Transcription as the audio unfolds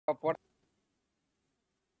போட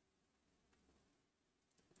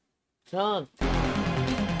சார்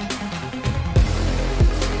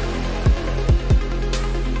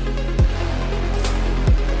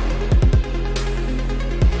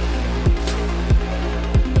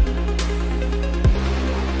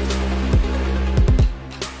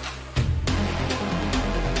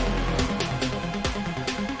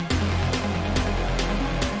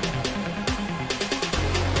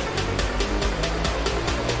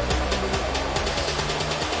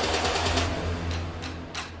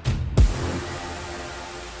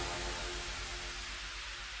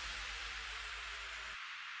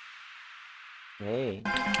ஏய்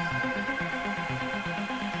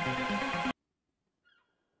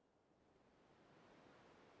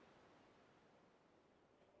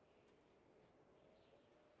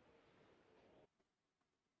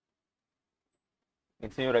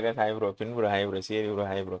Nixie bro guys, hi bro. Pin bro, hi bro. Siri bro,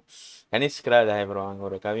 hi bro. Kanish Kraj, hi bro. Ang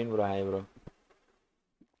bro. Kavin bro, hi bro.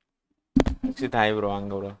 Nixit, hi bro. Ang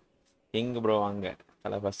bro. King bro, ang.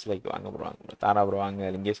 Kala first like ang bro, ang bro. Tara bro, ang.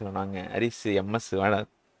 Lingesh ang. Aris, MS, vada.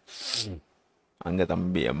 Ang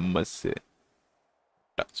தம்பி MS.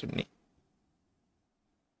 சுன்னி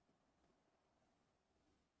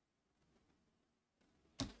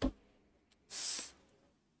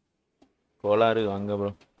கோளாறு வாங்க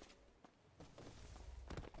bro.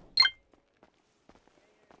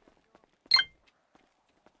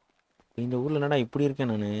 இந்த ஊர்ல என்னடா இப்படி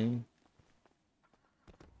இருக்கேன் நானு.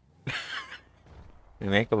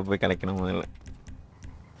 Makeup போய் கலக்கணும் முதல்ல.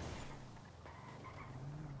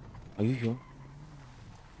 ஐயோ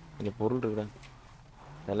இந்த பொருள் இருக்குடா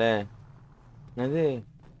தல. என்னது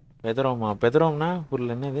பெதரோமா? பெதரோம்னா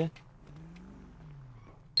பொருள் என்னது?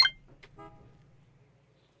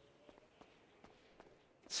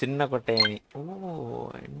 சின்ன கொட்டையானி. ஓ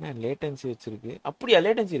என்ன லேட்டன்சி வச்சிருக்கு? அப்படியா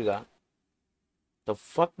லேட்டன்சி இருக்கா? The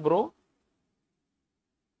fuck bro?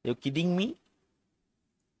 You kidding me?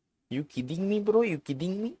 You kidding me bro? You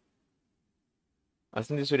kidding me?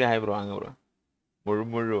 Vasanthi Surya hi bro. வாங்க ப்ரோ. முழு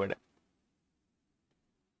முழு வடை.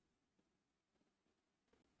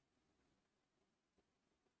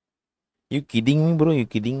 You kidding me bro? You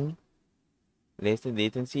kidding me?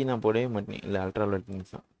 Latency நான் போடவே மாட்டேன். இல்லை அல்ட்ரா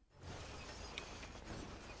லேட்டன்சி தான்.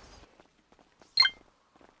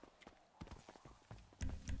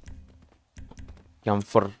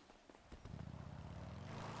 Camphor.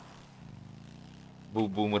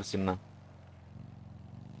 Boomer Chinna.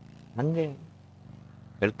 அங்கே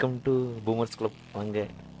வெல்கம் டு பூமர்ஸ் கிளப். வாங்க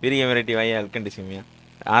பெரிய வெரைட்டி வாங்க. வெல்கம் டிசிமியா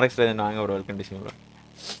ஆர்எக்ஸ்ல வாங்க ப்ரோ. Welcome டிசிமி bro.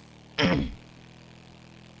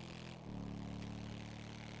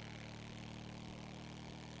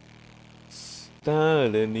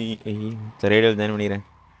 நீ ரேடியோவில் ஜாயின் பண்ணிக்கிறேன்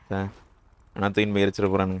சார். ஆனால் தூயின் போய் எரிச்சிட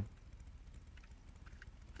போகிறானுங்க.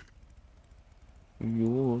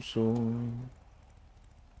 யூசோ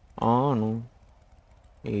ஆனு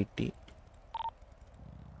 80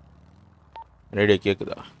 ரேடியோ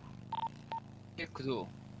கேக்குதா? கேக்குதோ?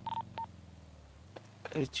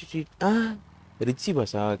 ரிச்சி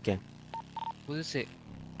பாஸா? ஓகே புதுசு.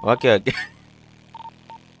 Okay okay.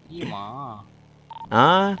 ஈமா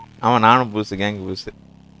ஆமாம் நானும் புதுசு. கேங்கு புதுசு.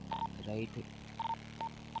 ரைட்டு.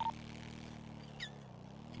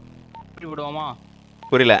 இப்படி விடுவோமா?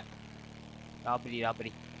 புரியல. Robbery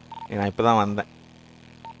robbery. நான் இப்போ தான் வந்தேன்.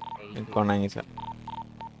 கொண்டாங்க சார்.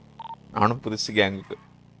 நானும் புதுசு கேங்குக்கு.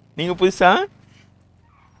 நீங்கள் புதுசா?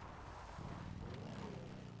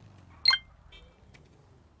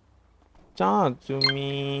 Talk to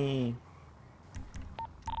me.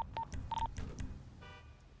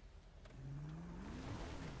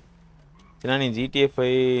 சின்ன நீ GTA5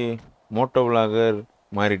 மோட்டோ விலாகர்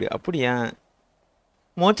மாறிடு. அப்படியா?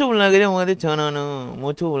 மோட்டோ விலாகரே மாதிரி சொன்னானு.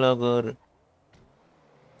 மோட்டோ விலாகர்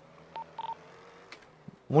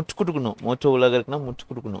முச்சு கொடுக்கணும். மோட்டோ விலாகருக்குன்னா முச்சு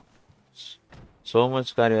கொடுக்கணும். ஸோ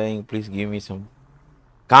மச் கார் வாங்க ப்ளீஸ் கிவ் மீ சம்.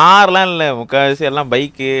 கார்லாம் இல்லை, முக்கால்வாசி எல்லாம்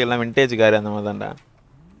பைக்கு, எல்லாம் விண்டேஜ் கார் அந்த மாதிரி தான்டா.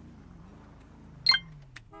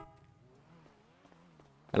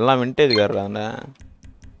 எல்லாம் விண்டேஜ் கார் தான்டா.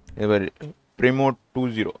 இது மாதிரி ப்ரிமோ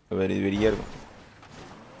 20 வெரி வெரியாக இருக்கும்.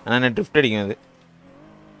 ஆனால் என்ன ட்ரிஃப்ட் அடிக்கும் அது.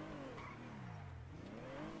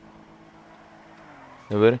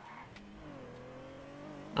 இது பேர்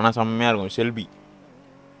ஆனால் செம்மையாக இருக்கும். ஷெல்பி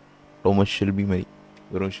ரொம்ப ஷெல்பி மாதிரி.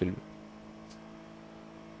 வெறும் ஷெல்பி.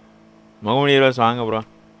 முகமணி ரோஸ் வாங்க ப்ரோ.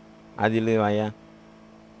 அதில் வாயா.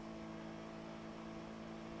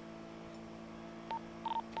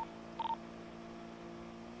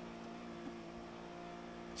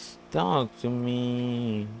 Talk to me.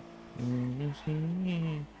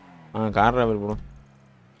 Car driver bro.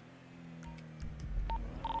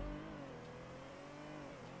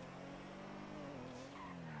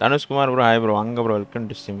 Dhanushkumar bro hi bro வாங்க bro welcome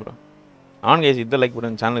to stream bro on guys இந்த லைக்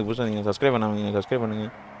பட்டன் சேனலுக்கு புதுசாக நீங்கள் சப்ஸ்கிரைப் பண்ணாமல் சப்ஸ்கிரைப் பண்ணுங்க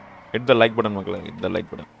ஹிட் த லைக் பட்டன் மக்களே hit the like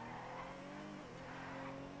button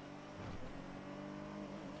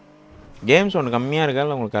games ஒன்று கம்மியாக இருக்கா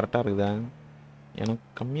இல்லை உங்களுக்கு கரெக்டாக இருக்குதா எனக்கு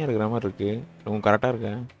கம்மியாக இருக்கிற மாதிரி இருக்குது உங்களுக்கு கரெக்டாக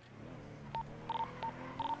இருக்கா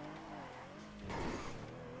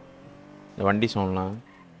இந்த வண்டி சவுண்ட்லாம்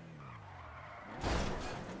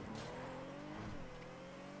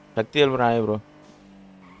Sakthivel bro hi bro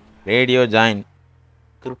radio join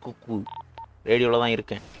கிறுக்கு ரேடியோவில் தான்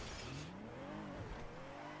இருக்கேன்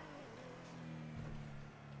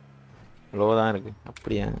லோ தான் இருக்குது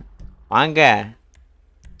அப்படியா வாங்க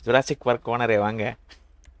ஜுராசிக் பார்க் ஓனரே வாங்க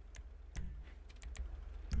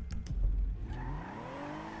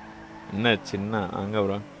என்ன சின்ன அங்கே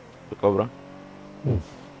ப்ரோ இருக்கோ ப்ரோ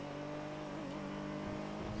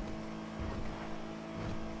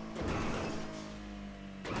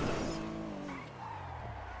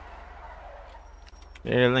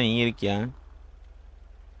ரேடியோவில் தான் நீ இருக்கியா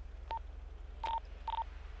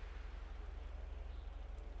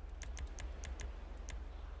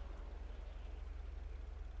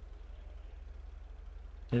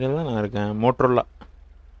இதில் தான் நான் இருக்கேன் மோட்ரோலா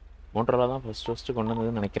தான் ஃபஸ்ட்டு கொண்டு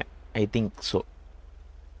வந்ததுன்னு நினைக்கிறேன் I think so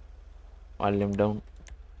volume down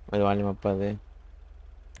அது வால்யூம் அப்போ அது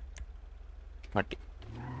பாட்டி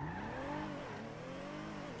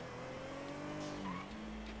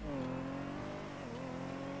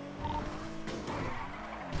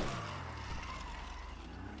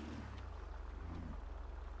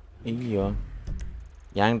ஐயோ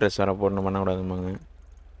யாங் ட்ரெஸ் வர போடணும் பண்ணக்கூடாதுமாங்க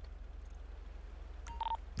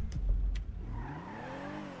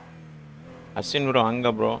அஸ்வின் ப்ரோ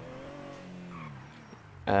அங்கே ப்ரோ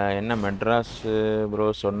என்ன மெட்ராஸ் ப்ரோ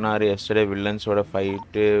சொன்னார் எஸ்டர்டே வில்லன்ஸோட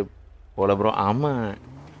ஃபைட்டு போல ப்ரோ ஆமாம்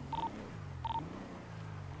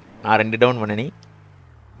நான் 2 டவுன் பண்ண நீ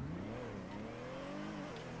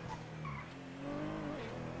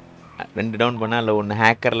ரெண்டு டவுன் பண்ணால் இல்லை ஒன்று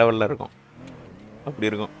ஹேக்கர் லெவலில் இருக்கும் அப்படி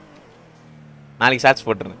இருக்கும் நாளைக்கு ஷார்ட்ஸ்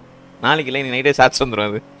போட்டுருந்தேன் நாளைக்கு இல்லை நீ நைட்டே ஷார்ட்ஸ் வந்துடும்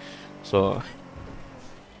அது ஸோ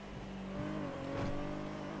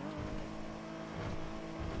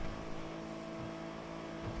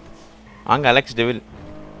வாங்க Alex devil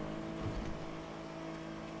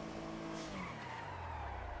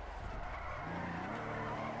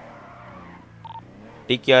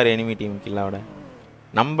TKR enemy team கில்லாவோட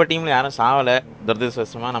நம்ம டீமில் யாரும் சாவலை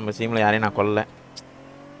துரதிருஷ்டவசமாக நம்ம டீமில் யாரையும் நான் கொல்லலை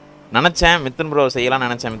நினச்சேன் மித்துன் ப்ரோ செய்யலாம்னு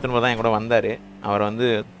நினச்சேன் மித்துன் ப்ரோ தான் என் கூட வந்தார் அவர் வந்து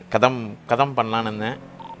கதம் பண்ணலான்னு இருந்தேன்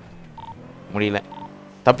முடியல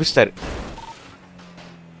தப்பிச்சிட்டாரு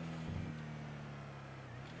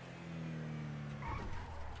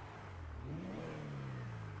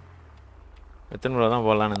மித்துன் ப்ரோ தான்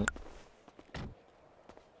போடலான்னு இருந்தேன்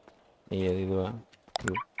இதுவா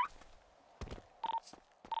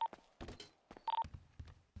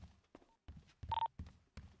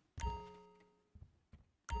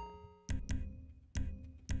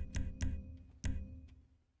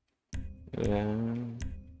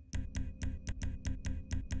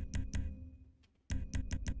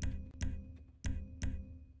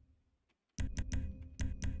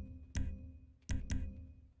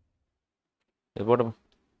இது போட்டு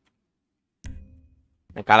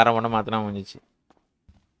கலரை மட்டும் மாற்றினா முடிஞ்சிச்சு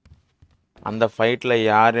அந்த ஃபைட்டில்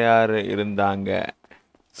யார் யார் இருந்தாங்க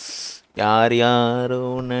யார் யாரோ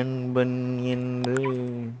நண்பன் என்று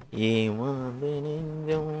ஏமாந்து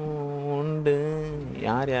நெஞ்சம் உண்டு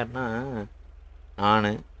யார் யாருன்னா நான்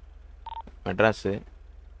மெட்ராஸு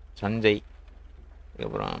சஞ்சய்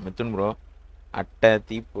அதுக்கப்புறம் மித்துன் ப்ரோ அட்டை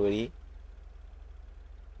தீப்பொறி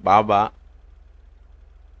பாபா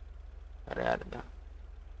வேறு யார் இருந்தா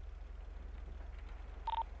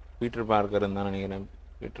பீட்டர் பார்க்கர் இருந்தான்னு நினைக்கிறேன்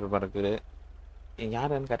பீட்டர் பார்க்கர்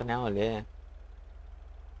யாருன்னு கரெக்டாக ஞாபகம் இல்லையே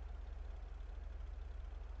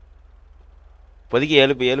இப்போதைக்கு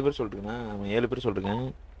 7 பேர் சொல்லிட்டுருக்கேண்ணா அவன் 7 பேர் சொல்லிருக்கேன்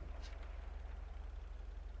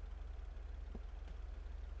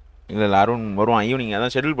இல்லை அருண் வருவான் ஈவினிங்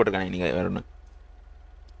அதான் ஷெட்யூல் போட்டிருக்காங்க நீங்கள் வேற ஒன்று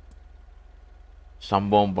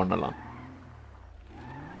சம்பவம் பண்ணலாம்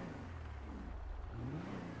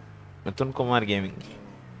மிதுன் குமார் கேமிங்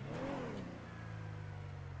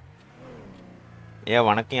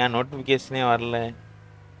வணக்கம் ஏன் நோட்டிஃபிகேஷனே வரல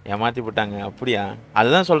ஏமாற்றி போட்டாங்க அப்படியா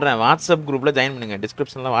அதுதான் சொல்கிறேன் வாட்ஸ்அப் குரூப்பில் ஜாயின் பண்ணுங்க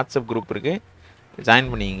டிஸ்கிரிப்ஷனில் வாட்ஸ்அப் குரூப் இருக்குது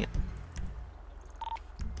ஜாயின் பண்ணிக்கிங்க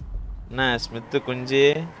என்ன ஸ்மித்து குஞ்சு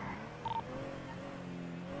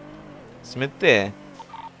ஸ்மித்து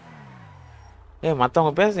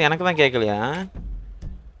மற்றவங்க பேச எனக்கு தான் கேட்கலையா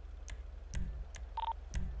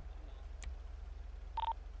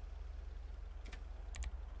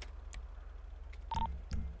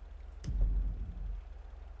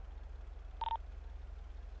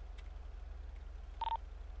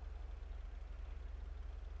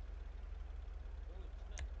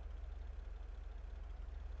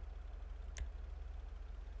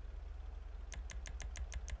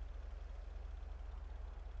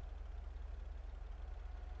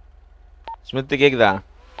ஸ்மித் கேக்குதா?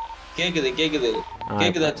 கேக்குது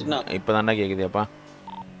கேக்குதா சின்ன? இப்பதான்டா கேக்குதேப்பா.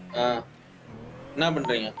 என்ன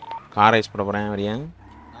பண்றீங்க? கார் ரைஸ் போட போறேன் வரியா?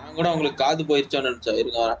 நான் கூட உங்களுக்கு காது போயிருச்சோன்னு நினைச்சேன்.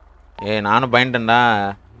 இருங்க வரேன். ஏய் நானும் பயந்துட்டேன்டா.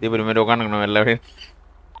 தீபுரி மாதிரி உட்காந்துக்கணும் வெளில அப்படியே.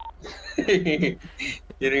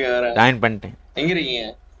 இருங்க வரேன். ஜாயின் பண்ணிட்டேன். எங்க இருக்கீங்க?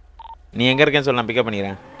 நீ எங்க இருக்கேன்னு சொல்ல, நான் பிக்கப்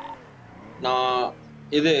பண்ணிக்கிறேன். நான்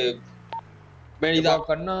இது மேடிதான்.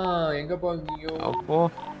 கண்ணா எங்க போறீங்க? அப்போ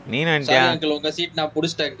நீ நினைட்டியா? சாரி அங்கிள், உங்க சீட் நான்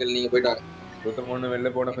புடிச்சிட்டேன் அங்கிள், நீங்க போயிட்டு வாங்க. சுத்தமான வெளில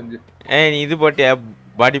போன கொஞ்சம். ஏய் நீ இது போட்டியா?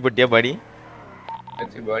 பாடி போட்டியா? பாடி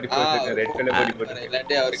பாடி போட்டு ரெட் கலர் பாடி போட்டு.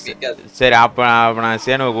 இல்லாட்டி அவருக்கு நிக்காது. சரி அப்ப நான்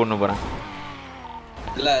சேனுவை கூட்டிட்டு போறேன்.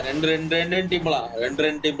 இல்ல ரெண்டு டீம் போலாம்.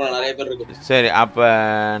 ரெண்டு டீம் போலாம், நிறைய பேர் இருக்கு. சரி அப்ப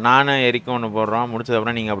நானும் எரிக்கும் ஒன்று போடுறோம். முடிச்சது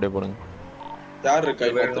அப்புறம் நீங்க அப்படியே போடுங்க. யார் இருக்கா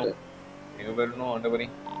இன்னொருத்தர்? எங்க வரணும் அந்த பரி?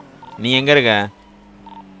 நீ எங்க இருக்க?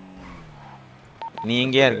 நீ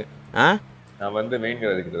எங்கேயா இருக்கு? நான் வந்து மெயின்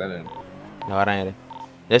கார் அதுக்கு தான் நான் வரேன். இரு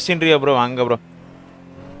ஜஸ்டின்ட்ரியா ப்ரோ, வாங்க ப்ரோ.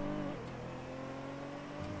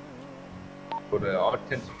 ஒரு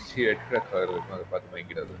ஆப்ஷன் 60 எட்ரா கார் இருக்கும், அதை பார்த்து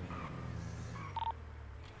வாங்கிடாது.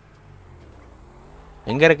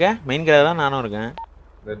 எங்க இருக்க? மெயின் கார் தான் நானும் இருக்கேன்.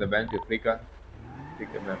 இந்த பேங்க் ஃப்ரீக்கா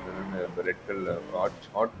ரெட் கலர்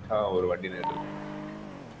ஹாட்டா ஒரு வண்டி நேற்று.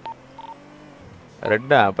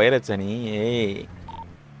 ரெட்டா பைரட்ஸா நீ? ஏய்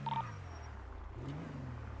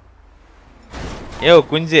ஏ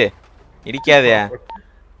குஞ்சு இடிக்காதே.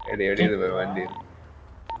 எடி எடி வண்டி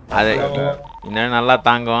அது இன்னும் நல்லா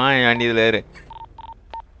தாங்கும் வண்டி இதுல ஏறு.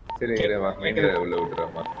 சரி மெயின் கார் உள்ள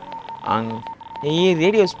விட்டுறாமா. ஏய்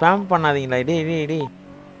ரேடியோ ஸ்பாம் பண்ணாதீங்களா? டேய் டேய் டேய்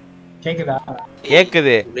கேக்குதா?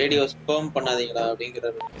 கேக்குது. Radio spam பண்ணாதீங்களா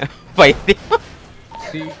அப்படிங்கறாரு. பைத்தியம்.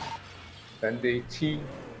 சி தந்தை சி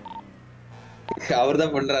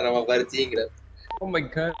அவர்தான் பண்றாரு, அவ பரிச்சிங்கறாரு. Oh my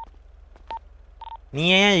God. நீ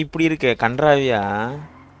ஏன் இப்படி இருக்க? கன்றாவியா?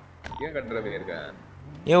 ஏன் கண்ட்ராவே இருக்க?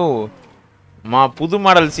 யோ புது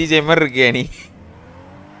மாடல் சிஜே மாதிரி இருக்கே நீ.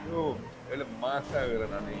 யோ எல மாசா இருக்கற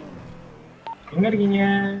நானே. எங்க இருக்கீங்க?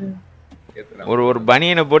 ஒரு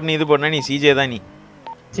பனியனை போட்டு நீ இது போட்டா நீ சிஜே தான். நீ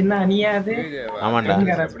சின்ன நீயா அது? ஆமாண்டா.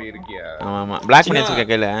 அப்படி இருக்கியா? ஆமா பிளாக் பண்ணி வச்சிருக்க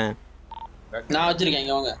கையில. நான் வச்சிருக்கேன்.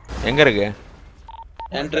 இங்க வாங்க. எங்க இருக்கு?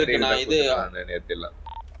 என்ட்ருக்கு. நான் இது நேத்திலாம்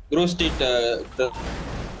க்ரூ ஸ்ட்ரீட்.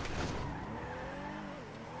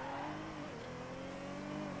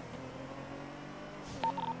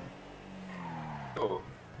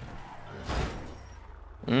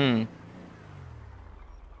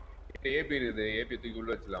 ஏபி இருக்குது. ஏபி தூக்கி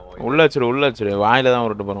உள்ள வச்சலாமா? உள்ள வச்சிரு. வாயில தான்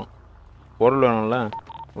உருட்டு போறோம். பொருள் வேணும்ல,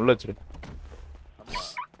 உள்ள வச்சிரு.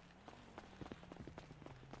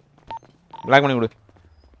 பிளாக் பண்ணி கொடு.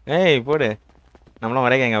 ஏய் போடு. நம்மளும்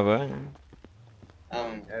வரைக்காங்க அப்போ.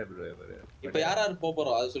 இப்போ யார்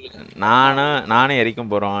போறோம் அது சொல்லுங்க. நானும்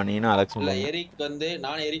எரிக்கும் போறோம். நீனும் அலெக்ஸும். இல்ல எரிக் வந்து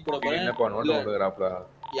நான் எரிக் கூட போறேன். என்ன பண்ணனும் ஓடுறாப்ல.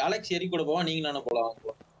 அலெக்ஸ் எரிக் கூட போவா, நீங்க நானே போலாம்.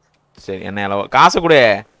 சரி என்ன அளவு காசு கொடு.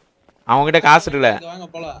 அவங்க கிட்ட காசு இல்ல. வாங்க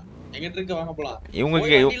போலாம். எங்கிட்ட இருக்கு, வாங்க போலாம். இவங்க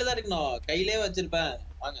கையில தான் இருக்கணும். கையிலே வச்சிருப்பேன்.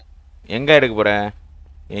 வாங்க. எங்க எடுக்க போற?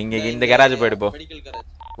 எங்க இந்த கராஜ் போய்டு போ. Medical garage.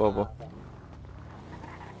 போ.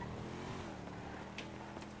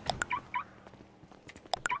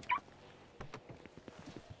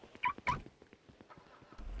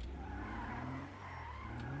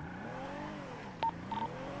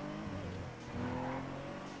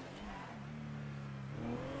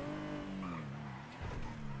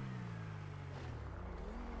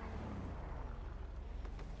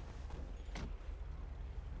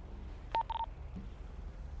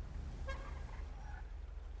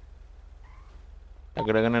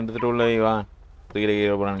 டக்குன்னு எடுத்துட்டு உள்ள வா. கீழே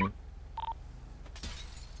போறானுங்க.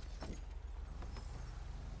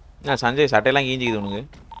 சஞ்சய் சட்டையெல்லாம் கீஞ்சிக்குது உனக்கு.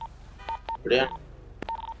 அப்படியே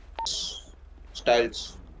ஸ்டைல்ஸ்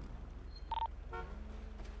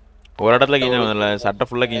ஒரு இடத்துல கீஞ்சல, சட்டை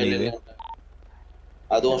ஃபுல்லா கீஞ்சிக்குது.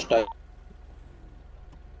 அதுவும் ஸ்டைல்.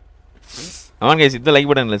 அவன் கேஸ் இந்த like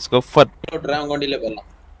button let's go for drawn கொண்டில போலாம்.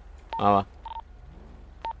 வா.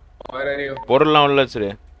 பொருள்லாம் உள்ள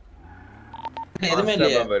வச்சிரு. எதுமே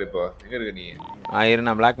இல்லையா பாருப்பா? எங்க இருக்க நீ? இரு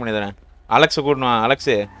நான் பிளாக் பண்ணி தரேன். அலெக்ஸ் கூட்டணும். அலெக்ஸ்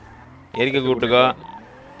எரிக்க கூட்டுக்கோ.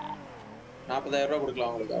 40000 ரூபாய் கொடுக்கலாம்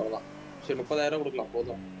உங்களுக்கு, அவ்வளவுதான். சரி 30000 ரூபாய் கொடுக்கலாம்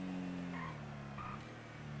போதும்.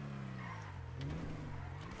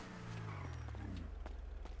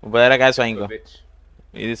 காசு வாங்கிக்கோ.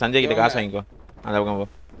 இது சஞ்சய் கிட்ட காசு வாங்கிக்கோ. அந்த பக்கம் போ.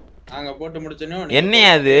 நாங்க போட்டு முடிச்சனோ. என்ன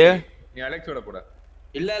அது? நீ அலெக்ஸோட போடா.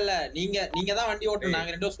 இல்ல நீங்க தான் வண்டி ஓட்டணும்.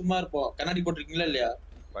 நாங்க ரெண்டும் சும்மா இருப்போம். கண்ணாடி போட்டுருக்கீங்களா இல்லையா?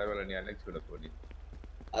 பரவாயில்ல, நீ அலெக்ஸோட போடி.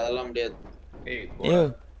 அதெல்லாம் முடியாது.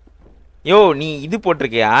 யோ நீ இது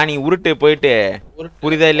போட்டிருக்கியா? நீ உருட்டு போயிட்டு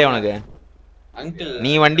புரியுதா இல்லையா உனக்கு? அங்கிள்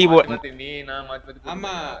நீ வண்டி நீ நான் மாத்தி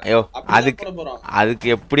ஆமா. ஐயோ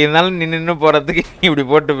அதுக்கு எப்படி இருந்தாலும் நின்னு போறதுக்கு இப்படி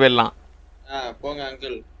போட்டு போயிடலாம். போங்க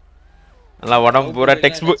அங்கிள். நல்லா உடம்பு பூரா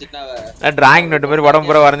டெக்ஸ்ட் புக் டிராயிங் நோட்டு மாதிரி உடம்பு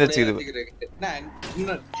பூரா வரைஞ்சி வச்சுக்குது.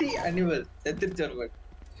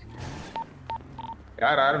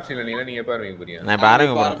 யார் ஆரம்பிச்சீங்க நீங்க எப்ப ஆரம்பிக்க போறீங்க? நான் இப்ப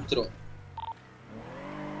ஆரம்பிக்க போறேன்.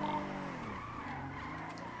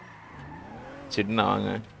 சின்ன வாங்க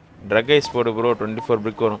ட்ரக் ஐஸ் போடு ப்ரோ 24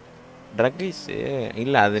 பிரிக் வரும். ட்ரக் ஐஸ்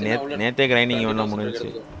இல்ல அது நேத்தே கிரைண்டிங் பண்ண முடிஞ்சுச்சு.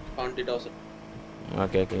 20,000.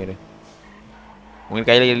 ஓகே ஓகே இரு. உங்க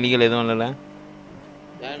கையில இல்லீகல் எதுவும் இல்லல?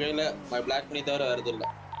 என் கையில மை பிளாக் மணி தவிர வேற எதுவும் இல்ல.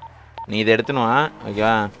 நீ இதை எடுத்துனு வா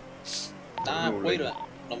ஓகேவா? நான் போயிடுவேன்.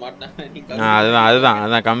 நான் மாட்டேன்.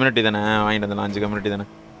 அதுதான் கம்யூனிட்டி தானே வாங்கிட்டு வந்தேன். 5 கம்யூனிட்டி தானே.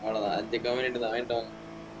 அவ்வளவுதான் 5 கம்யூனிட்டி தான் வாங்கிட்டு வாங்க.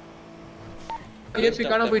 ஏபி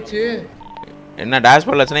காணாம போயிடுச்சு. என்ன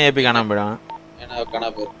டேஷ்போர்ட்ல வச்சனா ஏபி காணாம போயிடும். ஏன்னா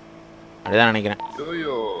காணாம போயிடும். அப்படிதான் நினைக்கிறேன்.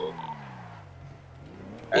 ஐயோ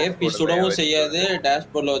ஏபி சுடவும் செய்யாது.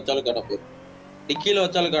 டேஷ்போர்ட்ல வச்சாலும் காணாம போயிடும். டிக்கில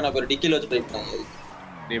வச்சாலும் காணாம போயிடும். டிக்கில வச்சு ட்ரை பண்ணாங்க.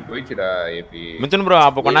 நீ போயிடுச்சுடா ஏபி. மிதுன் ப்ரோ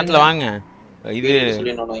அப்ப கொண்டாத்துல வாங்க. இது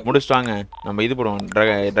முடிச்சிட்டு வாங்க. நம்ம இது போடுவோம்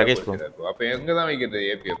ட்ரகேஷ் போடுவோம். அப்ப எங்க தான் வைக்கிறது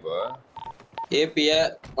ஏபி? அப்போ ஏபிய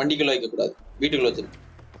வண்டிக்குள்ள வைக்க கூடாது. வீட்டுக்குள்ள வச்சிரு.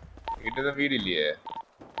 கிட்டதான் வீடு இல்லையே.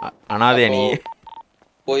 அனாதே நீ.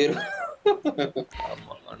 போயிரு.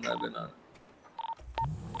 ஆமா அனாதே நான்.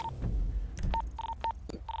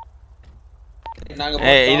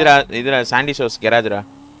 இதுடா சாண்டி ஷோஸ் கராஜ்ரா.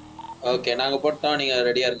 ஓகே நாங்க போட்டோம். நீங்க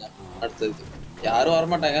ரெடியா இருங்க. அடுத்தது யாரும் வர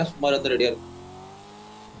மாட்டாங்க. சும்மா வந்து ரெடியா இருங்க.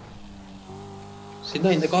 சின்னா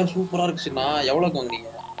இந்த கார் சூப்பரா இருக்கு சின்னா. எவ்வளவு வாங்குனீங்க?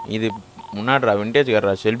 இது முன்னாடிடா விண்டேஜ்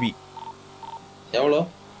கார்டா ஷெல்பி. எவ்வளோ?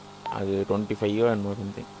 அது 25 என்னமோ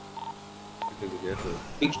சம்திங்.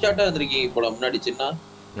 பிக் ஷாட்டா இருந்திருக்கீங்க போல முன்னாடி சின்னா.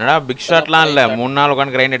 என்னடா பிக் ஷாட்லாம் இல்ல. 3 நாள்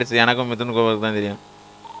உட்கார்ந்து கிரைண்ட் அடிச்சு எனக்கும் மிதுன் கோவுக்கு தான் தெரியும்.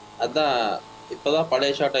 அதான் இப்பதான்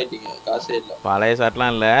பழைய ஷாட் ஆயிட்டீங்க. காசே இல்ல. பழைய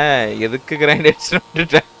ஷாட்லாம் இல்ல. எதுக்கு கிரைண்ட் அடிச்சு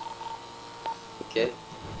விட்டுட்டேன். ஓகே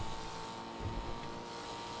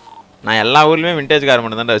நான் எல்லா ஊர்லயுமே விண்டேஜ் கார்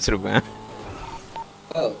மட்டும் தான் வச்சிருப்பேன்.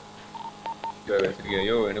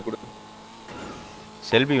 ஐயோ எனக்கு கொடு.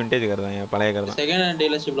 ஷெல்பி விண்டேஜ் கார் தான் பழைய கார் தான். செகண்ட் ஹேண்ட்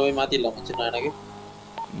டீலர்ஷிப்ல போய் மாத்திடலாம் சின்ன. எனக்கு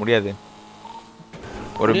முடியாது.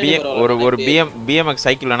 ஒரு பிஎம்எக்ஸ்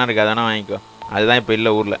சைக்கிள் வேணா இருக்கு. அதானே வாங்கிக்கோ. அதுதான் இப்ப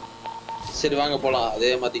இல்ல ஊர்ல. சரி வாங்க போலாம்.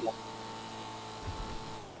 அதே மாத்திக்கலாம்.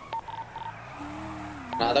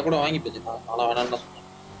 நான் அத கூட வாங்கி போச்சுனா. நான் வேணாம்னு சொன்னேன்.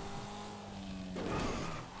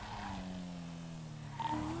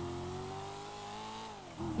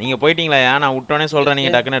 நீங்க போயிட்டீங்களா? நான் விட்டோனே சொல்றேன்.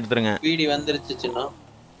 நீங்க டக்குன்னு எடுத்துருங்க. வீடி வந்துருச்சு சின்ன.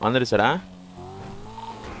 வந்துருச்சடா.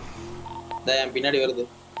 என் பின்னாடி வருது.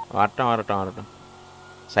 வரட்டும்.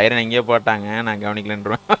 சைரன் எங்கேயோ போட்டாங்க. நான்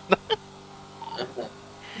கவனிக்கலன்றேன்.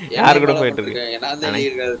 யாரு கூட போயிட்டு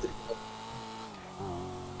இருக்கு?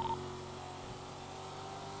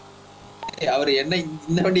 அவர் என்ன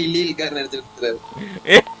இந்த வண்டி இல்லீகல் கார் நினைச்சிருக்காரு.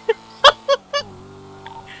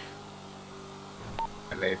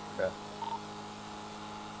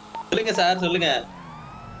 சொல்லுங்க சார் சொல்லுங்க.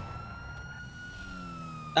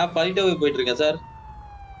 நான் பரிட்டோவே போயிட்டு இருக்கேன் சார்.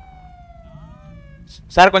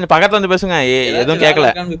 சார் கொஞ்சம் பக்கத்துல வந்து பேசுங்க. எதுவும் கேட்கல.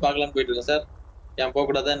 பார்க்கலாம்னு போயிட்டு இருக்கேன் சார். ஏன் போக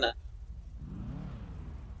கூடாதா என்ன?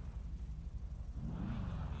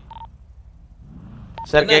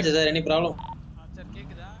 சார் கேக்குது சார். Any problem? சார்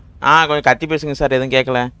கேக்குதா? கொஞ்சம் கத்தி பேசுங்க சார். எதுவும்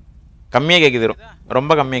கேட்கல. கம்மியா கேக்குது.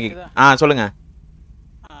 ரொம்ப கம்மியா கேக்குது. சொல்லுங்க.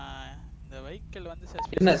 இந்த வெஹிக்கிள் வந்து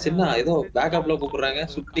என்ன சின்ன ஏதோ பேக்கப்ல கூப்பிடுறாங்க.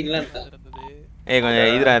 சுட்டிங்களா இருந்தது.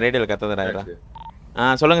 கொஞ்சம் இதுடா ரேடியோல கத்ததடா.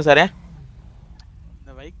 சொல்லுங்க சார்.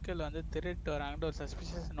 இந்த வெஹிக்கிள் வந்து திருட்டு வராங்கன்னு ஒரு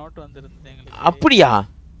சஸ்பிஷியஸ் நோட் வந்திருந்தது எங்களுக்கு. அப்படியா?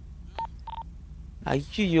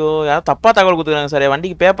 ஐயோ யாரோ தப்பா தகவல் கொடுத்துருக்காங்க சார்.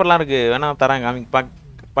 வண்டிக்கு பேப்பர்லாம் இருக்கு. வேணா தராங்க.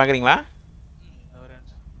 பாக்குறீங்களா?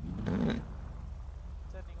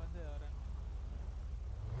 சார் நீங்க வந்து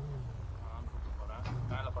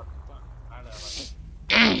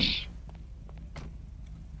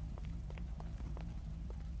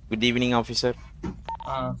குட் ஈவினிங் ஆஃபீஸர்.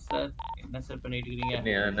 சார் என்ன சார் பண்ணிட்டு இருக்கீங்க?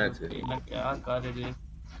 என்னாச்சு? யார் கார் இது?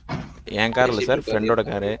 என் கார் இல்ல சார், ஃப்ரெண்டோட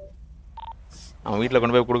காரு. அவன் வீட்ல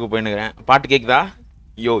கொண்டு போய் கொடுக்க போயினுக்கிறேன். பாட்டு கேக்குதா?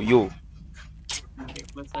 யோ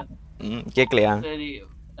கேக்கல சார். கேக்கலையா? சரி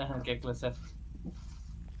கேக்கல சார்.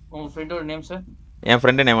 உங்க ஃப்ரெண்டோட நேம் சார்? என்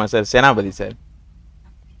ஃப்ரெண்ட் நேமா சார்? சேனாபதி சார்.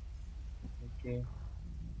 ஓகே.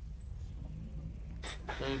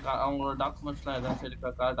 சரி அவங்களோட டாக்குமெண்ட்ஸ்லாம் ஏதாவது இருக்கா?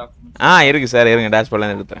 கார் டாக்குமெண்ட்ஸ் இருக்கு சார். இருங்க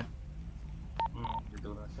டேஷ்போர்ட்ல எடுத்துறேன்.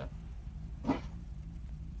 எடுத்துறேன் சார்.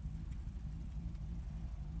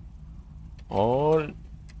 All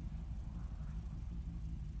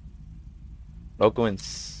documents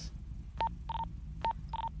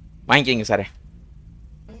வாங்கிக்கங்க சார்.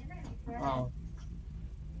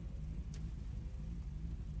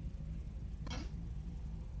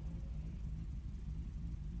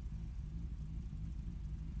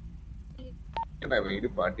 என்ன இது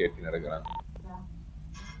பாட்டி அடி நடக்கிறான்?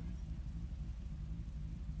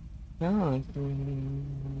 கேக்குதா?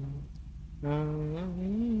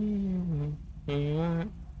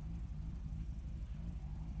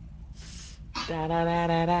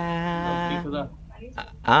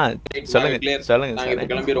 ஆ நாங்க சொல்லுங்க கிளியர். சொல்லுங்க நாங்க சார். இப்ப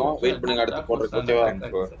கிளம்பிடுவோம். வெயிட் பண்ணுங்க அடுத்து போடுறதுக்கு. ஓகேவா?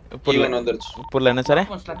 10-4. புரியல ஈவன் வந்துருச்சு. புரியல என்ன சார்?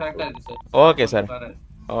 டாக்குமெண்ட்ஸ்லாம் கரெக்டா இருக்கு sir. Okay sir.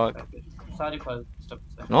 Okay. Sorry for stub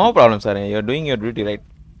sir. No problem sir. You are doing your duty right.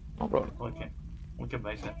 No problem. Okay. Okay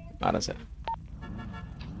bye sir. வரேன் சார்.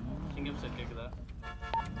 சிங்கம் சார் கேக்குதா?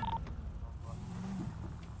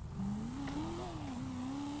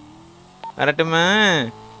 வரட்டுமா?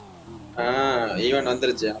 ஈவன்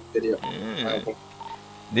வந்துருச்சு எனக்கு தெரியும்.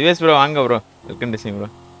 திவேஷ் ப்ரோ வாங்க ப்ரோ. Welcome டிசிங் bro.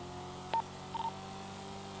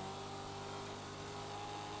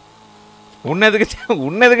 உன்னதுக்கு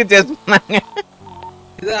சேஸ் பண்ணாங்க.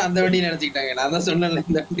 இதுதான் அந்த வண்டி நினைச்சுக்கிட்டாங்க. நான் தான் சொன்னேன்ல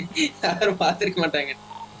இந்த வண்டி யாரும் பார்த்திருக்க மாட்டாங்க.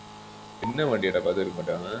 என்ன வண்டியடா பார்த்துருக்க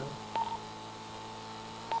மாட்டாங்க.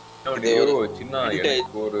 சின்ன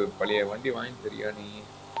எனக்கு ஒரு பழைய வண்டி வாங்கி தெரியா நீ?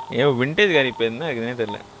 ஏன் விண்டேஜ் கார் இப்போ என்ன இருக்குதுன்னே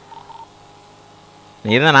தெரியல.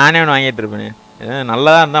 நீ தான் நானே ஒன்று வாங்கிட்டு இருப்பேன்.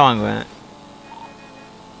 நல்லதாக இருந்தால் வாங்குவேன்.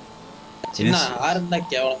 சின்ன ஆறுந்தா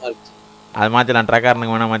கேவலமா இருக்கு. அது மாற்றிடலாம்.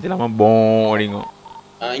 ட்ரக்காரனுக்கு வேணா மாற்றிடலாமா? போ அப்படிங்கும்.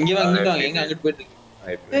 இங்க வாங்கிட்டு வாங்க. எங்க அங்கிட்டு போயிட்டு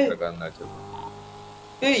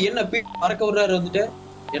என்ன பறக்க விடுறாரு வந்துட்டு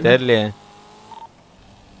தெரியலையே.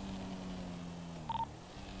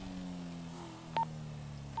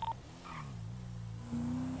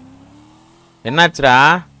 என்னாச்சுடா?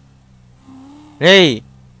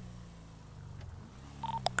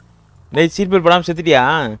 டேய் சீட் பெல்ட் போடாம செத்துட்டியா?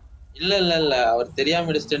 இல்ல அவர் தெரியாம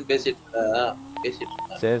இடிச்சிட்டேன்னு பேசிட்டு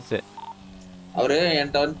சரி சரி. அவரு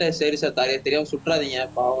என்கிட்ட வந்துட்டு சரி சார் தெரியாம சுற்றாதீங்க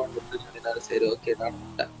பாவம். சரி ஓகே நான்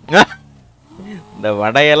இந்த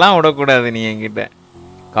வடையெல்லாம் விடக்கூடாது நீ என்கிட்ட.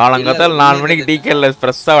 காலங்காத்தால் 4 மணிக்கு டீக்கல்ல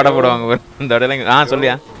ஃப்ரெஷ்ஷா வடை போடுவாங்க. இந்த வடையெல்லாம்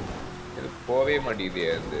சொல்லியா? போவே மாட்டேங்குது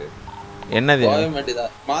அது. என்னது? போவே மாட்டேதா?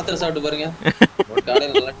 மாத்திரை சாப்பிட்டு பாருங்க.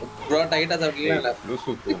 காலையில நல்லா ப்ரோ டைட்டா சாப்பிட்டீங்களா?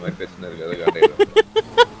 லூசூப் மாதிரி பிரச்சனை இருக்கு. அது காலையில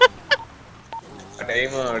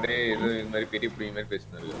டைம் அப்படியே இது மாதிரி பெரிய புடி மாதிரி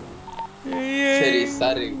பிரச்சனை இருக்கு. சரி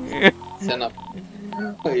சாரி சனா.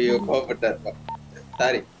 ஐயோ கோபப்பட்டார்.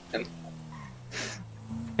 சாரி.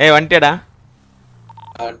 ஏய் வந்துட்டடா.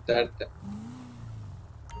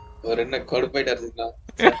 ஒரு என்ன கொடுப்பைட்டா இருக்குனா?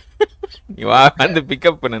 நீ வா வந்து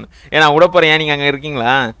பிக்கப் பண்ணு. ஏன்னா விட போறேன். நீங்க அங்க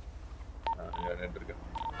இருக்கீங்களா?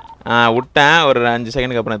 விட்டேன். ஒரு 5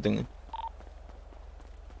 செகண்டுக்கு அப்புறம் எடுத்துங்க.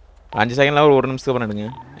 5 செகண்ட்ல ஒரு நிமிஷத்துக்கு அப்புறம் எடுங்க.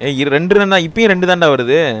 ஏய் 2 தான். இப்பயும் 2 தான்டா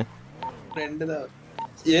வருது. 2 தான்.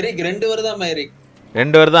 Eric 2 வருதாமா Eric?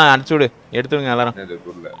 2 வருதா? அடிச்சு விடு. எடுத்துடுங்க எல்லாரும்.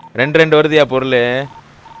 2 வருதுயா பொருள்.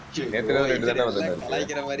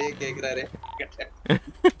 கலாய்க்கிற மாதிரியே கேக்குறாரு.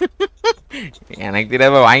 எனக்கு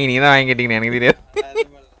தெரியாத வாங்கி நீ தான் வாங்கி கேட்டீங்க. எனக்கு தெரியாது.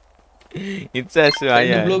 இட்ஸ் அஸ்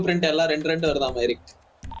ஆயா. ப்ளூ பிரிண்ட் எல்லாம் 2 வருதாமா எரிக்?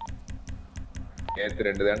 நேத்து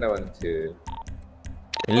 2 தான்டா வந்துச்சு.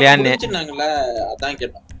 இல்லையா முடிஞ்சுனாங்கல அதான்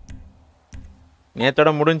கேட்டோம். நேத்தோட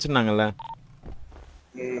முடிஞ்சுனாங்கல.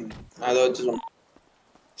 அத வச்சு சொன்னேன்.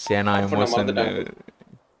 சேனா எமோஷன்.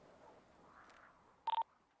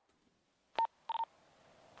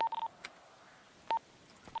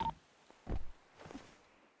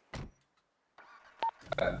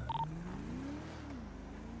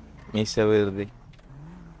 மிஸ் வருது.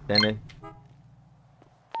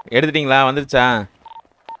 எடுத்துட்டீங்களா? வந்துருச்சா?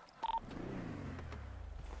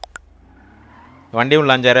 வண்டி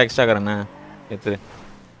உள்ள 5000 எக்ஸ்ட்ரா கரண்ணா எடுத்து.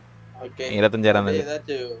 ஓகே 25000 தான்.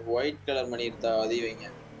 ஏதாச்சும் ஒயிட் கலர் மணி இருந்தா அதி வைங்க.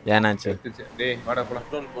 ஏனாச்சு? டேய் வாடா போலாம்.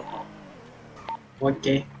 பெட்ரோல் போடணும்.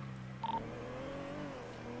 ஓகே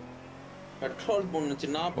பெட்ரோல்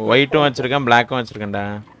போடணும்னா ஒயிட்டும் வச்சிருக்கேன், பிளாக்கும் வச்சிருக்கேன்டா.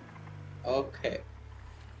 ஓகே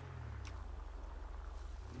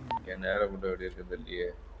என்ன நேரா கொண்டு ஓடி இருக்குது இல்லையே.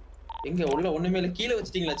 எங்க உள்ள ஒண்ணுமே இல்ல. கீழ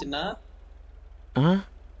வச்சிட்டீங்களா சின்னா?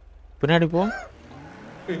 பின்னாடி போ.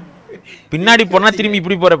 பின்னாடி போனா திரும்பி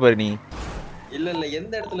இப்படி போற பாரு நீ. இல்ல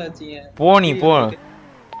எந்த இடத்துல வச்சீங்க? போ நீ போ.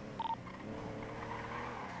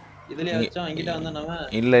 இதுலயே வச்சோம். அங்கிட்ட வந்தா நாம.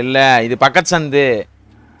 இல்ல இது பக்கத்து சந்து.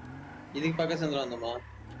 இதுக்கு பக்கத்து சந்துல வந்தோமா?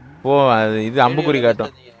 போ. அது இது அம்புக்குறி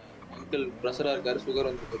காட்டும். அங்கிள் பிரஷரா இருக்காரு, சுகர்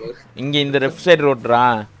வந்துருக்காரு. இங்க இந்த லெஃப்ட் சைடு ரோட்ரா.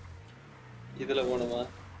 இதுல போணுமா?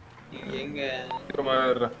 எங்க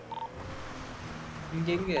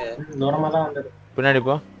இங்க தூரமா தான் வந்தது. பின்னாடி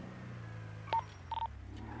போ.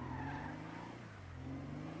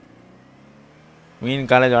 மீன்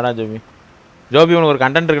காலேஜ் வாடா ஜோபி. ஜோபி உனக்கு ஒரு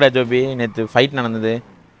கண்டென்ட் இருக்குடா ஜோபி. நேற்று ஃபைட் நடந்தது.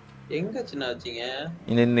 எங்க சின்ன வச்சீங்க?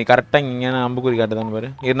 இந்த கரெக்டாக இங்கே அம்புக்குறி காட்டுதான்னு பாரு.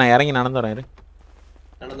 இரு நான் இறங்கி நடந்து வரேன். இரு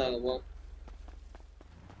நடந்தாங்க போ.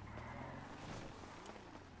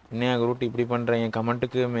 என்னையா குரூட் இப்படி பண்ணுறேன்? என்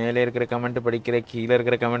கமெண்ட்டுக்கு மேலே இருக்கிற கமெண்ட் படிக்கிறேன், கீழே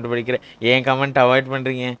இருக்கிற கமெண்ட் படிக்கிறேன். ஏன் கமெண்ட் அவாய்ட்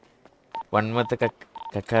பண்ணுறீங்க? வன்மத்தை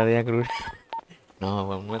கக்காதையா குரூட். நான்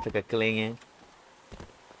உண்மத்தை கக்கலைங்க.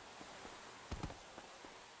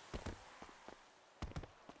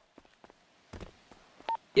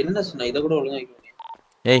 என்ன சொன்ன இத கூட ஒழுங்கா வைக்க முடியும்.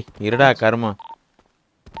 ஏய் இருடா கர்மா.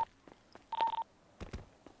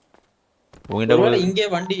 ஒருவேளை இங்கே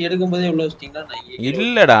வண்டி எடுக்கும்போதே உள்ள வச்சிட்டீங்களா? நான் இங்கே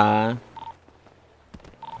இல்லடா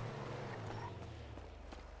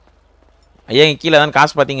ஐயா கீழே தான்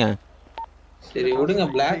காசு பாத்தீங்க. சரி விடுங்க.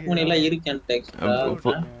 பிளாக் மணி எல்லாம் இருக்கு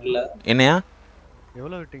எக்ஸ்ட்ரா இல்ல. என்னையா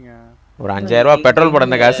எவ்வளவு விட்டீங்க? ஒரு 5000 ரூபாய் பெட்ரோல் போட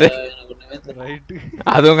அந்த காசு ரைட்.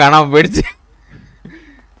 அதுவும் காணாம போயிடுச்சு.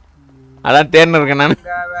 அதான் தேர்ந்து இருக்கேன் நான்.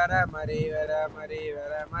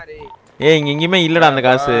 ஏய் இங்க எங்கேயுமே இல்லடா அந்த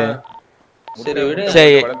காசு. சரி விடு.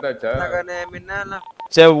 சரி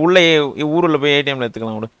சரி உள்ள ஊருல போய் ஏடிஎம்ல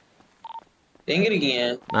எடுத்துக்கலாம் விடு. எங்க இருக்கீங்க?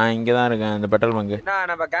 நான் இங்க தான் இருக்கேன் இந்த பெட்ரோல் பங்க். என்ன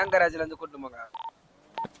நம்ம கேங் கராஜ்ல இருந்து கூட்டிட்டு போங்க.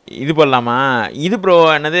 இது பண்ணலாமா? இது ப்ரோ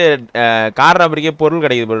என்னது கார் ராபரிக்கே பொருள்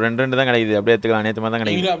கிடைக்குது ப்ரோ. ரெண்டு தான் கிடைக்குது. அப்படியே எடுத்துக்கலாம். நேத்து மாதிரி தான்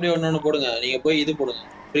கிடைக்குது. நீங்க அப்படியே ஒண்ணு போடுங்க. நீங்க போய் இது போடுங்க.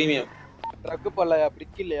 பிரீமியம் ட்ரக் போடலையா?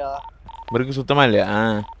 பிரிக் இல்லையா? பிரிக் சுத்தமா இல்லையா?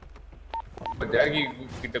 ஜாகி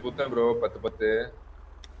கிட்ட குத்த ப்ரோ 10 10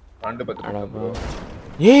 ப்ரோ.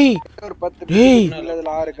 ஏய் ஒரு 10 டேய் இல்ல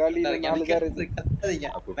இதுல 6 காலி 4 கார் இருக்கு. கத்தாதீங்க.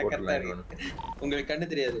 உங்களுக்கு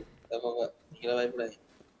கண்ணு தெரியாது. நீங்க பயப்படாதீங்க.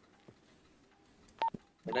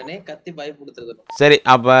 உடனே கத்தி பயப்படுத்துறது. சரி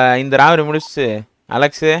அப்ப இந்த ராவரி முடிச்சு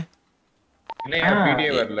அலெக்ஸ் இன்னையா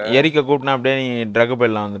பிடிஏ வரல. எரிக்க கூப்பிட்டா அப்படியே நீ ட்ரக்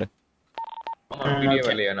போயிடலாம் வந்துரு. ஆமா பிடிஏ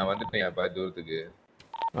வரலையா? நான் வந்துட்டேன் அப்பா தூரத்துக்கு.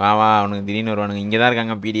 வா வா அவனுக்கு திடீர்னு வருவானுங்க. இங்க தான்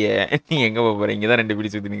இருக்காங்க பிடிஏ. நீ எங்க போக போற? இங்க தான் 2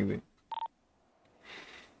 பிடி சுத்தி நிக்குது.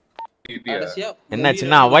 என்ன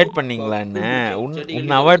சின்ன அவாய்ட் பண்ணீங்களா? என்ன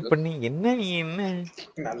உன்னை அவாய்ட் பண்ணி என்ன நீ என்ன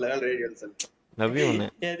நல்ல ரேடியோ செல் லவ் யூ ஒன்னு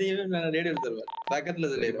எதையுமே நான் ரேடியோ செல் பக்கத்துல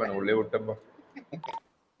சொல்லிருப்பேன். உள்ளே விட்டப்பா.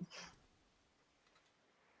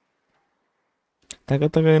 தக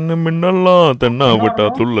தக என்ன மின்னல்லாம் தென்னா விட்டா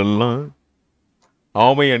துள்ளல்லாம்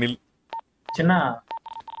ஆமை அணில் சின்ன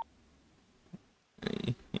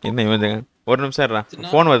என்ன இவன் ஒரு நிமிஷம் இருடா.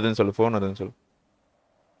 ஃபோன் வருதுன்னு சொல்லு. ஃபோன் வருதுன்னு சொல்லு.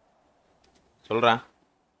 சொல்றா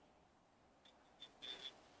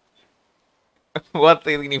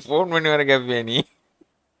வார்த்தை இதுக்கு நீ ஃபோன் பண்ணி வர கேப்பியா நீ?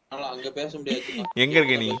 அங்க பேச முடியாது. எங்க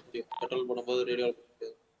இருக்க நீ? பெட்ரோல் போடும்போது ரேடியோ.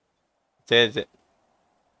 சரி சரி.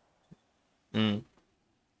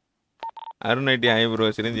 Arun ID hi bro.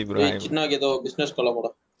 Syringe bro hi. சின்னாக்கு ஏதோ பிசினஸ் கால் போட.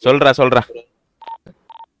 சொல்றா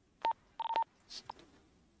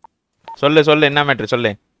சொல்லு என்ன மேட்டர்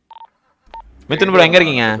சொல்லு. மிதுன் ப்ரோ எங்க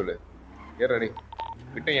இருக்கீங்க? ஏறடி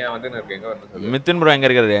கிட்ட ஏன் வந்து நான் எங்க வரணும் சொல்லு. மிதுன் ப்ரோ எங்க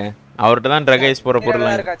இருக்காரு? அவர்ட்ட தான் ட்ரக் ஐஸ் போற பொருள்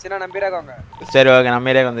இருக்கா. சின்ன நம்பிராங்க. சரி ஓகே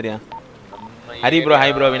நம்ம area வந்துறியா? Hari bro hi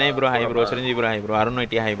bro. Vinay bro hi bro. Syringe bro hi bro. Arun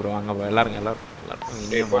ID hi bro. அங்க ப்ரோ எல்லாரும்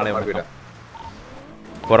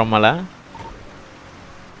போறோம்ல.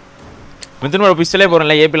 மிதுன் ப்ரோ பிஸ்டலே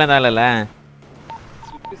போறோம்ல. ஏபிலாம் தான் இல்ல.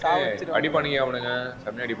 அடி பண்ணீங்க அவனுங்க.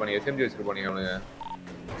 சமய அடி பண்ணி எஸ்எம்ஜி வச்சிட்டு போனீங்க அவனுங்க.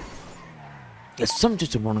 எஸ்எம்ஜி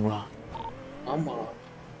வச்சு போனுங்களா? ஆமா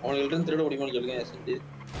அவனுங்கள்ட்ட இருந்து திருட முடியுமான்னு கேளுங்க. எஸ்எம்ஜி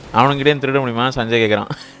அவனுங்கிட்டே திருட முடியுமா? சஞ்சய்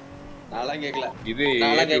கேக்குறான். நான்லாம் கேட்கல. இது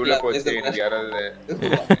உள்ள போச்சு. எனக்கு யாராவது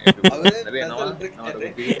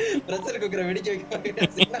பிரஷர் குக்கரை வெடிக்க வைக்க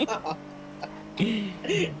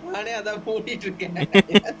நானே அதான் பூட்டிட்டு இருக்கேன்.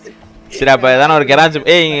 சரி அப்ப ஏதான ஒரு கராஜ்.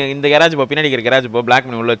 ஏய் இந்த கராஜ் போ. பின்னாடி இருக்கிற கராஜ் போ. பிளாக்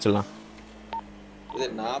பண்ணி உள்ள வச்சிடலாம். இது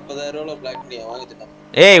 40000 ரூபாய் பிளாக் பண்ணி வாங்கிட்டேன்.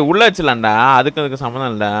 ஏய் உள்ள வச்சிடலாம்டா. அதுக்கு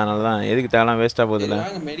சம்மந்தம் இல்ல. அதனாலதான் எதுக்கு தேவலாம் வேஸ்டா போகுதுல.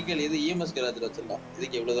 வாங்க மெடிக்கல் இது இஎம்எஸ் கராஜ்ல வச்சிடலாம்.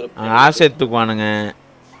 இதுக்கு எவ்வளவு தூரம் ஆசை தூக்குவானுங்க.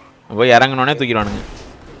 போய் இறங்கணுனே தூக்கிடுவானுங்க.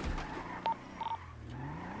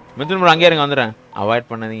 மிதுன் ப்ரோ அங்கே இருங்க வந்துடுறேன். அவாய்ட்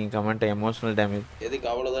பண்ணாதீங்க கமெண்ட். Emotional damage. எதுக்கு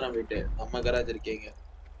அவ்வளவு தூரம் போயிட்டு நம்ம கராஜ் இருக்கீங்க.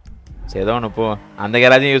 சரி ஏதோ ஒன்று போ. அந்த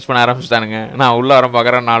கராஜையும் யூஸ் பண்ண ஆரம்பிச்சிட்டானுங்க. நான் உள்ள வர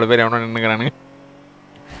பார்க்குறேன் 4 பேர் எவனோ நின்றுக்கிறானுங்க.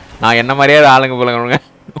 நான் என்ன மாதிரியே ஆளுங்க போலங்க.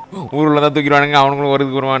 ஊருல தான் தூக்கிடுவானுங்க. அவனுங்களும் ஒரு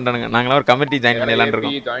கூறுவான்ட்டானுங்க. நாங்களாம் ஒரு கமிட்டி ஜாயின் பண்ணிடலான்னு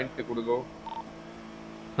இருக்கோம்.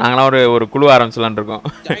 நாங்களாம் ஒரு குழு ஆரம்பிச்சலான் இருக்கோம்.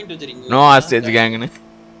 No hostage கேங்குன்னு.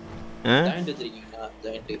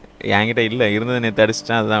 என்கிட்ட இல்ல இருந்தது நேற்று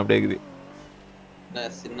அடிச்சிட்டேன். அதுதான் அப்படியே இருக்குது.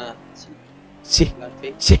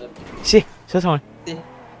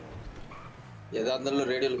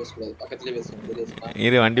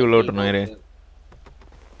 இரு வண்டி உள்ள விட்டுணும். இரு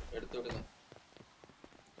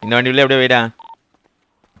இந்த வண்டி உள்ள அப்படியே வைடா.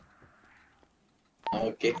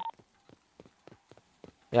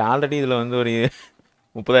 ஆல்ரெடி இதுல வந்து ஒரு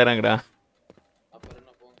 30,000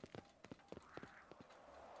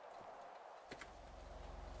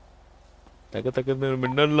 தக்க தக்க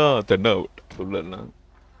மின்னல்லாம் தென்னா சொல்லலாம்.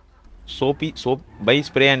 Soap by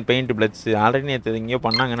spray and paint பிளட்ஸ் already நேற்று எங்கேயோ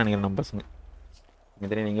பண்ணாங்கன்னு நினைக்கிறேன் நம்ம பசங்க.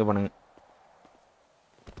 தெரியும் எங்கேயோ பண்ணாங்க.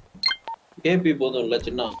 ஏபி போதும் இல்ல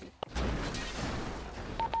சின்ன.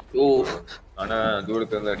 ஓ ஆனா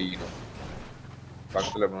தூரத்துல இருந்து அடிக்கணும்.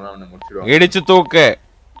 பக்கத்துல போனா அவனை முடிச்சிடுவாங்க. இடிச்சு தூக்கு.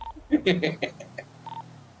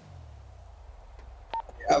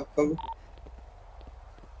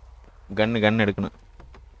 கன்னு எடுக்கணும்.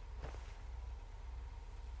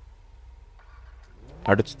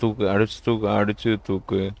 அடிச்சு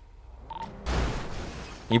தூக்கு.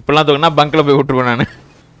 இப்பெல்லாம் தூக்குனா பங்க்ல போய் விட்டுருவேன் நானு.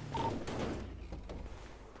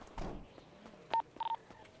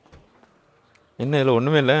 என்ன இதுல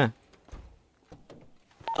ஒண்ணுமே இல்ல.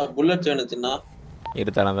 புல்லட் வேணுச்சுன்னா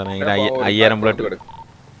இரு தரேன் 5000 புல்லட்.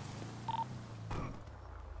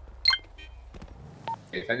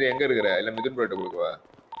 சஞ்சய் எங்க இருக்கிற? இல்ல மிதுன் புல்லட் கொடுக்கவா?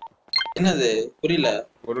 என்னது புரியல?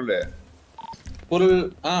 பொருள்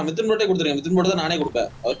மிதுன் புல்லட்டே கொடுத்துருங்க. மிதுன் புல்லட் தான் நானே கொடுப்பேன்.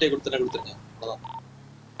 அவர்கிட்ட கொடுத்துருங்க.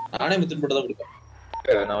 நானே மிதுன் புல்லட் தான் கொடுப்பேன்.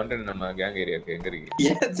 நான் வந்துட்டேன் நம்ம கேங் ஏரியாக்கு. எங்க இருக்கு?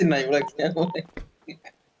 ஏன் சின்ன இவ்வளவு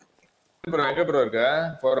ப்ரோ எங்க ப்ரோ இருக்க?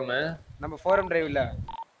 ஃபோரம் நம்ம ஃபோரம் டிரைவ்ல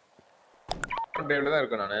தான்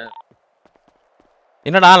இருக்கேன் நானு.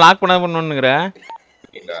 என்னடா லாக் பண்ணணும்ங்கற?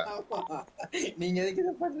 நீங்க எதுக்கு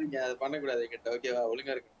இத பண்றீங்க? அத பண்ண கூடாது கிட்ட. ஓகேவா?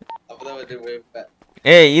 ஒழுங்கா இருக்கு. அப்பதான் வந்து வைப்பேன்.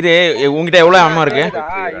 ஏய் இரு, உன்கிட்ட எவ்வளவு அம்மா இருக்கு?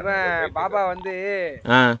 இவன் பாபா வந்து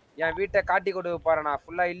என் வீட்டை காட்டி கொடு போறானா.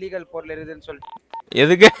 ஃபுல்லா இல்லீகல் பொருள் இருக்குதுன்னு சொல்லிட்டு.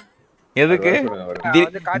 எதுக்கு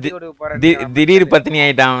காட்டி கொடு போறான். திடீர் பத்தினி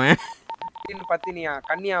ஆயிட்டான் அவன். பத்தினியா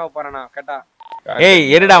கன்னியாவ போறானா கேட்டா. ஏய்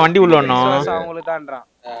எருடா வண்டி உள்ள வரணும். அவங்களுக்கு தான்றான்.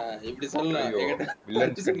 இப்படி சொல்லலாம்.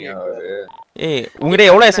 வில்லன் கன்னியா அவரு. ஏய் உன்கிட்ட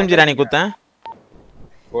எவ்வளவு SMG ராணி குத்தேன்?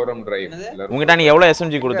 Forum drive. உன்கிட்ட நீ எவ்வளவு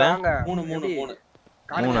SMG கொடுத்தேன்? 3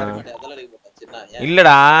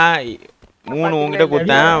 இல்லடா 3 உன்கிட்ட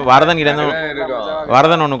கொடுத்தேன். வரதன் கிட்ட இருந்து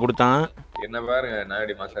வரதன் ஒன்னு கொடுத்தான். என்ன பாருங்க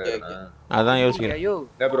நாடி மாசா இருக்கேனா. அதான் யோசிக்கிறேன்.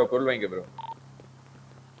 டே ப்ரோ பொருள் வாங்க ப்ரோ.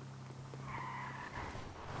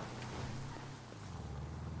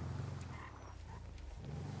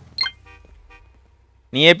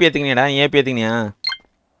 நீ ஏபி ஏத்துக்கினியாடா? நீ ஏபி ஏத்துக்கினியா?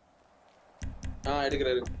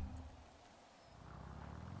 எடுக்கறாரு.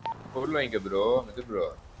 பொருள் வாங்க ப்ரோ. மிது ப்ரோ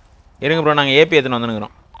இருங்க ப்ரோ நாங்க ஏபி ஏத்துன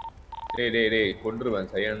வந்துறோம். டேய் கொன்றுவேன்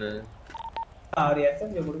சையானு. அவர்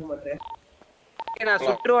எஸ்எம்ஜி கொடுக்க மாட்டேன். நான்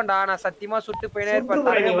சுட்டுறேன்டா. நான் சத்தியமா சுட்டு போயினே இருப்பேன்.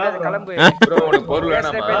 தரவே முடியாது. கிளம்பு ப்ரோ உனக்கு பொருள்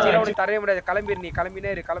வேணாமா? உனக்கு தரவே முடியாது. கிளம்பிரு. நீ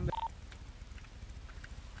கிளம்பினே இரு. கிளம்பு.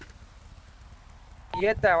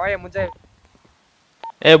 ஏத்த வாய முஞ்சே.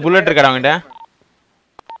 ஏய் புல்லட் இருக்கடா அவன்கிட்ட?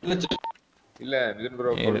 இல்ல மிதுன்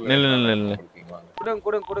ப்ரோ இல்ல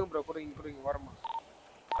குடுங்க ப்ரோ. குடுங்க வரமா.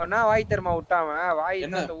 சொன்னா வாய் தரமா விட்டாம வாய்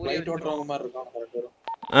என்ன ஊரே ஓட்றவங்க மாதிரி இருக்காங்க ரெண்டு பேரும்.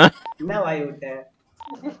 என்ன வாய் விட்டேன்?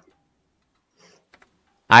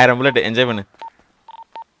 1000 புல்லட் என்ஜாய் பண்ணு.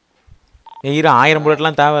 ஏய் இரு 1000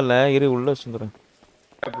 புல்லட்லாம் தேவையில்ல. இரு உள்ள சுந்தரம்.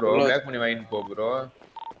 ப்ரோ பேக் பண்ணி வாங்கி போ ப்ரோ.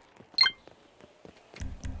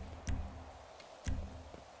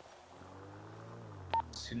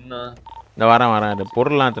 சின்ன இந்த வரேன்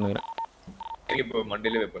பொருள்லாம் தந்துக்கிறேன். இப்போ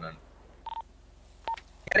மண்டேல வைப்பேன் நான்.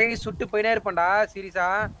 இறங்கி சுட்டு போயினே இருப்பேன்டா. சீரியஸா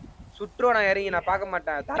சுற்றுவ. நான் இறங்கி நான் பார்க்க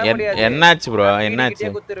மாட்டேன். தர முடியாது. என்னாச்சு ப்ரோ? என்னாச்சு?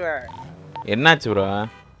 குத்துருவேன். என்னாச்சு ப்ரோ?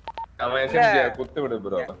 அவன் எஸ்எம்ஜி குத்து விடு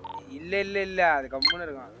ப்ரோ. இல்ல அது கம்முன்னு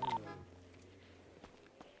இருக்கான்.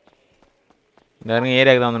 இந்த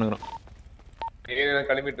ஏரியாக்கு தான் வந்துக்கிறோம். ஏரியா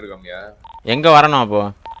கிளம்பிட்டு இருக்கோம்யா. எங்க வரணும் அப்போ?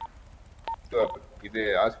 இது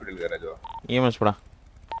ஹாஸ்பிடல் கராஜோ. EMS போடா.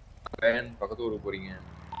 பக்கத்து ஊருக்கு போறீங்க.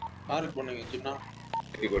 மார்க் பண்ணுங்க சின்ன.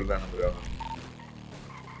 இது கொல்றானே ப்ரோ.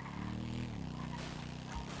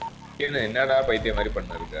 என்னடா பைத்தியம் மாதிரி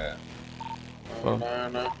பண்ண இருக்க?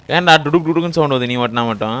 ஏன்டா டுடுக் டுடுக்னு சவுண்ட் வருது நீ ஓட்டனா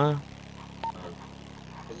மட்டும்?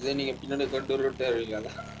 இது நீங்க பின்னாடி கொண்டு வரட்டே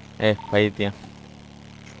இருக்கீங்களா? ஏய் பைத்தியம்.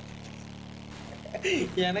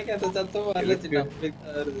 எனக்கு அந்த சத்தம் வரல சின்ன.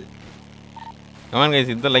 வருது. Come on guys,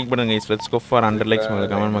 hit the like button guys. Let's go for 100 likes மக்களே.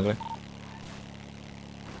 Come on மக்களே.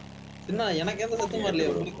 சின்ன எனக்கு அந்த சத்தம் வரல.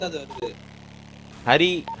 உங்களுக்கு அது வருது.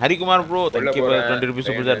 Harikumar bro, thank you for 20 rupees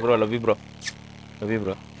super chat bro. Love you bro.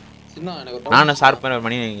 சின்ன எனக்கு நான் ஷார்ப் பண்ண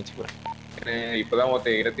மணி வாங்கிச்சு bro. இப்போதான்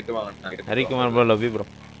ஒருத்த இட திட்டு வாங்குறேன். Harikumar bro, love you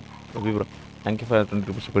bro. Thank you for 20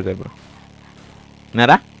 rupees super chat bro.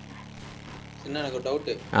 என்னடா? சின்ன எனக்கு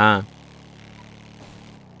டவுட்.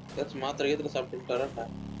 மாத்திரை ஏத்துல சாப்பிட்டுட்டாரா?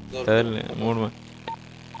 தெரியல மூணு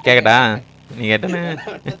கேக்கட்டா? நீ கேட்டனே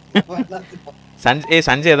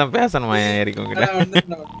சஞ்சய் தான் பேசணுமா ஏரிக்கும் கிட்ட?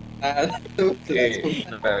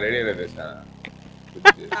 ரேடியோல பேசா.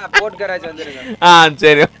 போட் கராஜ் வந்துருங்க.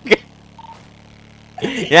 சரி ஓகே.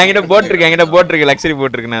 என்கிட்ட போட் இருக்கு லக்ஸரி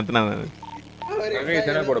போட் இருக்கு. நான் எத்தனை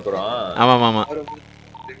என்ன போட போறோம்? ஆமா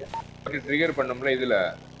ட்ரிகர் பண்ணோம்ல இதுல.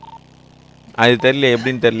 அது தெரியல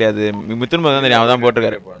எப்படின்னு தெரியல. அது மிதுன் தான் தெரியும். அவன் தான்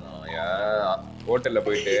போட்டுருக்காரு. ஹோட்டல்ல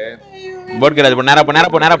போயிட்டு போட் கராஜ் போ.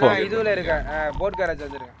 நேரா போ. இதுல இருக்க போட் கராஜ்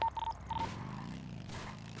வந்துருங்க.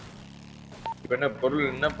 இப்போ என்ன பொருள்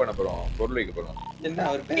என்ன பண்ண போறோம்? பொருள் வைக்க போறோம். என்ன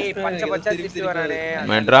அவர் ஏய் பச்சை பச்சை திட்டு வரானே.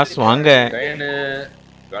 மெட்ராஸ் வாங்க. ட்ரெயின்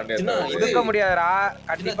கொடுக்க முடியாதுடா.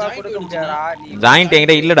 கண்டிப்பா கொடுக்க முடியாதுடா. நீ ஜாயிண்ட்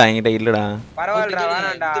என்கிட்ட இல்லடா, என்கிட்ட இல்லடா. பரவாயில்லடா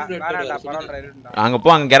வேணாம்டா. வேணாம்டா பரவாயில்லடா இருடா. அங்க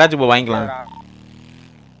போ, அங்க கேராஜ் போ வாங்கிக்கலாம்.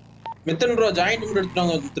 மித்தன் ப்ரோ ஜாயிண்ட் மட்டும்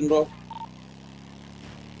எடுத்துட்டாங்க மித்தன் ப்ரோ.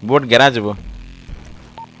 போட் கேராஜ் போ.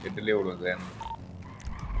 எட்டுலயே விடுங்க.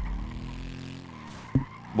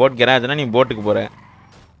 போட் கேராஜ்னா நீ போட்டுக்கு போற.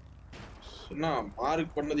 சொன்னா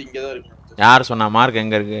மார்க் பண்ணது இங்க தான் இருக்கு. யார் சொன்னா மார்க்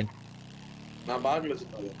எங்க இருக்கு? நான் பார்க்கல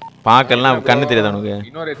சொன்னது. பார்க்கலாம் கண்ணு தெரியுது உனக்கு.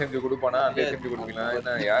 இன்னொரு எஸ்எம்ஜி கொடுப்பானா? அந்த எஸ்எம்ஜி கொடுப்பீங்களா?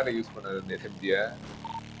 என்ன யாரை யூஸ் பண்ணது அந்த எஸ்எம்ஜியை?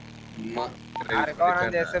 யாருக்கோ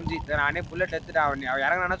அந்த எஸ்எம்ஜி நானே புல்லட் எடுத்துட்டு அவன்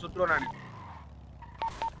இறங்கினா சுட்டுருவேன் நானு.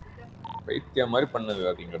 பைத்தியம் மாதிரி பண்ணது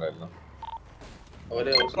பாத்தீங்களா எல்லாம்.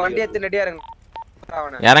 அவரே வண்டி எடுத்து ரெடியா இருங்க.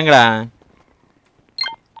 இறங்குடா.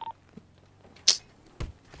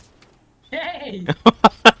 ஏய்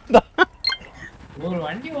ஒரு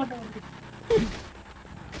வண்டி ஓட்ட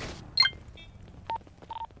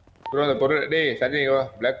ப்ரோ அந்த பொருள் டேய் சஞ்சய் வா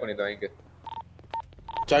பிளாக் பண்ணி தான் வாங்க.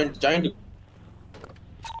 ஜாயிண்ட்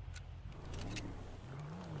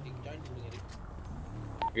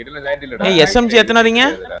இதெல்லாம் ஜாயிண்ட் இல்லடா. ஏய் எஸ்எம்ஜி எத்தனை வரீங்க?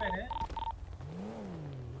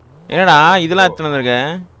 என்னடா இதெல்லாம் எத்தனை வந்திருக்க?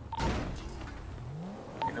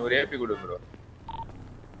 இன்னும் ஒரு ஏபி கொடு ப்ரோ.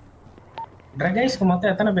 ட்ரகைஸ்க்கு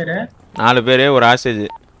மொத்தம் எத்தனை பேரு? 4 பேரு ஒரு ஆஸ்டேஜ்.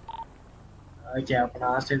 ஓகே அப்ப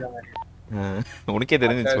நான் ஆஸ்டேஜ் தான் மாதிரி. உனக்கே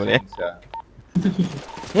தெரிஞ்சிச்சு போல.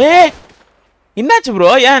 ஏய் என்னாச்சு ப்ரோ?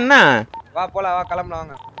 ஏன் என்ன? வா போலாம் வா கிளம்பலாம்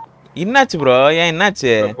வாங்க. என்னாச்சு ப்ரோ? ஏன்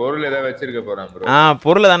என்னாச்சு? பொருள் ஏதாவது வச்சிருக்க போறான் ப்ரோ.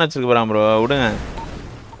 பொருளை தானே வச்சிருக்க போறான் ப்ரோ. விடுங்க.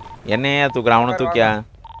 என்னையா தூக்குற? அவனை தூக்கியா?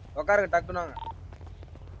 உட்காருங்க டக்குனு வாங்க.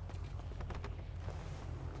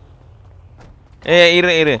 ஏய்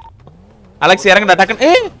இரு அலெக்ஸ் இறங்குடா டக்குனு.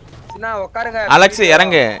 ஏய் சின்ன உட்காருங்க. அலெக்ஸ்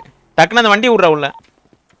இறங்கு டக்குனு அந்த வண்டியை விட்றா உள்ள.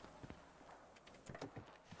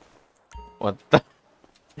 ஒத்த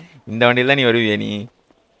இந்த வண்டியில நீ வருவியா? நீ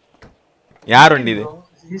யார் வண்டி இது?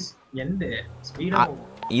 எந்த ஸ்பீடா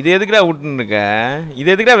இது எதுக்குடா விட்டுன்னு இருக்க?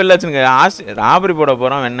 இது எதுக்குடா வெளில வச்சுருங்க? ராபரி போட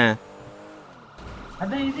போறோம் என்ன?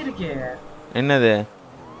 அதான் இது இருக்கே. என்னது?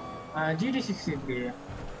 GT6 இருக்கு.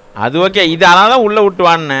 அது ஓகே. இது அதனாலதான் உள்ள விட்டு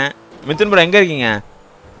வான்னு. மிதுன் ப்ரோ எங்க இருக்கீங்க?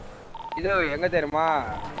 இது எங்க தெரியுமா?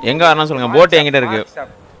 எங்க வரணும் சொல்லுங்க. போட் என்கிட்ட இருக்கு.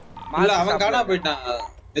 அவன் காணா போயிட்டான்.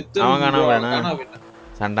 அவன் காணா போயிட்டான்.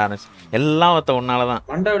 சண்டான எல்லாம் ஒத்த உன்னாலதான்.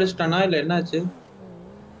 மண்டை அடிச்சிட்டானா இல்ல என்னாச்சு?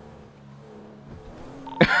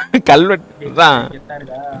 கல்வெட்டு தான் கெத்தா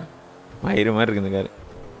இருக்கா? மயிறு மாதிரி இருக்கு இந்த காரு.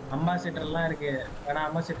 அம்பாசிடர் எல்லாம் இருக்கு. வேணா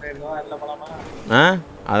அம்பாசிடர் எடுக்கவா? அதுல போலாமா?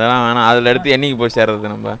 அதெல்லாம் வேணாம். அதுல எடுத்து என்னைக்கு போய்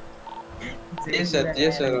சேர்றது நம்ம?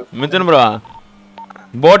 மிதுன் ப்ரோ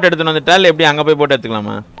போட் எடுத்துட்டு வந்துட்டா இல்ல எப்படி? அங்க போய் போட்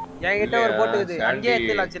எடுத்துக்கலாமா? என்கிட்ட ஒரு போட் இருக்குது. அங்கேயே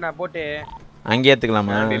எடுத்துலாம் சின்ன போட். அங்கேயே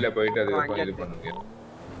எடுத்துக்கலாமா? வண்டியில போயிட்டு அது இது பண்ணுங்க.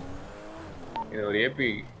 இது ஒரு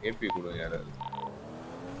ஏபி கொடுங்க யாராவது.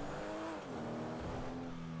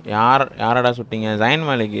 யாரடா சுட்டீங்க? ஜைன்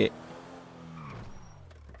மாலிக்கு.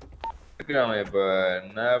 அவன் இப்ப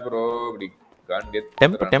என்ன ப்ரோ இப்படி காண்டி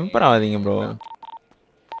டெம்பர் ஆகாதீங்க ப்ரோ.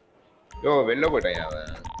 யோ வெளில போயிட்டான்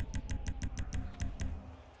அவன்.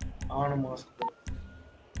 ஆனமா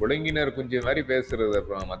ஒழுங்கினர் கொஞ்சம் மாதிரி பேசுறது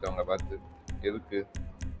அப்புறம் மத்தவங்கள பார்த்து எதுக்கு?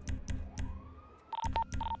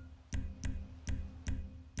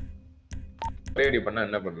 ரெடி பண்ணா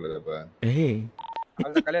என்ன பண்றது அப்ப? ஏய்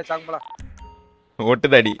அந்த கலைய சாங்கலாம்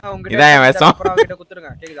ஒட்டுதாடி. இதான் என் வேஷம். அப்புறம் அவங்கிட்ட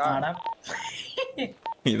குத்துருங்க. கேக்குதா?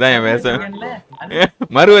 இதான் என் வேஷம்.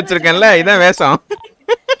 மறு வச்சிருக்கேன்ல இதான் வேஷம்.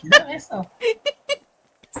 இதான் வேஷம்.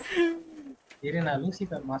 ஏறேனா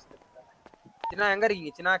லூசிஃபர் மாஸ்டர். சின்ன எங்க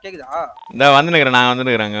இருக்கீங்க? சின்ன கேக்குதா? இந்த வந்து நிக்கிறேன். நான் வந்து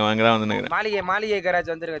நிக்கிறேன். அங்க தான் வந்து நிக்கிறேன். மாளிகை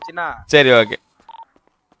கராஜ் வந்துருங்க சின்ன. சரி ஓகே.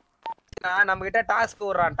 நான் நம்ம கிட்ட டாஸ்க்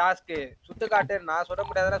விடுறான். டாஸ்க் சுத்து காட்டு. நான் சொல்ல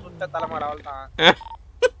முடியாதடா சுத்த தலைமாட அவள்தான்.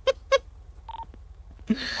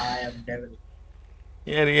 I am devil.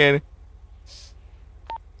 ஏறு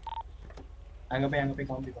அங்க போய் காம்பி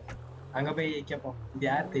பண்ணு. அங்க போய் கேப்போம். இது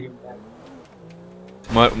யார்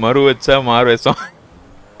தெரியுமா? மறு வச்சா மாறு வேஷம்.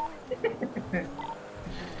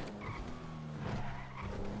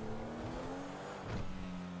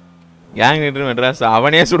 கேங் லீடர் மெட்ராஸ்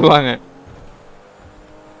அவனே சுடுவாங்க.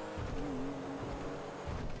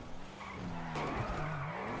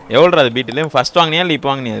 எவ்வளோடா அது பீட்டில்? ஃபர்ஸ்ட் வாங்கினியா இல்லை இப்போ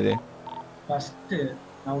வாங்கினியா? அது ஃபர்ஸ்ட்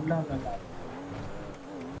நான் உள்ள வந்தேன்.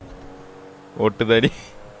 ஒட்டுதாடி.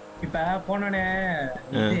 இப்ப போனோடனே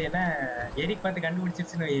இது என்ன எரிக் பார்த்து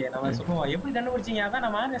கண்டுபிடிச்சிருச்சுன்னு நம்ம சொல்லுவோம். எப்படி கண்டுபிடிச்சீங்க? அதான்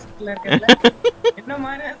நான் மாரேஸ்ல இருக்கேன்ல. என்ன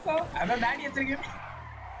மாரேசம்? அதான் தாடி வச்சிருக்கேன்.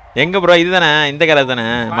 எங்க ப்ரோ? இதுதானே இந்த கராஜ் தானே?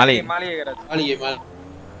 மாளிகை கராஜ்.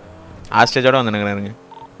 ஆஸ்டேஜோட வந்து நினைக்கிறேன்.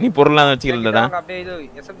 நீ பொருள்லாம் வச்சுக்கலடா. அப்படியே இது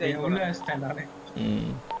எஸ்எம்ஜி உள்ள ஸ்டாண்ட் ஆனே.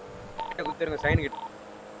 குத்துருங்க சைன் கிட்ட.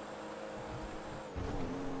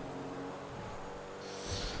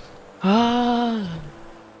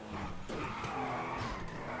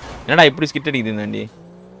 என்னடா இப்படி ஸ்கிட் அடிக்குது இந்த வண்டி?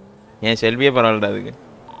 என் செல்வியே பரவாயில்லடா அதுக்கு.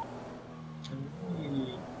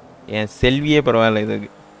 என் செல்வியே பரவாயில்ல இதுக்கு.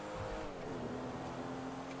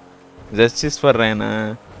 ஜஸ்டிஸ் பண்றேன்னா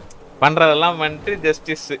பண்றதெல்லாம் பண்ணிட்டு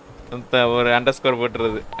ஜஸ்டிஸ் ஒரு அண்டர்ஸ்கோர்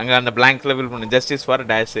போட்டுறது. அங்கே அந்த பிளாங்க்ல ஃபில் பண்ணு. Justice for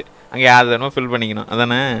dash. அங்கே யார் வேணுமோ ஃபில் பண்ணிக்கணும்.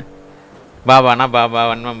 அதானே? பாபானா பாபா,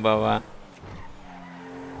 வன்மம் பாபா.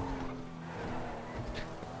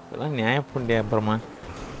 இதெல்லாம் நியாயப்பண்டியா? அப்புறமா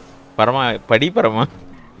பரமா படி பரமா.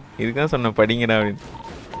 இதுதான் சொன்ன படிங்கடா அப்படின்னு.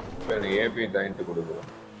 ஏபி ஜாயிண்ட் கொடுக்குறோம்.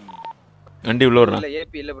 வண்டி உள்ள வர்றான். இல்ல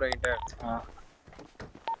ஏபி இல்ல ப்ரோ என்கிட்ட.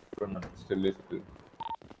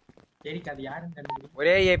 அது யாருன்னு கண்டுபிடி.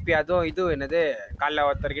 ஒரே ஏபி அதுவும் இது என்னது காலைல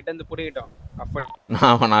ஒருத்தர் கிட்ட இருந்து புடிக்கிட்டோம்.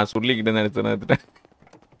 நான் சொல்லிக்கிட்டு தான் எடுத்துட்டேன்.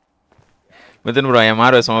 மிதன் ப்ரோ என்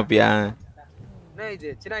மார்வே சமப்பியா? என்ன இது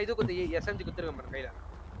சின்ன இது குத்து எஸ்எம்ஜி குத்துருங்க பாருங்க கையில.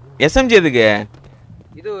 எஸ்எம்ஜி எதுக்கு?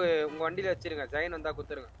 இது உங்க வண்டியில வச்சிருங்க. ஜெயின் வந்தா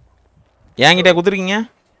குத்துருங்க. என்கிட்ட குத்துறீங்க?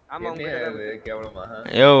 ஆமா உங்களுக்கு கேவலமா.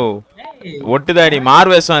 யோ ஒட்டுதாடி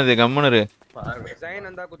மார்வேஷம் அது கம்முனரு. ஜெயின்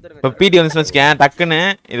வந்தா குத்துருங்க. இப்ப பிடி வந்துச்சுன்னு வச்சுக்கேன் டக்குன்னு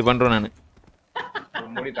இது பண்றேன் நான்.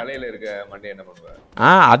 முடி தலையில இருக்க மண்டை என்ன பண்ணுவ?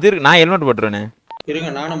 அது நான் ஹெல்மெட் போட்டுருவேனே. இருங்க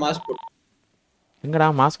நானும் மாஸ்க் போட்டு. எங்கடா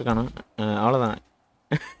மாஸ்க் காணோம்? அவ்வளவுதான்.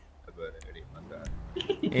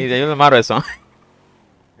 இது எவ்வளவு மார்வேஷம்?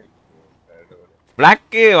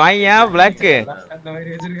 பிளாக் வாயா பிளாக்.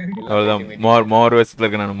 அவ்வளவுதான் மோர் வேஷத்துல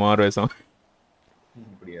இருக்கு நான். மோர் வேஷம்.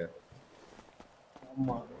 அப்படியா?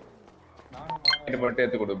 ஆமா. இது மட்டும்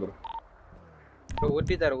எடுத்து கொடு ப்ரோ.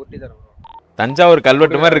 ஊட்டி தர. தஞ்சாவூர்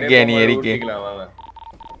கல்வெட்டு மாதிரி இருக்கே நீ எரிக்கு.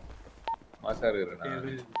 மாசா இருக்குறேனா?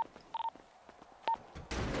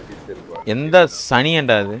 எந்த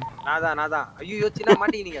சனியண்டா அது? நாதான். ஐயோ சின்ன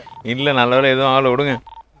மாட்டீங்க. இல்ல நல்லவேளை எதுவும் ஆள விடுங்க.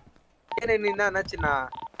 ஏனே நீ என்ன சின்ன?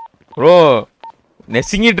 ப்ரோ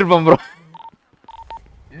நெசிங்கிட்டு இருப்போம் ப்ரோ.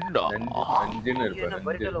 அஞ்சுன்னு இருப்பேன்.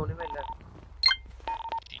 பரிட்டல ஒண்ணுமே இல்ல.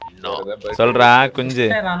 சொல்றா குஞ்சு.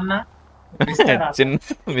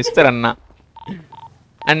 மிஸ்டர் அண்ணா.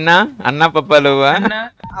 அண்ணா அண்ணா பப்பாலுவா.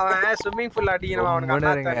 அவன் ஸ்விமிங் பூல் அடிக்கணும்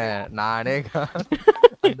அவனுக்கு. நானே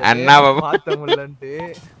அண்ணா பார்த்த முடியலன்ட்டு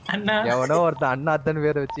எவனோ ஒருத்தன் அண்ணாத்தன்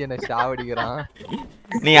வேற வச்சு என்ன சாவடிக்கிறான்.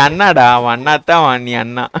 நீ அண்ணாடா. அவன் அண்ணாத்தான். நீ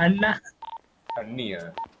அண்ணா. அண்ணியா?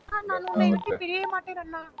 நான் உன்னை விட்டு பிரிய மாட்டேன்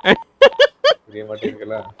அண்ணா. பிரிய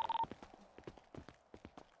மாட்டீங்களா?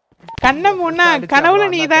 கண்ண முன்னா கனவுல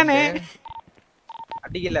நீதானே.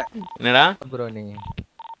 அடிக்கல. என்னடா ப்ரோ நீ?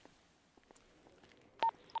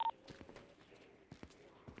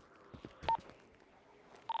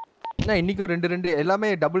 என்ன இன்னைக்கு ரெண்டு எல்லாமே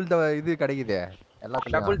டபுள் இது கிடைக்குதே.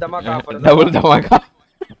 எல்லாத்துலயும் டபுள் தமாகா ஆஃபர். டபுள் தமாகா.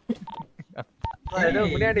 ஏதோ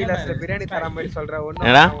முன்னாடி இல்ல பிரியாணி தர மாதிரி சொல்ற ஒண்ணு.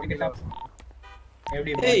 என்னடா?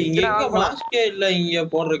 எப்படி ஏய் இங்க எங்க மாஸ்கே இல்ல இங்க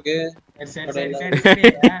போடுறதுக்கு. சரி.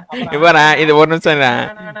 இவரா இது ஒரு நிமிஷம்.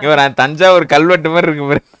 இவரா தஞ்சாவூர் கல்வெட்டு மாதிரி இருக்கு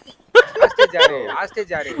பாரு.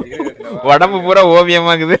 ஆஸ்டேஜ் ஆறு. உடம்பு பூரா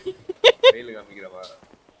ஓவியமாக்குது. வெயில் காமிக்கிறவா?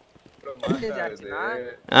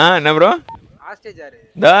 என்ன ப்ரோ? ஆஸ்டேஜ் ஆறு.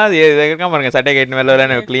 இருக்கான் பாருங்க சட்டை கட்டின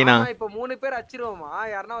வெள்ள கிளீனா. இப்போ 3 பேர் அச்சிருவோமா?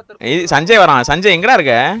 யாரனா ஒருத்தர். சஞ்சய் வரான். சஞ்சய் எங்கடா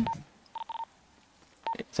இருக்க?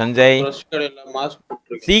 சஞ்சய்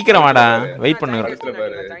சீக்கிரம் வாடா. வெயிட் பண்ணுங்க.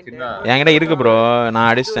 என்கிட்ட இருக்கு ப்ரோ. நான்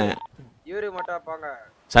அடிச்சேன். இவரு மட்டும் பாங்க.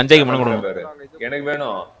 சஞ்சய்க்கு மணி கொடுங்க. எனக்கு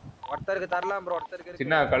வேணும். ஒருத்தருக்கு தரலாம் ப்ரோ. ஒருத்தருக்கு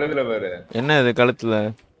சின்ன கழுத்துல பாரு. என்ன இது கழுத்துல?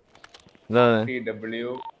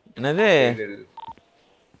 TW என்னது?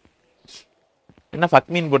 என்ன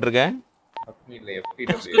ஃபக் மீன் போட்டுருக்க?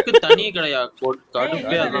 FTW தனியே கிடையா கோட்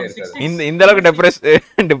கடுப்பே இந்த அளவுக்கு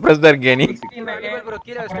டிப்ரஸ்டா இருக்கே நீ. ப்ரோ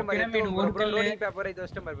கீழ வச்சிட்டு ப்ரோ லோடிங் பேப்பர் இது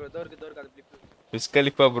வச்சிட்டு ப்ரோ தோர்க்கு அது பிளிப். மிஸ்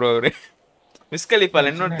கலிஃபா ப்ரோ அவரு. மிஸ்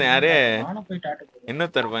கலிஃபால இன்னொருத்தன் யாரு?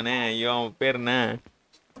 இன்னொருத்தர் பானே. ஐயோ பேர் என்ன?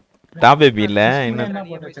 டாப் பேபி இல்ல. இன்னும்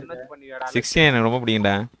 16 எனக்கு ரொம்ப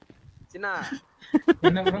பிடிக்கும்டா. சின்ன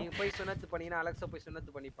நீ போய் சுனத்து பண்ணினா அலெக்ஸா போய்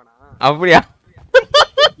சுனத்து பண்ணிப்பானா? அப்படியா?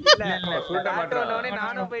 இல்ல சுட்ட மாட்டறானே.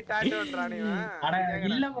 நானும் போய் டாட்டோன்றானே இவன். அட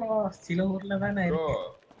இல்ல ப்ரோ சில ஊர்ல தான இருக்கு.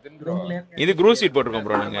 இது க்ரூ சீட் போட்டுறோம்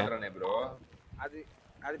ப்ரோ நாங்க.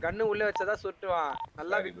 அது கன்னு உள்ள வச்சதா சுட்டுவான்.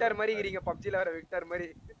 நல்லா விக்டர் மாதிரி இருக்கீங்க. PUBGல வர விக்டர் மாதிரி.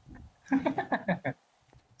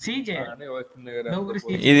 சிஜே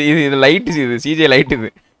இது லைட். இது சிஜே லைட். இது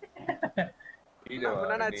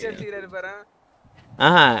நான் அடிச்சிரேன் பாரு.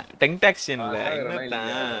 டெங்டாக்ஷன்ல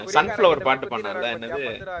சன்ஃப்ளவர் பாட்டு பண்ணான்ல. என்னது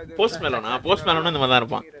போஸ்ட் மெலோனா? போஸ்ட் மெலோனா இந்த மாதிரி தான்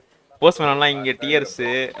இருப்பான். போஸ்ட் மெலோன்லாம் இங்க டியர்ஸ்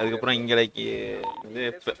அதுக்கப்புறம் இங்க லைக் இது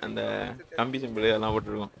அந்த கம்பி சிம்பிள் அதெல்லாம்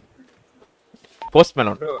போட்டுருக்கோம். Post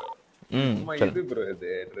melon. இது ப்ரோ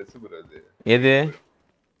இது Dress ப்ரோ இது. எது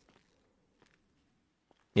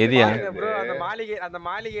எதியா ப்ரோ? அந்த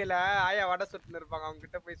மாளிகையில ஆயா வடை சுட்டுன்னு இருப்பாங்க. அவங்க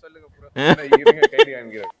கிட்ட போய் சொல்லுங்க ப்ரோ. இருங்க கைடி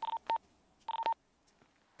காமிக்கிறேன்.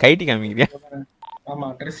 கைட்டி காமிக்கிறியா? ஆமா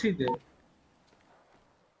ட்ரெஸ் இது.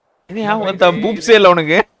 இது ஏன் பூப்ஸே இல்ல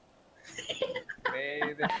உனக்கு?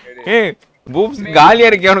 ஏய் பூப்ஸ் காலியா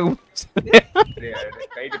இருக்கே உனக்கு.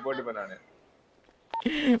 கைட்டி போட்டு போ நானு.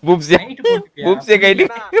 பூப்ஸே கைட்டி.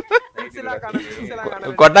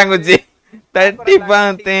 கொட்டாங்குச்சி தட்டி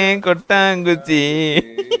பார்த்தேன் கொட்டாங்குச்சி.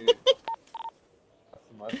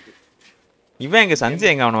 இவன் எங்க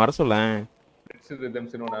சஞ்சய் எங்க அவனை வர சொல்ல.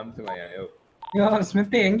 யோ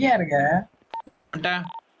ஸ்மித் எங்கயா இருக்க?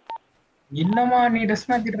 இன்னமா நீ ட்ரெஸ்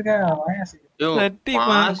மாத்திட்டு இருக்க? வாயா சரி. தட்டி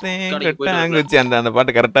பார்த்தேன் கொட்டாங்குச்சி அந்த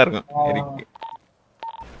பாட்டு கரெக்டா இருக்கும்.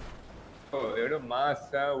 ஓ எடோ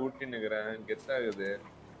மாஸா ஊட்டி நிக்கறேன் கெத்தாகுது.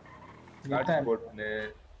 ஷார்ட்ஸ் போட்னு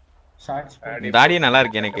ஷார்ட்ஸ் தாடி நல்லா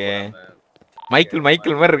இருக்கு எனக்கு. மைக்கேல்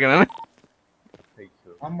மாதிரி இருக்கேன் நான்.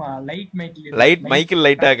 ஆமா லைட் மைக்கேல்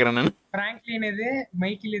லைட் ஆக்குறேன் நான். பிராங்க்லின் இது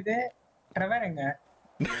மைக்கேல் இது ட்ரெவர் எங்க?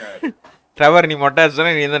 ட்ரெவர் நீ மொட்டை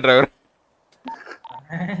சொன்ன நீ தான் ட்ரெவர்.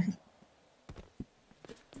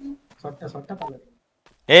 சொட்ட பல்ல.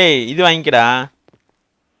 ஏய் இது வாங்கிக்கடா.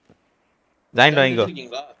 ஜாயிண்ட் வாங்கிக்கோ.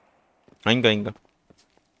 வாங்கிக்கோ.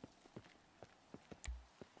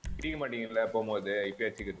 கிடிக்க மாட்டீங்கல போயும்போது இப்ப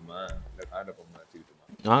வச்சிக்கிட்டுமா இல்ல கார்ல போயும்போது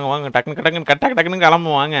வச்சிக்கிட்டுமா? வாங்க டக்குன்னு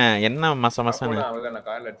கிளம்பு வாங்க. என்ன மசன்னு அவள நான்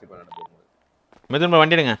கார்ல அடிச்சு பண்ண போயும்போது. மெதுவா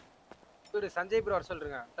வண்டி எடுங்க. ஒரு சஞ்சய் ப்ரோ வர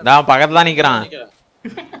சொல்றீங்க. நான் பக்கத்துல தான் நிக்கறான்.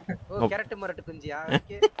 ஓ கேரட் மரட்டு குஞ்சியா?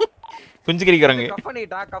 ஓகே. குஞ்சு கிரிக்கறாங்க. கஃப்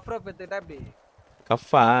பண்ணிட்டா கஃப்ரோ பெத்துட்டா அப்படி.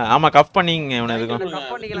 கஃபா? ஆமா கஃப் பண்ணீங்க இவன எதுக்கும்.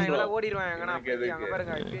 கஃப் பண்ணிக்கலாம் இவள ஓடிடுவாங்க எங்கனா அங்க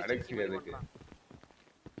பாருங்க. அலெக்ஸ் எதுக்கு?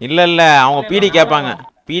 இல்ல அவங்க பிடி கேட்பாங்க.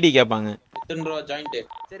 எத்தனை ரூபா ஜாயிண்ட்?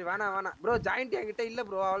 சரி வேணாம் ப்ரோ ஜாயிண்ட் என்கிட்ட இல்ல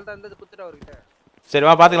ப்ரோ. அவள தான் இருந்தது குத்துட்டா அவர்கிட்ட. சரி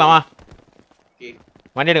வா பாத்துக்கலாம் வா. ஓகே.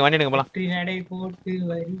 வண்டி எடுங்க போலாம். நடை போட்டு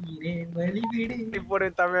வருகிறேன் வழி விடு. போடு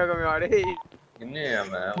தமிழகமே டேய்.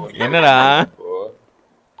 என்னடா?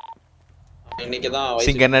 இன்னைக்கு தான்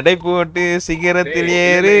சிங்க நடை போட்டு சிகரத்தில்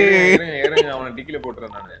ஏறு. அவன டிக்கில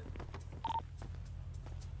போட்றேன் நானு.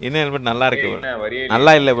 என்ன ஹெல்மெட் நல்லா இருக்கு.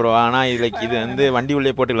 நல்லா இல்ல ப்ரோ. ஆனா இது வந்து வண்டி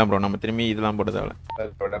உள்ளே போட்டுக்கலாம் ப்ரோ. நம்ம திரும்பி இதெல்லாம் போட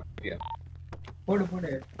தேவையில்ல.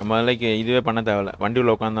 போடு. நம்ம இதுவே பண்ண தேவையில்ல. வண்டி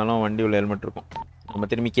உள்ள உட்கார்ந்தாலும் வண்டி உள்ள ஹெல்மெட் இருக்கும். நம்ம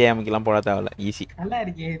திரும்பி கேஎம்க்குலாம் போட தேவையில்ல. ஈஸி. நல்லா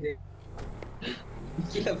இருக்கே இது.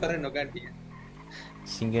 கீழ பாரு நோக்காட்டி.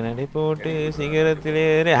 சிங்க நடை போட்டு சிகரத்தில்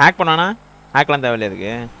ஏறு. ஹேக் பண்ணானா? ஹேக்லாம் தேவையில்ல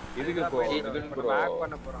இதுக்கு. இதுக்கு ப்ரோ ஹேக்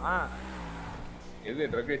பண்ண போறோம். இது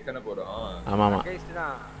ட்ரக் ரைஸ் தான போறோம். ஆமா ரைஸ்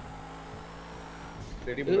தான்.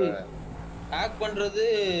 சரி ப்ரோ. ஹேக் பண்றது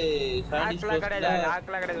ஹேக்லாம்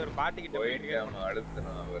கிடையாது. ஒரு பாட்டி கிட்ட போயிட்டு அவன்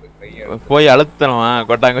அழுத்தணும். அவர் கைய போய் அழுத்தணுமா?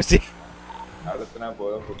 கொட்டாங்குச்சி அழுத்தனா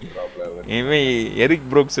போதும் ப்ராப்ளம். இவன் எரிக்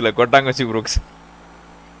ப்ரூக்ஸ் இல்ல கொட்டாங்குச்சி Brooks.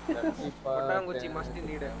 கொட்டாங்குச்சி must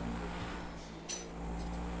NEET.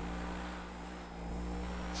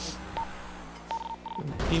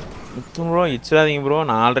 Bro இச்சிராதீங்க bro.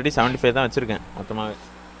 நான் ஆல்ரெடி 75 தான் வச்சிருக்கேன் மொத்தமாவே.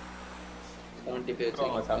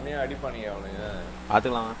 75 செமையா அடிப்பானீங்க அவனுங்க.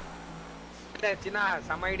 பாத்துக்கலாம். சின்ன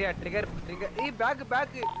சம ஐடியா ட்ரிகர் ஏய் பேக்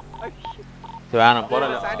வேணாம்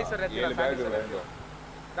போறல. சாட்டிஸ்ஃபை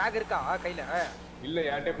பேக் இருக்கா கையில? இல்ல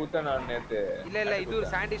யார்ட்டே குத்தா நான் நேத்து. இல்ல இது ஒரு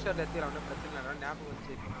சாண்டிஸ்வர்ல எடுத்துறேன். ஒண்ணும் பிரச்சனை இல்ல. ஞாபகம்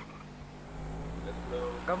வச்சு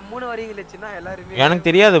கம்முன வரீங்களே சின்ன எல்லாரும். எனக்கு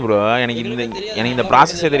தெரியாது ப்ரோ. எனக்கு இந்த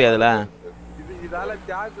ப்ராசஸே தெரியாதுல. இதால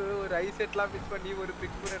தியாகு ஒரு ஐ செட்லாம் மிஸ் பண்ணி ஒரு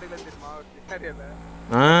பிக் கூட எடுக்கல தெரியுமா? தெரியாதா?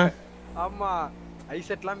 ஆமா ஐ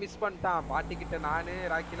செட்லாம் மிஸ் பண்ணிட்டான். பாட்டி கிட்ட நானே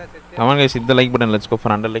ராக்கில set. Comment guys hit the like button. Let's go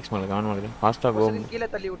for 100 likes மேல கமெண்ட் பண்ணுங்க. ஃபாஸ்டா கோ. கீழ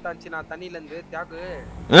தள்ளி விட்டான்ச்சு நான் தண்ணில இருந்து தியாகு.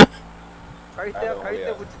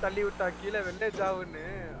 கைட்ட குச்சி தள்ளி விட்டா கீழ வெள்ளே ஜாவுன்னு.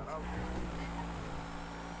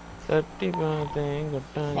 தட்டி பார்த்தேன்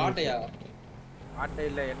கொட்டாங்க. பாட்டையா? பாட்டை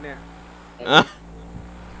இல்ல என்ன?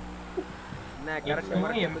 என்ன கரெக்ட்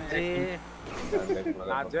மாதிரி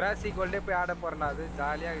நான் ஜுராசிக் வேர்ல்டே போய் ஆட போறேன். அது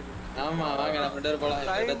ஜாலியா இருக்கு. ஆமா வாங்க நம்ம ரெண்டு பேரும்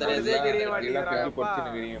போலாம். என்ன தெரியுதே தெரிய மாட்டேங்குது.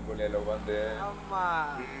 பொறுத்துனீங்க போல வந்து. ஆமா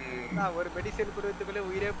நான் ஒரு மெடிசன் குடுத்துக்குள்ள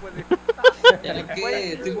உயிரே போகுது. எனக்கு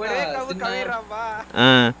ஒரே கவு கவிராமா.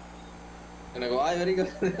 எனக்கு வாய்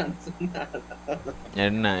வரைக்கும்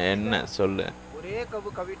என்ன சொல்லு. ஒரே கவு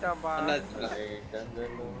கவிட்டாம்பா.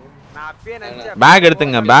 நான் அப்பவே நினைச்சேன். பேக்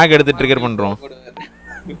எடுத்துங்க. பேக் எடுத்து ட்ரிகர் பண்றோம்.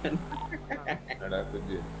 என்னடா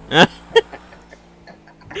குஞ்சு.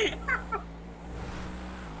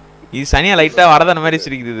 இது சனியா லைட்டா வரதான மாதிரி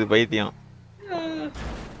சிரிக்குது இது பைத்தியம்.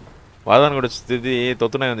 வரதான் கூட சுத்தி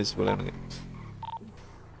தொத்துனே வந்துச்சு போல எனக்கு.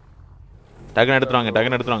 டக்குன்னு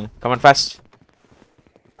எடுத்துறாங்க. Come on fast.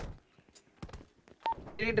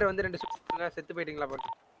 சிலிண்டர் வந்து 2 சுத்துங்க. செத்து போயிட்டீங்களா பாரு.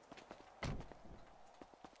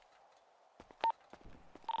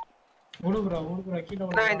 ஓடு ப்ரோ கீழ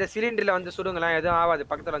அண்ணா இந்த சிலிண்டர்ல வந்து சுடுங்களா எதுவும் ஆகாது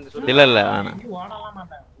பக்கத்துல வந்து சுடுங்க இல்ல வேணாம் ஓடலாம்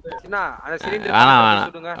மாட்டேன் சின்ன அந்த சிலிண்டர் வேணாம்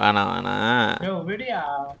சுடுங்க ஏய் விடியா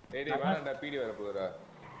டேய் வேணாம்டா பீடி வர போறா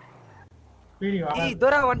பீடி வா டேய்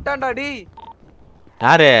தோரா வந்துட்டான்டா டேய்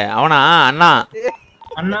யாரு அவனா அண்ணா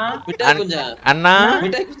அண்ணா மிட்டாய் கொஞ்சம் அண்ணா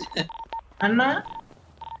மிட்டாய் கொஞ்சம் அண்ணா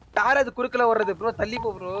யார் அது குறுக்கல ஓடுறது ப்ரோ தள்ளி போ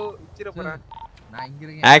ப்ரோ உச்சிர போறேன் நான் இங்க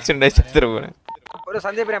இருக்கேன் ஆக்சிடென்ட் ஆயிச்சு செத்துற போறேன் ஒரு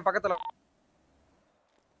சந்தேகப்பறேன் பக்கத்துல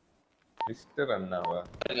மிஸ்டர் அண்ணாவா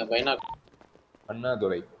பாருங்க பைனா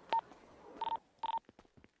அண்ணாதுரை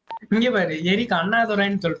இங்க பாரு எரிக்கு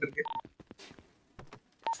அண்ணாதுரைன்னு சொல்லிட்டு இருக்கு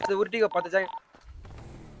அது உருட்டிங்க 10 ஜாய்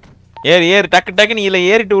ஏறு டக்கு நீ இல்ல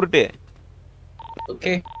ஏறிட்டு உருட்டு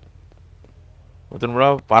ஓகே ஒருத்தன் ப்ரோ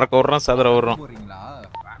பறக்க விடுறோம் சதுர விடுறோம் போறீங்களா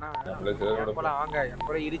போலாம் வாங்க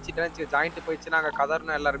அப்புறம் இடிச்சிட்டா ஜாயிண்ட் போயிடுச்சு நாங்க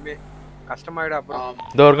கதறணும் எல்லாருமே கஷ்டமாயிடும் அப்புறம்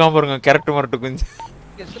இந்த ஒருக்கம் பாருங்க கேரக்டர் மரட்டு கொஞ்சம்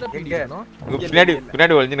எத்தனை பீடி வேணும்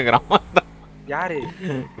பின்னாடி வளைஞ்சு நிக்கிறான் யாரு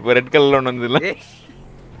இப்ப ரெட் கலர்ல ஒண்ணு வந்ததுல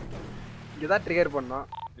இதான் ட்ரிகர் பண்ணோம்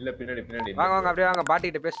இல்ல பின்னாடி வாங்க அப்படியே வாங்க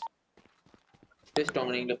பாட்டிகிட்ட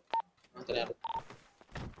பேசிட்டோங்க நீங்க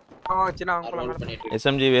சின்ன வாங்க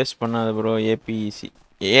எஸ்எம்ஜி வேஸ்ட் பண்ணாத ப்ரோ ஏபிசி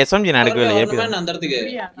எஸ்எம்ஜி நான் எடுக்கவே இல்ல ஏபி அந்த இடத்துக்கு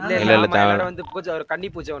இல்ல தேவை வந்து பூஜை ஒரு கன்னி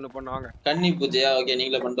பூஜை ஒன்னு பண்ணுவாங்க கன்னி பூஜையா ஓகே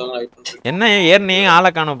நீங்களே பண்ணிடுவாங்க வெயிட் பண்றேன் என்ன ஏர்னே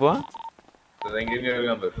ஆளை காணோம் போ இங்க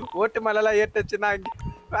இருக்கான் பாரு ஓட்டு மேலலாம் ஏட்டச்சுனா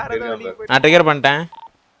வேற ஏதோ வழி போய் நான் ட்ரிகர் பண்ணிட்டேன்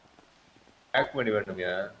ஹேக் பண்ணி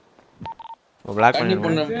வேணும்யா பிளாக் பண்ணி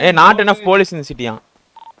ஏய் நாட் எனஃப் போலீஸ் இன் சிட்டியா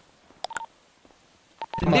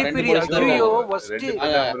ஐயோ வஸ்ட்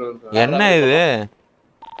என்ன இது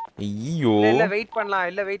ஐயோ இல்ல வெயிட்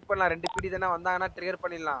பண்ணலாம் ரெண்டு பீடி தான வந்தாங்கன்னா ட்ரிகர்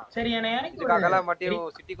பண்ணிடலாம் சரி என்ன இறக்கி இதுக்காகலாம் மட்டும்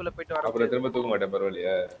சிட்டிக்குள்ள போயிட்டு வர அப்புறம் திரும்ப தூக்க மாட்டேன்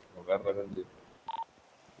பரவாயில்லையா உட்கார்றா கொஞ்சம்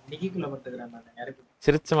நிக்கிக்குள்ள படுத்துக்கறேன் நான் இறக்கி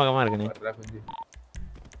சிரிச்ச மகமா இருக்கு நீ உட்கார்றா கொஞ்சம்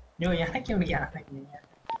யோ எனக்கு உனக்கு யாரங்க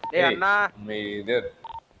ஏய் அண்ணா இதர்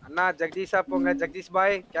அண்ணா ஜெகதீஷ் போங்க ஜெகதீஷ்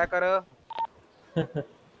பாய் क्या करो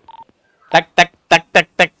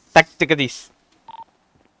டக் ஜெகதீஷ்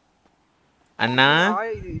அண்ணா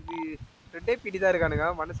இது ரெண்டே பீடி தான் இருக்கானுங்க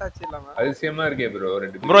மனசாட்சி இல்லாம அதிசயமா இருக்கே ப்ரோ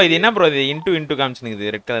ரெண்டு ப்ரோ இது என்ன ப்ரோ இது இன்டு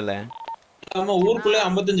காமிச்சுனுக்குது ரெட் கலர்ல ஆமா ஊருக்குள்ள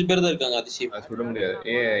 55 பேர் தான் இருக்காங்க அதிசயம் சுட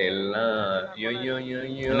முடியாது எல்லாம் யோ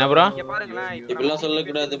என்ன ப்ரோ இங்க பாருங்களேன் இப்பெல்லாம் சொல்ல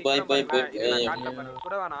கூடாது பாய்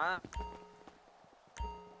கூட வேணாம்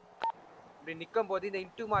இப்படி நிக்கும் போது இந்த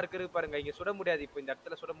இன்டு மார்க் இருக்கு பாருங்க இங்க சுட முடியாது இப்போ இந்த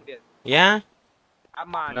இடத்துல சுட முடியாது ஏன்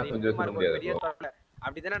ஆமா இந்த இன்டு மார்க் பெரிய தொல்லை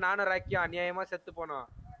அப்படிதானே நானும் ராக்கியா அநியாயமா செத்து போனோம்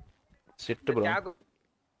செத்து ப்ரோ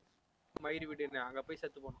மயிர் விடுன்னு அங்க போய்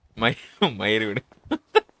செத்து போனோம் மயிர் விடு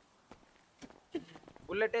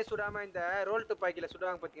புல்லட்டே சுடாம இந்த ரோல் துப்பாக்கில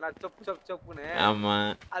சுடுவாங்க பாத்தீங்களா சொப்னு ஆமா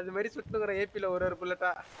அது மாதிரி சுட்டுங்கற ஏபில ஒரு புல்லட்டா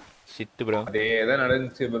ஷிட் ப்ரோ அதேதான்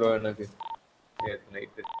நடந்துச்சு ப்ரோ எனக்கு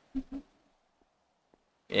நைட்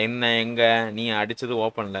என்ன எங்க நீ அடிச்சது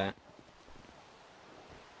ஓபன்ல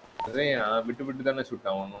அதான் விட்டு தானே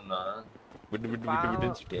சுட்டான் ஒண்ணுன்னா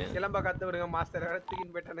விட்டு சுட்டியா கிளம்ப கத்து விடுங்க மாஸ்டர்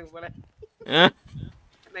தூக்கின்னு போயிட்டானுங்க போல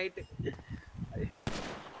நைட்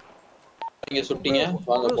நீங்க சுட்டீங்க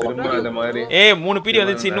வாங்க போலாம் அந்த மாதிரி ஏய் 3 பீடி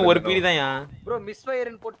வந்துச்சு இன்னும் ஒரு பீடி தான்யா ப்ரோ மிஸ்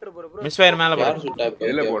ஃபயர்னு போட்டுரு ப்ரோ மிஸ் ஃபயர் மேல யார் சுட்டா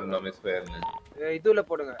எல்ல போடணும் மிஸ் ஃபயர்னு இதுல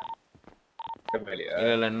போடுங்க மேலயா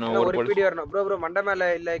இல்ல இன்னும் ஒரு பீடி வரணும் ப்ரோ மண்ட மேல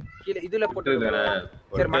இல்ல கீழ இதுல போட்டுருங்க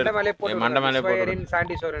சரி மண்ட மேலே போடுங்க மண்ட மேலே ஃபயரின்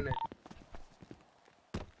சாண்டி சோரன்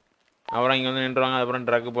அப்புறம் இங்க வந்து நின்றுவாங்க அப்புறம்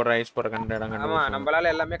ட்ரக் போடுற ஐஸ் போடுற கண்ட இடம் ஆமா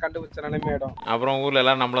நம்மளால எல்லாமே கண்டுபிடிச்ச நிலைமை ஆயிடும் அப்புறம் ஊர்ல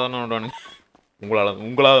எல்லாரும் நம்மள தானே விடுவானுங்க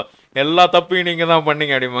உங்களால எல்லா தப்பையும் நீங்க தான்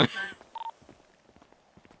பண்ணீங்க அப்படிமா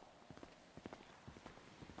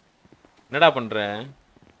என்னடா பண்ற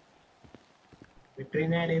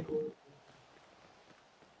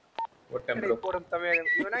போடும்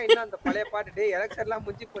தமிழகம் இவனா இன்னும் அந்த பழைய பாட்டு டேய் எலெக்ஷன்லாம்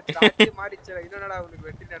முடிஞ்சு போச்சு ஆட்சி மாறிச்சு இன்னொன்னடா உனக்கு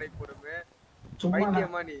வெற்றி நடை போடுமே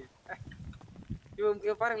பைத்தியமா நீ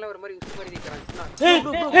இவன் பாருங்களா ஒரு மாதிரி உசு மாதிரி நிக்கறான்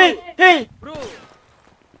ப்ரோ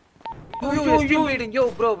யோ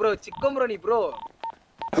ப்ரோ சிக்கம் ப்ரோ நீ ப்ரோ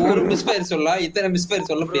ஒரு மிஸ் ஃபயர் சொல்லா இத்தனை மிஸ் ஃபயர்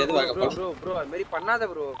சொல்ல முடியாது வாங்க போலாம் ப்ரோ அது மாதிரி பண்ணாத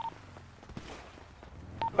ப்ரோ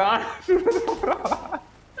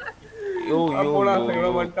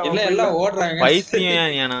இல்ல ஓடுறாங்க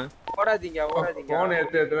பைத்தியம் ஏனா ஓடாதீங்க போன்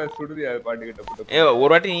எடுத்து சுடுதி அது பாட்டு கிட்ட போட்டு ஏய்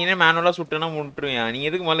ஒரு வாட்டி நீனே மேனுவலா சுட்டனா முட்டுறியா நீ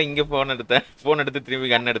எதுக்கு முதல்ல இங்க போன் எடுத்து திரும்பி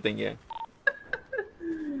கன் எடுத்தீங்க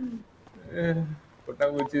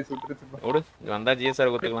கொட்டாங்குச்சி சுட்டுச்சு ஓடு வந்தா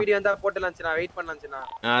ஜிஎஸ்ஆர் குத்துக்கலாம் வீடியோ வந்தா போட்டலாம்னா வெயிட் பண்ணலாம்னா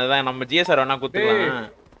அதான் நம்ம ஜிஎஸ்ஆர் வேணா குத்துக்கலாம்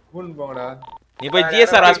ஃபோன் போங்கடா நீ போய்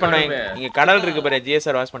ஜிஎஸ்ஆர் வாஷ் பண்ணுங்க இங்க கடல் இருக்கு பாரு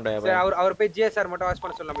ஜிஎஸ்ஆர் வாஷ் பண்ணுங்க சரி அவர் போய் ஜிஎஸ்ஆர் மட்டும் வாஷ்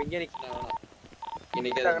பண்ண சொல்லலாம் இங்க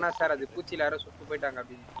நிக்கறாங்கனா சார் அது பூச்சில யாரோ சுட்டு போயிட்டாங்க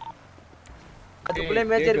அப்படி அதுக்குள்ள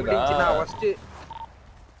மேஜர் பிடிச்சினா ஃபர்ஸ்ட்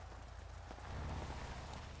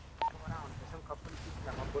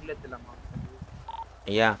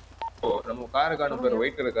ஐயா ஓ நம்ம காருக்கான பேர்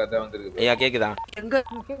ஒயிட் கலர் கார் தான் வந்திருக்கு bro. ஐயா கேக்குதா? எங்க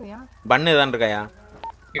கேக்குறியா? பன்னு தான் இருக்காயா?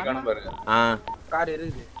 இங்க காணும் பாருங்க. ஆ கார்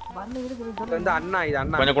இருக்குது. பண்ணு இருக்குது இது வந்து அண்ணா இது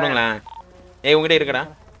அண்ணா. கொஞ்சம் கொடுங்களேன். ஏய் உங்ககிட்ட இருக்கடா.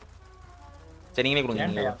 சரி நீங்களே கொடுங்க.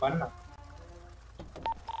 ஏன்டா பண்ணா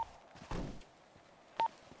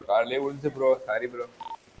கார்லயே விழுந்து ப்ரோ. Sorry bro.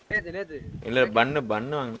 நேத்து இல்ல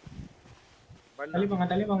பன்னு வாங்க. தள்ளி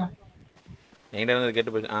போங்க என்கிட்ட இருந்து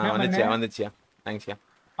கேட்டு போச்சு. வந்துச்சியா தேங்க்ஸ்யா.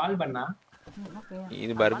 கால் பண்ணா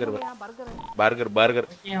இது பர்கர்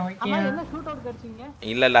ஓகே ஆமா என்ன ஷூட் அவுட் கடிச்சீங்க?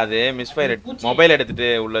 இல்ல அது மிஸ் ஃபயர் மொபைல் எடுத்துட்டு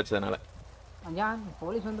உள்ள வச்சதனால. ஐயா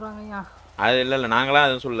போலீஸ் வந்துருவாங்க ஐயா. அது இல்ல நாங்களாம்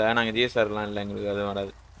அதுவும் சொல்ல. நாங்க ஜிஎஸ்ஆர்லாம் இல்ல எங்களுக்கு அது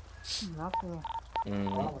வராது. ஓகே.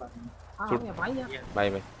 By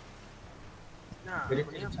by.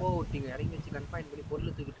 போட்டீங்க இறங்கி வச்சு கன்ஃபைன் பண்ணி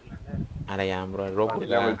பொருள் தூக்கிட்டு இருக்காங்க. அட ஏன் ப்ரோ ரோப்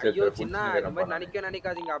ஐயோ சின்ன இந்த மாதிரி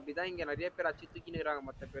நினைக்காதீங்க. அப்படிதான் இங்க நிறைய பேர் அச்சு தூக்கின்னு இருக்காங்க.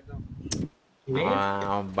 மத்த பேர் தான்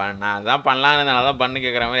நான் அதான் பண்ணலான்னு நான் தான் பண்ணு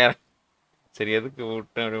கேக்குற மாதிரி. சரி எதுக்கு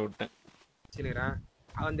விட்டேன் சின்னுறான்.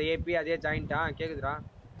 அந்த ஏபி அதே ஜாயிண்டா கேக்குதுடா.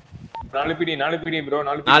 4 பிடி ப்ரோ.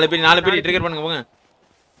 4 பிடி ட்ரிகர் பண்ணுங்க போங்க.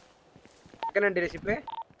 செகண்ட் ரெசிப்ட்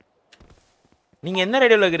நீங்க என்ன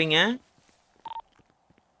ரேடியோல இருக்கீங்க?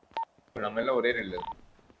 நம்ம எல்லாம் ஒரே ரேட்ல.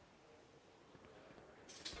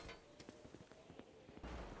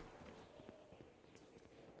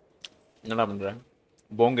 என்னடா பண்ற?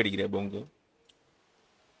 போங்க அடிக்கிற போங்க.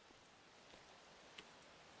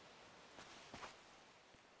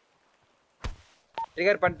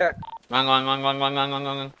 ட்ரிகர் பண்ணிட்டேன். வாங்க.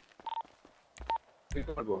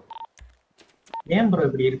 ஏன் ப்ரோ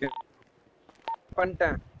இப்படி இருக்கு?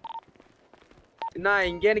 பண்ணிட்டேன். என்ன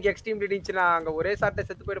இங்க எனக்கு எக்ஸ்ட்ரீம் ப்ளீடிங்னா அங்க ஒரே சாட்டை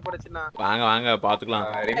செத்து போயிட போறச்சுனா. வாங்க பாத்துக்கலாம்.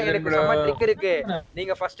 எனக்கு சம ட்ரிக் இருக்கு.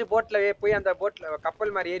 நீங்க ஃபர்ஸ்ட் போட்ல போய் அந்த போட்ல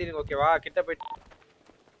கப்பல் மாதிரி ஏறிடுங்க ஓகேவா? கிட்ட போய்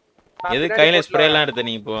எது கையில ஸ்ப்ரே எல்லாம் எடுத்து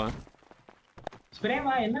நீ இப்போ?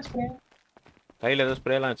 ஸ்ப்ரேவா என்ன ஸ்ப்ரே? கையில ஏதோ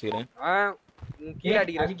ஸ்ப்ரே எல்லாம் வச்சிக்கிறேன். கீழ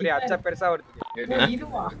அடிக்கிற ஸ்ப்ரே அச்சா பெருசா வருது.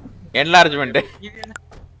 இதுவா? என்லார்ஜ்மென்ட்.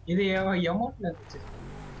 இது எமௌண்ட்ல இருந்துச்சு.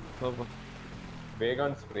 பாப்பா.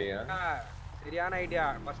 வேகான் ஸ்ப்ரேயா? சரியான ஐடியா.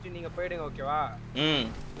 ஃபர்ஸ்ட் நீங்க போய்டுங்க ஓகேவா?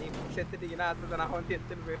 நீங்க செத்துட்டீங்கன்னா அடுத்து நான் வந்து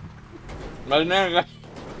எடுத்துட்டு போய்.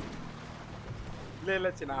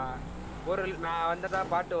 இல்ல சின்ன ஒரு நான் வந்ததா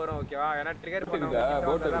பாட்டு வரும் ஓகேவா? ஏன்னா ட்ரிகர் பண்ணுங்க.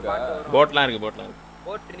 போட்லாம் இருக்கு.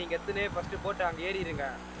 போட் நீங்க எத்துனே ஃபர்ஸ்ட் போட் அங்க ஏறிடுங்க.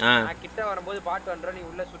 நான் கிட்ட வரும்போது பாட்டு வந்தற நீ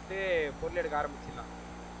உள்ள சுட்டு பொருள் எடுக்க ஆரம்பிச்சிடலாம்.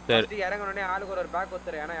 சரி இறங்கனனே ஆளுக்கு ஒரு பேக்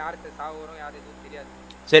ஒத்துற. ஏன்னா யாருக்கு சாவு வரும் யாரு எதுவும் தெரியாது.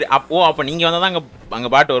 சரி அப்ப நீங்க வந்தா தான் அங்க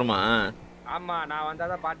பாட்டு வருமா? ஆமா நான்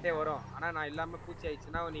வந்தாதான் பாட்டே வரும். ஆனா நான் இல்லாம பூச்சி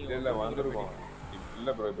ஆயிடுச்சுனா நீங்க இல்ல வந்துருவோம். இல்ல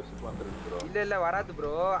ப்ரோ இப்ப சும்மா வந்துருக்கு ப்ரோ. இல்ல வராது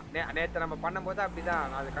ப்ரோ. நேத்து நம்ம பண்ணும்போது அப்படிதான்.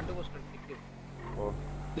 நான் அதை கண்டுபிடிச்சிட்டேன் டிக்கு. ஓ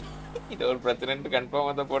இது ஒரு பிரச்சனைன்னு கன்ஃபார்ம்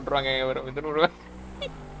வந்து போட்டுருவாங்க. விட்டுடுவாங்க.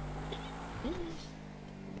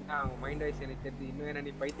 நான் மைண்ட் வாய்ஸ் எனக்கு தெரியுது. இன்னும் என்ன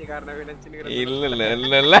நீ பைத்தியக்காரனாவே நினைச்சுக்கிறேன்.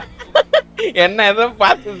 இல்ல என்ன ஏதோ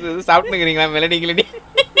பார்த்து சாப்பிட்டுக்கிறீங்களா? மெலடி கிளடி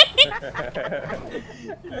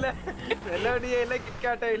இல்ல மெலடியே இல்ல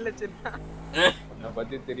கிட்காட்டா இல்ல சின்ன. நான்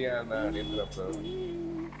பத்தி தெரியாத நீங்க ப்ரோ.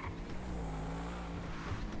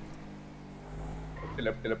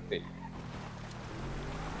 லெஃப்ட்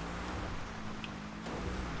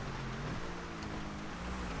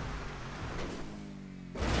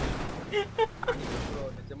ப்ரோ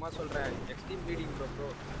நிஜமா சொல்றேன். Extreme bleeding bro.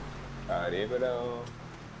 Array bro.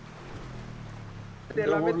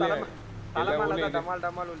 எல்லாமே தலமால தான்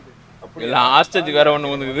டமால் உண்டு. இல்ல ஹாஸ்டேஜ் வேற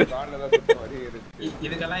ஒண்ணு வந்துக்குது. கால்ல தான் சுத்த மாதிரி இருக்கு.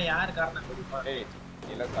 இதுக்கெல்லாம் யார் காரணம் தெரியுமா? ஏய்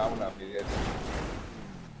இல்ல சாவுல அப்படியே.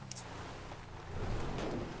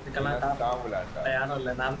 இதுக்கெல்லாம் சாவுலடா. யாரும்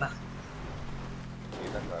இல்ல நான் தான்.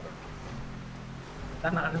 இல்ல காரணம்.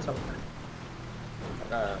 நானும் சொல்றேன்.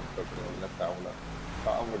 இல்ல சாவுடா.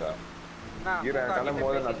 நான்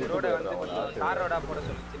ரோட வந்து கார் ரோடா போட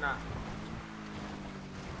சொல்லுச்சுனா.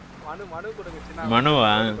 மனு கொடுங்கச்சுனா. மனுவா?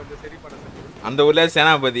 கொஞ்சம் சரி பண்ண சொல்லு. அந்த ஊர்ல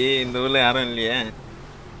சேனாபதி, இந்த ஊர்ல யாரும் இல்லையே.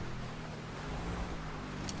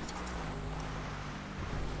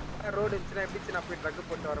 ரோட் இருந்துச்சுனா எப்படி சின்ன போய் ட்ரக்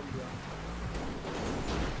போட்டு வர முடியும்?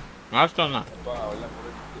 மாஸ்டர் தான். அப்பா எல்லாம்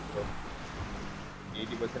முடிஞ்சிச்சு ப்ரோ.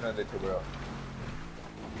 80% வந்துச்சு ப்ரோ.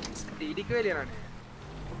 இடிக்கவே இல்லையா நானு?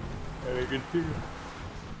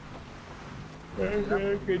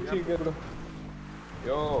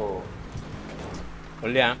 யோ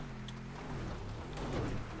சொல்லியா?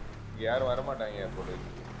 யாரும் வர மாட்டாங்க போல.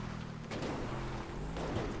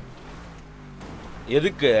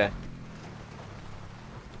 எதுக்கு?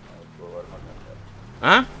 வர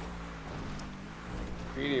மாட்டாங்க.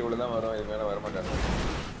 பீடி இவ்வளவுதான் வரும். இது மேல வர மாட்டாங்க.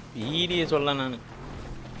 பீடியை சொல்ல நானு.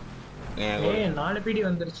 4 பீடி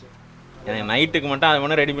வந்துருச்சு. எனக்கு நைட்டுக்கு மட்டும் அதை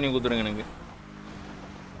வேணா ரெடி பண்ணி கொடுத்துருங்க எனக்கு.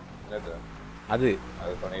 அது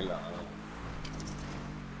பண்ணிடலாம்.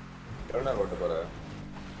 எவ்வளோ நேரம் ஓட்ட போற?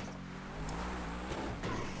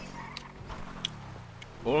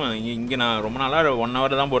 போடுவேன் இங்கே நான் ரொம்ப நாளாக 1 hour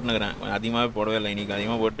தான் போட்டுனுக்கிறேன். அதிகமாகவே போடவே இல்லை, இன்னைக்கு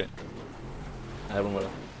அதிகமாக போட்டு அது போல.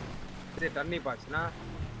 சரி தண்ணி பாச்சுனா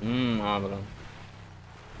ஆமாம் ப்ரோ.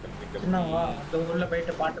 சின்னவா அந்த ஊர்ல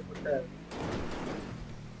போயிட்டு பாட்டு போட்டு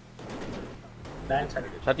டான்ஸ் ஆடி.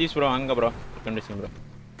 சதீஷ் ப்ரோ அங்கே ப்ரோ கண்டிஷன் ப்ரோ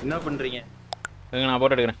என்ன பண்றீங்க? எங்க நான்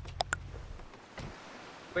போட்டு எடுக்கிறேன்.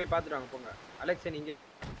 போய் பார்த்துட்டு வாங்க போங்க. அலெக்ஸ் நீங்க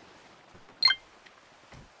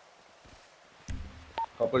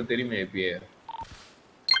கப்பல் தெரியுமே ஏபிஏ.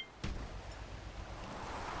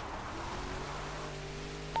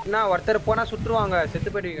 என்ன ஒருத்தர் போனா சுற்றுவாங்க, செத்து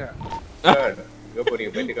போயிடுவீங்க. எங்க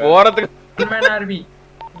போறீங்க? போயிட்டு போறதுக்கு மேன் ஆர்மி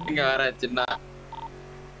இங்க வர சின்ன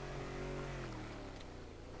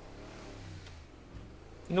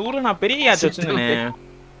இந்த ஊர்ல நான் பெரிய யாச்சு வச்சிருந்தேன்.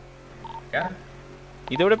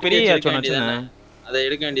 இதை விட பெரிய யாச்சு ஒன்று வச்சிருந்தேன். அதை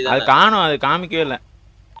எடுக்க வேண்டியது. அது காணும், அது காமிக்கவே இல்லை.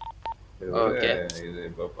 ஓகே இது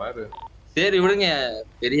இப்ப பாரு. சரி விடுங்க.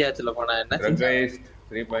 பெரிய ஆச்சுல போனா என்ன? Guys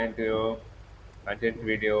 3.0 content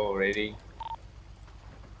video ready.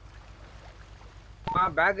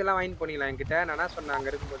 Back எல்லாம் வாங்கி போனீங்களா என்கிட்ட? நானா சொன்னேன் அங்க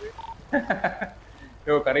இருக்கும்போது.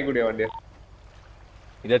 யோ கரைக்குடியா வண்டி.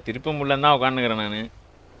 இதை திருப்ப முடியலன்னு தான் உட்காந்துக்கிறேன் நான்.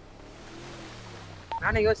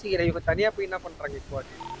 நானே யோசிக்கிறேன் இவங்க தனியா போய் என்ன பண்றாங்க இப்போ.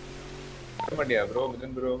 வண்டியா ப்ரோ?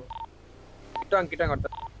 மிதன் ப்ரோ கிட்டாங்க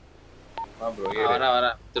ஒருத்தர். ப்ரோ வர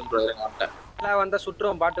மிதன் ப்ரோ இருங்க வந்துட்டேன். எல்லாம் வந்தா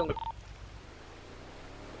சுற்றுவோம் பாட்டு உங்களுக்கு.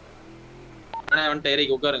 நானே வந்துட்டு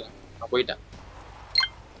ஏறிக்கு உட்காருங்க. நான் போயிட்டேன்.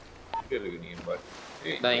 இருக்கு நீங்க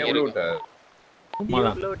பாட்டு. நான் இங்க இருக்கேன்.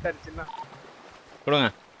 உள்ள விட்டாரு சின்ன. கொடுங்க.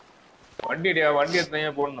 வண்டியா வண்டி எத்தனையா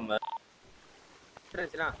போடணும் நம்ம.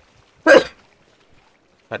 சரிங்களா?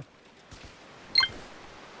 சரி.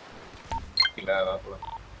 இல்ல வாப்பலாம்.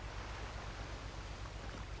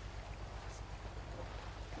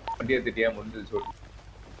 வண்டி எடுத்துட்டியா முடிஞ்சது சொல்லு.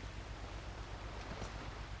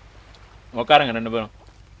 உட்காருங்க 2 பேரும்.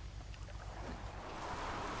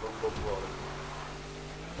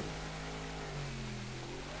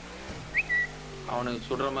 அவனுக்கு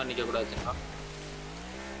சுடுற மாதிரி நிக்க கூடாதுன்னா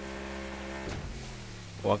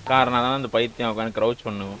உட்காரனா தான் அந்த பைத்தியம் உட்காந்து க்ரௌச்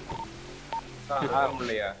பண்ணுவோம்.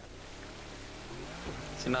 இல்லையா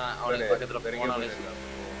சின்ன அவனுக்கு பக்கத்துல போனாலே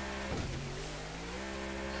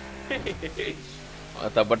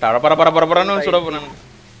பட் பரபரன்னு சுட போறானு.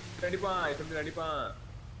 அடிப்பான் எப்படி அடிப்பான்.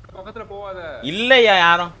 பக்கத்துல போவாத. இல்லையா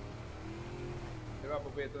யாரும். அப்ப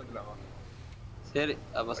போய் எடுத்து வந்துடலாம். சரி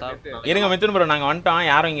அப்ப சாப்பிட்டு இருங்க மிதுன் ப்ரோ, நாங்க வந்துட்டோம்.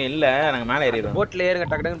 யாரும் இங்க இல்ல, நாங்க மேல ஏறிடுறோம். போட்ல ஏறுங்க,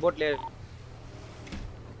 டக்கு டக்கு போட்ல ஏறு.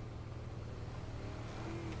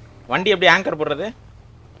 வண்டி எப்படி ஆங்கர் போடுறது?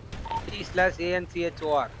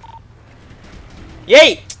 T/ANCHOR.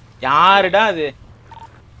 ஏய் யாருடா அது?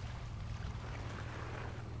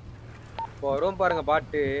 போறோம் பாருங்க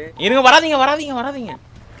பாட்டு. இருங்க வராதீங்க.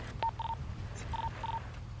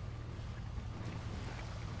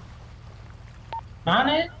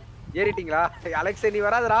 நானே ஏறிட்டீங்களா? அலெக்ஸ் நீ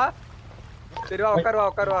வராதடா. சரி வா உட்கார்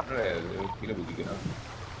வா. கீழே குதிக்கணும்.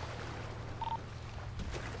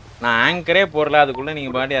 நான் ஆங்கரே போறல, அதுக்குள்ள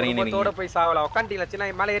நீங்க பாடி இறங்கினீங்க. தோட போய் சாவலாம். உட்கார்ந்தீங்களா சின்ன?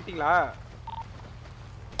 மேலே ஏறிட்டீங்களா?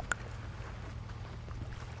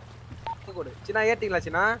 சின்ன ஏறிட்டீங்களா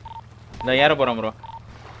சின்ன? இந்த ஏற போறோம் ப்ரோ.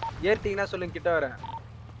 ஏறிட்டீங்கன்னா சொல்லுங்க, கிட்ட வரேன்.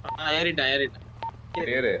 ஏறிட்டேன்.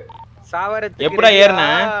 ஏறு. சாவரத்துக்கு எப்படா ஏறன?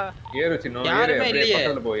 ஏறு சின்ன. யாருமே இல்லையே.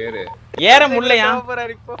 பக்கத்துல போ ஏறு. ஏற முடியலையா?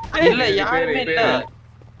 இல்ல யாருமே இல்ல.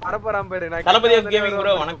 அரபராம் பேரு. நான் தளபதி எஃப் கேமிங்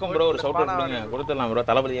ப்ரோ வணக்கம் ப்ரோ. ஒரு ஷவுட் அவுட் கொடுங்க. கொடுத்துடலாம் ப்ரோ.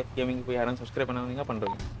 தளபதி எஃப் கேமிங் போய் யாரும் சப்ஸ்கிரைப் பண்ணாதீங்க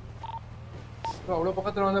பண்றீங்க. ப்ரோ அவ்வளவு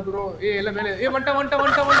பக்கத்துல வந்தா ப்ரோ. எல்லாம் மேலே.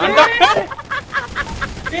 வந்துட்ட.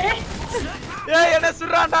 ஏய் என்ன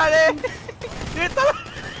சுறான்டா டேய்.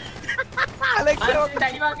 அலெக்ஸ்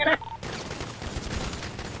டை வாங்குறேன்.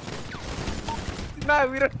 நான்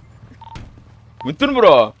வீர மிதுன்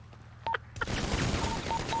ப்ரோ.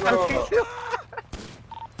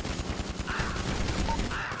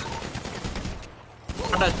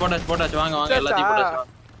 போட்டாச்சு வாங்க எல்லாத்தையும் போட்டாச்சு.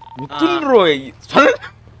 மிதுன் ப்ரோ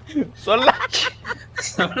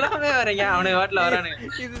சொல்லாமே வரீங்க. அவனுக்கு வாட்ல வரானுங்க.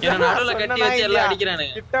 என்ன நடுவுல கட்டி வச்சு எல்லாம்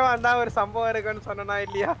அடிக்கிறானுங்க. கிட்ட வந்தா ஒரு சம்பவம் இருக்குன்னு சொன்னனா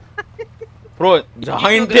இல்லையா? ப்ரோ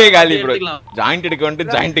ஜாயிண்டே காலி ப்ரோ. ஜாயிண்ட் எடுக்க வந்து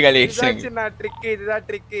ஜாயிண்ட் காலி ஆயிடுச்சு. இதுதான்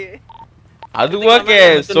ட்ரிக். அது ஓகே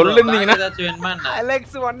சொல்லுந்தீங்கன்னா. ஏதாச்சும் வேணுமா?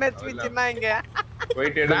 அலெக்ஸ் 1 HP சின்ன இங்க.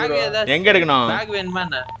 போயிட்டு எடு ப்ரோ. எங்க எடுக்கணும்? பேக் வேணுமா?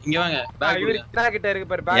 இங்க வாங்க. பேக் இவர்கிட்ட கிட்ட இருக்கு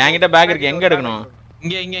பாரு பேக். என்கிட்ட பேக் இருக்கு. எங்க எடுக்கணும்?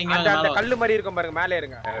 இங்க அந்த கல்லு மாதிரி இருக்கும் பாருங்க, மேலே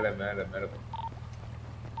இருங்க. மேல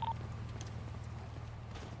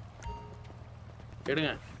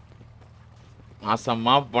எடுங்க.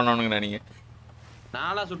 மாசமா பண்ணணுங்கடா நீங்க.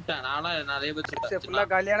 நாளா சுட்டேன். நான் அதே பத்தி சுட்டேன். ஃபுல்லா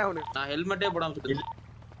காலியான அவனு. நான் ஹெல்மெட்டே போடாம சுட்டேன்.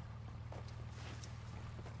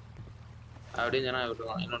 அப்படியே ஜனா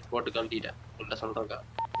விட்டுருவான். இன்னொரு போட்டு கழட்டிட்டேன். உள்ள சொல்றக்கா.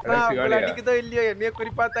 நான் அடிக்குதோ இல்லையோ என்னைய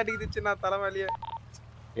குறிப்பாத்து அடிக்குதுச்சு நான் தலைவலியே.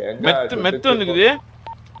 மெத்து வந்துக்குது.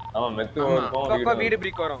 ஆமா மெத்து அப்ப வீடு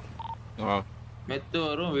பிரிக் வரும். மெத்து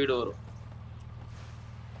வரும் வீடு வரும்.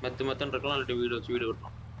 மெத்துன்னு இருக்கலாம் இல்லாட்டி வீடு வச்சு வீடு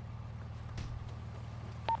கட்டணும்.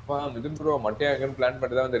 மிதுன் ப்ரோ மட்டையாகன்னு பிளான்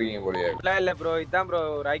பண்ணிட்டு தான் வந்திருக்கீங்க போலயே. இல்ல ப்ரோ இதான் ப்ரோ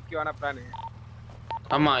ஒரு ஐக்கியமான பிளான்.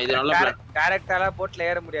 ஆமா இது நல்ல பிளான். டைரக்டால போட்ல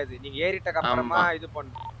ஏற முடியாது. நீங்க ஏறிட்டக்கு அப்புறமா இது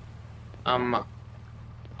பண்ணணும். ஆமா.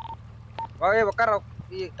 ஓகே உட்கார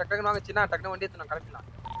டக்குனு வாங்க சின்ன டக்குனு வண்டி எடுத்து நான் கிளம்பிடலாம்.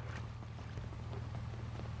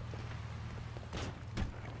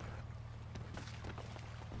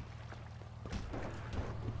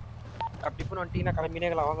 அப்படி இப்போ வண்டினா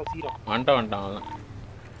கிளம்பினேங்களா வாங்க சீரம். வந்துட்டான்.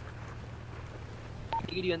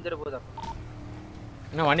 டிகிரி வந்துற போதா.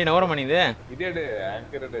 என்ன வண்டி நவர மணிது? இதேடு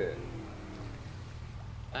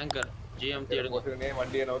ஆங்கர் ஜிஎம்டி எடுங்க. ஒருத்தனே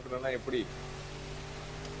வண்டியை நவுத்துறனா எப்படி?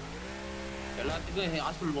 எல்லாத்துக்கும்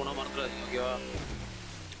ஹாஸ்பிடல் போனா மறந்துடாதீங்க ஓகேவா?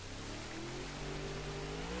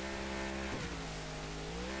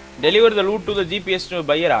 Deliver the loot to the GPS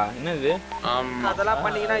buyer. என்னது? ஆமா. அதெல்லாம்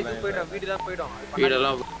பண்ணீங்கனா இது போய்டும் வீடு தான் போய்டும்.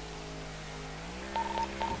 வீடெல்லாம்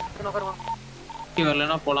நோக்கறவா. கீ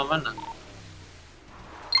வரலனா போலாமா என்ன?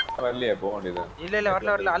 வரலையே போக வேண்டியது. இல்ல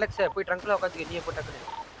வரல அலெக்ஸ் போய் ட்ரங்க்ல உட்கார்ந்து நீயே போய்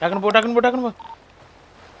டக்குனு போ.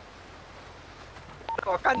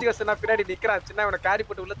 உட்கார்ந்து சொன்னா பின்னாடி நிக்கறான் சின்ன அவனை கேரி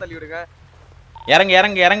போட்டு உள்ள தள்ளி விடுங்க. இறங்க.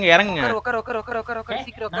 உட்கார்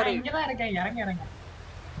சீக்கிரம் உட்காரு. நான் இங்க தான் இருக்கேன் இறங்க.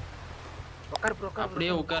 உட்கார் ப்ரோ உட்கார்.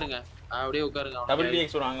 அப்படியே உட்காருங்க. டபுள்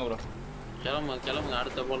டிஎக்ஸ் வாங்க ப்ரோ. கிளம்புங்க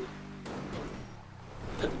அடுத்த போல்.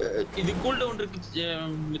 இது கூல் டவுன் இருக்கு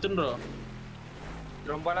மிதுன் ப்ரோ.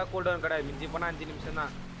 ரொம்பலாம் கூல் டவுன் கிடையாது. மிஞ்சி போனா 5 நிமிஷம்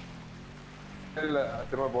தான். இல்ல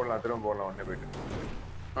திரும்ப போடலாம் உடனே போயிட்டு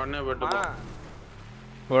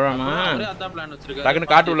போறாமா? ஒரே அத பிளான் வச்சிருக்காரு.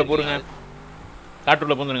 டக்குனு காட்டுக்குள்ள போடுங்க.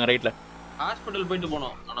 காட்டுக்குள்ள போந்துருங்க ரைட்ல. ஹாஸ்பிடல் போயிட்டு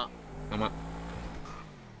போணும் ஆனா. ஆமா.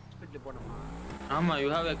 ஹாஸ்பிடல் போணுமா? ஆமா யூ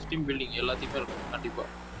ஹேவ் எக்ஸ்ட்ரீம் பில்டிங் எல்லாத்தையும் இருக்கும் கண்டிப்பா.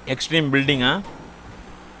 எக்ஸ்ட்ரீம் பில்டிங்கா?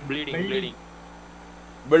 ப்ளீடிங்.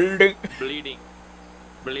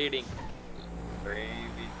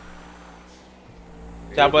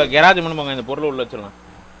 அப்ப கராஜ் முன்ன போங்க இந்த பொருளை உள்ள வச்சிரலாம்.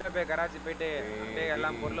 போய் கராஜ் போயிட்டு அப்படியே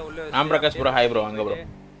எல்லாம் பொருளை உள்ள வச்சு ஆம்பிரகாஷ் ப்ரோ ஹாய் ப்ரோ அங்க ப்ரோ.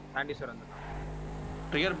 சாண்டிஸ்வர் வந்து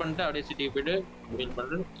ட்ரிகர் பண்ணிட்டு அப்படியே சிட்டிக்கு போயிட்டு மீட்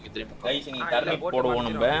பண்ணிட்டு இங்க திரும்ப கைஸ் நீ டர்னிப் போடுவோம்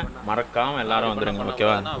நம்ம மறக்காம எல்லாரும் வந்துருங்க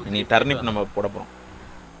ஓகேவா? நீ டர்னிப் நம்ம போட போறோம்.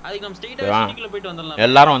 அதுக்கு நம்ம ஸ்ட்ரைட்டா சிட்டிக்குள்ள போயிட்டு வந்துடலாம்.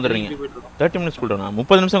 எல்லாரும் வந்துறீங்க. 30 நிமிஷம் கூல் டவுனா?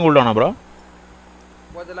 30 நிமிஷம் கூல் டவுனா ப்ரோ?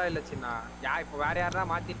 போதலாம் இல்ல சின்ன. இப்போ வேற யாரா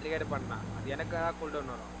மாத்தி ட்ரிகர் பண்ணா அது எனக்கு தான் கூல்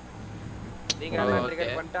டவுன் வரும். நீங்க எல்லாம்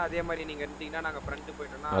ட்ரிகர் பண்ணிட்டு அதே மாதிரி நீங்க எடுத்தீங்கன்னா நாங்க ஃப்ரண்ட்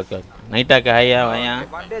போய்ட்டோம்னா ஓகே நைட்டாக்கு ஹையா வாயா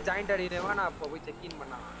மண்டே ஜாயிண்ட் அடினேவா நான் அப்ப போய் செக் இன்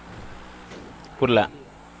பண்ணா புரியல.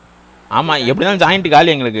 ஆமா எப்படிதான் ஜாயிண்ட் காலி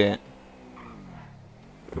எங்களுக்கு.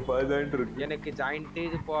 எனக்கு ஜாயிண்ட்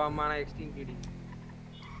இது போகாம நான் எக்ஸ்ட்ரீம் கிடி.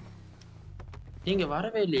 நீங்க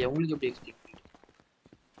வரவே இல்லையே உங்களுக்கு எப்படி எக்ஸ்ட்ரீம்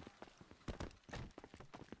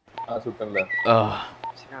சுத்தம்ல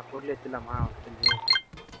சின்ன பொருள் எடுத்துலாமா?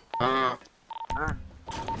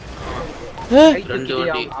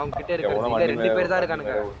 அவங்க கிட்ட இருக்க 2 பேர் தான்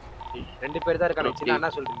இருக்கானுங்க. 2 பேர் தான் இருக்கானுங்க. சின்ன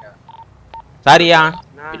என்ன சொல்றீங்க? சாரியா?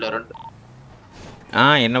 இல்ல 2.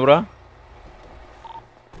 என்ன ப்ரோ?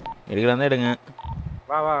 எடுக்கறதா எடுங்க.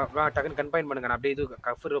 வா டக்குன்னு கன்பைன் பண்ணுங்க. நான் அப்படியே இது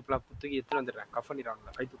கஃபர் ரோப்லாம் தூக்கி எடுத்து வந்துறேன். கஃப்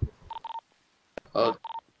பண்ணிடுவாங்க கை தூக்கு.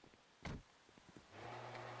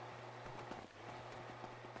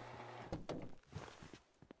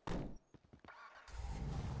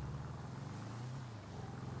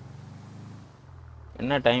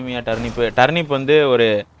 என்ன டைம்யா டர்னிப் வந்து ஒரு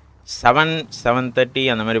 7:30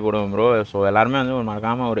 அந்த மாதிரி போடுவோம் ப்ரோ. ஸோ எல்லாருமே வந்து ஒரு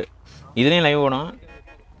மறக்காமல் ஒரு இதுலேயும் லைவ் போடும்.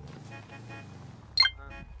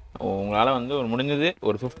 உங்களால் வந்து ஒரு முடிஞ்சது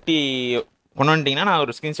ஒரு 50 கொண்டு வந்துட்டிங்கன்னா நான்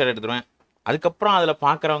ஒரு ஸ்க்ரீன்ஷாட் எடுத்துருவேன். அதுக்கப்புறம் அதில்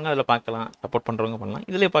பார்க்குறவங்க அதில் பார்க்கலாம், சப்போர்ட் பண்ணுறவங்க பண்ணலாம்,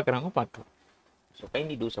 இதில் பார்க்குறவங்க பார்க்கலாம். So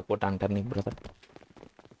kindly two support on turnip brother.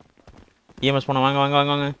 EMS போன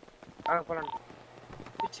வாங்க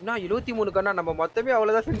சின்ன 23 கண்ணா நம்ம மொத்தமே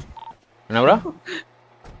அவ்வளோதான். என்ன ப்ரோ?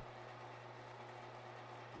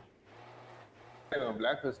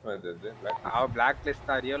 பிளாக் லிஸ்ட் மாதிரி பிளாக் லிஸ்ட்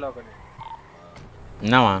தான் ரியல் ஆகணும்.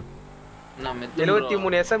 என்னவா?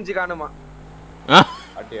 73 எஸ்எம்ஜி காணுமா?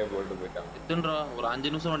 ஆட்டியா போட்டு போயிட்டாங்க. எத்தன்றா ஒரு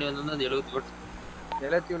 5 நிமிஷம் வண்டி வந்தா அந்த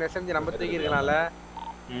 73 எஸ்எம்ஜி நம்ம தூக்கி இருக்கனால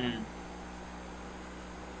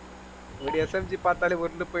ஒரு எஸ்எம்ஜி பார்த்தாலே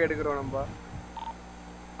ஒன்னு போய் எடுக்கிறோம் நம்ம.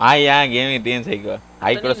 ஆயா கேமிங் டீம் சைக்கோ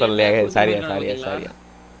ஆய் கூட சொல்லலையா? சாரியா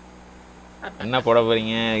என்ன போட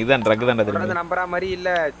போறீங்க? இதுதான் ட்ரக் தான் தெரியும். நம்பரா மாதிரி இல்ல.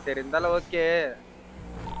 சரி இருந்தாலும் ஓகே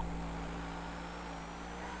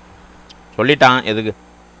சொல்லிட்டான். எதுக்கு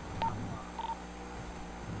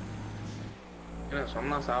என்ன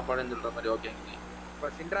சொன்னா சாப்பாடுன்னு சொல்ற மாதிரி ஓகே. இப்ப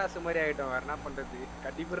சின்ராசு மாதிரி ஆயிட்டோம். வேற என்ன பண்றது?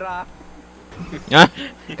 கட்டிப்புறா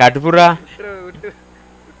விட்டு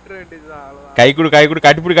விட்டுற வேண்டியதுதான் அவ்வளவுதான். கை கொடு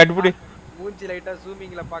கட்டிப்புடி. மூஞ்சி லைட்டா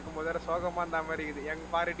ஜூமிங்ல பாக்கும்போது வேற சோகமா அந்த மாதிரி இருக்குது. எங்க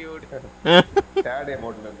பாருடி ஓடி. டேடே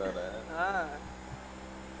மோட்ல இருந்தானே.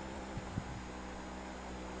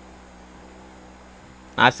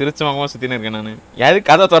 நான் சிரிச்ச முகமா சுத்தின்னு இருக்கேன் நானு. யாரு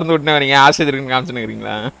கதை திறந்து விட்டுனே வரீங்க? ஆசை இருக்குன்னு காமிச்சுன்னு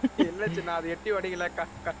இருக்கீங்களா? இல்ல சின்ன அது எட்டி வடிக்கல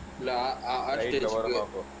இல்ல ரைட்ல வரமா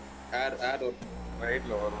போ. ஏர்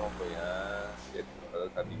ரைட்ல வரமா போயா.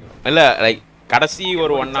 இல்ல லைக் கடைசி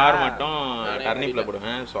ஒரு 1 hour மட்டும் டர்னிப்ல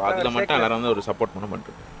போடுவேன். சோ அதுல மட்டும் எல்லாரும் வந்து ஒரு சப்போர்ட் பண்ண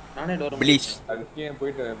மாட்டேன். நானே டோர் ப்ளீஸ் அதுக்கே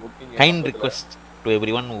போய்ட்டு முட்டிங்க. Kind request to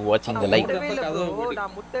everyone who watching the live.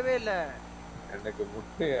 நான் முட்டவே இல்ல. எனக்கு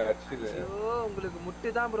முட்டை அடிச்சுது. ஐயோ உங்களுக்கு முட்டு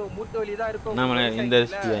தான் ப்ரோ. மூட்டு வலி தான் இருக்கும். நாம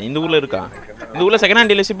இந்த ஊர்ல இருக்கா? இந்த ஊர்ல செகண்ட்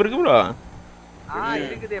ஹேண்ட் டீலர்ஷிப் இருக்கு ப்ரோ.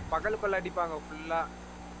 இருக்குது. பகல் கொள்ள அடிப்பாங்க ஃபுல்லா.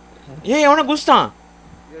 ஏய் அவன குஸ்தான்.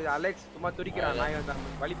 அலெக்ஸ் சும்மா துடிக்கிறான். நாய் வந்த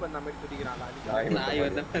வலி பண்ண மாதிரி துடிக்கிறான். நாய்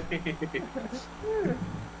வந்த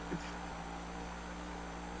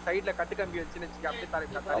சைடுல கட்டு கம்பி வச்சு நெச்சிக்க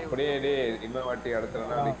அப்படியே டேய் இன்னொரு வாட்டி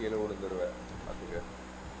அடுத்தறனா அப்படியே கீழ விழுந்துருவேன். பாத்துக்க.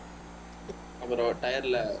 அப்புறம்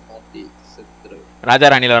டயர்ல மாட்டி செத்துரு. ராஜா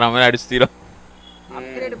ராணில வர மாதிரி அடிச்சிரோ.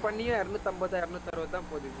 அப்கிரேட் பண்ணியே 250 260 தான்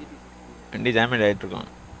போகுது GT. வண்டி டேமேஜ் ஆயிட்டு இருக்கும்.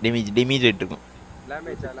 டேமேஜ் ஆயிட்டு இருக்கும்.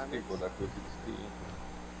 டேமேஜ் போடா 260.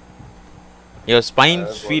 Your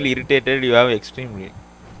spines feel irritated, you have extremely.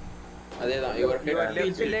 அதேதான் your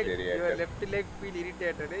left leg feel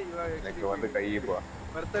irritated, you have எனக்கு வந்து கையே போ.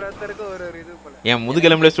 ஒருத்தருக்கு ஒரு இது போல. ஏன்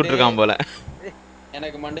முதுகெலும்புல சுட்டுறான் போல.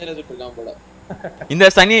 எனக்கு மண்டையில சுட்டுறான் போல. இந்த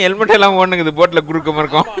சனிய ஹெல்மெட் எல்லாம் ஓடுனுது போட்ல குறுக்க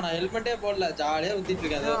மறக்கும். ஆமா நான் ஹெல்மெட்டே போடல ஜாலியா ஊத்திட்டு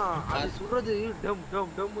இருக்கேன். அது சுடுறது டம்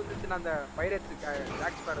டம் டம் வந்துச்சு அந்த பைரேட்ஸ்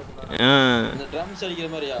ஜாக்ஸ் பாருங்க. அந்த ட்ரம்ஸ் அடிக்கிற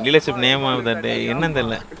மாதிரியா? டீலர்ஷிப் நேம் ஆஃப் தட் என்னன்னு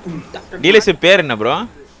தெரியல. டீலர்ஷிப் பேர் என்ன ப்ரோ?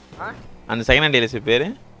 அந்த செகண்ட் ஹேண்ட் டீலர்ஷிப் பேரு?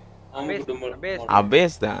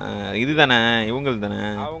 அபேஸ் தான். இதுதானே இவங்களுக்கு தானே.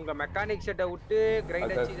 அவங்க மெக்கானிக் செட்டை விட்டு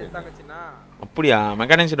கிரைண்ட் அடிச்சு எடுத்தாங்கச்சுனா. அப்படியா?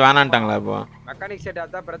 மெக்கானிக் செட் வேணான்ட்டாங்களா இப்போ? மெக்கானிக் செட்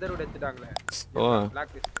அதான் பிரதர்வுட் எடுத்துட்டாங்களே. ஓ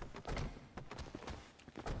பிளாக் லிஸ்ட்.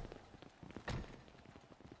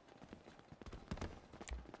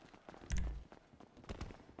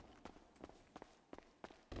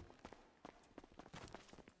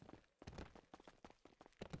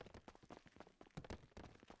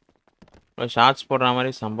 ஷார்ட்ஸ் போடுற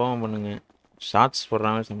மாதிரி சம்பவம் பண்ணுங்க. ஷார்ட்ஸ் போடுற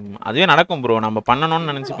மாதிரி சம்பவம் அதுவே நடக்கும் ப்ரோ. நம்ம பண்ணணும்னு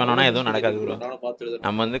நினச்சி பண்ணோன்னா எதுவும் நடக்காது ப்ரோ.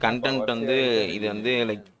 நம்ம வந்து கண்டென்ட் வந்து இது வந்து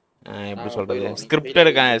லைக் எப்படி சொல்கிறது,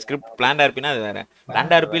 ஸ்கிரிப்ட் பிளான்டாக இருப்பினா அது வேறு.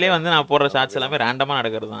 பிளான்டாக இருப்பிலே வந்து நான் போடுற ஷார்ட்ஸ் எல்லாமே ரேண்டமாக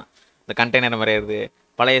நடக்கிறது தான். இந்த கண்டெய்னர் மறையிறது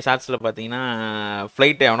பழைய ஷார்ட்ஸில் பார்த்தீங்கன்னா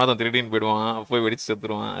ஃப்ளைட்டை எவனோ தான் திருடின்னு போயிடுவான், போய் வெடிச்சு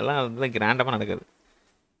செத்துருவான். எல்லாம் வந்து ரேண்டமாக நடக்குது.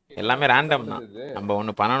 எல்லாமே ரேண்டம் தான். நம்ம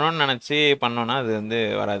ஒன்று பண்ணணும்னு நினச்சி பண்ணோன்னா அது வந்து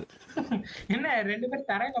வராது. என்ன ரெண்டு பேரும்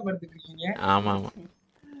தரையில படுத்துட்டு இருக்கீங்க? ஆமா ஆமா.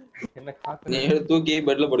 என்ன காத்து நீ தூக்கி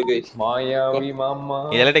பெட்ல படுக்க வை. மாயாவி மாமா.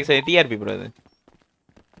 இதெல்லாம் டெக்ஸ் டிஆர்பி ப்ரோ.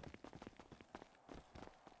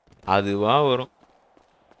 அதுவா வரும்.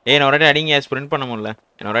 நான் ஒரு வாட்டி அடிங்க ஸ்ப்ரிண்ட் பண்ண முடியல.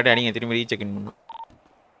 என்ன ஒரு வாட்டி அடிங்க திரும்பி ரீசெக் இன் பண்ணனும்.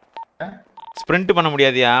 ஸ்ப்ரிண்ட் பண்ண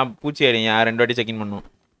முடியாதியா? பூச்சி அடிங்க 2 வாட்டி செக் இன் பண்ணனும்.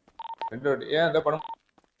 2 வாட்டி ஏன் அத பண்ண?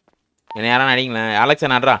 என்ன யாரான அடிங்களா? அலெக்ஸா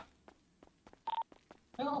நட்ரா.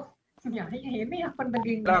 என்னையா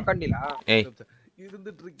பண்றீங்க? கண்டிலா ஏய்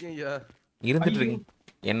இருந்துட்டு இருக்கேன்யா. இருந்துட்டு இருக்கீங்க.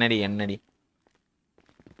 என்னடி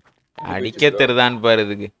அடிக்க தெருதான் பாரு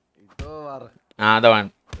இதுக்கு. இதோ வரேன். அத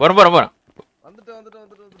போறேன். வந்துட்டு.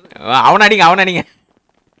 அவன அடிங்க.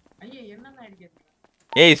 ஐயா என்னன்னா அடிக்கிறது?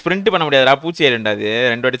 ஏய் ஸ்ப்ரிண்ட் பண்ண முடியாதுடா. பூச்சி ஏறிண்டா அது.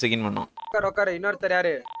 2 வாட்டி செக் இன் பண்ணனும். உட்காரு. இன்னொருத்தர்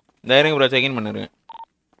யாரு? தைரியம் ப்ரோ செக் இன் பண்ணுங்க.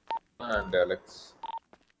 And Alex.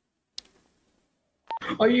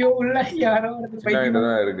 ஐயோ உள்ள யாரோ ஒருத்தர் பைக்கில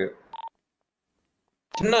தான் இருக்கு.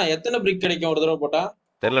 சின்ன எத்தனை பிரிக் கிடைக்கும் ஒரு தடவை போட்டா?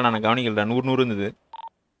 தெரியல நான் கவனிக்கலடா. 100 இருந்தது.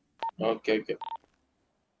 ஓகே.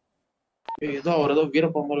 ஏதோ அவர் ஏதோ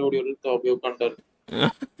வீரப்ப மாதிரி ஓடி வந்து அப்படியே உட்கார்ந்தாரு.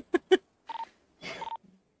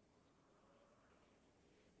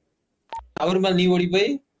 அவர் மேல நீ ஓடி போய்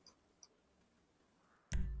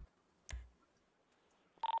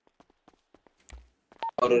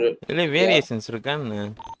ஒரு இல்ல வேரியேஷன்ஸ் இருக்கான்னு.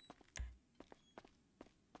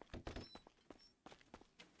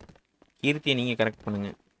 கீர்த்தியை நீங்கள் கரெக்ட் பண்ணுங்க.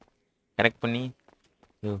 கரெக்ட் பண்ணி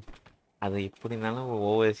அது எப்படி இருந்தாலும்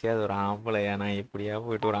ஓவர்சியாக அது ஒரு ஆம்பளையா? நான் எப்படியா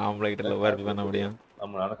போயிட்டு ஒரு ஆம்பளை கிட்ட லவ் பண்ண முடியும்?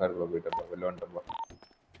 நம்ம நானும் காருக்குள்ள போயிட்டேன். வெளில வந்துட்டேன்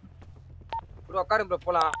ப்ரோ. உட்காரு ப்ரோ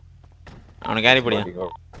போலாம். அவனை கேரி படியா?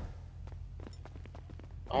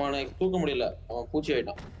 அவனை தூக்க முடியல. அவன் பூச்சி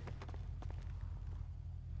ஆயிட்டான்.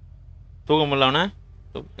 தூக்க முடியல அவனை?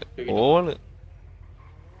 ஓலு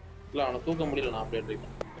இல்ல அவனை தூக்க முடியல. நான் அப்படியே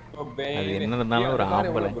இருக்கேன். அது என்ன இருந்தாலும் ஒரு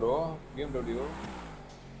ஆம்பளை ப்ரோ. கேம் டபிள்யூ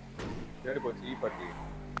தேடி போச்சு. ஈ பாட்டி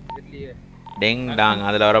இல்லையே. டெங் டாங்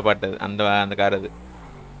அதுல வர பாட்டு அந்த கார் அது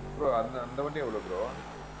ப்ரோ. அந்த வண்டி எவ்வளவு ப்ரோ?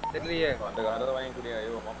 தெரியலையே. அந்த காரை வாங்கி குடியா?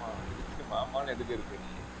 ஐயோ மாமான்னு எதுக்கு இருக்கு?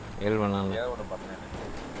 ரியல் பண்ணலாம். ஏதாவது ஒன்று பண்ணேன்.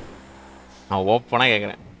 நான் ஓப்பனாக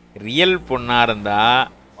கேட்குறேன், ரியல் பொண்ணாக இருந்தா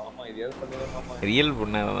மாமா இதையாவது பண்ணுங்க மாமா. ரியல்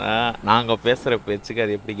பொண்ணாக இருந்தா நாங்கள் பேசுகிற பேச்சுக்கு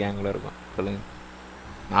அது எப்படி கேங்கில் இருக்கும் சொல்லுங்கள்,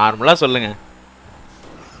 நார்மலாக சொல்லுங்கள்.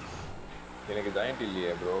 எனக்கு ஜாயிண்ட்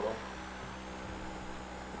இல்லையே ப்ரோ.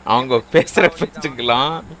 அவங்க பேசுகிற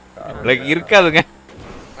பேச்சுக்கெல்லாம் இருக்காதுங்க.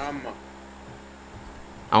 ஆமா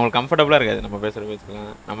அவங்களுக்கு கம்ஃபர்டபுளாக இருக்காது நம்ம பேசுகிற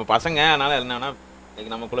பேச்சுக்கலாம். நம்ம பசங்க அதனால் என்னன்னா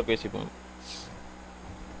நமக்குள்ளே பேசிப்போம்.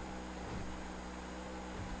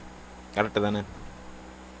 கரெக்டு தானே?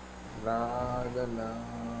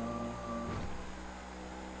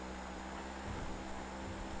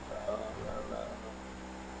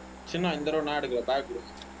 சின்ன இந்த ரோ நான் எடுக்கல பேக் கொடு.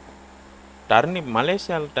 டர்னிப்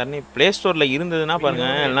மலேசியாவில் டர்னிப் ப்ளே ஸ்டோரில் இருந்ததுன்னா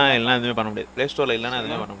பாருங்கள், எல்லாம் எதுவுமே பண்ண முடியாது. ப்ளே ஸ்டோரில் இல்லைன்னா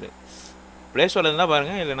எதுவுமே பண்ண முடியாது. ப்ளே ஸ்டோரில் இருந்தால்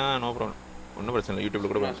பாருங்கள், இல்லைனா நோ ப்ராப்ளம், ஒன்றும் பிரச்சனை இல்லை.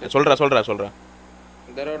 யூடியூப்பில் கூட சொல்கிறேன்.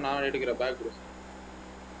 இந்த ரோ நான் எடுக்கிற பேக் கொடு.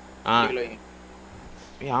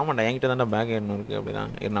 ஆமாண்டா, என்கிட்ட தான்டா பேக் என்ன இருக்குது. அப்படி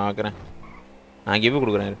தான் நான் வைக்கிறேன். நான் கிவ்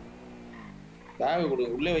கொடுக்குறேன். பேக் கொடு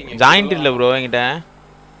உள்ளே வைங்க. ஜாயிண்ட் இல்லை ப்ரோ என்கிட்ட.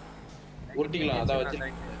 உருட்டிக்கலாம் அதான்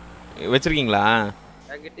வச்சிருக்கீங்களா?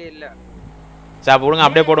 என்கிட்ட இல்ல. சரி அப்போ விடுங்க,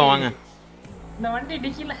 அப்படியே போடுவோம் வாங்க. இந்த வண்டி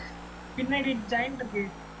டிக்கில பின்னாடி ஜாயிண்ட் இருக்கு.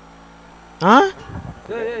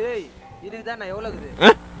 ஏய் இதுதான் நான் எவ்வளவு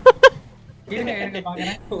இருக்குது? இருங்க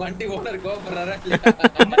பாக்குறேன். வண்டி ஓனர் கோபப்படுறாரா?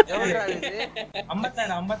 எவ்வளவு இது?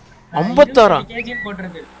 56 கேஜி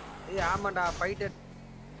போட்டுருக்கு. ஏய் ஆமாடா ஃபைட்டர்.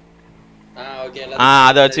 ஓகே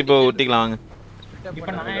அத வச்சு இப்போ ஊட்டிக்கலாம் வாங்க.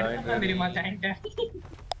 இப்போ நான் எடுத்தா தெரியுமா ஜாயிண்ட்?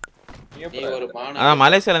 நீ ஒரு மானா.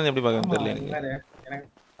 மலேசியால இருந்து எப்படி பார்க்கறது தெரியல எனக்கு.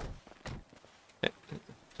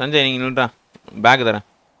 சஞ்சய் நீங்க நில்றா, பேக் தரேன்.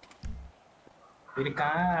 இருக்கா?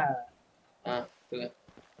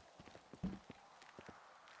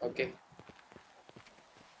 ஓகே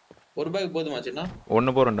ஒரு பேக் போதுமா சின்ன?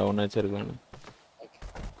 ஒன்னு போறேன்டா, ஒன்னு வச்சிருக்கேன்.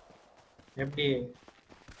 எப்படி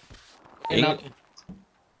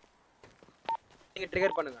நீங்க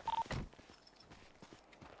ட்ரிகர் பண்ணுங்க.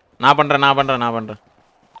 நான் பண்றேன்.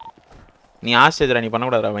 நீ ஆஸ்திரேலியா நீ பண்ண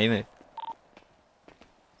கூடாதுடா மைனு.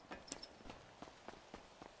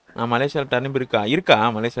 மலேசியால டர்னிப் இருக்கா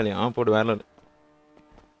மலேசியாலயும் போடு வேற.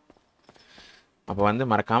 அப்போ வந்து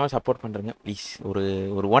மறக்காம சப்போர்ட் பண்றீங்க ப்ளீஸ்.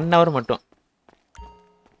 ஒரு 1 hour மட்டும்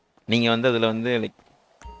நீங்க வந்து அதுல வந்து லைக்,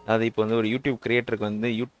 அதாவது இப்போ வந்து ஒரு யூடியூப் கிரியேட்டருக்கு வந்து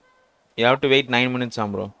you have to wait 9 minutes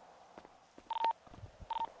bro.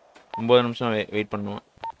 9 நிமிஷம் வெயிட் பண்ணுவோம்.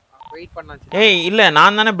 வெயிட் பண்ணலாம். ஏய் இல்ல,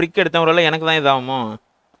 நான் தானே பிரிக் எடுத்தேன், ஒருவேளை எனக்கு தான் இதாகுமோ?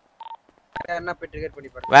 என்ன போய் ட்ரிகர் பண்ணி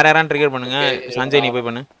பாருங்க. வேற யாராவது ட்ரிகர் பண்ணுங்க. சஞ்சய் நீ போய்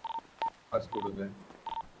பண்ணு.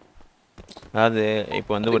 அதாவது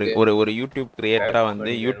இப்போ வந்து ஒரு யூடியூப் கிரியேட்டரா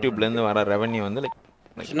வந்து யூடியூப்ல இருந்து வர ரெவென்யூ வந்து லைக்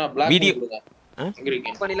வீடியோ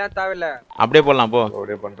பண்ணிலாம் தேவையில்ல, அப்படியே போடலாம். போ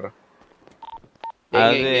அப்படியே பண்றேன்.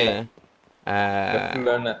 அதாவது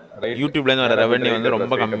யூடியூப்ல இருந்து வர ரெவென்யூ வந்து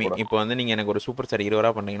ரொம்ப கம்மி. இப்போ வந்து நீங்க எனக்கு ஒரு சூப்பர் சார் 20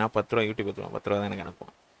 ரூபா பண்ணீங்கன்னா 10 ரூபா யூடியூப் 10 ரூபா தான் எனக்கு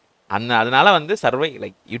அனுப்பும். அதனால வந்து சர்வை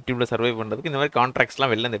லைக் யூடியூப்ல சர்வை பண்றதுக்கு இந்த மாதிரி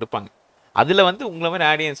கான்ட்ராக்ட்ஸ்லாம் வெளில இருந்து எடுப்பாங்க. அதுல வந்து உங்களை மாதிரி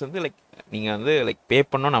ஆடியன்ஸ் வந்து லைக் நீங்க வந்து லைக் பே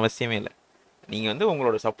பண்ணணும்னு அவசியமே இல்லை. நீங்க வந்து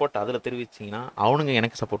உங்களோட சப்போர்ட் அதுல தெரிவிச்சீங்கன்னா அவனுங்க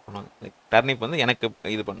எனக்கு சப்போர்ட் பண்ணுவாங்க. லைக் டர்னிப் வந்து எனக்கு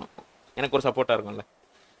இது பண்ணும், எனக்கு ஒரு சப்போர்ட்டா இருக்கும்ல.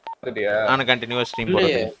 நான் கண்டினியூவா ஸ்ட்ரீம்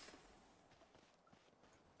போடுறது.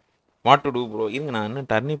 What to two bro? இருங்க, நான் இன்னும்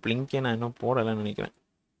டர்னிப் லிங்கே நான் இன்னும் போடலைன்னு நினைக்கிறேன்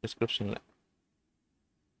டிஸ்கிரிப்ஷன்ல.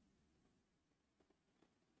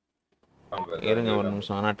 இருங்க ஒரு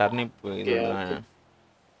நிமிஷம். ஆனால் டர்னிப் இது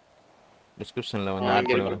டிஸ்கிரிப்ஷன்ல வந்து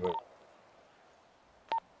ஆட் பண்ணி வரேன்.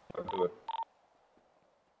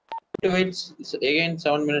 to wait again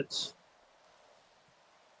 7 minutes.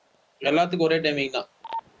 எல்லாத்துக்கும் ஒரே டைமிங் தான்.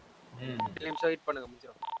 நிமிஷம் வெயிட் பண்ணுங்க,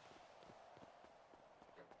 முடிச்சிரும்.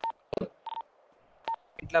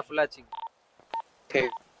 இட்லா ஃபுல் ஆச்சு. ஓகே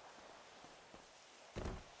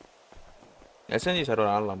எஸ்என்ஜி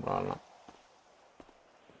சர்வர் ஆடலாம் ப்ரோ, ஆடலாம்.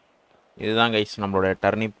 இதுதான் கைஸ் நம்மளோட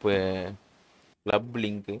turnip club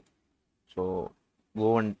link. So go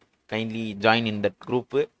and kindly join in that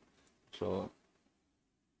group. So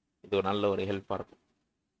இது ஒரு நல்ல ஒரு ஹெல்ப்பாக இருக்கும்.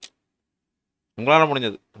 உங்களால்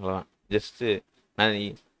முடிஞ்சது அவ்வளோதான். ஜஸ்ட்டு நான்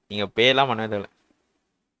நீங்கள் பேலாம் பண்ணவே தேவை.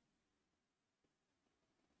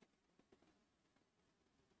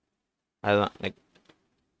 அதுதான் லைக்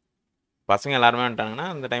பசங்க எல்லாருமே வந்துட்டாங்கன்னா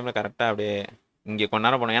அந்த டைமில் கரெக்டாக அப்படியே இங்கே கொஞ்ச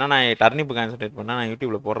நேரம் போனேன். ஏன்னா நான் டர்னிப்பு கான்சன்ட்ரேட் பண்ணால் நான்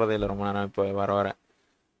யூடியூப்பில் போடுறதே இல்லை ரொம்ப நேரம் இப்போ வர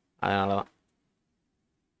அதனால தான்.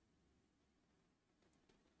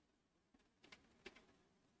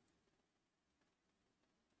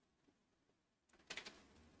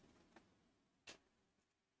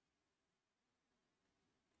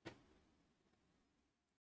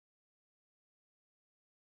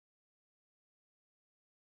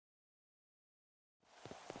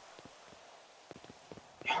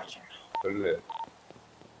 சொல்லு.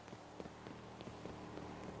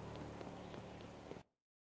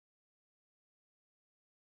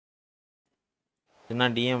 என்ன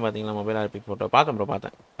டிஎம் பார்த்தீங்களா மொபைல் ஆர்பி ஃபோட்டோ பார்த்தேன் ப்ரோ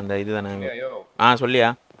பார்த்தேன் அந்த இதுதானே ஐயோ சொல்லியா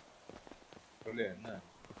சொல்லு என்ன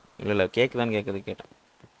இல்லை கேட்குதான்னு கேட்குது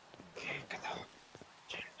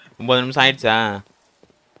 9 நிமிஷம் ஆயிடுச்சா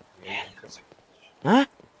ஆ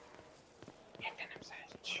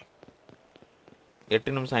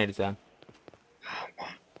 8 நிமிஷம் ஆயிடுச்சா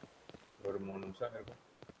ஒரு 3 நிமிஷம் இருக்கும்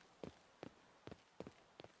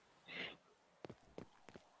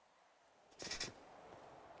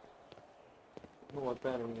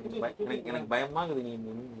எனக்கு பயமாகுது நீ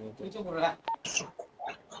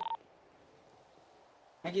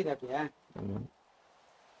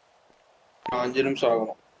 5 நிமிஷம்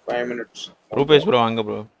ஆகும் 5 மினிட்ஸ் ரூபேஷ் ப்ரோ வாங்க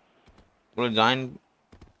ப்ரோ ஜாயின்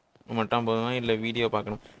மட்டும் போதுமா இல்லை வீடியோ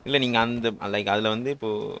பார்க்கணும் இல்லை நீங்கள் அந்த லைக் அதில் வந்து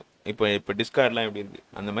இப்போ டிஸ்கார்ட்லாம் எப்படி இருக்குது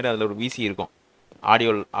அந்த மாதிரி அதில் ஒரு விசி இருக்கும்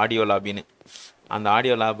ஆடியோ லாபின்னு அந்த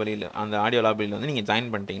ஆடியோ லாபியில் வந்து நீங்கள்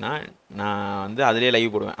ஜாயின் பண்ணிட்டீங்கன்னா நான் வந்து அதிலே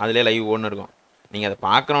லைவ் போடுவேன் அதிலே லைவ் ஒன்று இருக்கும் நீங்கள் அதை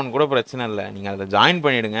பார்க்கணுன்னு கூட பிரச்சனை இல்லை நீங்கள் அதில் ஜாயின்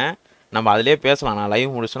பண்ணிவிடுங்க நம்ம அதிலே பேசலாம் நான்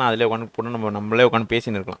லைவ் முடிச்சோன்னா அதிலே உட்காந்து போட்டு நம்மளே உட்காந்து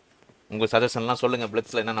பேசின்னு இருக்கலாம் உங்கள் சஜஷன்லாம் சொல்லுங்கள்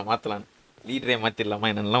பிளட்ஸில் என்னென்ன மாற்றலான்னு லீடரே மாற்றிடலாமா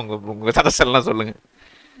என்னென்னலாம் உங்கள் சஜஷன்லாம் சொல்லுங்கள்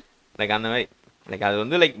லைக் அந்த மாதிரி லைக் அது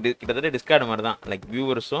வந்து லைக் கிட்டத்தட்ட டிஸ்கார்டு மாதிரி தான் லைக்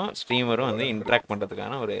வியூவர்ஸும் ஸ்ட்ரீமரும் வந்து இன்ட்ராக்ட்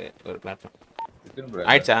பண்ணுறதுக்கான ஒரு பிளாட்ஃபார்ம்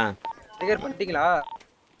ஆயிடுச்சா டிகர் பண்ணிட்டீங்களா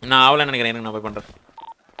நான் அவ்வளோ நினைக்கிறேன் எனக்கு நான் போய் பண்ணுறேன்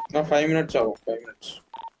நான் 5 மினிட்ஸ் ஆகும் 5 மினிட்ஸ்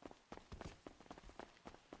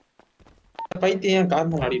பைத்தியம்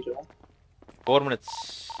கார்மன் ஆடிட்டு 4 மினிட்ஸ்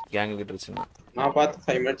கேங் கிட்ட இருந்துச்சுன்னா நான் பார்த்து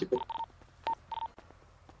 5 மினிட்ஸ் இப்போ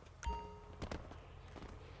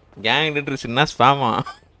கேங் லிட்டரேச்சர்னா ஸ்பாமா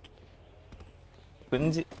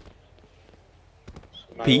கொஞ்சம்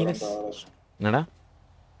பீனஸ் என்னடா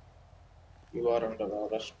you are under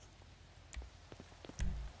arrest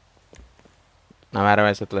நான் வேற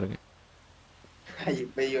வேஷத்துல இருக்கேன்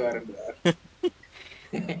இப்போ you are under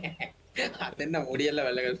அது என்ன முடியல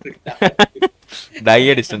வெள்ளை கலர் டை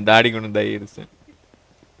அடிச்சேன் தாடி கொண்டு டை அடிச்சேன்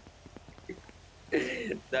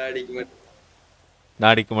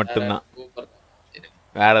தாடிக்கு மட்டும்தான்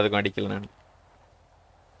வேற எதுக்கும் அடிக்கல நான்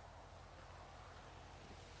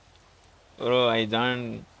bro I join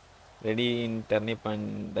ready in turnip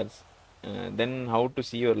and that's then how to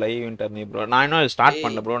see your live in turnip bro நான் இன்னும் ஸ்டார்ட்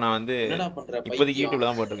பண்ணல ப்ரோ நான் வந்து இப்போதைக்கு யூடியூப்ல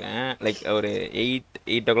தான் போட்டிருக்கேன் லைக் ஒரு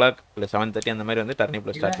 8 o'clock இல்லை 7:30 அந்த மாதிரி வந்து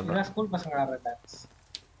டர்னிப்ல ஸ்டார்ட் பண்ணுறேன் ஸ்கூல் பசங்க ஆடுற டான்ஸ்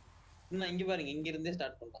இங்க பாருங்க இங்க இருந்தே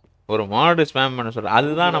ஸ்டார்ட் பண்ணலாம் ஒரு மாடு ஸ்பாம் பண்ண சொல்றேன்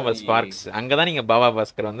அதுதான் நம்ம ஸ்பார்க்ஸ் அங்கே தான் நீங்கள் பாபா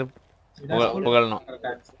பாஸ்கர் வந்து புகழணும்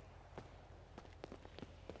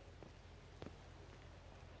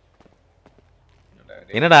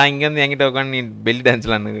என்னடா இங்க இருந்து என்கிட்ட உட்காந்து நீ பெல்லி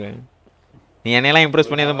டான்ஸ்லான்னு நீ என்னையெல்லாம் இம்ப்ரெஸ்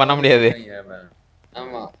பண்ணி எதுவும் பண்ண முடியாது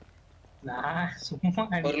ஆமா நான் சும்மா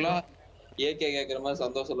ஒருலா ஏகே கேக்குற மாதிரி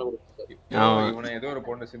சந்தோஷம்ல கொடுத்து இவனை ஏதோ ஒரு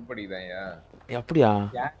பொண்ணு சிம்படிதான்யா அப்படியா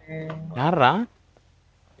யாரா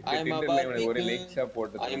ஒரு லைக் ஷாப்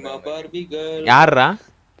போட்டு ஐ அம் a barbie girl யாரா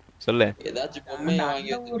சொல்லு ஏதாச்சும் பொம்மை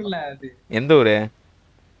வாங்கி ஊர்ல அது எந்த ஊரு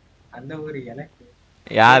அந்த ஊரு எனக்கு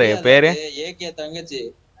யாரு பேரு ஏகே தங்கச்சி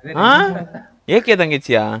ஏகே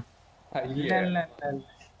தங்கச்சியா இல்ல இல்ல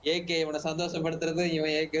ஏகே இவனை சந்தோஷப்படுத்துறது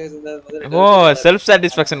இவன் ஏகே ஓ செல்ஃப்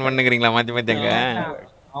சாட்டிஸ்ஃபேக்ஷன் பண்ணுகிறீங்களா மாத்தி மாத்தி அங்க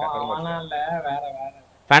இல்ல வேற வேற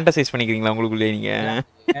ஃபேண்டசைஸ் பண்ணிக்கிறீங்களா உங்களுக்குள்ளே நீங்க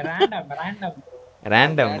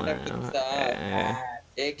ரேண்டம்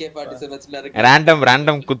AK47ல இருக்கு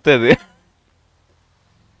ரேண்டம் குத்துது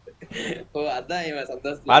ஓ அதான் இவன்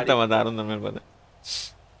சந்தோஷம் பார்த்தேன் அருந்த மேல் பார்த்தேன்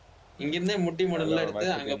இங்க இருந்தே முட்டி மாடல்ல எடுத்து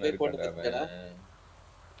அங்க போய் போட்டுட்டா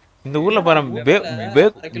இந்த ஊர்ல பாரு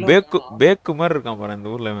பேக்கு மாதிரி இருக்கான் பாரு இந்த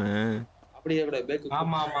ஊர்ல அப்படியே கூட பேக்கு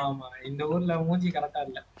ஆமா ஆமா ஆமா இந்த ஊர்ல மூஞ்சி கரெக்டா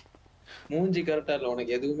இல்ல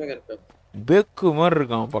உனக்கு எதுவுமே கரெக்டா பேக்கு மாதிரி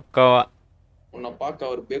இருக்கான் பக்காவா உன்னை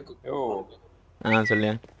பார்க்க ஒரு பேக்கு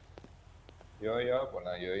சொல்லியா யோயோ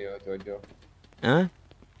போலாம் யோயோ ஜோஜோ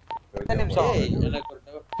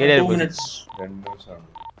கேரியர் 2 மினிட்ஸ் 2 நிமிஷம்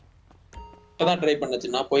இப்பதான் ட்ரை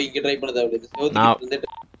பண்ணச்சு நான் போய் இங்க ட்ரை பண்ணதா அப்படியே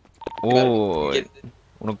ஓ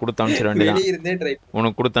உனக்கு கொடுத்து அனுப்பிச்சிட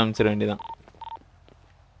வேண்டியதான்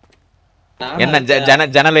என்ன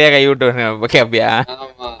ஜனலையா கை விட்டு ஓகே அப்படியா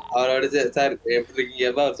ஆமா அவரோட சார் எப்படி இருக்கீங்க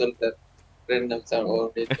அவர் சொல்லிட்டார் 2 நிமிஷம்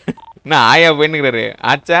நான் ஆயா போயின்னுக்கிறாரு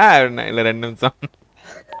ஆச்சா இல்ல 2 நிமிஷம்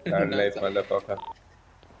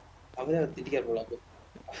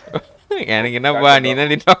எனக்கு என்னப்பா நீ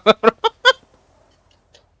தான்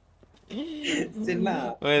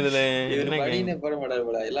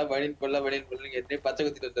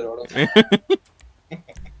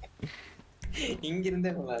இங்க இருந்தே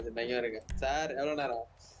சார் எவ்வளவு நேரம்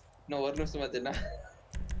இன்னும் 1 நிமிஷம் ஆச்சுன்னா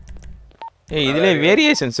இதுல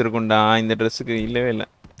வேரியேஷன்ஸ் இருக்கும்டா இந்த ட்ரெஸ்ஸுக்கு இல்லவே இல்ல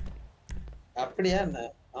அப்படியா என்ன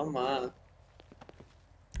ஆமா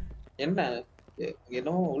என்ன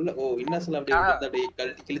என்னோ உள்ள ஓ இன்னஸ்ல அப்படியே அப்படியே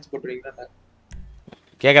கழட்டி கிழிச்சு போட்டுறீங்களா?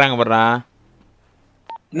 கேக்குறாங்க பாருடா.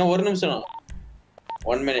 இன்னும் ஒரு நிமிஷம்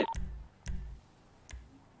 1 மினிட்.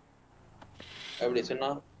 அப்படி சொன்னா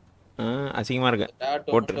அசிங்கமா இருக்கு.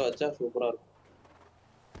 டாட்டோ மட்டும் வச்சா சூப்பரா இருக்கும்.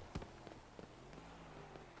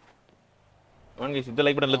 வாங்க சித்த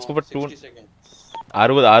like button let's go for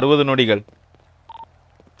 60 நொடிகள்.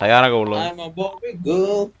 தயாராக உள்ளோம். I'm a Bobby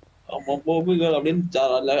girl. I'm a Bobby girl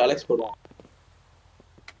அப்படின்னு அலெக்ஸ் போடுவான்.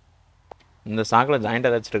 இந்த சாக்குல ஜாயிண்ட்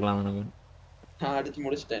ஏதாச்சும் இருக்கலாம் எனக்கு. நான் அடிச்சு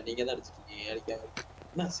முடிச்சிட்டேன். நீங்க தான் அடிச்சிட்டீங்க. அடிக்காம.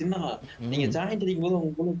 என்ன சின்ன நீங்க ஜாயிண்ட் அடிக்கும்போது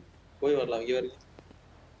உங்களுக்கு போய் வரலாம். இங்க வருங்க.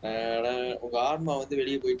 உங்க ஆர்மா வந்து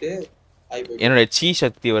வெளிய போயிட்டு என்னோட சீ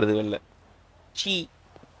சக்தி வருது வெளில. சீ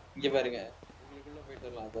இங்க பாருங்க. உங்களுக்குள்ள போயிட்டு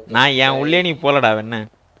வரலாம். நான் ஏன் உள்ளே நீ போலடா என்ன?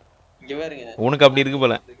 இங்க பாருங்க. உனக்கு அப்படி இருக்கு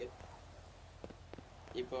போல.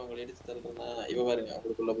 இப்போ உங்களை எடுத்து தள்ளுறேன்னா இவ பாருங்க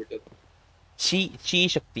அவங்களுக்குள்ள போயிட்டு சீ சீ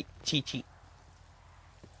சக்தி சீ சீ.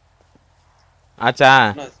 ஆச்சா?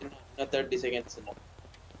 இன்னும் 30 செகண்ட்ஸ் இன்னும்.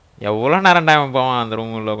 எவ்வளவு நேரம் டைம் போவான் அந்த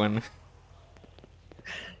ரூம் உள்ள உட்காந்து.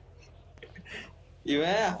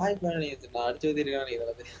 இவன் ஹாய் பண்ணி நான் அடிச்சு ஊத்திருக்கான் நீ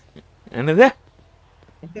இதெல்லாம். என்னது?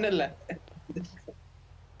 இல்ல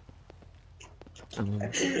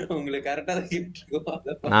உங்களுக்கு கரெக்டா தான் கிஃப்ட்.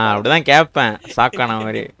 நான் அப்படிதான் கேட்பேன் சாக்கான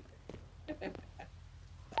மாதிரி.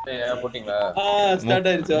 போட்டிங்களா? ஸ்டார்ட்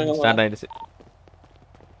ஆயிடுச்சு. வாங்க ஸ்டார்ட் ஆயிடுச்சு.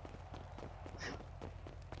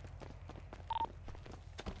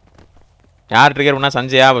 யார் ட்ரிகர் பண்ணா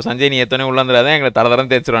சஞ்சயா? அப்ப சஞ்சய் நீ எத்தனை உள்ள வந்துடாத எங்களை தரதரம்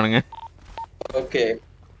தேய்ச்சிருவானுங்க. ஓகே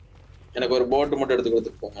எனக்கு ஒரு போட் மட்டும் எடுத்து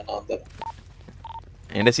கொடுத்துட்டு போங்க நான் வந்துறேன்.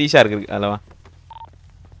 என்கிட்ட சீஷா இருக்கு அல்லவா?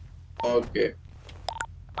 ஓகே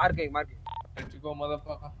மார்க்கிங் எடுத்துக்கோ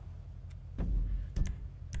மதப்பாக்கா.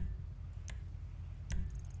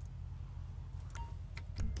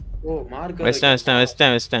 ஓ மார்க்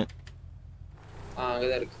வெஸ்டர்ன்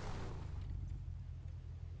அங்கதான் இருக்கு.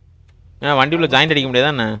 வண்டி உள்ள ஜாயிண்ட் அடிக்க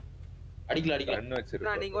முடியாதா என்ன? அடிக்கலாம் கண்ணு வச்சிரு.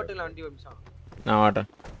 நீங்க ஓட்டுங்களா வண்டி ஒரு நிமிஷம். நான் ஓட்டுறேன்.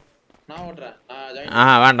 நான்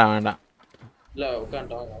ஜாயிண்ட் வேண்டாம் இல்ல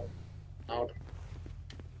உட்கார்ந்து வாங்க. நான் ஓட்டுறேன்.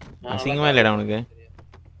 அசிங்கமா இல்லடா உனக்கு?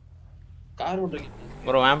 Car ஓட்டுறீங்க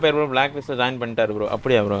bro. Vampire bro black லிஸ்ட்ல ஜாயின் பண்ணிட்டாரு ப்ரோ.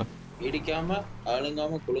 அப்படியே ப்ரோ இடிக்காம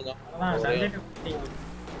அழுங்காம குளுங்காம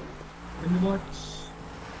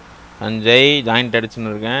சஞ்சய் ஜாயிண்ட்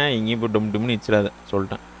அடிச்சுன்னு இருக்கேன். இங்கேயும் போய் டும் டும்னு இச்சிடாத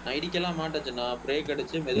சொல்லிட்டேன். நான் இடிக்கலாம் மாட்டேன். நான் பிரேக்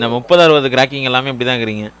அடிச்சு இந்த 30-60 கிராக்கிங் எல்லாமே இப்படி தான்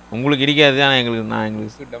இருக்கிறீங்க. உங்களுக்கு இடிக்காது. ஆனால் எங்களுக்கு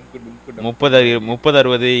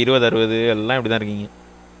 30-60 20-60 எல்லாம் இப்படி தான் இருக்கீங்க.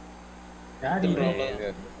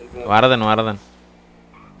 வரதன்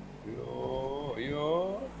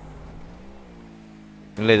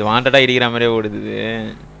இல்லை இது வாண்டடா இடிக்கிற மாதிரியே ஓடுது.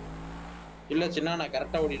 இல்ல சின்ன நான்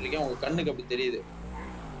கரெக்டா ஓடிட்டு இருக்கேன். உங்க கண்ணுக்கு அப்படி தெரியுது.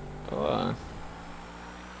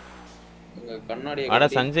 உங்க கண்ணாடி அட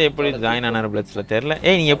சஞ்சய் எப்படி ஜாயின் ஆனாரு பிளட்ஸ்ல தெரியல.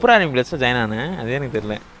 ஏய் நீ எப்பறா நீ பிளட்ஸ்ல ஜாயின் ஆன? அதே எனக்கு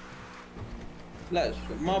தெரியல. இல்ல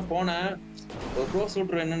சும்மா போனேன். ஒரு ப்ரோ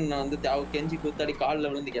ஷூட்டர் என்னன்னு நான் வந்து தேவ கெஞ்சி கூத்தாடி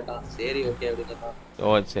கால்ல விழுந்து கேட்டான். சரி ஓகே அப்படின்னு சொன்னான். ஓ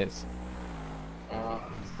சரி.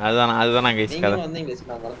 அதுதான் நான் கைஸ் கதை. நீங்க வந்தீங்க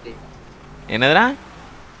சின்ன மறந்தீங்க. என்னதுடா?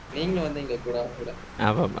 நீங்களும் வந்தீங்க கூட.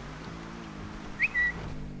 ஆமா.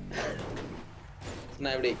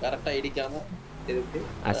 நான் இப்படி கரெக்டா இடிக்காம இருக்கு.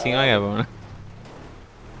 அசிங்கமா கேட்பேன்.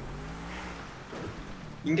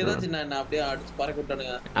 இங்கதான் சின்ன நான் அப்படியே அடிச்சு பறக்க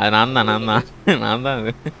விட்டானுங்க. அது நான் தான்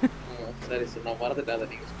அது. சரி சரி நான் மறந்துட்டேன்.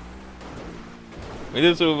 நீங்க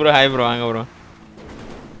இது சூப்பர். ஹாய் ப்ரோ வாங்க ப்ரோ.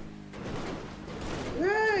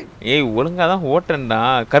 ஏய் ஒழுங்கா தான் ஓட்டுறேன்டா.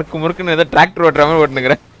 கருக்கு முறுக்குன்னு ஏதோ டிராக்டர் ஓட்டுற மாதிரி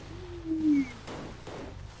ஓட்டுனுக்குறேன்.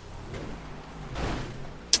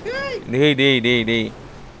 டேய்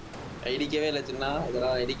இடிக்கவே இல்லை சின்ன.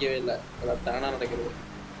 இதெல்லாம் இடிக்கவே இல்லை. இதெல்லாம் தானா நடக்கிறது.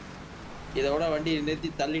 இதோட வண்டி நிறுத்தி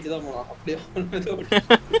தள்ளிட்டு தான் போனோம். அப்படியே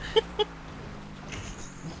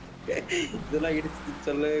இதெல்லாம் இடிச்சு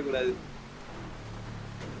சொல்லவே கூடாது.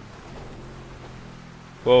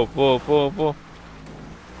 போ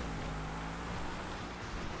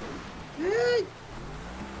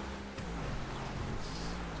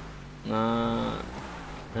நான்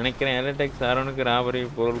நினைக்கிறேன் எலக்ட்ரிக் சாரனுக்கு ராபரி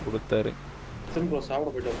பொருள் கொடுத்தாரு. ப்ரோ சாப்பிட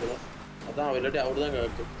போயிட்டு வரலாம். அதான் அவர் இல்லாட்டி அவரு தான்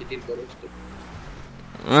திட்டிட்டு போயிட்டு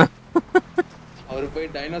அவரு போய்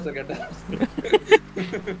டைனோசர் கேட்டார்.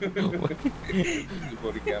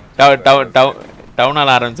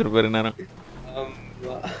 டவுனால் ஆரம்பிச்சிருப்பாரு நேரம்.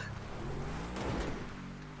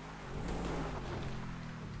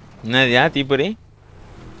 என்னது தீப்பொறி?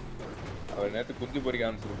 அவர் நேத்து குஞ்சு பொறிக்க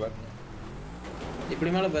ஆரம்பிச்சிருப்பாரு. இப்படி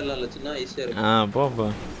மேல போயிடலாம்ல சின்ன ஈஸியா இருக்கு. போ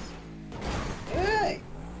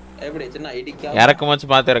எப்படி சின்ன இடிக்கா இறக்குமாச்சு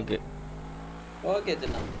பார்த்து இறக்கு. ஓகே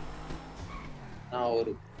சின்ன நான்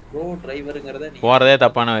ஒரு ப்ரோ டிரைவருங்கிறத போறதே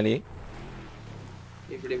தப்பான வழி.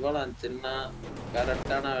 இப்படி போலாம் சின்ன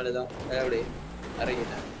கரெக்டான வேலைதான் எப்படி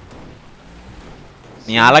இறங்கிட்டேன்.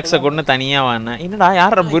 நீ அலெக்ஸை கொண்டு தனியா வாண்ண. என்னடா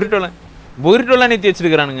யாரா பொரிட்டோலாம் நிறுத்தி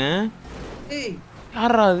வச்சிருக்கானுங்க. ஏய்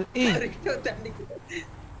யாரா அது? ஏய்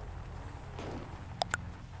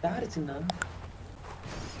யாரு சின்ன?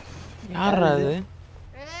 யாரா அது?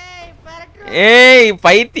 ஏய்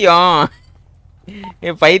பைத்தியம்.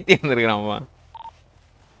 பைத்தியம் வந்திருக்கான்ப்பா.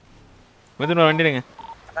 மெதுவா வண்டி எடுங்க.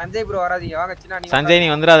 சஞ்சய் ப்ரோ வராதீங்க வாங்க சின்ன. நீ சஞ்சய் நீ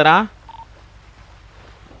வந்துடாதடா.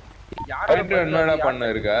 என்னடா பண்ண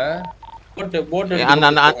இருக்க? போட் அந்த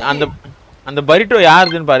அந்த அந்த அந்த பரிட்டோ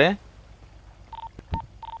யாருதுன்னு பாரு.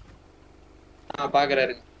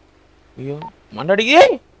 பாக்குறாரு. ஐயோ மண்டடிக்கு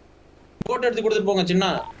போட் எடுத்து கொடுத்துட்டு போங்க சின்ன.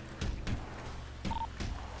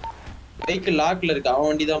 பைக் லாக்ல இருக்கு. அவன்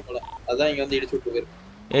வண்டி தான் போல. அதான் இங்க வந்து இடிச்சு விட்டு போயிருக்கு.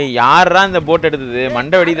 ஏய் யாரா இந்த போட் எடுத்தது?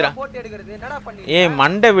 மண்டை வெடிதுடா. போட் எடுக்கிறது என்னடா பண்ணி? ஏய்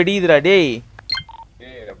மண்டை வெடிதுடா டேய்.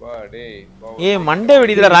 ஏய் அப்பா டேய். ஏய் மண்டை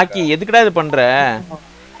வெடிதுடா ராக்கி. எதுக்குடா இது பண்ற?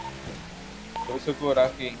 கோசுக்கு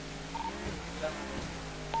ராக்கி.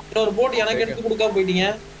 ஒரு போட் எனக்கு எடுத்து கொடுக்காம போயிட்டீங்க.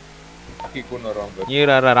 ராக்கி கூன் வரோம்.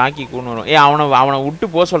 ஈரா ராக்கி கூன் வரும். ஏய் அவனை விட்டு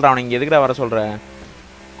போ சொல்றான். அவனை இங்க எதுக்குடா வர சொல்ற?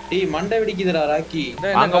 டேய் மண்டை வெடிக்குதுடா ராக்கி.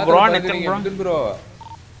 வாங்க ப்ரோ நெத்தன் ப்ரோ.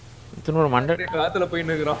 நெத்தன் மண்டை காத்துல போய்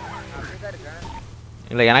நிக்குறோம்.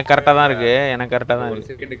 இல்ல எனக்கு கரெக்ட்டா தான் இருக்கு. எனக்கு கரெக்ட்டா தான் இருக்கு.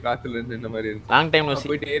 ஒரு செகண்ட் காத்துல இருந்து இந்த மாதிரி இருக்கு. Long time nosy.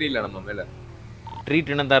 போய் ஏறில நம்ம மேல.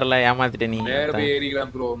 ட்ரீட் இன்னும் தரல. ஏமாத்திட்ட நீ. நேரா போய்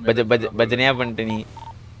ஏறிக்கலாம் ப்ரோ. பஜனையா பண்ணிட்ட நீ.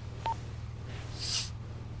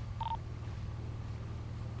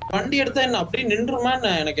 வண்டி எடுத்தா என்ன அப்படியே நின்றுமா?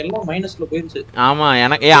 எனக்கு எல்லாம் மைனஸ்ல போயிருச்சு. ஆமா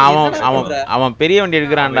எனக்கு அவன் பெரிய வண்டி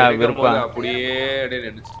எடுக்கறான்டா விருப்பம். அப்படியே அப்படியே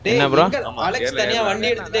நின்னுச்சு. என்ன ப்ரோ? அலெக்ஸ் தனியா வண்டி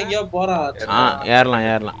எடுத்துட்டு எங்கயோ போறான்.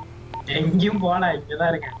 ஏறலாம். எங்கயும் போல இங்க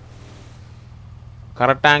தான் இருக்கேன்.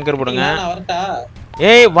 கரெக்ட்டா ஆங்கர் போடுங்க. நான் வரட்டா?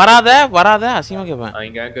 ஏய் வராத அசிங்கமா கேப்பேன்.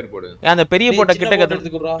 இங்க ஆங்கர் போடு. அந்த பெரிய போட்ட கிட்ட கத்து.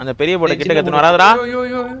 அந்த பெரிய போட்ட கிட்ட கத்து வராதடா. ஐயோ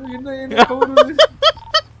என்ன கவுரு.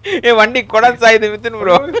 ஏய் வண்டி கொடஸ் ஆயிது மிதுன்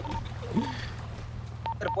ப்ரோ.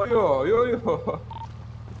 ஐயோ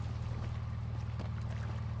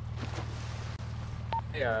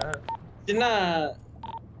சின்ன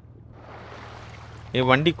ஏய்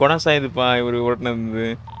வண்டி கொடஸ் ஆயிதுப்பா இவரு ஓட்டுனது.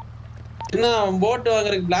 சின்ன போட்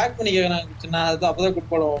வாங்குறதுக்கு பிளாக் பண்ணி கேக்குறாங்க சின்ன. அது அப்பதான்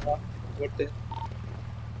குட் போடுவோம் போட்.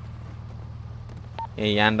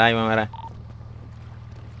 ஏய் ஏன்டா இவன் வேற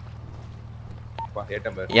பா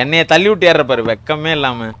ஏட்டம் பாரு. என்னைய தள்ளி விட்டு ஏறற பாரு வெக்கமே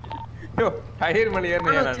இல்லாம. ஐயோ டயர் மேல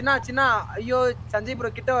ஏறனே. சின்ன ஐயோ சஞ்சய் ப்ரோ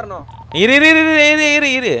கிட்ட வரணும். இரு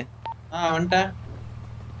வந்துட்டேன்.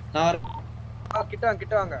 நான்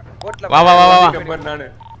கிட்ட வாங்க. போட்ல வா நானு.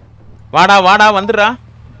 வாடா வந்துடுறா.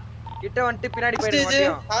 கிட்ட வந்து பின்னாடி போயிடு.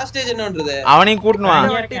 ஹாஸ்டேஜ் என்ன பண்றது? அவனையும் கூட்டினு வா.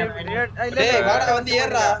 டேய் வாடா வந்து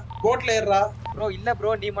ஏறடா. போட்ல ஏறடா. ப்ரோ இல்ல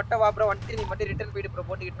ப்ரோ நீ மட்டும் வா ப்ரோ. வந்து நீ மட்டும் ரிட்டர்ன் போயிடு ப்ரோ.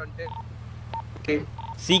 போட் கிட்ட வந்து. ஓகே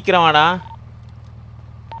சீக்கிரம் வாடா.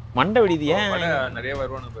 மண்டை வெடிதியே. நிறைய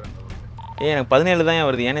வருவானு பாருங்க. ஏய் எனக்கு 17 தான்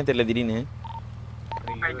வருது. ஏனே தெரியல திடீர்னு.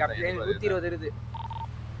 120 வருது.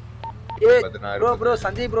 ஏய் ப்ரோ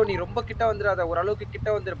சஞ்சய் ப்ரோ நீ ரொம்ப கிட்ட வந்துறாத. ஒரு அளவுக்கு கிட்ட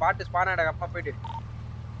வந்துரு. பாட் ஸ்பான் ஆட அப்பா போய்டு.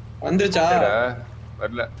 வந்துருச்சா?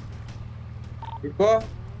 வரல. இப்போ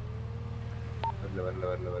வரல.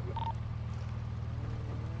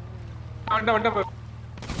 வண்ட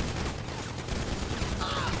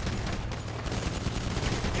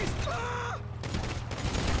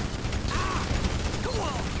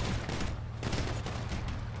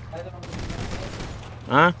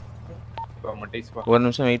ஒரு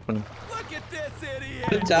நிமிஷம் வெயிட் பண்ணு.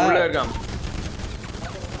 உள்ள இருக்கான்.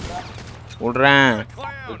 விடுறேன்.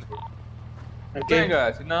 ஓகேங்க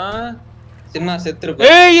சின்ன செத்துரு.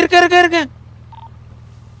 ஏய் இருக்க.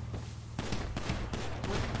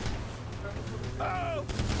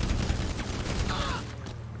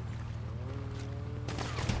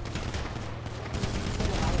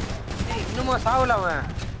 இன்னுமா சாவல அவன்.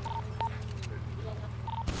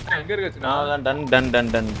 எங்க இருக்க சின்ன? நான்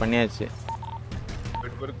டன் பண்ணியாச்சு.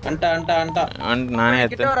 அண்டா நானே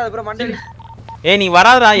கிட்ட வராத ப்ரோ மண்டடி. ஏய் நீ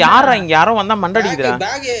வராதடா. யாரா இங்க யாரோ வந்தா மண்டடிக்குதுடா.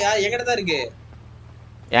 பேக் எங்கட தான் இருக்கு.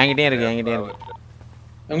 என்கிட்டயே இருக்கு.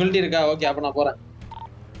 உங்கள்ட்ட இருக்கா? ஓகே அப்ப நான் போறேன்.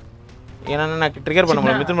 ஏன்னா நான் ட்ரிகர் பண்ண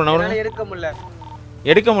முடியல. மிதுன் பண்ண என்னால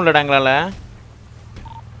எடுக்க முடியலடா எங்களால.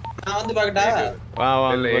 நான் வந்து பாக்கட்டா? வா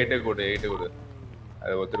இல்ல 8 கோடு.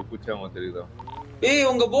 அது ஒருத்தர் பூச்சாம தெரியுதா? ஏய்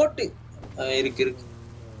உங்க போட் இருக்கு.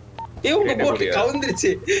 ஏய் உங்க போட்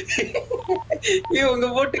கவுந்திருச்சு. உங்க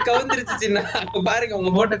போட் கவுந்திருச்சு சின்ன. பாருங்க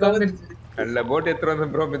உங்க போட் கவுந்திருச்சு. நல்ல போட் ஏத்துற வந்து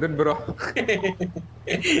ப்ரோ மிதுன் ப்ரோ.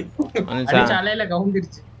 அடிச்ச அலையில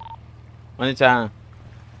கவுந்திருச்சு. வந்துச்சா?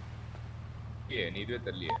 ஏய் நீ இதுவே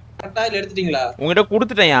தெரியலையே. கரெக்ட்டா எடுத்துட்டீங்களா? உன்கிட்ட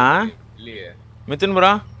கொடுத்துட்டேன்யா. இல்லையே. மிதுன்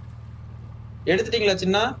ப்ரோ எடுத்துட்டீங்களா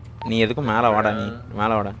சின்ன? நீ எதுக்கும் மேல வாடா. நீ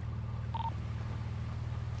மேல வாடா.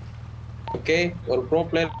 ஓகே ஒரு ப்ரோ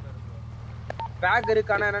பிளேயர் பேக்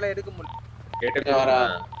இருக்கானா என்னால எடுக்க முடியல.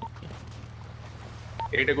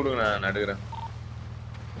 கேட்ட கொடுங்க நான் நடுகிறேன்.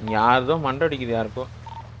 யாரதோ மண்டை அடிக்குது யாருக்கோ.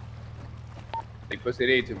 இப்ப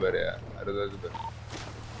சரியாயிடுச்சு பாரு. 60 பாரு.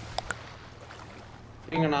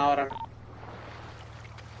 நீங்க நான் வரேன்.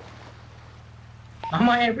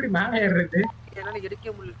 ஆமா எப்படி மேல ஏறுறது? என்னால எடுக்க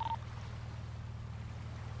முடியல.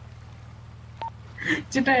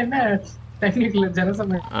 சிட்டா என்ன டெக்னிக்கல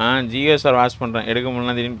ஜனசமய. ஜிஎஸ்ஆர் வாஷ் பண்றேன். எடுக்க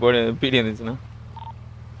முடியல திடீர்னு போய் பிடி வந்துச்சுன்னா.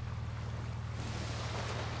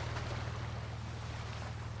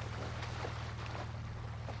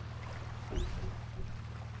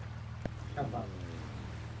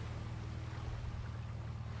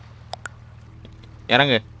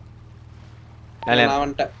 இறங்கு. நான்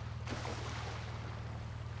வந்துட்டேன்.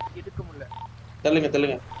 எடுக்க முடியல.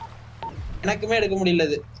 தள்ளுங்க. எனக்குமே எடுக்க முடியல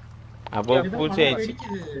இது. அப்போ பூச்சி ஆயிடுச்சு.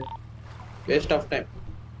 Waste of time.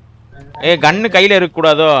 கன்னு கையில இருக்க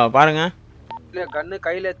கூடாதோ பாருங்க. இல்ல கன்னு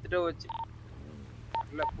கையில எடுத்துட்டு வச்சு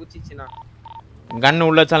இல்ல பூச்சிச்சுனா. கன்னு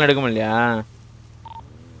உள்ள வச்சாலும் எடுக்க முடியலையா?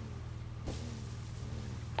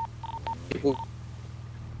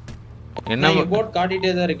 என்ன போட்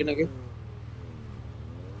காட்டிட்டே தான் இருக்கு எனக்கு.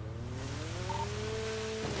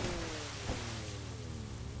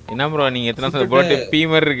 என்ன ப்ரோ நீங்க எத்தனை போட் பீ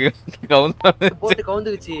மாதிரி இருக்கு. போட்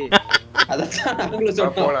கவுந்துச்சு. அதான் நாங்களும்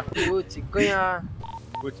சொல்றோம். சிக்கையா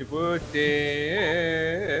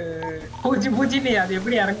பூச்சி நீ அது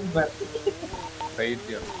எப்படி இறங்கும் பாரு.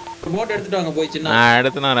 பைத்தியம். போட் எடுத்துட்டு வாங்க போய் சின்ன. நான்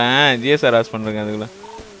எடுத்துட்டு வரேன். ஜிஎஸ்ஆர் வாஷ் பண்றேன் அதுக்குள்ள.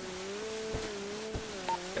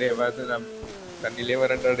 அரே வாது நான் தண்ணிலே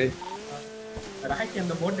வரேன்டா டேய். ராக்கி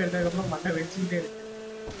அந்த போட் எடுத்ததுக்கு அப்புறம் மண்ணை வெச்சிட்டே இருக்கு.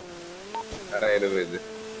 அரையிறது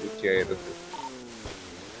பூச்சி ஆயிடுது.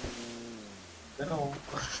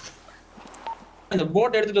 அந்த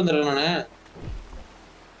போட் எடுத்துட்டு வந்துறேன் நானே.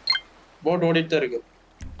 போட் ஓடிட்டு இருக்கு.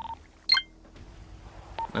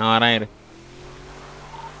 நான் வரேன் இரு.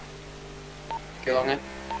 ஓகே வாங்க.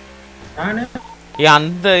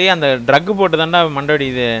 நானே அந்த ட்ரக் போட்டு தான்டா மண்டடி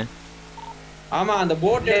இது. ஆமா அந்த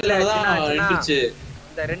போட் எடுத்தனால தான் நின்னுச்சு.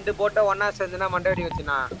 இந்த ரெண்டு போட்ட ஒண்ணா சேர்ந்துனா மண்டடி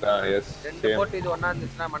வச்சுனா. எஸ். ரெண்டு போட் இது ஒண்ணா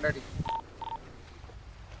இருந்துச்சுனா மண்டடி.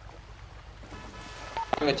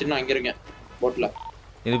 அங்க சின்ன அங்க இருங்க போட்ல.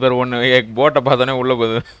 இது பேர் ஒண்ணு போட்டை பார்த்தோன்னே உள்ள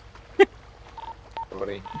போகுது.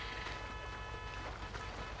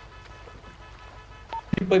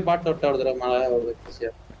 போய் பாட்டு விட்டு ஒரு தடவை மழை வருது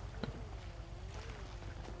ஈஸியா.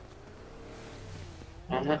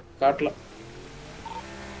 ஆஹா காட்டல.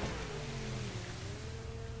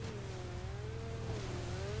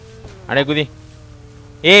 அடே குதி.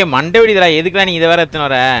 மண்டை வெடிதா எதுக்குடா நீ இதை வேற எத்தனை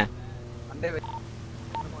வர?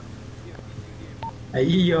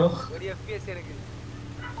 ஐயோ ஒரு FPS எனக்கு.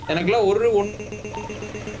 எனக்குலாம் ஒரு 2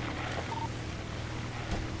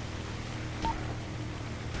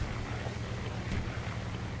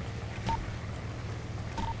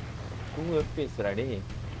 FPS ராடி.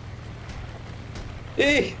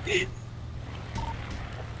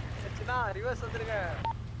 சின்னா ரிவர்ஸ் வந்துருங்க.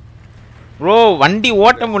 ப்ரோ வண்டி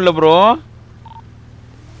ஓட்ட முடியல ப்ரோ.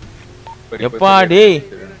 எப்பா டேய்.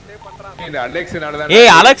 இந்த அலெக்ஸ்னால தான்.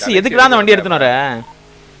 அலெக்ஸ் எதுக்குடா அந்த வண்டி எடுத்துன வர?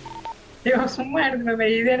 சும்மா எடுத்துனே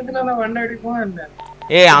இது எடுத்துனா நான் மண்டை வெடிப்போம் இல்ல.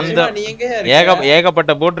 அந்த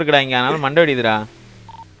ஏகப்பட்ட போட் இருக்குடா இங்க. அதனால மண்டை வெடிதுடா.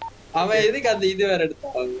 அவன் எதுக்கு அந்த இது வேற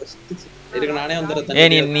எடுத்தான்? இருக்கு நானே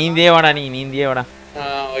வந்துறேன். நீ நீந்தே வாடா. நீந்தே வாடா.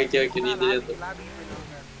 ஓகே நீந்தே வந்து.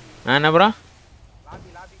 என்ன ப்ரோ?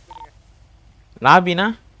 லாபினா?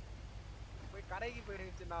 போய் கடைக்கு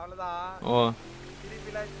போயிடுச்சு நான் அவ்வளவுதான். ஓ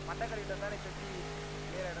திருப்பில மண்டை கறிட்ட தானே கட்டி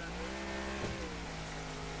கிளியர் ஆயிடும்.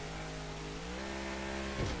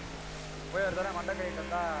 போய் ஒரு தடவை மண்டை கறிட்ட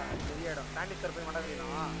வந்தா சரியாயிடும். சாண்டிஸ்டர் போய் மண்டை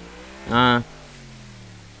கறிடணும்.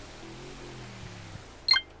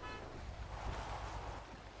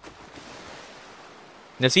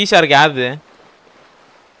 இந்த சீஷாருக்கு யாருது?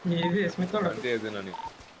 இது ஸ்மித்தோட. இது நானே.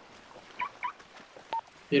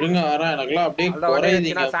 இருங்க வரேன். எனக்குலாம் அப்படியே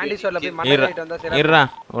குறையுதுங்க. சாண்டிஸ்டர்ல போய் மண்டை கறிட்ட வந்தா சரியா. இருடா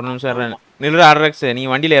ஒரு நிமிஷம் இருடா. நில்றா அரெக்ஸ். நீ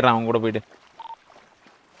வண்டியில ஏறா அவங்க கூட போயிடு.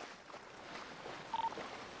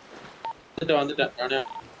 வந்துட்டேன் நானே.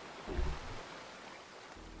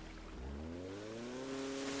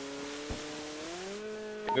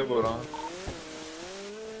 எங்க போறோம்?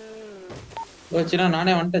 சின்ன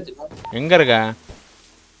நானே வந்துட்டேன் சின்ன. எங்க இருக்க?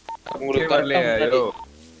 உங்களுக்கு கரெக்ட்டா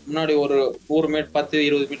முன்னாடி ஒரு 1 மீட்டர்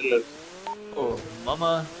 10-20 மீட்டர்ல இருக்கு. ஓ மாமா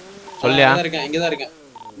சொல்லியா? இங்க தான் இருக்கேன்.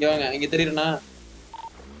 இங்க வாங்க. இங்க தெரியுறனா?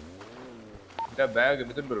 இந்த பேக்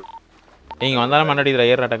மிதன் ப்ரோ. நீங்க வந்தால மண்டடிடா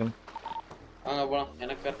ஏறா டக்குன்னு. வாங்க போலாம்.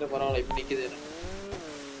 எனக்கு கரெக்ட்டா பரவாயில்லை. இப்ப நிக்குது.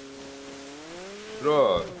 ப்ரோ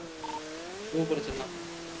சூப்பர் சின்ன.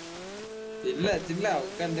 இல்ல சின்ன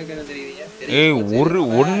உட்கார்ந்து தெரியுறீங்க ஏய்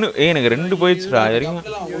ஒன்னு எனக்கு 2 போயிடுச்சுடா வரைக்கும்.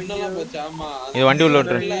 ஒண்ணெல்லாம் போச்சு ஆமா இது வண்டி உள்ள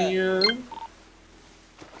விட்டுரு.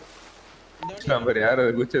 நம்பர் யார்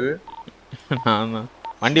அது குச்சது? ஆமா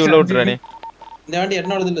வண்டி உள்ள விட்டுறா டேய். இந்த வண்டி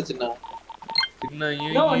என்னோடது இல்ல சின்ன. சின்ன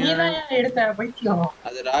நீதான் எடுத்த பைத்தியம்.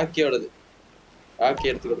 அது ராக்கியோடது. ராக்கி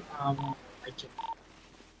எடுத்துக்கோ. ஆமா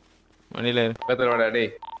வண்டியில பக்கத்துல வாடா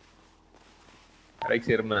டேய்.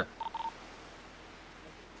 அலெக்ஸ் இருமா.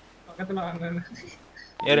 பக்கத்துல வாங்க.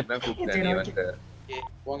 ஏறு. நான் கூப்பிட்டேன் நீ வந்த. ஓகே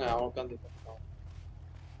போங்க அவன் உட்கார்ந்து.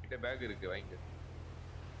 கிட்ட பேக் இருக்கு வாங்க.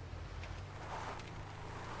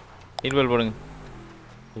 சீட் போடுங்க.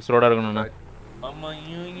 உசுரோட இருக்கணும்னா. ஆமா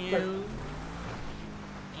யூ.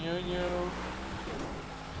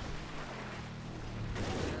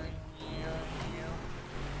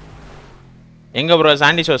 எங்க ப்ரோ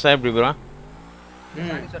சாண்டி ஷோஸா எப்படி ப்ரோ?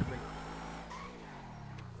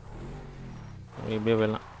 இப்படியே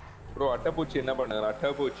போயிடலாம். ப்ரோ அட்டைப்பூச்சி என்ன பண்ணுங்க?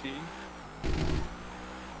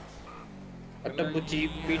 அட்டைப்பூச்சி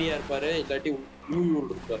பிடிஆர் இருப்பாரு இல்லாட்டி யூ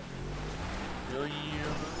இருப்பாரு.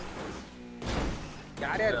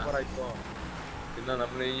 யார் போறா இப்போ? என்ன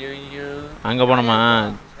நம்மளே அங்க போணுமா?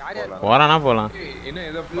 போறானா போலாம். என்ன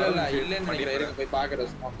ஏதோ இல்லன்னு நினைக்கிறேன் போய்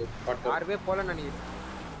பாக்குறேன் சும்மா போய். யாருமே போல நினைக்கிறேன்.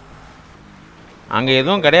 அங்க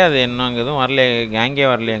எதுவும் கிடையாது இன்னும் அங்க எதுவும் வரல கேங்கே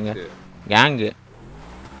வரல அங்க. கேங்கு.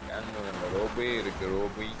 ரோபி இருக்கு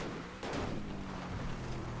ரோபி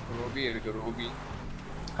இருக்கு ரோபி.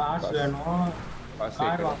 காசு வேணும்.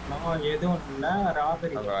 கார் வாங்கணும் எதுவும் இல்ல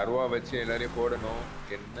ராபரி. அங்க அருவா வச்சு எல்லாரையும் போடணும்.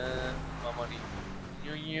 என்ன மாமா நீ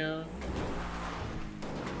ஐயோ.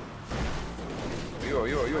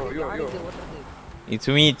 It's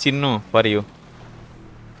me Chinna for you.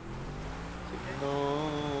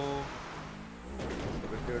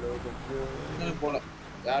 போல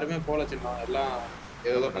யாருமே போல சின்ன எல்லாம்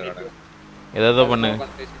ஏதோ பண்ணிட்டு ஏதோ பண்ணுங்க.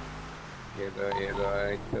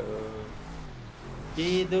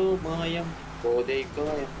 ஏதோ மாயம் போதை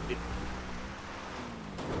காயம்.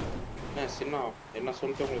 சின்ன என்ன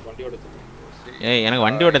சொல்லிட்டு உங்களுக்கு வண்டி ஓட்ட. ஏய் எனக்கு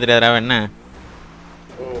வண்டி ஓட்ட தெரியாதுடா என்ன?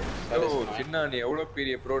 ஓ சின்ன நீ எவ்வளவு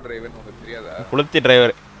பெரிய ப்ரோ டிரைவர் உங்களுக்கு தெரியாதா? குளுத்தி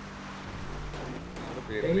டிரைவர்.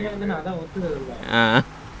 தெரியாதுன்னா அதான் ஒத்துக்கறல.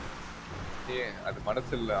 அது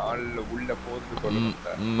மனசு இல்ல ஆள்ல உள்ள போறது சொல்லணும்.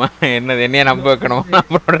 என்னது என்னைய நம்ப வைக்கணும்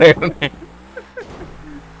ப்ரோ டிரைவர்.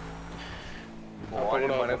 ஆள்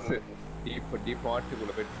மனசு டீப்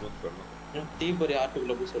ஆட்டுக்குள்ள போய் சொல்லணும். டீப்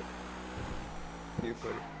ஆட்டுக்குள்ள போய் சொல்லு.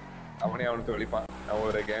 அவனே அவனுக்கு வெளிப்பான். அவன்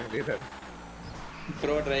ஒரு gang leader.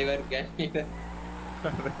 Bro driver gang leader.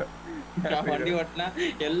 வண்டி ஓட்டினா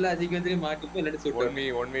எல்லா சீக்கிரத்திலையும் மாட்டிப்போ இல்லாட்டி சுட்டு.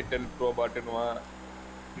 One me tell bro பாட்டுன்னுவா.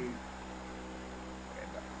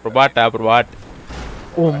 ப்ரோபாட்.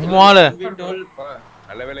 ஓ மால.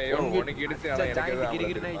 நல்ல வேலையோ உனக்கு எடுத்து ஆனா எனக்கு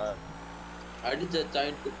அடிச்ச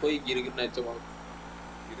ஜாயிண்ட் போய் கிறுகிறுன்னு ஆச்சுமா.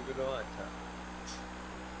 இருக்குதோ ஆச்சா.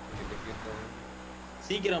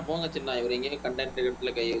 சீக்கிரம் போங்க சின்ன இவர் எங்க கண்டென்ட்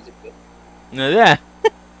கிட்டல கை வச்சிட்டு. என்னது?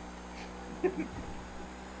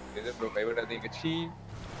 எது ப்ரோ கைவிடாதீங்க சீ.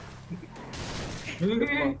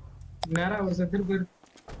 நேரா ஒரு செத்துரு போயிரு.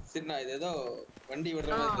 சின்ன இது ஏதோ வண்டி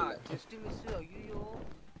விடுற மாதிரி இல்ல. ஜஸ்ட் மிஸ் ஐயோ.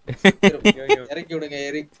 இறக்கி விடுங்க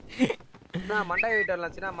எரிக். நான் மண்டை கிட்ட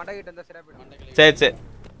வரலாம் சின்ன மண்டை கிட்ட வந்தா சரியா போய்டும். சரி.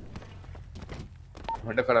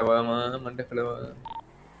 மண்டை கலவாமா மண்டை கலவா.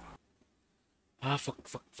 fuck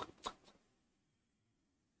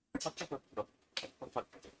bro. Fuck.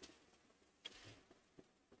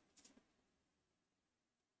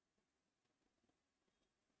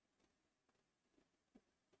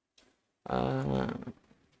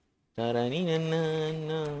 Tarani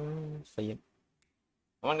na sayang.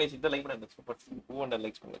 Come on guys, hit the like button. Super 200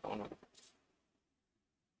 likes பண்ணுங்க. Come on.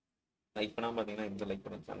 லைக் பண்ணாம பாத்தீங்கன்னா இந்த லைக்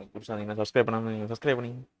பண்ணுங்க. சேனல் புடிச்சாதீங்கன்னா சப்ஸ்கிரைப் பண்ணாம நீங்க சப்ஸ்கிரைப்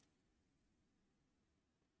பண்ணுங்க.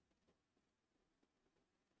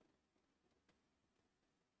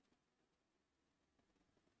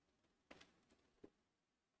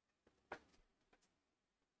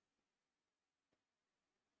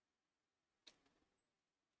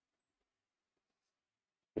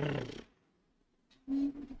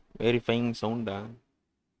 Verifying sound.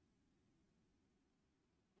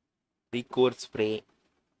 Record spray.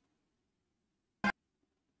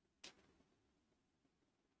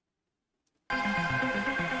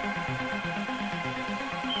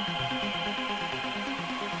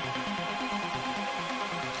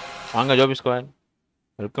 வாங்க Joby squad.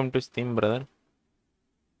 Welcome to steam brother.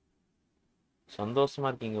 சந்தோஷமா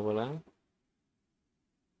இருக்கீங்க போல.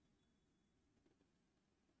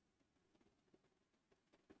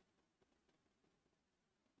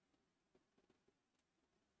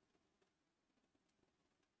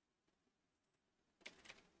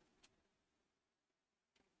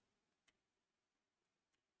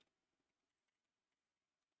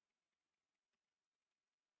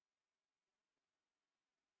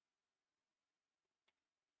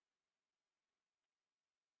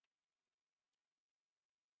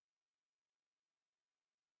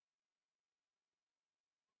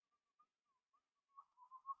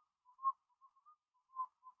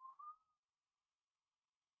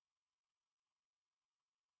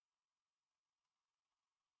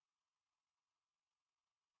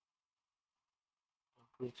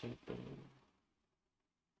 இது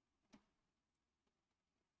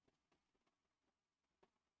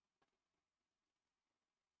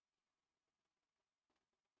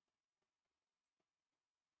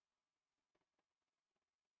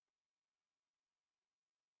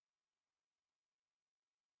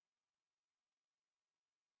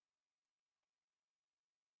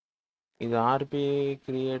ஆர்பி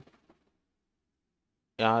கிரியேட்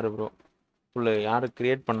யாரு ப்ரோ? ஃபுல்லு யாரு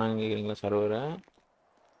கிரியேட் பண்ணாங்க கேக்குறீங்களா சர்வரை?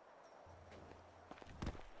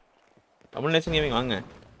 தமிழ் நேஷன் கேமிங் வாங்க.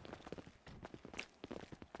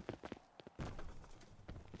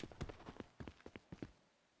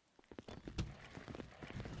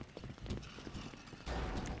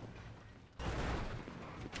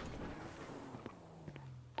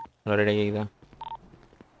 ரெடி கேக்குதா?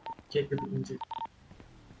 கேக்குது.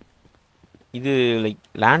 இது லைக்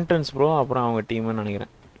லேண்டன்ஸ் ப்ரோ அப்புறம் அவங்க டீம்னு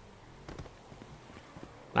நினைக்கிறேன்.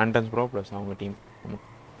 லேண்டன்ஸ் ப்ரோ ப்ளஸ் அவங்க டீம்.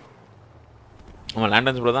 ஆமாம்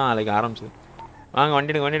லேண்டன்ஸ் ப்ரோ தான் லைக் ஆரம்பிச்சு. வாங்க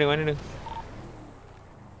வண்டிடுங்க.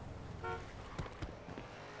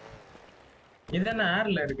 இதென்ன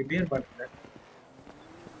ஆர்ல இருக்கு பியர் பாட்டில்.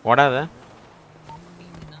 ஓடாத.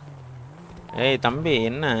 ஏய் தம்பி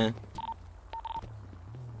என்ன?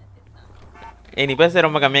 ஏய் நீ பேச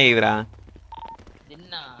ரொம்ப கம்மியாக கேக்குதுடா.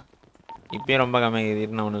 சின்னா இப்பயும் ரொம்ப கம்மியாக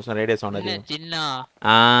கேக்குது. நான் ஒன்று நிமிஷம் ரேடியோ சவுண்ட் அதிகம். சின்னா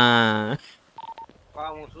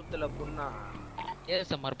பாவம் சூத்துல புண்ணா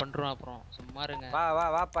ஏஎஸ்எம்ஆர் பண்றோம் அப்புறம் சும்மா இருங்க.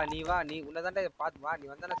 வாப்பா நீ வா, நீ உன்னதாண்டா பாத்து வா, நீ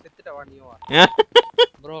வந்தானே செத்துட்ட வா, நீ வா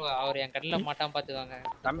ப்ரோ. அவர் என் கண்ணுல மாட்டாம பாத்துவாங்க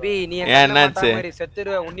தம்பி. நீ என் கண்ணுல மாட்டாம மாதிரி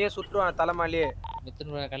செத்துடுவ, உன்னையே சுற்றுவான் தலைமாலியே.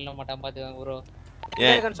 மித்துன கண்ணுல மாட்டாம பாத்துவாங்க ப்ரோ.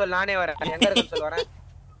 எங்க இருக்கன்னு சொல்லு, நானே வரேன். எங்க இருக்கன்னு சொல்லு, வரேன்.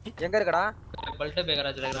 எங்க இருக்கடா? பல்ட்ட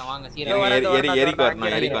பேகராஜ்ல இருக்கறேன். வாங்க சீக்கிரம் எரிக்கு வரணும்.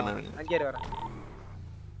 அங்கே வரேன்.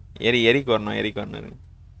 எரிக்கு வரணும்.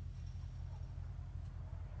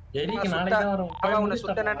 எரிக்கு நாளைக்கு தான் வரும். பாபா உன்னை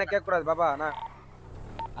சுத்தனே கேட்க கூடாது பாபா. நான்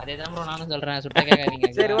அதேதான் ப்ரோ நானும் சொல்றேன். சுட்ட கேட்காதீங்க.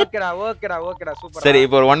 சரி ஓகேடா சூப்பர். சரி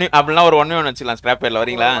இப்போ ஒரு 1 அப்படினா ஒரு 1v1 வச்சுக்கலாம். ஸ்கிராப் ஏர்ல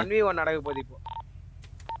வரீங்களா? 1v1 நடக்க போகுது இப்போ.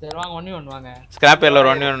 சரி வாங்க 1v1 வாங்க. ஸ்கிராப் ஏர்ல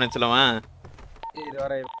ஒரு 1v1 வச்சுலாமா? சரி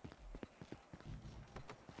வரேன்.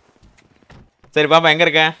 சரி பாப்பா எங்க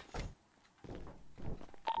இருக்க?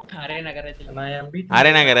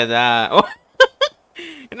 அரேனா கரேஜா?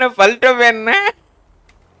 என்ன பல்ட்டோ என்ன?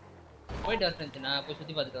 போயிட்டு வரேன்னா போய்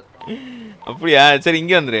சுத்தி பார்த்துட்டு வரேன். அப்படியா? சரி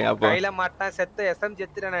இங்க வந்துரு. அப்போ கையில மாட்டா செத்த எஸ்எம்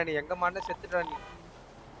செத்துறா. நீ எங்க மாட்டா செத்துறா. நீ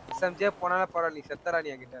எஸ்எம்ஜே போனால பரவாயில்லை, நீ செத்தறா நீ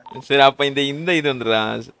என்கிட்ட. சரி அப்ப இந்த இது வந்துடுறா.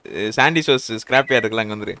 சாண்டி சோஸ் ஸ்கிராப் ஏர் இருக்குல,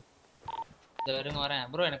 அங்க வந்துரு. இந்த வருங்க வரேன்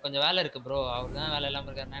ப்ரோ. எனக்கு கொஞ்சம் வேலை இருக்கு ப்ரோ. அவர் தான் வேலை இல்லாம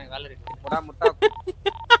இருக்காரு. எனக்கு வேலை இருக்கு. போடா முட்டா.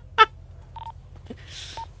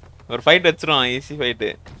 ஒரு ஃபைட் வச்சிரோம். Easy fight.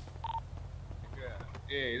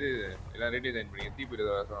 ஏய் இது எல்லாம் ரெடி ஜாயின் பண்ணி தீ போயிடு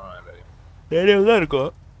வரணும். எல்லாரும் ரேடியோ தான்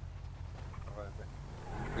இருக்கும்.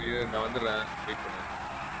 நான் வந்துடுறேன். வெயிட் பண்ணு.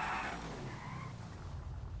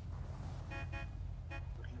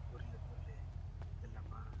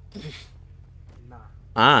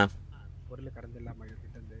 பொருள் கடந்துடலாமா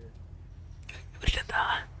கிட்ட இருந்து?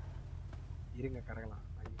 இருங்க கடகலாம்.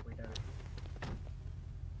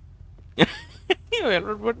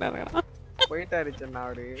 போயிட்டாரு சொன்னா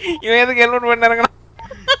அவரு. இவன் எதுக்கு ஹெல்மெட் போட்டாருங்க?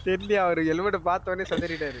 தெரியல, அவரு ஹெல்மெட் பார்த்த உடனே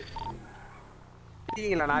சதறிட்டாரு.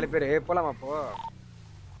 இருக்கீங்களா 4 பேர்? போலாமா அப்போ?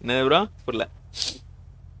 என்ன ப்ரோ புரியல.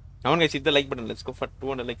 அவன் கைஸ் இத like button let's go for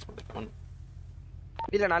 200 likes பண்ணு.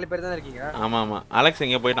 இல்ல 4 பேர் தான் இருக்கீங்க. ஆமா அலெக்ஸ்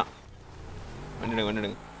எங்க போய்ட்டான்?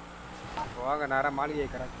 வந்துடுங்க. வாங்க நேரா மாளிகை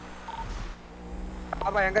கரெக்ட்.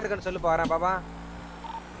 பாபா எங்க இருக்கன்னு சொல்லு பாறேன். பாபா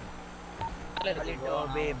பலிட்டோ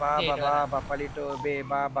பே பாபா பலிட்டோ பே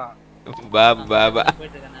பாபா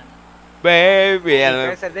பேபி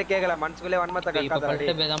பேசுறதே கேக்கல. மனசுக்குள்ளே வன்மத்தை கக்காத.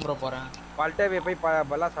 பல்ட்ட பே தான் ப்ரோ போறேன். பல்ட்ட பே போய்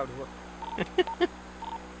பல்லா சாப்பிடு.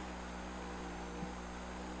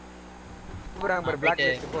 பூராங்க பாரு பிளாக்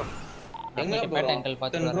லிஸ்ட் போ. எங்க பேட் அங்கிள்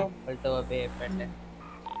பாத்து வரேன். பல்ட்ட பே பேட்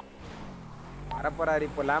வரப்போறாரு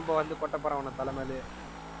இப்போ. லாம்போ வந்து கொட்ட போறான் உன தலைமையில.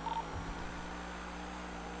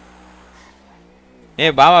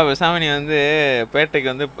 ஏய் பாபா பெசாமணி வந்து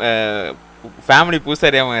பேட்டைக்கு வந்து ஃபேமிலி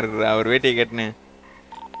பூசாரியா மாறுற. அவர் வேட்டியை கட்டுன்னு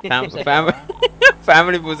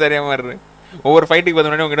ஃபேமிலி பூசாரியா மாறுற. ஒவ்வொரு ஃபைட்டுக்கு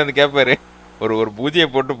பார்த்த உடனே உங்ககிட்ட வந்து கேட்பாரு, ஒரு பூஜையை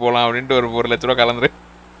போட்டு போகலாம் அப்படின்ட்டு ஒரு 1 லட்ச ரூபா கலந்துரு.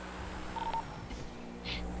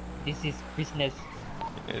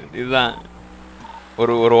 இதுதான்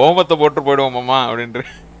ஒரு ஓமத்தை போட்டு போயிடுவோமாமா அப்படின்ட்டு.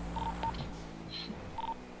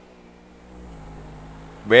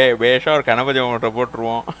 பேஷா ஒரு கணபதி ஓமத்தை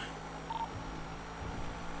போட்டுருவோம்.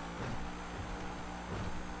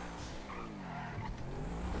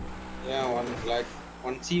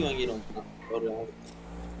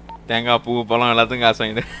 தேங்காய் பூ பழம் எல்லாத்துக்கும் காசு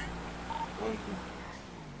வாங்கிட்டு.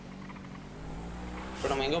 இப்போ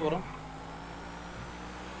நம்ம எங்க போறோம்?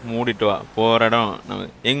 மூடிட்டு வா. போற இடம் நம்ம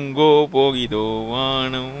எங்கோ போகிதோ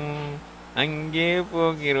வானம் அங்கே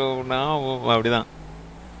போகிறோம் நான் அப்படிதான்.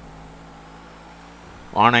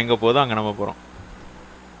 வானம் எங்க போதோ அங்க நம்ம போறோம்.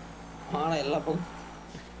 ஆனா எல்லா பக்கம்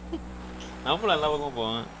நம்மளும் எல்லா பக்கமும்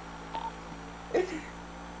போவோம்.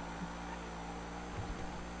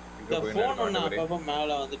 இந்த போன் ஒண்ணு அப்பப்ப மேல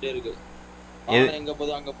வந்துட்டே இருக்கு. எங்க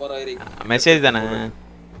போதோ அங்க போற மெசேஜ் தானே?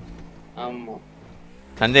 ஆமா.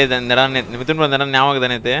 சஞ்சய் இந்த இடம் மிதுன் வந்த இடம் ஞாபகம்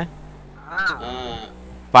தானே? இது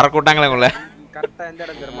பறக்க விட்டாங்களே உங்களை. கரெக்டா எந்த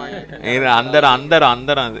இடம் தெரியுமா? அந்த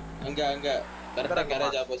இடம் அது. அங்க கரெக்டா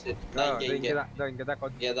கேரேஜ் ஆப்போசிட். இங்க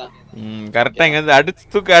தான். கரெக்டா இங்க வந்து அடிச்சு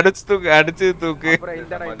தூக்கு. அப்புறம்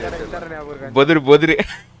இந்த இடம் ஞாபகம் இருக்கா?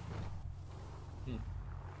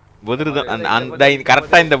 பொதுரு தான். அந்த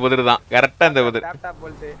கரெக்டா இந்த பொதுரு தான். கரெக்டா இந்த பொதுரு. Laptop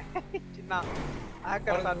bolt. சின்ன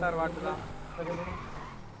ஹேக்கர் சாட்டார் வாட்டு தான்.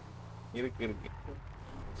 இருக்கு.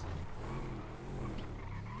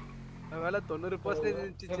 வேலை 90%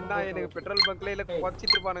 சின்ன எனக்கு பெட்ரோல் பங்க்ல இல்ல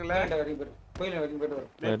குறைச்சிட்டு இருப்பானுங்களே.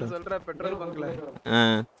 சொல்ற பெட்ரோல் பங்க்ல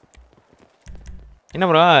என்ன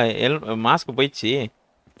ப்ரோ மாஸ்க் போயிடுச்சு.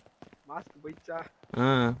 மாஸ்க் போயிடுச்சா?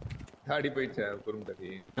 தாடி போயிடுச்சா? குறும்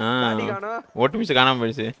தாடி. தாடி காணோம். ஒட்டுமிச்சு காணாம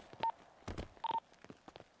போயிடுச்சு.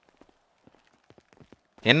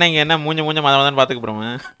 என்ன இங்க என்ன மூஞ்ச மதம் பாத்துக்க போறோம்.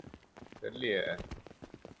 தெரியலையே.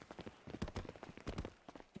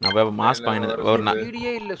 நான் போய் மாஸ்க் வாங்கினது ஒரு நாள்.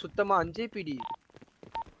 பிடியே இல்ல சுத்தமா 5 பிடி.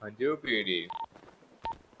 5 பிடி.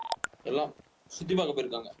 எல்லாம் சுத்தி பார்க்க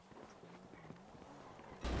போயிருக்காங்க.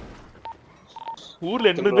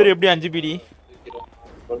 ஊர்ல 8 பேர் எப்படி 5 பிடி?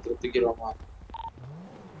 தூக்கிடுவாமா?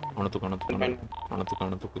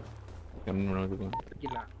 அவனத்துக்கு.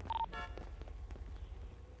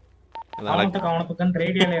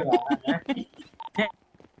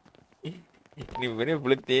 நீ பெரிய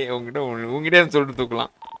புளுத்தி உங்ககிட்ட சொல்லிட்டு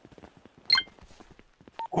தூக்கலாம்.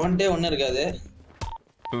 ஒண்ணே இருக்காது.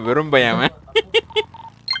 வெறும் பையன்.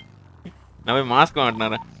 நான் போய் மாஸ்க்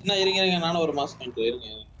வாங்கினாரேன். என்ன இருங்க நானும் ஒரு மாஸ்க் வாங்கிட்டு இருங்க.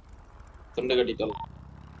 துண்டு கட்டிட்டலாம்.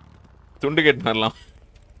 துண்டு கட்டி வரலாம்.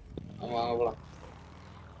 வாங்க போலாம்.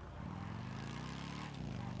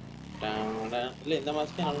 இல்ல இந்த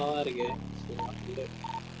மாஸ்க் நல்லா தான் இருக்கு.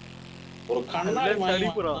 ஒரு கண்ணாடி மாடி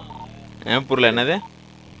போறோம். ஏன் புரியல என்னது?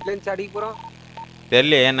 லென்ஸ் அடிக்க போறோம்.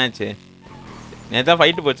 தெரியல என்னாச்சு. நேத்தா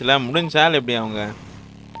ஃபைட் போச்சுல முடிஞ்சா எப்படி அவங்க?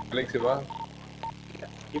 அலெக்ஸிவா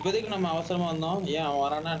இப்போதைக்கு நம்ம அவசரமா வந்தோம். ஏன் அவன்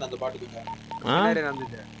வரானா அந்த பாட்டுக்கு?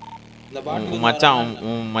 இந்த பாட்டு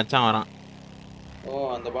மச்சான் வரான். ஓ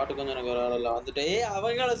அந்த பாட்டு கொஞ்சம் எனக்கு வரல வந்துட்டு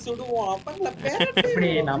அவங்கள சுடுவோம். அவங்கள எப்படி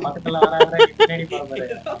நான் பக்கத்துல வராறே பின்னாடி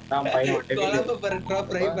போறேன். நான் பையன் கொலம்ப பரட்றா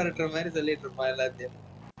ஃப்ரை பரட்ற மாதிரி சொல்லிட்டு இருப்பா எல்லாத்தையும்.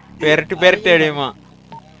 பெரட்டு அடியுமா?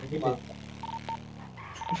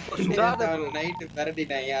 சுடாத நைட்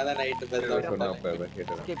பரட்டிட்டாங்க. அத நைட் பேச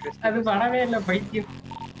அது வரவே இல்ல பைத்தியம்.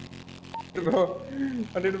 Bro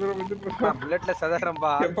அடிடு bro புல்லட்ல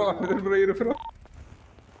சதறம்பா. எப்போ ப்ரோ இரு ப்ரோ.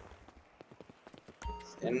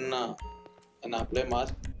 என்ன அப்படியே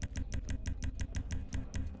மாஸ்க்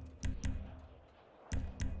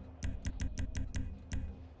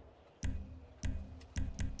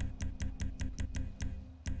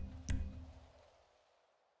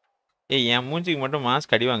என் மூஞ்சிக்கு மட்டும்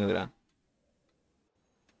மாஸ்க் அடி வாங்குதுடா.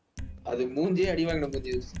 அது மூஞ்சியே அடி வாங்கின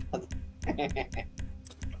மூஞ்சி.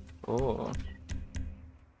 ஓ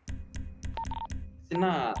சின்ன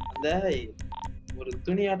அந்த ஒரு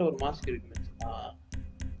துணியாட்ட ஒரு மாஸ்க் இருக்கு.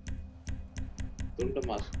 துண்டு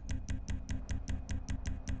மாஸ்க்.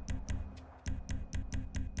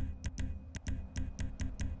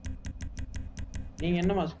 நீங்க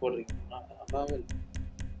என்ன மாஸ்க் போடுறீங்க? நல்லாவே இல்லை.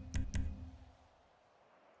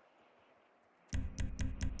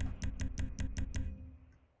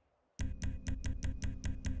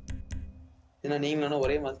 ஏன்னா நீங்களும்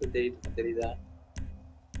ஒரே மாஸ்க் தெரியுதா?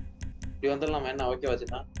 இப்படி வந்துடலாம் என்ன ஓகே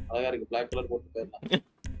வச்சுனா அழகா இருக்கு. பிளாக் கலர் போட்டு போயிடலாம்.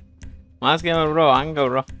 மாஸ்க் ப்ரோ வாங்க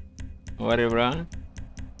ப்ரோ. ஒரே ப்ரோ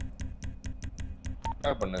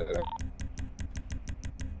என்ன பண்ணுது?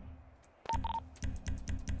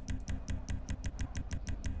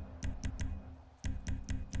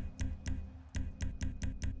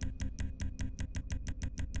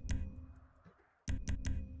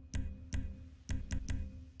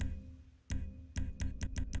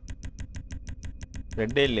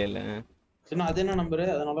 ரெட்டே இல்ல. சின்ன அது என்ன நம்பர்?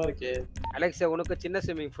 அது நல்லா இருக்கே. அலெக்ஸா உனக்கு சின்ன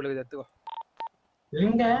ஸ்விமிங் பூல் எடுத்துக்கோ.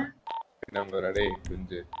 எங்க நம்பர் அடே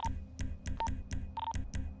குஞ்சு.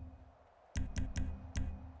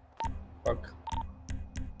 ஃபக்.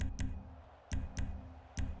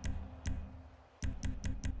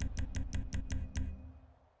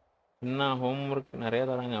 என்ன ஹோம்வொர்க் நிறைய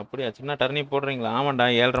தராங்க. அப்படியா? சின்ன டர்னி போடுறீங்களா? ஆமாண்டா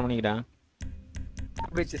 7:30 மணிக்குடா.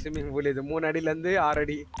 பீச் ஸ்விம்மிங் பூல் இது 3 அடியில இருந்து 6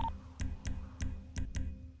 அடி.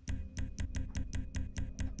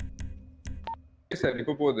 சார்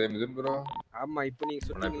இப்ப போகுது மிதுன். ஆமா இப்போ நீங்க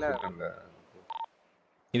சுத்தீங்களா?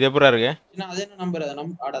 இது எப்பரா இருக்கு? சின்ன அது என்ன நம்பர் அது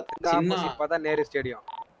ஆடா சின்ன இப்பதான் நேரு ஸ்டேடியம்.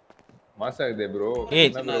 மாசா இதே ப்ரோ.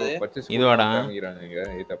 ஏய் இது வாடா. இங்க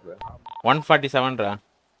ஏத்தாப்ல. 147 ரா.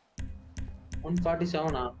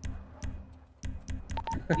 147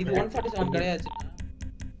 இது 147 கிடையாது சின்ன.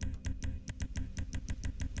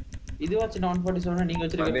 இதுவா சின்ன 147 நீங்க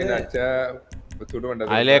வச்சிருக்கீங்க. அதே அச்சா சுடு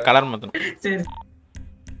வண்டது. அதுலயே கலர் மாத்தணும். சரி.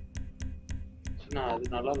 சின்ன அது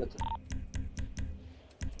நல்லா இல்ல.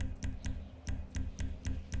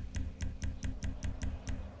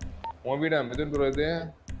 மோபிடா மிதுன் ப்ரோ இது.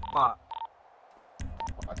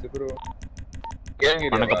 ஆச்சு ப்ரோ.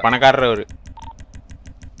 பணக்காரர் அவரு.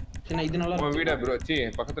 சின்ன இது நல்லா இருக்கு. மோபிடா ப்ரோ சி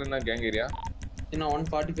பக்கத்துல என்ன கேங் ஏரியா? சின்ன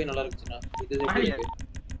 145 நல்லா இருக்கு சின்ன. இது எப்படி இருக்கு?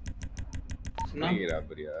 சின்ன ஏரியா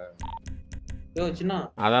பிரியா. யோ சின்ன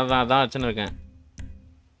அதான் வச்சிட்டு இருக்கேன்.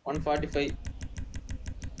 145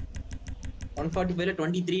 145ல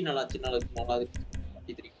 23 நல்லா சின்ன நல்லா இருக்கு.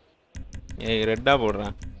 23 ஏய் ரெட்டா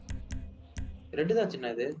போடுறேன். ரெட் தான்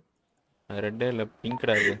சின்ன இது. ரெட் இல்ல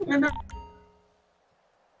பிங்க்டா இது.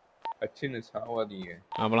 அச்சின்னு சாவாதீங்க.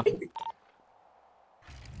 ஆமாலாம்.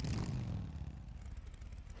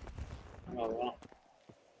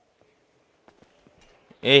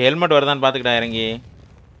 ஏய் ஹெல்மெட் வருதான்னு பாத்துக்கடா இறங்கி.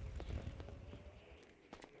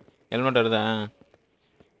 ஹெல்மெட் வருதா?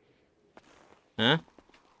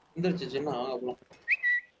 இந்தச்சு சின்ன அப்புறம்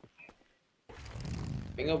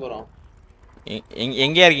எங்க போறோம்?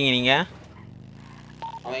 எங்கயா இருக்கீங்க நீங்க?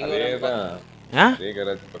 அவன் எங்க வரான்? அதே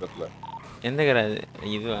கராஜ் பக்கத்துல. எந்த கராஜ்?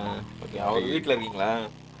 இதுவா? ஓகே அவர் வீட்ல இருக்கீங்களா?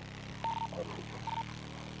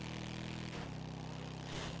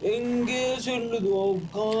 எங்க சொல்லுதோ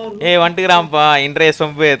கார். ஏய் வந்துக்கறாம்பா இன்றைய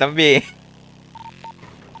சொம்பு தம்பி.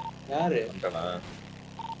 யாரு? வந்தனா.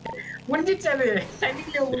 முடிஞ்சிச்சது.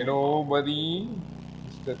 சேனோபதி.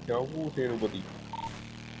 Mister Thiyagu சேனோபதி.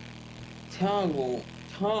 Thiyagu.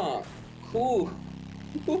 Who.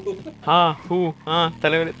 Who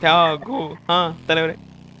தலைவரே தியாகு தலைவரே.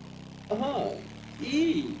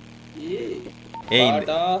 ஏய்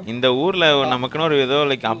இந்த ஊர்ல நமக்குன்னு ஒரு ஏதோ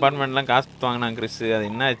லைக் அபார்ட்மெண்ட்லாம் காசு கொடுத்தாங்கண்ணா கிறிஸ். அது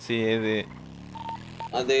என்ன ஆச்சு ஏது?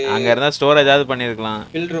 அது அங்க இருந்தா ஸ்டோரேஜாவது பண்ணிருக்கலாம்.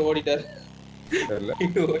 பில்டர் ஓடிட்டார்.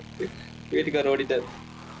 வீட்டுக்கார ஓடிட்டார்.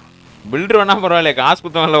 பில்டர் வேணா பரவாயில்ல காசு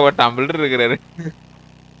கொடுத்தவங்கள ஓட்டான். பில்டர் இருக்கிறாரு.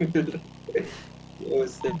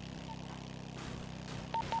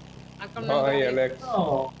 Hi Alex.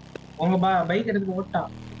 உங்க பைக் எடுத்து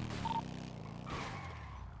ஓட்டான்.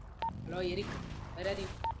 Hello Eric where are you?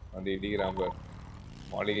 அந்த இடிகிராம்ப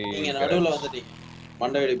மாளிகை நீங்க நடுவுல வந்துட்டீங்க.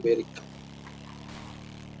 மண்டவெளி பேரி.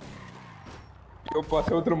 யோப்பா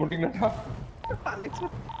சவுத்ர முட்டிங்கடா.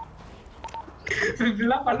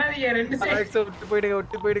 இதெல்லாம் பண்ணாதீங்க. ரெண்டு அலெக்ஸ் விட்டு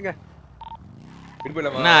போயிடுங்க.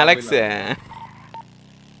 என்ன அலெக்ஸ்?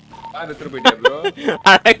 கார் எடுத்து போயிட்டியா ப்ரோ?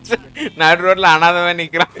 அலெக்ஸ் நடு ரோட்ல அனாதவே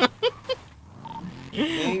நிக்கிறான்.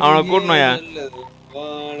 அவனை கூட்டணும்யா.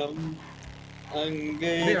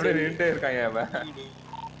 அங்கே அப்படியே நின்னுட்டே இருக்காங்க அவன்.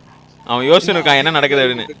 அவன் யோசிச்சு இருக்கான் என்ன நடக்குது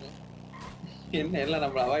அப்படின்னு. என்ன எல்லாம்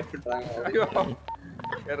நம்மள அவாய்ட் பண்றாங்க. ஐயோ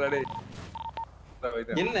ஏறா டேய்.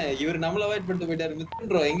 என்ன இவர் நம்மள அவாய்ட் பண்ணிட்டு போயிட்டாரு. மித்ரன்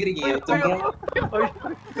ப்ரோ எங்க இருக்கீங்க? மித்ரன் ப்ரோ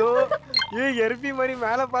ஐயோ ஏய் எர்பி மாதிரி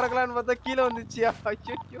மேல பறக்கலாம்னு பார்த்தா கீழ வந்துச்சியா.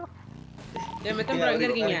 ஐயோ டேய் மித்ரன் ப்ரோ எங்க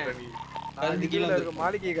இருக்கீங்க? அது கீழ இருக்கு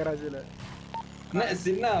மாளிகை கராஜ்ல. என்ன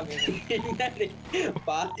சின்ன என்னடி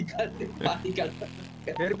பாதி கால்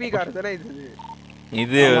எர்பி கார் தானே இது.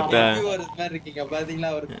 இது ஒரு மாதிரி இருக்கீங்க பாத்தீங்களா?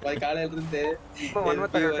 ஒரு காலையில இருந்து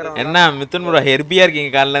என்ன மிதுன் ப்ரோ ஹெர்பியா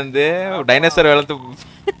இருக்கீங்க காலைல இருந்து. டைனோசர் வளர்த்து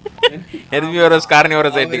ஹெர்பியோரஸ்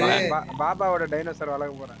கார்னிவோரஸ் ஆயிட்டீங்க. பாபாவோட டைனோசர்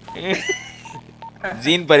வளர்க்க போறேன்.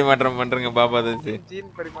 ஜீன் பரிமாற்றம் பண்றீங்க பாபா. அது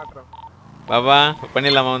ஜீன் பரிமாற்றம் பாபா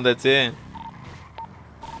பண்ணிடலாமா? வந்தாச்சு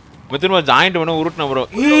மிதுன் ப்ரோ ஜாயிண்ட் பண்ண உருட்டுன ப்ரோ.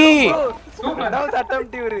 ரெண்டாவது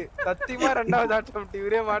அட்டெம்ப்ட் இவரு சத்தியமா ரெண்டாவது அட்டெம்ப்ட்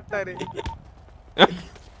இவரே மாட்டாரு.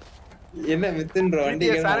 என்ன மிதுன் ப்ரோ வண்டி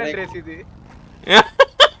சாரன் ரேஸ் இது.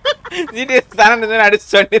 ஜிடிஎஸ் சாரன் ரேஸ் அடிச்சு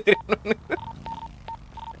சொல்லி திரும்ப.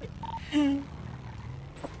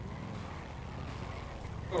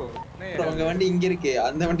 உங்க வண்டி இங்க இருக்கு.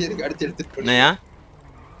 அந்த வண்டி எதுக்கு அடிச்சு எடுத்துட்டு போறீங்க? என்னயா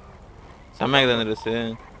சமைக்குது அந்த ட்ரெஸ்.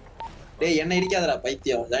 டேய் என்ன இடிக்காதடா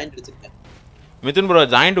பைத்தியம். ஜாயிண்ட் அடிச்சிட்டேன். Mithun bro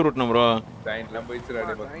joint உருட்டணும் bro. ஜாயிண்ட்லாம் போயிடுச்சுடா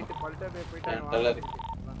டேய். நைட் பல்ட்டே போயிட்டாங்க.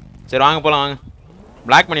 சரி வாங்க போலாம் வாங்க.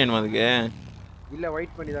 பிளாக் பண்ணி வேணுமா அதுக்கு? இல்ல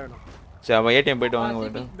ஒயிட் பண்ணி தான் வேணும். சரி அப்ப ஏடிஎம் போயிட்டு வாங்க.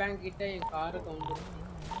 போய்ட்டு பேங்க் கிட்ட என் கார் கவுண்டர்.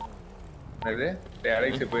 என்னது? டேய்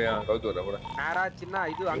அலெக்ஸ் போய் கவுத்து வர போடா. நேரா சின்ன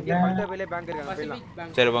இது அங்கே பல்ட்டே பேலே பேங்க் இருக்காங்க போய்லாம்.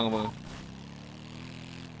 சரி வாங்க போங்க.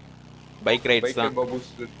 பைக் ரைட்ஸ் தான்.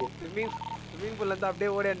 ஸ்விமிங் ஸ்விமிங் பூல்ல இருந்து அப்படியே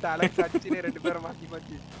ஓடிட்ட அலெக்ஸ் அடிச்சுனே ரெண்டு பேரும் மாத்தி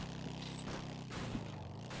மாத்தி.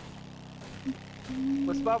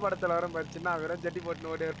 புஷ்பா படத்துல வரும் பாரு சின்ன வெறும் ஜட்டி போட்டு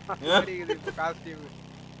ஓடி வருவான். இது காஸ்டியூம்.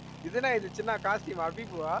 இதுனா இது சின்ன காஸ்டியூம்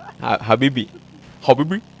ஹபிபுவா? ஹபிபி.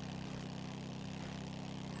 ஹபிபி.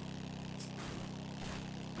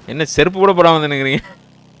 என்ன செருப்பு கூட போடாம வந்து நிக்கிறீங்க?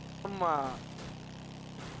 ஆமா.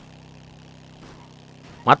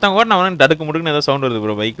 மத்தவங்க கூட நான் தடுக்கு முடுக்குன்னு ஏதோ சவுண்ட் வருது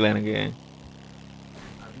ப்ரோ பைக்ல எனக்கு.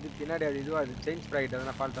 அது பின்னாடி அது இதுவா அது சேஞ்ச் ஸ்ப்ரைட்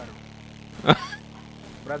அதனா ஃபால்ட்டா இருக்கும்.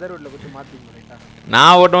 பிரதர்வுட்ல கொடுத்து மாத்திங்க ரைட்டா.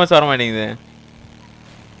 நான் ஓட்டவே வர மாட்டேங்குது.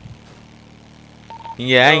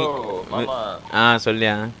 இங்க மாமா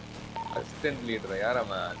சொல்லியா அசிஸ்டன்ட் லீடர்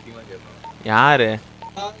யாராமா டீமா கேட்பான். யாரு?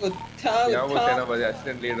 யாவோ சேனாபதி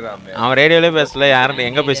அசிஸ்டன்ட் லீடர் ஆமே. அவன் ரேடியோல பேசல யாரட்ட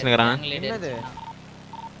எங்க பேசினறான்? என்னது?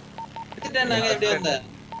 நாங்க எப்படி வந்த?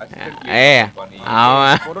 ஏய்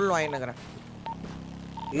அவன் பொருள் வாங்கினங்கறேன்.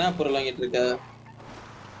 என்ன பொருள் வாங்கிட்டு இருக்க?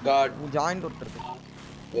 காட் ஜாயிண்ட் ஒருத்தருக்கு.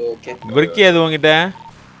 ஓகே. குர்க்கி அது உன்கிட்ட?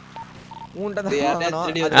 ஊண்டா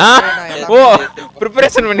ஓ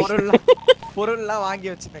பிரிபரேஷன் பண்ணி பொருள்லாம் வாங்கி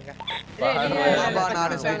வச்சிட்டேங்க. பாபா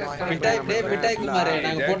நானே சொல்றேன். மிட்டாய் குமார்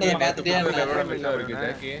நாங்க போட்டத பார்த்துட்டே எவ்வளவு பைசா இருக்கு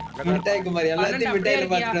ஜாக்கி? மிட்டாய் குமார் எல்லாத்தையும் மிட்டாயில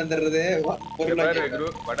பார்த்துட்டு வந்துறது. பொருள்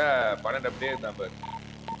குரூப் பட 12 அப்படியே தான் பாரு.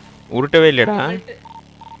 உருட்டவே இல்லடா.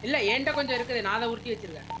 இல்ல ஏன்ட்ட கொஞ்சம் இருக்குது நான் அத உருட்டி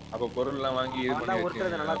வச்சிருக்கேன். அப்ப பொருள்லாம் வாங்கி இது பண்ணி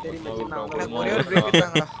உருட்டுறது நல்லா தெரியும் சின்ன. ஒரே ஒரு பிரேக்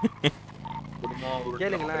எடுத்தாங்கடா.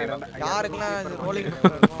 கேளுங்களா யாருக்குலாம் இது ரோலிங்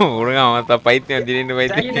ஒழுங்க அவன் பைத்தியம் திடீர்னு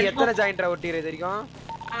பைத்தியம். எத்தனை ஜாயின்ட்ரா ஒட்டிறது தெரியும்?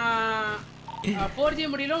 4G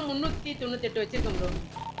முடியல 398 வச்சிருக்கேன் ப்ரோ.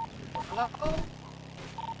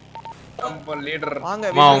 நம்ம லீடர்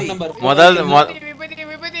வாங்க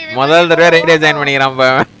முதல் தடவை ரேடியோ ஜாயின் பண்ணிக்கிறான் பா.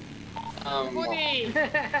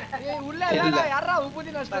 ஏய் உள்ள இல்லடா யாரா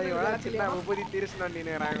உபதி நஷ்டத்துல உபதி திருஷ்ணா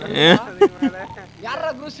நீங்கறாங்க. யாரா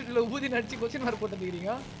குரூப் ஸ்ட்ரீட்ல உபதி நடிச்சு क्वेश्चन மார்க்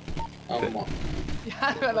போட்டுட்டீங்க? ஆமா.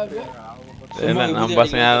 யார் வேலை அது? நம்ம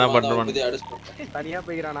பசங்க அதான் பண்றோம். தனியா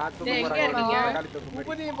போயிரானா தூக்கு போறாங்க.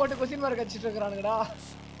 உபதி போட்டு क्वेश्चन மார்க் அடிச்சிட்டு இருக்கானுங்கடா.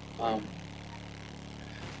 ஆமா.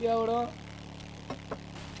 எவடோ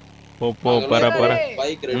போ பர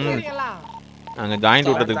பைக் ரைட் அங்க ஜாயிண்ட்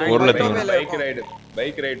விட்டதுக்கு பொருள் எடுத்துங்க.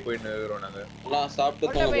 பைக் ரைட் போயிட்டு இருக்கோம் நாங்க. எல்லாம் சாப்பிட்டு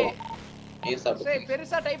போறோம். ஏ சாப்பிட்டு. சரி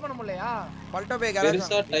பெருசா டைப் பண்ண முடியலையா? பல்டோ பே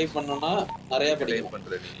பெருசா டைப் பண்ணனும்னா நிறைய டைப்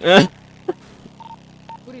பண்ற நீ.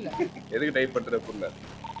 புரியல. எதுக்கு டைப் பண்ற புரியல.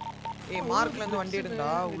 ஏய் மார்க்ல இருந்து வண்டி எடுடா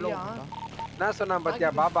உள்ள வா. நான் சொன்னா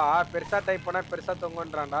பாத்தியா பாபா பெருசா டைப் பண்ணா பெருசா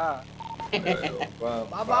தொங்கன்றான்டா.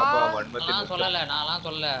 பாபா நான் சொல்லல நான்லாம்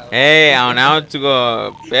சொல்ல. ஏய் அவன் நாவச்சுக்கோ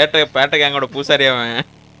பேட்டை கேங்கோட பூசாரி அவன்.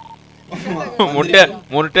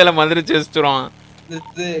 முட்டையில மந்திரிச்சு வச்சிடுவான்.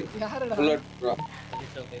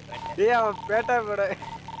 டேய் அவன்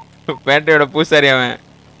பேட்டையோட பூசாரி அவன்.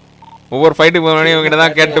 ஒவ்வொரு ஃபைட்டுக்கு போறவனே இவங்க கிட்ட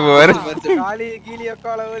தான் கேட்டு போவாரு. காலி கீலி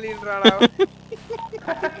அக்கால ஓலின்றானா.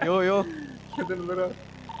 யோ மிதன் ப்ரோ.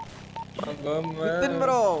 மிதன்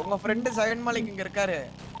ப்ரோ உங்க ஃப்ரெண்ட் சயன் மாலிக் இங்க இருக்காரு.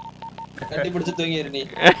 கட்டி பிடிச்சு தூங்கிரு நீ.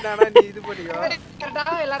 நானா நீ இது பண்ணியோ.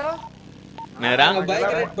 கரெக்ட்டா எல்லாரும் நேரா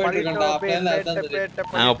பைக் ரைட் போயிட்டு இருக்கோம்டா. அப்பவே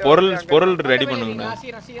அதான் நாங்க பொருள் ரெடி பண்ணுங்க.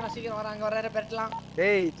 சீக்கிரம் வராங்க வராற பெரட்டலாம்.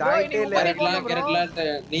 டேய் ஜாயிண்ட் இல்ல கரெக்ட்லாம்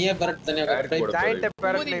நீயே பெரட் தனியா ஜாயிண்ட்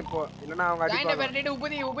பெரட் இப்போ இல்லனா அவங்க அடிப்பாங்க. ஜாயிண்ட் பெரட்டிட்டு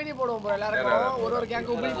உபதி போடுவோம் ப்ரோ எல்லாரும் ஒரு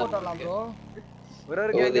கேங்க்கு உபதி போட்டுறலாம் ப்ரோ.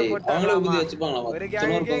 ஒரு கேங்க போட்டு அவங்களே உபதி வச்சுப்பாங்களா? ஒரு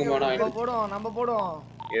கேங்க போடுவோம் நம்ம போடுவோம்.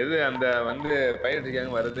 எது அந்த வந்து பைரட்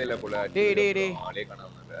கேங் வரதே இல்ல போல. டேய் ஆளே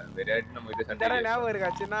காணாம வேற யார்ட்ட நம்ம இத சண்டை. தர ஞாபகம்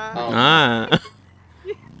இருக்கா சின்ன?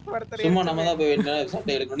 சும்மா நம்ம தான் போய்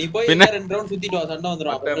சண்டை எடுக்கணும். நீ போய் ரெண்டு ரவுண்ட் சுத்திட்டு வா சண்டை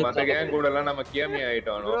வந்துரும். மத்த கேங் கூட எல்லாம் நம்ம கியாமி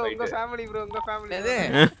ஆயிட்டோம் நோ ஃபைட். உங்க ஃபேமிலி ப்ரோ உங்க ஃபேமிலி எது?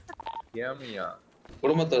 கியாமியா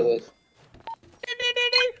குடும்பத்தோட.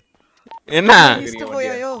 என்ன?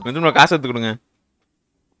 மிதுன் காசு எடுத்து கொடுங்க.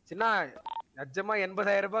 சின்ன நிஜமா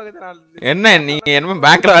 80000 ரூபாய்க்கு நான் என்ன நீங்க என்ன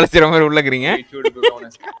பேங்க்ல வேலை செய்ற மாதிரி உள்ள இருக்கீங்க?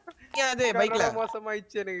 அது பைக்ல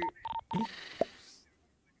மோசமாயிச்சு எனக்கு.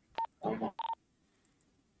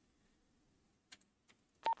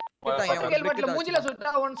 ஹெல்மெட்ல மூஞ்சில சுட்டா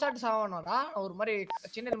ஒன் ஷாட் சாவணும்டா. ஒரு மாதிரி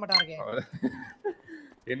சின்ன ஹெல்மெட்டா இருக்கே.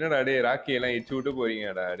 என்னடா டேய் ராக்கி எல்லாம் இச்சு விட்டு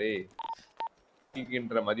போறீங்கடா டேய்.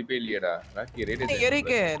 கின்ற மதிப்பே இல்லையடா. ராக்கி ரேட்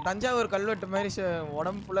எரிக்கு தஞ்சாவூர் கல்வெட்டு மாதிரி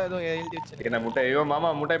உடம்பு ஃபுல்லா ஏதோ எழுதி வச்சிருக்கேன். என்ன முட்டை ஐயோ மாமா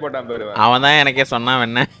முட்டை போட்டான் பாரு. அவன் தான் எனக்கே சொன்னான்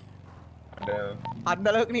என்ன. அந்த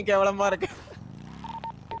அளவுக்கு நீ கேவலமா இருக்க.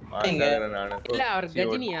 இல்ல அவர்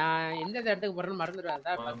கஜினியா எந்த இடத்துக்கு போறன்னு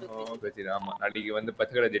மறந்துறாதா. ஆமா நாளைக்கு வந்து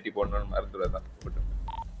பச்சைக்கடை ஜெட்டி போடணும்னு மறந்துறாதா.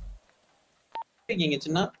 இருக்கீங்க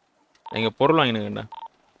சின்ன நீங்க பொருள் வாங்கினுங்கடா.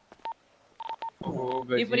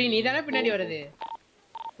 இப்படி நீ தானே பின்னாடி வருது.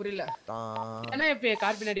 புரியல. என்ன இப்ப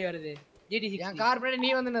கார் பின்னாடி வருது. GT6 என் கார் பின்னாடி நீ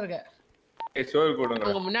வந்துன்னு இருக்க. ஏய் சோல் போடுங்க.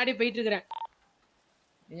 அங்க முன்னாடி போயிட்டு இருக்கறேன்.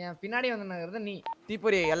 நீ பின்னாடி வந்துன்னு இருக்க நீ.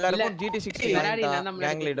 தீபுரி எல்லாருக்கும் GT63 வாங்கிட்டா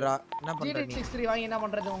கேங் லீடரா என்ன பண்றீங்க GT63 வாங்கி என்ன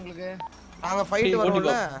பண்றது உங்களுக்கு நாங்க ஃபைட்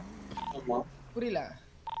வரும்ல ஆமா புரியல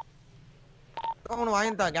அவன்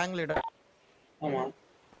வாங்கிட்டா கேங் லீடர் ஆமா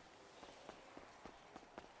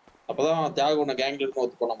அப்பதான் தியாக உன்னை கேங் லீடர்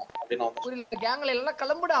ஒத்து போலாமா அப்படினா புரியல கேங்ல எல்லாம்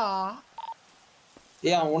கிளம்புடா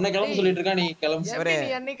ஏய் அவன் உன்னை கிளம்ப சொல்லிட்டு இருக்கா நீ கிளம்பு சரி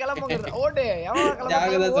நீ அன்னை கிளம்புங்க ஓடு எவன் தியாக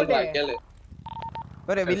கிளம்ப தான் சொல்றா கேளு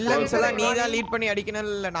ஒரே வில்லன்ஸ் எல்லாம் நீ தான் லீட் பண்ணி அடிக்கணும்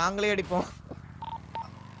இல்ல நாங்களே அடிப்போம்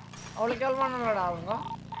அவளுக்கு கேள்வானடா அவங்க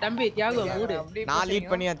தம்பி தியாகு மூடு நான்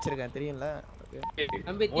லீட் பண்ணி வச்சிருக்கேன் தெரியும்ல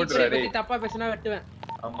தம்பி தீபுரி பத்தி தப்பா பேசினா வெட்டுவேன்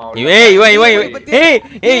ஆமா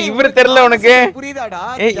இவர தெரியல உனக்கு புரியுதாடா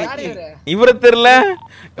இவர தெரியல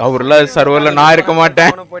அவர்ல சர்வர்ல நான் இருக்க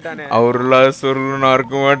மாட்டேன் அவர்ல சர்வர்ல நான்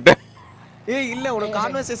இருக்க மாட்டேன் ஏய் இல்ல உனக்கு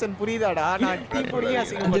கான்வர்சேஷன் புரியுதாடா நான் டீ பொடியே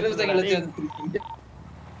அசிங்கப்படுறேன்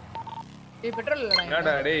ஏய் பெட்ரோல் இல்லடா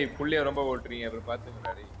என்னடா டேய் புள்ளிய ரொம்ப ஓட்றீங்க அப்புறம்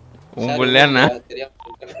பாத்துங்கடா டேய் உங்கள என்ன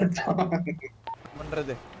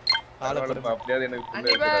பண்றது அப்படியே எனக்கு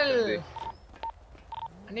அனிமல்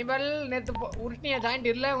அனிமல் நேத்து உருட்டிய ஜாயிண்ட்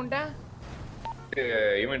இல்ல உன்ட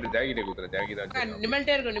ஈவென்ட் ஜாகிட்டே குத்துற ஜாகி தான்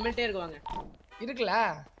நிமில்ட்டே இருக்கு வாங்க இருக்குல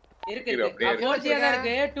இருக்கு 4G தான்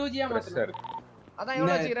இருக்கு 2G ஆ மாத்தணும் அதான்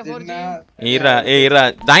எவ்வளவு வச்சிர 4G ஈரா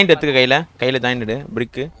ஜாயிண்ட் எடுத்துக்க கையில ஜாயிண்ட் எடு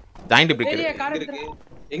பிரிக் ஜாயிண்ட் பிரிக்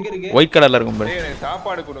எங்க இருக்கு ஒயிட் கலர்ல இருக்கும் பாரு டேய் எனக்கு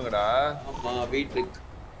சாப்பாடு கொடுங்கடா ஆமா வெயிட் பிரிக்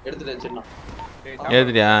எடுத்துட்டேன் சின்ன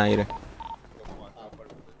ஏதுடியா இரு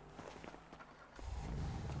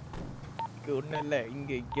ஒண்ணு இல்ல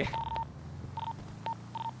இங்க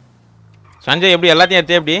சஞ்சய் எப்படி எல்லாத்தையும்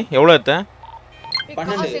எடுத்தே எப்படி எவ்வளவு எடுத்த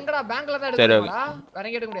காசு எங்கடா பேங்க்ல தான் எடுக்கறடா வேற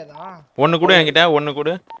எங்க எடுக்க முடியாதா ஒன்னு கூட என்கிட்ட ஒன்னு கூட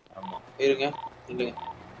ஆமா இருங்க இல்லங்க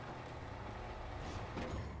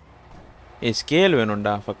ஏய் ஸ்கேல்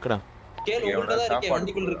வேணும்டா ஃபக்கடா ஸ்கேல் உங்கள்ட்ட தான் இருக்கு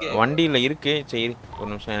வண்டிக்குள்ள இருக்கு வண்டியில இருக்கு சரி ஒரு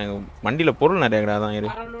நிமிஷம் எனக்கு வண்டியில பொருள் நிறையடா தான் இரு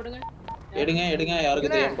எடுங்க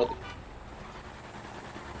யாருக்கு தெரியும் பாத்து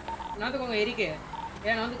நாதுங்க எரிக்கே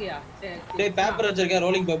ஏன் நாதுக்கியா டேய் பேப்பர் வச்சிருக்க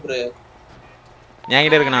ரோலிங் பேப்பர்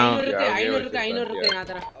என்கிட்ட இருக்கு நான் 500 இருக்கு நான்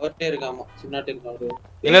தரேன் அவர்ட்டே இருக்கு ஆமா சின்னாட்டே இருக்கு அவரு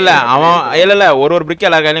இல்ல அவன் இல்ல ஒரு பிரிக்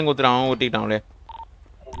எல்லா கையிலயும் குத்துறான் அவன் ஊத்திட்டான்ல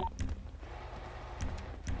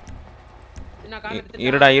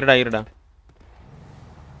இருடா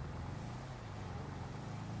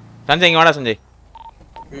சஞ்சய் இங்க வாடா சஞ்சய்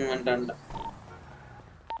வந்துட்டேன்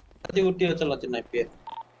அதி ஊட்டி வச்சலாம் சின்ன இப்பே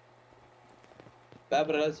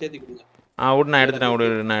பேப்பர் எல்லாம் சேர்த்து கொடுங்க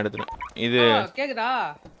விடு நான் எடுத்துட்டேன் இது கேக்குதா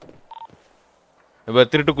இப்ப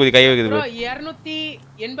திருட்டு குதி கை வைக்குது bro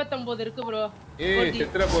 289 இருக்கு bro ஏய்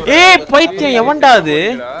செத்ர போற ஏய் பைத்தியம் எவன்டா அது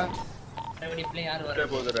ரெடி ப்ளே யார் வர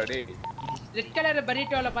போறடா டேய் ரெட் கலர்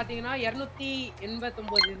பரிட்டோல பாத்தீங்கன்னா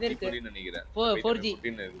 289 இது இருக்கு நினைக்கிறேன் 4G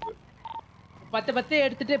 10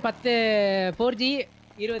 எடுத்துட்டு 10 4G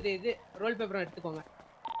 20 இது ரோல் பேப்பர் எடுத்துக்கோங்க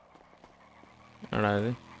என்னடா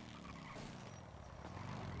இது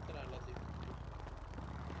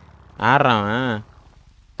ஆறான்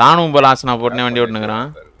தானும் பலாசனா போட்டுனே வண்டி ஓட்டுனுக்குறான்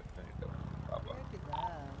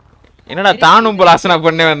என்னடா தானும் பலாசனா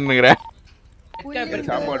பண்ணே வந்துக்கிறேன்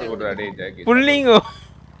சாப்பாடு போடுறா டேய் ஜாக்கி புள்ளிங்கோ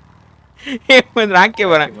ராக்கே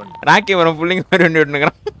வரேன் புள்ளிங்க மாதிரி வண்டி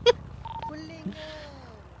ஓட்டுனுக்குறான்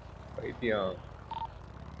பைத்தியம்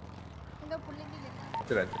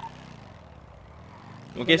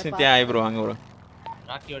முகேஷ் நித்யா ஆய் ப்ரோ வாங்க ப்ரோ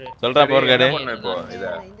ராக்கியோட சொல்றா பவர் கார்டு இப்போ இத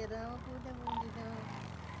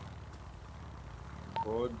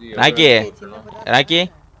ராக்கி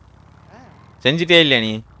செஞ்சிட்டே இல்லையா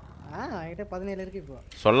நீ என்கிட்ட 17 இருக்கு இப்போ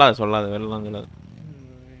சொல்லாத வெள்ளலாம் சொல்லாது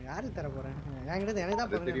யாருக்கு தர போறேன் என்கிட்ட எனக்கு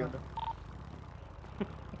தான் தெரியும்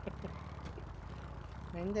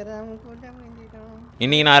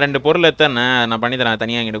இன்னைக்கு நான் 2 பொருள் எடுத்தேன் நான் பண்ணி தரேன்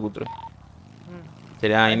தனியா என்கிட்ட கூத்துரு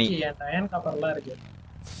சரியா இனி டயன் காப்பர்லாம் இருக்கு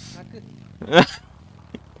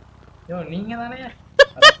யோ நீங்க தானே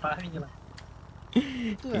பாவீங்களா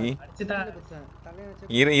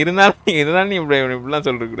இருந்தாலும் நீ இப்படிலாம்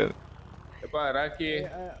சொல்ற கூடாது எப்பா ராக்கி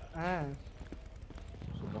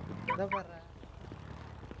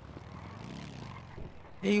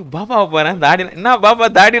ஏய் பாபா பாறேன் தாடி என்ன பாபா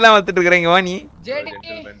தாடிலாம் வச்சிட்டு இருக்கறீங்க வா நீ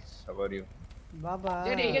பாபா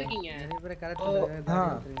ஜெடி எங்க இருக்கீங்க நிறைய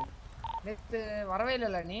கரெக்ட் நேத்து வரவே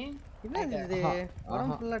இல்லல நீ என்ன இது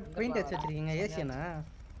உடம்பு ஃபுல்லா பெயிண்ட் அடிச்சு வச்சிருக்கீங்க ஏசியனா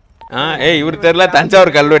ஏய் இவரு தெரியல தஞ்சாவூர்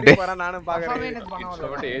கல்வெட்டு நானும் பாக்குறேன்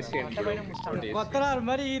கொத்தனார்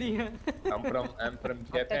மாதிரி ஈரிங்க I'm from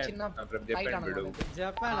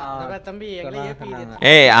ஜப்பான் தம்பி எங்களை ஏபி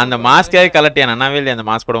ஏய் அந்த மாஸ்கே கலட்டியா நன்னாவே இல்ல அந்த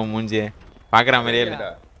மாஸ்க் போட மூஞ்சி பாக்குற மாதிரியே இல்ல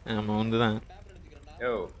ஆமா உந்துதான்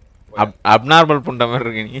யோ அப்நார்மல் புண்ட மாதிரி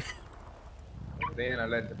இருக்கு நீ டேய்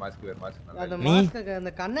நல்லா இருக்கு மாஸ்க் அந்த மாஸ்க்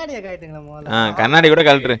அந்த கண்ணாடியை காட்டுங்களா முதல்ல கண்ணாடி கூட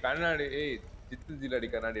கழட்டு கண்ணாடி ஏய் சித்து ஜில்லாடி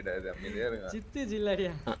கண்ணாடிடா இது அமைதியா இருங்க. சித்து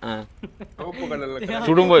ஜில்லாடியா? சோப்பு கலர்ல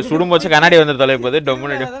சுடும் போச்சு கண்ணாடி வந்து தொலை போகுது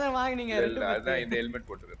டொம்முனு. அதானே வாங்குனீங்க ரெண்டு. அதான் இந்த ஹெல்மெட்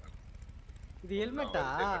போட்டுருக்கேன். இது ஹெல்மெட்டா?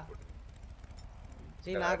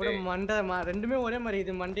 சரி நான் கூட மண்டை ரெண்டுமே ஒரே மாதிரி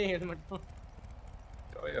இது மண்டே ஹெல்மெட்.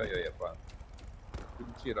 ஐயோயோப்பா.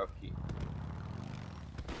 குச்சி ராக்கி.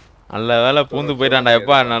 நல்ல வேலை பூந்து போயிட்டான்டா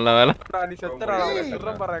எப்பா நல்ல வேலை. நீ செத்துறா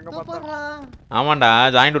சொல்றேன் பாரு எங்க பார்த்தா. ஆமாண்டா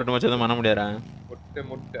ஜாயிண்ட் விட்டு மச்சத பண்ண முடியாதா? முட்டை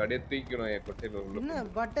முட்டை அப்படியே தூக்கிணும் என் கொட்டையில உள்ள. என்ன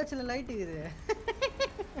பட்டச்ல லைட் இருக்குது.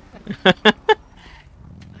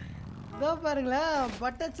 இதோ பாருங்களா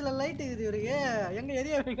பட்டச்ல லைட் இருக்குது இவருக்கு. எங்க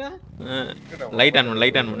ஏரியாவீங்க? லைட் ஆன்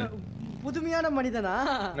பண்ணு. புதுமையான மனிதனா?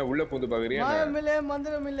 என்ன உள்ள பூந்து பாக்குறியா? மாயமில்லை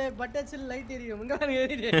மந்திரமில்லை பட்டச்ல லைட் எரியும். இங்க பாருங்க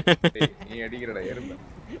எரியுது. நீ அடிக்கிறடா எறும்பு.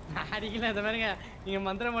 அடிக்கல அத பாருங்க. நீங்க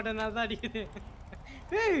மந்திரம் போட்டனால தான் அடிக்குது.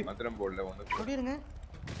 மந்திரம் போடல ஒண்ணு. அப்படியே இருங்க.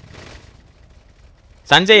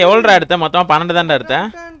 சஞ்சய் எவ்வளவுடா எடுத்த? மொத்தமா 12 தான்டா எடுத்த?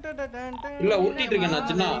 இல்ல உருட்டிட்டு இருக்கேன் நான்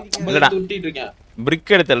சின்ன. உருட்டிட்டு இருக்கேன்.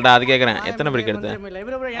 பிரிக் எடுத்தலடா அது கேக்குறேன். எத்தனை பிரிக் எடுத்த?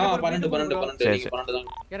 12 சரி தான்.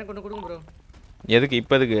 எனக்கு ஒன்னு கொடுங்க ப்ரோ. எதுக்கு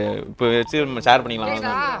இப்ப வச்சு ஷேர் பண்ணிக்கலாம்.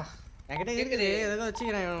 என்கிட்ட இருக்குது ஏதோ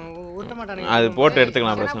வச்சிக்கிறேன் ஊட்ட மாட்டானே. அது போட்டு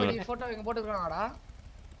எடுத்துக்கலாம் பிரச்சனை இல்ல. போட்டோ எங்க போட்டுக்கறாங்கடா?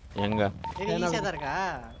 எங்க? ஈஸியா தான் இருக்கா?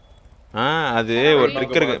 அது ஒரு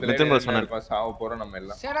ட்ரிக் இருக்கு. மித்தன் ப்ரோ சொன்னாரு. சாவ போறோம் நம்ம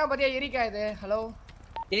எல்லாம். சேனாபதியா எரிக்கா இது? Hello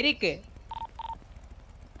Eric.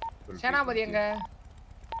 சேனாபதி எங்க?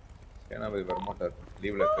 சேனாபதி வர மாட்டார்.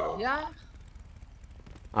 லீவ்ல இருக்காரு. யா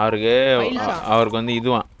அவருக்கு வந்து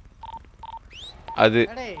இதுவா. அது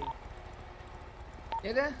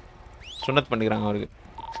எது? சுன்னத் பண்ணிக்கறாங்க அவருக்கு.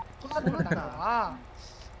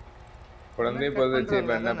 குழந்தை பிறந்துச்சு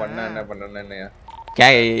இப்ப என்ன பண்ணனும் என்னையா?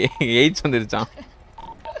 எய்ட்ஸ் வந்துருச்சாம்.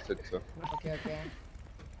 Okay okay.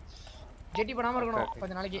 ஜெட்டி படாம இருக்கணும்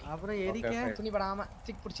கொஞ்ச நாளைக்கு. அப்புறம் எரிக்க துணி படாம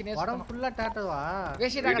சிக் புடிச்சினே உடம்பு ஃபுல்லா டாட்டோவா?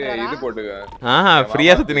 வேஷி டாட்டோவா? இது போடுங்க.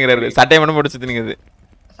 ஃப்ரீயா சுத்திங்கறாரு. சட்டை மட்டும் போட்டு சுத்திங்கது.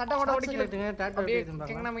 சட்டை போட ஓடிக்கிட்டுங்க டாட்டோ அப்படியே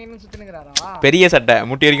கிங்கனா மைன் சுத்திங்கறாரா? பெரிய சட்டை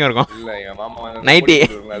முட்டி வரைக்கும் இருக்கும். இல்ல எங்க மாமா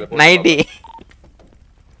நைட்டி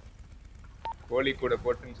கோழி கூட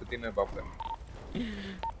போட்டுன்னு சுத்தினே பாப்பேன்.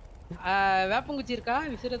 வேப்பங்குச்சி இருக்கா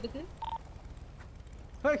விசிறதுக்கு?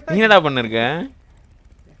 நீ என்னடா பண்ணிருக்க?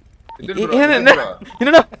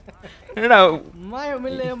 என்னடா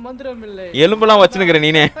மாயமில்லை மந்திரமில்லை எலும்பெல்லாம் வச்சுனுக்குற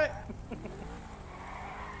நீனே.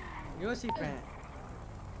 யோசிப்பேன்.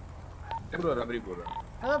 ப்ரோ ரபரி போறேன்.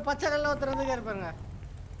 அத பச்சை கல்ல ஒருத்தரங்க இருப்பாங்க.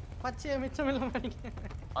 பச்சை மிச்சம் இல்ல மாட்டீங்க.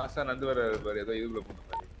 ஆசா நந்து வர ஏதோ இதுல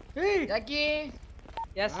போறாரு. ஏய் ஜாக்கி.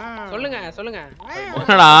 எஸ் சொல்லுங்க.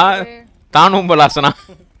 என்னடா தானும்பலாசனா?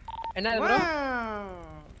 என்ன ப்ரோ?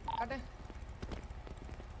 காட்டு.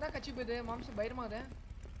 நான் கச்சி போதே மாம்ச பைரமாதே.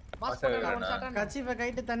 மாஸ் பண்ணல ஒன் ஷாட். கச்சிஃபை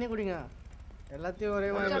கைட்டு தண்ணி குடிங்க. எல்லாத்தையும் ஒரே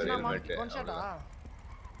மாதிரி ஒன் ஷாட்டா?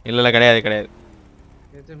 இல்ல கிடையாது.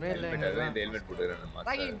 எதுமே இல்ல. இந்த ஹெல்மெட் போடுறேன் நான்.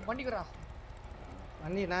 ராகி வண்டிக்குறா.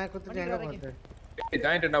 வண்டி நான் குத்துட்டு எங்க போறது?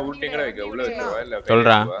 ஜாயிண்ட் நான் உள்ள எங்கடா வைக்க? உள்ள வைக்கவா இல்ல?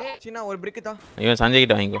 சொல்றா. சின்ன ஒரு பிரிக் தான். இவன் சஞ்சய்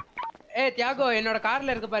கிட்ட வாங்கிக்கோ. தியாகோ என்னோட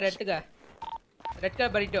கார்ல இருக்கு பாரு எடுத்துக்க. ரெட்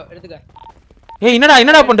கலர் பரிட்டோ எடுத்துக்க.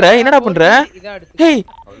 என்னடா பண்ற? இதா எடுத்து.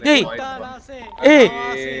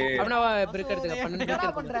 அவனா பிரேக் எடுத்துக்க. 12 என்னடா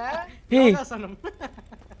பண்ற? யோகாசனம்.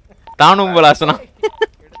 தானும்பலாசனா.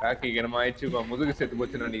 ராக்கி என்னமா ஆயிச்சு முதுகு செத்து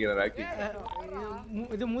போச்சுன்னு நினைக்கிறேன் ராக்கி.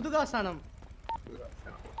 இது முதுகாசனம்.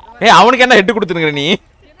 அவனுக்கு என்ன ஹெட் கொடுத்துங்கற நீ?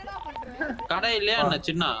 கடை இல்லையா என்ன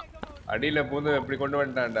சின்ன? அடியில பூந்து இப்படி கொண்டு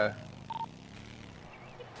வந்துட்டான்டா.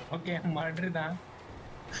 ஓகே மர்டர் தான்.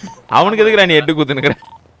 அவனுக்கு எதுக்குடா நீ ஹெட் கொடுத்துங்கற?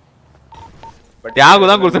 தியாகு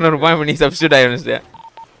தான் கொடுத்துன ரூபாய் நீ சப்ஸ்டிட்யூட் ஆயிடுச்சு.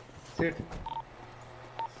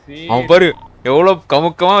 அவன் பாரு எவ்வளவு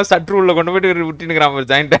கமுக்கமா சற்று உள்ள கொண்டு போயிட்டு விட்டுனுக்குறான் பாரு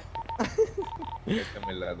ஜாயிண்ட.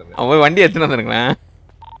 அவன் வண்டி எடுத்துட்டு வந்திருக்கேன்.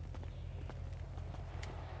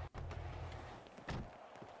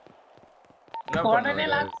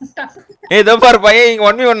 இதோ பாரு பையன் இங்க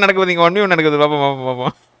 1v1 நடக்குது. இங்க 1v1 நடக்குது. பாப்பா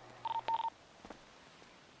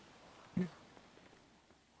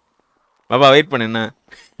பாப்பா வெயிட் பண்ணு. என்ன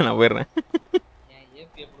நான் போயிடுறேன்.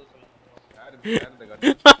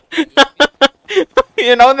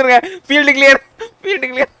 என்ன வந்துருங்க. Field clear.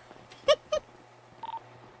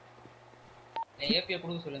 ஏபிஏ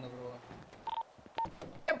புடுங்க சொல்லுங்க ப்ரோ.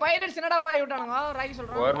 பைரட்ஸ் என்னடா வாய் விட்டானுங்க? ராக்கி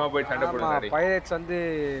சொல்றான். ஓரமா போய் சண்டை போடுறானே. பைரட்ஸ் வந்து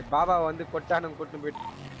பாபா வந்து கொட்டானுங்க கொட்டு போயிடு.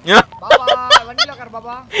 பாபா வண்டில உட்கார்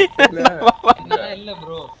பாபா. இல்ல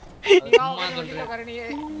ப்ரோ. சும்மா சொல்றேன். உட்கார் நீ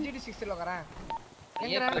GT6 ல உட்கார.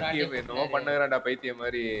 என்னமோ பண்ணங்கறாடா பைத்தியம்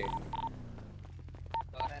மாதிரி.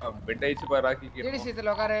 பெட் ஐச்சு பா ராக்கிக்கு. GT6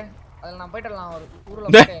 ல உட்காரு. அதல நான் போய்டலாம் ஒரு ஊர்ல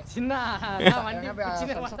போய். சின்ன நான் வண்டி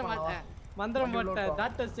பிச்சினே வர மாட்டேன். மந்திரம் போட்ட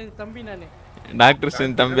டாக்டர் சென் தம்பி நானே. டாக்டர்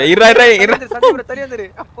சென் தம்பி. இறா சந்திர தள்ளி வந்துரு.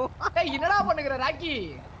 ஏய் என்னடா பண்ணுகிற ராக்கி?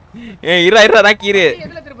 ஏய் இறா ராக்கி இரு.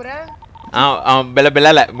 எதுல திருப்புற?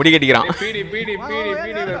 பெல்ல முடி கட்டிக்கிறான். பீடி பீடி பீடி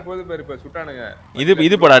பீடி போது பாரு இப்ப சுட்டானுங்க.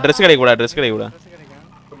 இது போடா Dress கடை கூட Dress கடை கூட.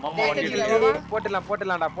 மாமா வண்டி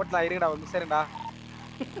போட்டலாம்டா போட்டலாம் இருங்கடா ஒரு நிமிஷம் இருங்கடா.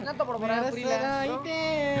 என்னத்த போட போற புரியல.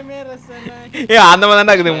 ஏய் அந்த மாதிரி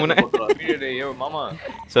தான்டா இருக்குது முன்ன. ஐயோ மாமா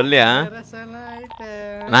சொல்லியா?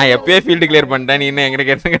 நான் எப்பவே ஃபீல்ட் கிளியர் பண்ணிட்டேன். நீ என்ன எங்கட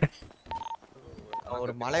கேட்டங்க?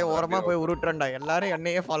 ஒரு மலை ஓரமா போய் உருட்றேன்டா. எல்லாரும்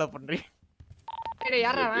என்னையே ஃபாலோ பண்றீங்க. டேய்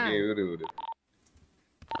யாரா அவன்? இவரு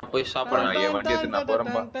போய் சாப்பிடுறேன். ஏன் வண்டி எடுத்து நான்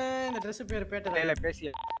போறேன்பா. இந்த Dress பேர் பேட்டல. இல்ல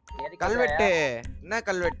பேசி கல்வெட்டு என்ன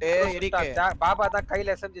கல்வெட்டு எரிக்கு பாபா தான்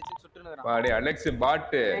கையில எஸ்எம்ஜி சுட்டுனுறான். வாடி அலெக்ஸ்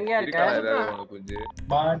பாட் இருக்கா ஏதாவது உனக்கு கொஞ்சம்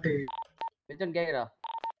பாட் மிதுன் கேக்குறா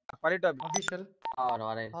பலிட்டோ ஆபீஷியல்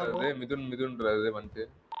வரேன் அது மிதுன்ன்றது வந்து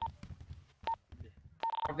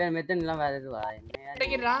அப்படியே மிதுன் எல்லாம் வேற எதுவா என்ன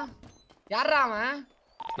கேக்குறா யாரா அவன்?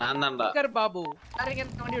 நான் தான்டா பைக்கர் பாபு. யாரங்க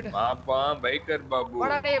வண்டி விடு. பாப்பா பைக்கர் பாபு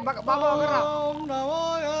போடா டேய் பாபா உட்கார்றா.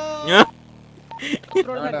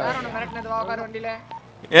 ரோட்ல காரன கரெக்ட்னது வா உட்கார் வண்டில.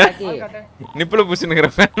 நிப்புல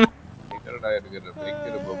புடிச்சினுக்குறேன். பைக்கர்டா இருக்குது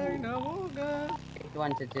பைக்கர் பாபு.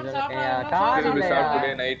 ஒன் செச்சில காலையில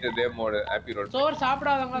சாப்பிடுடே நைட் டே மோட் ஹாப்பி ரோட். சோறு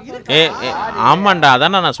சாப்பிடாதவங்க சோறு. ஏய் ஆமாண்டா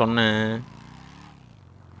அதான் நான் சொன்னேன்.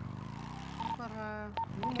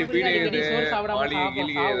 வீடியோ சோறு சாப்பிடாம மாலிகை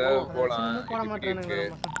கிளிகை ஏதாவது போலாம். போட மாட்டேனுங்க.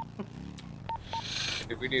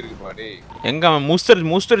 இந்த வீடியோ இருக்கு பாடி. எங்க அவன்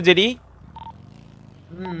மூஸ்டர் ஜெடி?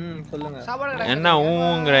 சொல்லுங்க. என்ன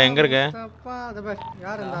ஊங்கற எங்க இருக்க? அப்பா அத பார்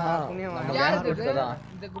யார் இந்த புண்ணியவான்? யார் இது?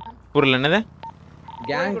 இந்த புரியல என்னது?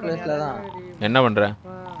 கேங் க்ளோஸ்ல தான். என்ன பண்ற?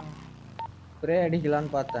 ஸ்ப்ரே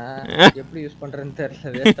அடிக்கலாம்னு பார்த்தேன். எப்படி யூஸ் பண்றேன்னு தெரியல.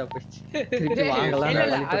 வேஸ்டா போச்சு. திருப்பி வாங்கலாம்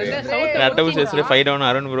நான் ரட்டவு சேஸ்ல 5 டவுன்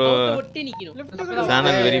அருண் ப்ரோ. ஒட்டி நிக்கணும்.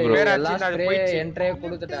 Channel very bro. எல்லா ஸ்ப்ரே என்ட்ரே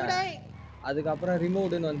கொடுத்துட்டேன். அதுக்கு அப்புறம்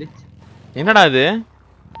ரிமூவ்டுன்னு வந்துச்சு. என்னடா இது?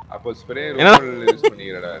 அப்போ ஸ்ப்ரே ரோல் யூஸ்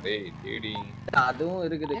பண்ணிக்கிறடா டேய் டேடி. அதுவும்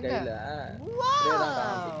இருக்குது கையில. ஸ்ப்ரே தான்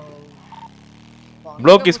காணோம்.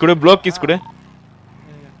 ப்ளோக் கிஸ் கொடு.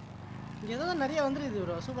 ஏதோ நிறைய வந்துருது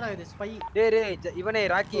ப்ரோ. சூப்பரா இது ஸ்பை. டேய் இவனே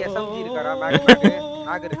ராக்கி எஸ்எம்ஜி இருக்காரா?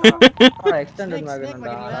 மேக் இருக்கா? எக்ஸ்டெண்டட்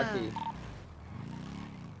மேக்னடா ராக்கி.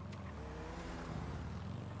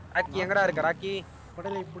 ராக்கி எங்கடா இருக்க ராக்கி?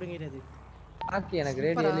 உடலை புடுங்கிறது. ராக்கி எனக்கு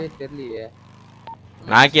ரேடியோலயே தெரியலையே.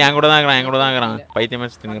 ராக்கி என் கூட தான் இருக்கறான். பைத்தியமா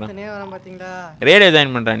சுத்தினுக்குறான். தனியா வரான் பாத்தீங்களா? ரேடியோ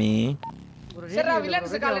ஜாயின் பண்றா நீ. சரிடா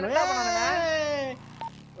வில்லன்ஸ் கால் என்ன பண்ணானே?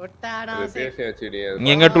 ஒட்டாடா பேசியாச்சுடி. நீ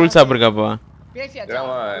எங்க டூல் ஷாப் இருக்காப்பா? பேசியாச்சா?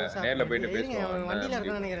 நேர்ல போயிட்டு பேசுவோம். வண்டில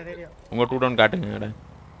இருக்கானே நினைக்கிறேன் ரேடியோ. உங்க 2 டவுன் காட்டுங்கடா.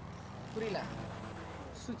 புரியல.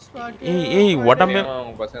 சுவிட்ச் பாட். ஏய் உடம்பே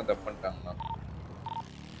அவங்க பசங்க தப்பு பண்ணிட்டாங்க.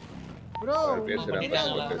 ப்ரோ பேசுறேன்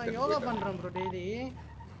யோகா பண்றேன் ப்ரோ டெய்லி.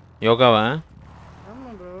 யோகாவா? ஆமா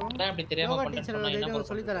ப்ரோ. அதான் அப்படி தெரியாம யோகா பண்றேன். டீச்சர் டெய்லி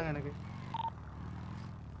சொல்லி தராங்க எனக்கு.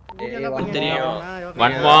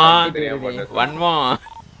 One more.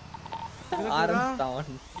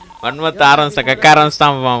 ஆரம்பிச்சா கக்க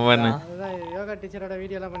ஆரம்பிச்சிட்டான் பாவன்னு. யோகா டீச்சரோட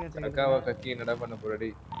வீடியோ எல்லாம் பண்ணி வச்சிருக்கேன். கக்காவா கக்கி என்னடா பண்ண போறடி?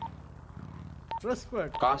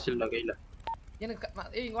 ரோஸ்பட் காசு இல்ல கையில. எனக்கு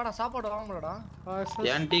ஏய் வாடா சாப்பாடு வாங்கலடா.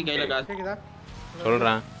 ஏன்டி கையில காசு கேக்குதா?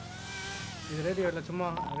 சொல்றேன். இது ரேடியோ இல்ல சும்மா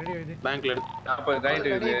ரேடியோ இது. பேங்க்ல எடுத்து. அப்ப ரைட்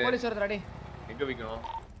இது. போலீஸ் வரதுடா டேய். எங்க விக்கணும்?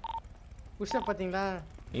 புஷ் அப் பாத்தீங்களா?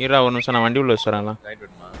 ஈரா ஒரு நிமிஷம் நான் வண்டி உள்ள வச்சறேன்ல. ரைட்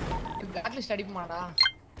விடுமா. At least அடிப்பமாடா.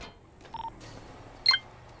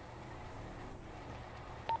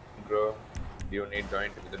 Bro, you need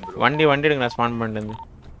joint within bro. வண்டி எடுங்க நான் ஸ்பான் பண்ணிட்டேன்.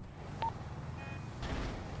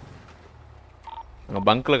 அங்க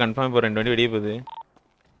பங்க்ல கன்ஃபார்ம் இப்போ 2 வண்டி வெளிய போகுது.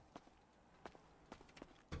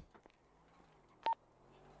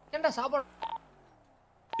 ஏன்டா சாப்பாடு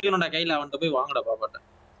என்னடா கையில அவன்ட்ட போய் வாங்கடா பாப்பாட்ட.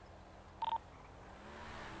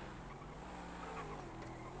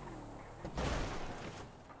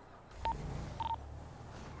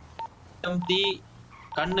 டம்டி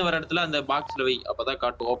கண்ணு வர இடத்துல அந்த பாக்ஸ்ல வை. அப்பதான்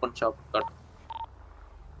காட்டு ஓபன் ஷாப் காட்டு.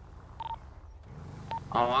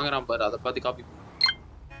 அவன் வாங்குறான் பாரு. அத பாத்து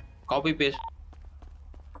காப்பி பேஸ்ட்.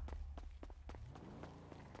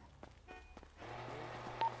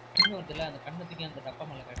 இன்னொருத்தல அந்த கண்ணத்துக்கு அந்த டப்பா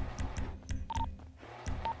மேல காட்டு.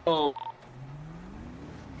 ஓ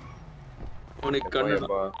உனக்கு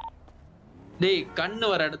கண்ணுப்பா. டேய் கண்ணு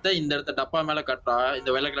வர இடத்த இந்த இடத்த டப்பா மேல காட்டா. இந்த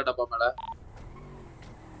வெள்ளை கலர் டப்பா மேல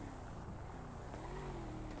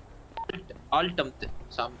ஆல்டம்த்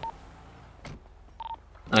சாம்.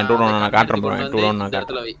 நான் 2 டவுன் நான் காட்றேன் bro. 2 டவுன் நான்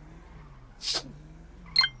காட்டல வை.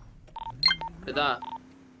 இதா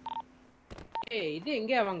ஏய் இது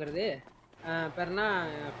எங்க வாங்குறது? பேர்னா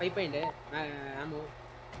 5 பாயிண்ட் ஆமோ.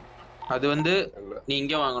 அது வந்து நீ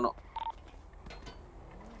இங்க வாங்கணும்.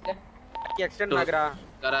 எக்ஸ்டெண்ட் ஆகுறா.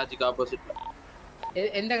 கராஜிக்கு ஆப்போசிட்ல.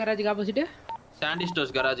 எந்த கராஜுக்கு ஆப்போசிட்? Chandy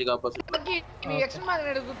stores கராஜிக்கு opposite. நீ எக்ஸ்டெண்ட்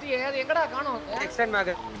மேக்னெட் குத்தி அது எங்கடா காணோம்? எக்ஸ்டெண்ட்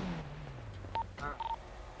மேக்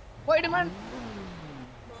போயிடு மேன்.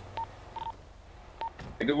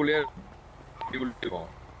 இதுக்குள்ளேயே இருக்கும்.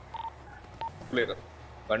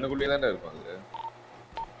 கண்ணுக்குள்ளேயே தான் இருக்கும் அது.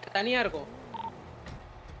 தனியா இருக்கும்.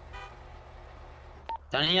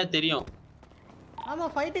 தனியா தெரியும். ஆமா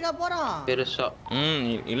ஃபைட்டுக்கா போறோம். பெருசா.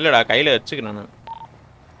 இல்லடா கையில வச்சுக்கிறேன் நான்.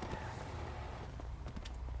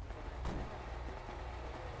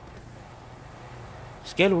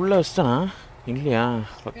 ஸ்கேல் உள்ள வச்சானா இல்லையா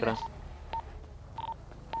பக்கறா.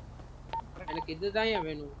 எனக்கு இதுதான் ஏன்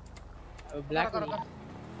வேணும். பிளாக்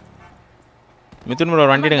மிதுன் ப்ரோ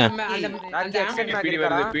வண்டி எடுங்க.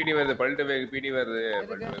 பிடி வருது பல்ட் வேக் பிடி வருது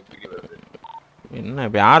பிடி வருது. என்ன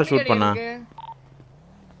இப்ப யார் ஷூட் பண்ணா?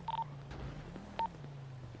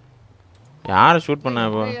 யார் ஷூட் பண்ணா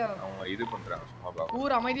இப்போ? அவங்க இது பண்றாங்க சும்மா பாக்க.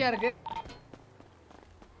 ஊர் அமைதியா இருக்கு.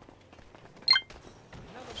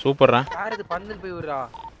 சூப்பர்ரா. யார் இது பந்தல் போய் ஊரா?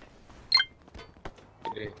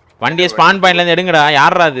 வண்டியை ஸ்பான் பாயிண்ட்ல இருந்து எடுங்கடா.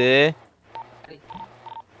 யாரா அது?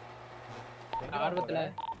 ஆர்வத்துல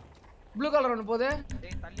ப்ளூ கலர் ஒன்னு போகுது.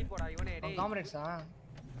 டேய் தள்ளி போடா இவனே டேய். காம்ரேட்ஸா?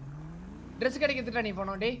 Dress கடைக்கு நீ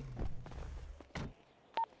போனோம் டேய்.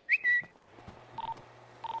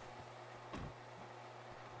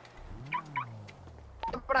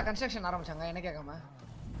 எப்படா கன்ஸ்ட்ரக்ஷன் ஆரம்பிச்சாங்க என்ன கேட்காம?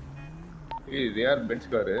 இது யார்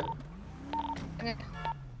பெஞ்ச் கார்?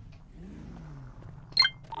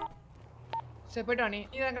 சரி போய்ட்டு வா நீ.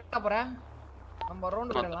 நீ தான் கட்ட போற. நம்ம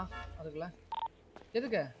ரவுண்ட் போடலாம் அதுக்குள்ள.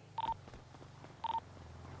 எதுக்கு?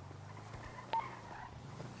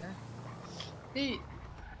 டேய்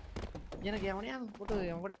எனக்கு எவனையா போட்டு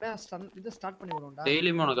எவன்கிட்ட இது ஸ்டார்ட் பண்ணி விடுவோம்டா.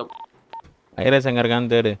 டெய்லி உனக்கு ஐரஸ் எங்க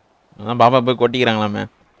இருக்கான்னு தேடு. அதான் பாபா போய் கொட்டிக்கிறாங்களாமே.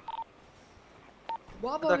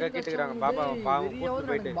 பாபா கேட்டிருக்காங்க பாபா பாவம் போட்டு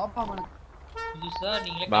போயிடு. பாபா மன புதுசா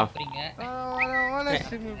நீங்களே கேக்குறீங்க.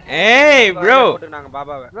 ஏய் bro போட்டுனாங்க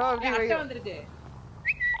பாபாவை. bro அப்படியே அட்ட வந்துருச்சு.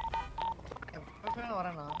 எப்ப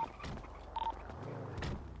வரேனா?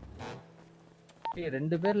 டேய்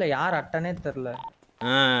ரெண்டு பேர்ல யார் அட்டனே தெரியல.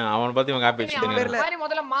 அவன பத்தி இவன் காப்பி வச்சிட்டாங்க. பாரி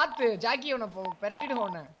முதல்ல மாத்து ஜாக்கி அவன பெட்டிடு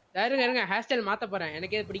ஹோன. இருங்க ஹேர் ஸ்டைல் மாத்த போறேன்.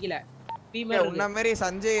 எனக்கே பிடிக்கல. உன்ன மாதிரி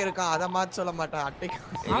சஞ்சய் இருக்கான் அத மாத்த சொல்ல மாட்டான் அட்டைக்கு.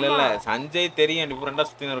 இல்ல சஞ்சய் தெரியும் டிஃபரண்டா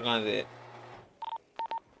சுத்தின இருக்கான் அது.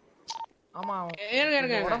 ஆமா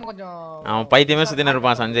இருங்க உடம்பு கொஞ்சம் அவன் பைத்தியமே சுத்தின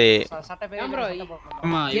இருப்பான் சஞ்சய். சட்டை பேர் ப்ரோ.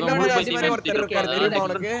 ஆமா இவன் முழு பைத்தியமே ஒருத்தர் இருக்காரு தெரியுமா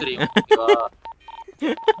உனக்கு?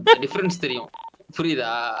 டிஃபரன்ஸ் தெரியும்.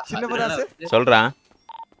 புரியுதா? சின்ன பராசு சொல்றா.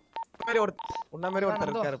 உன்ன மாதிரி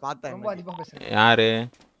ஒருத்தர் இருக்காரு பார்த்தேன். ரொம்ப அதிகமா பேசுறேன். யாரு?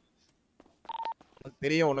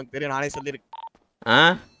 தெரியும் உனக்கு தெரியும் நானே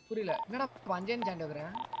சொல்லிருக்கேன். புரியல. என்னடா பஞ்சன் ஜாண்ட்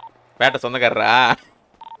வரேன். பேட்ட சொந்தக்காரரா?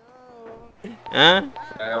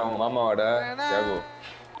 அவங்க மாமாவோட ஜாகோ.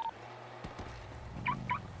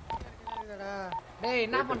 டேய்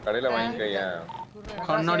என்ன பண்ற? கடையில வாங்கிக்கயா.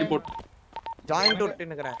 கண்ணாடி போட்டு ஜாயிண்ட் விட்டு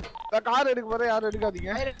நிக்கறேன். கார் எடுக்க போற யாரும்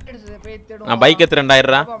எடுக்காதீங்க. நான் பைக்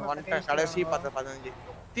எடுத்துறேன்டாயிரா. கடைசி 15.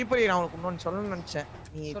 தீபரி நான் உனக்கு இன்னொன்னு சொல்லணும்னு நினைச்சேன்.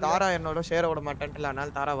 நீ தாரா என்னோட ஷேர் விட மாட்டேன்ல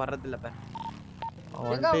அதனால தாரா வர்றது இல்ல பா.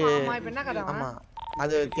 மாமா இப்ப என்ன கதை? ஆமா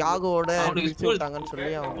அது தியாகோட பிரிச்சு விட்டாங்கன்னு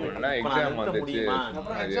சொல்லி அவன் எக்ஸாம் வந்துச்சு.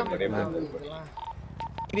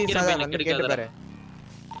 அது கேட்டு பாரு.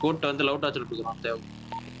 கூட்ட வந்து லவ் டார்ச்சர் கொடுக்குறான் தியாகு.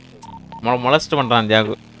 மொலஸ்ட் பண்றான்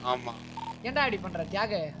தியாகு. ஆமா. என்னடா அடி பண்ற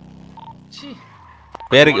தியாகு? சி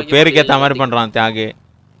பேருக்கு ஏத்த மாதிரி பண்றான் தியாகு.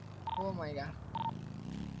 Oh my God.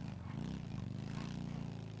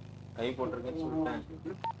 கை போட்டுருக்கேன்னு சொல்லிட்டேன்.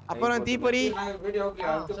 அப்புறம் தீபரி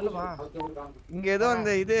சொல்லுமா. இங்க ஏதோ அந்த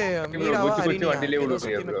இது மீராவா குச்சி வண்டிலே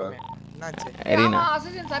உளுறியா ப்ரோ? என்னாச்சு? ஆமா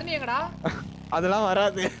அசிஸ்டன்ட் சரணி எங்கடா? அதெல்லாம்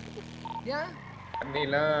வராது. ஏன்?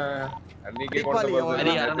 அண்ணில அன்னிக்கு கொண்டு போறது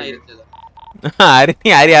ஹரி அரண் ஆயிருச்சு.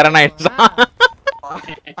 ஹரி அரண் ஆயிடுச்சான்.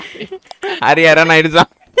 ஹரி அரண்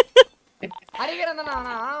ஆயிடுச்சான். ஹரிகரன்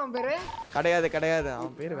தானா அவன் பேரு? கிடையாது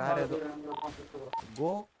அவன் பேர் வேற ஏதோ.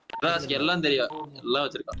 கோ மெட்ராஸ்க்கு எல்லாம் தெரியும். எல்லாம்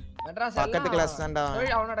வச்சிருக்கான். மெட்ராஸ் பக்கத்து கிளாஸ் தான்டா.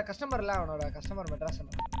 அவனோட கஸ்டமர்ல அவனோட கஸ்டமர் மெட்ராஸ்.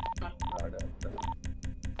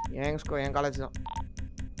 என் காலேஜ் தான்.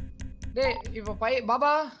 டேய் இப்போ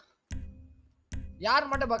பாபா யார்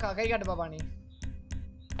மட்டும் பாக்கா கை காட்டு பாபா. நீ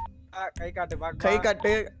கை காட்டு பா. கை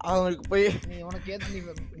காட்டு அவங்களுக்கு போய் நீ உனக்கு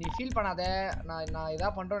நீ ஃபீல் பண்ணாத. நான் இதா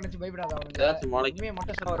பண்றேன்னு நினைச்சு பயப்படாத. அவனுக்கு இனிமே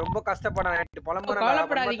மட்டும் சொல்ல. ரொம்ப கஷ்டப்படாத. நைட் புலம்புறா.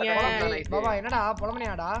 கவலைப்படாதீங்க. பாபா என்னடா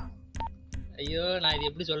புலம்பனியாடா? ஐயோ நான் இது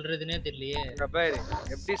எப்படி சொல்றதுன்னே தெரியலையே. பாரு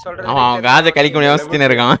எப்படி சொல்றது? அவன் காஜ கழிக்க முடியாம சுத்தின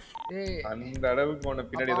இருக்கான். அந்த அளவுக்கு உன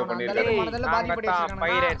பின்னாடி ஏதோ பண்ணிருக்கான். மனதல்ல பாதிப்படி வச்சிருக்கானே.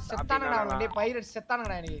 பைரேட்ஸ் செத்தானடா அவன். டேய் பைரேட்ஸ்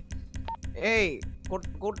செத்தானடா நீ. ஏய்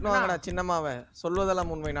கூட்னு வாங்கடா சின்னம்மாவை.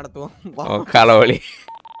 சொல்வதெல்லாம் உண்மை நடத்துவோம். ஓ காலவலி.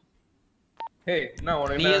 ஏய் நான்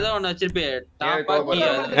உனக்கு நீ ஏதோ ஒன்னு வச்சிருப்பே.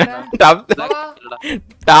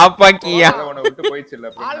 டாப்பாக்கியா உன விட்டு போயிச்சு இல்ல.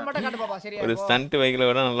 ஆள் மட்டும் காட்டு பாபா சரியா. ஒரு ஸ்டண்ட் பைக்ல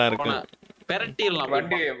விட நல்லா இருக்கு. பெரட்டிடலாம்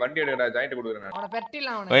வண்டி எடுடா ஜாயிண்ட் கொடுக்குறேன். அவனை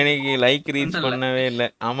பெரட்டிடலாம் அவனை. இன்னைக்கு லைக் ரீச் பண்ணவே இல்ல.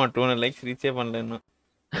 ஆமா 200 லைக்ஸ் ரீச்சே பண்ணல இன்னும்.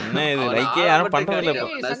 என்ன இது லைக்கே யாரும் பண்றது இல்ல இப்போ.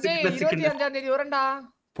 சண்டே 25ஆம் தேதி வரேன்டா.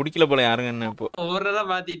 பிடிக்கல போல யாருங்க என்ன இப்போ. ஒவ்வொருதா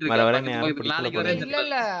மாத்திட்டு வர வர இருக்கேன். யாரும் பிடிக்கல போல.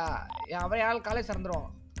 இல்ல அவரே ஆள் காலேஜ் சறந்துரும்.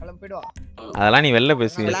 கிளம்பி போய்டுவா. அதெல்லாம் நீ வெளில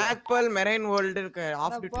பேசு. Black Pearl Marine World இருக்கு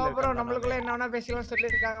ஆஃப் போ ப்ரோ நமக்குள்ள என்ன வேணா பேசிக்கலாம்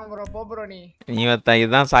சொல்லிருக்காங்க ப்ரோ. போ ப்ரோ நீ வத்தா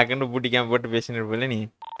இதான் செகண்ட் பூட்டி கேம்ப் போட்டு பேசிட்டு இருப்பல நீ.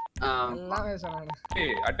 எல்லாம் பேசறானே.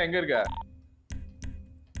 ஏய் அட்ட எங்க இருக்க?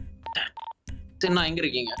 சின்ன எங்க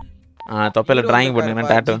இருக்கீங்க? தொப்பையில டிராயிங் பண்ணுங்க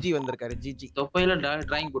டாட்டூ. ஜிஜி வந்திருக்காரு ஜிஜி. தொப்பையில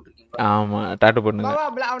டிராயிங் போட்டுருக்கீங்க. ஆமா டாட்டூ பண்ணுங்க. வா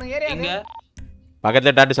அவனுக்கு ஏரியா எங்க?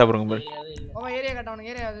 பக்கத்துல டாட்டூ சாப்பிடுங்க பாரு. வா ஏரியா கட்ட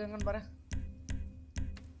அவனுக்கு ஏரியா எங்கன்னு பாரு.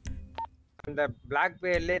 அந்த Black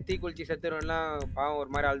Pearl தீ குளிச்சி செத்துறவன்லாம் பாவம் ஒரு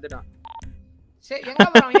மாதிரி அழுதுட்டான். சரி எங்க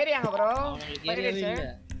ப்ரோ ஏரியாங்க ப்ரோ?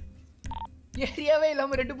 ஏரியாவே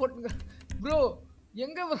இல்லாம ரெட் போட்டுங்க. ப்ரோ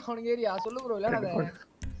எங்க ப்ரோ அவனுக்கு ஏரியா சொல்லு ப்ரோ இல்ல அத.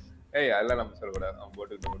 ஏய் அதெல்லாம் நம்ம சொல்ல கூடாது. அவன்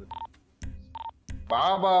போட்டுட்டு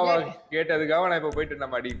பாபா கேட்டதுக்காக நான் இப்ப போயிட்டு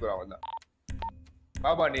நம்ம அடிக்க போறோம் அவன்தான்.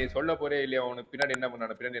 பாபா நீ சொல்ல போறே இல்லையா? உனக்கு பின்னாடி என்ன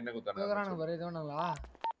பண்ணானே? பின்னாடி என்ன குத்தானே? பாரு இதோனங்களா?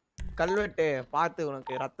 கல்வெட்டு பார்த்து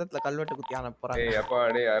உனக்கு ரத்தத்துல கல்வெட்டு குத்தி அனுப்புறாங்க. ஏய் அப்பா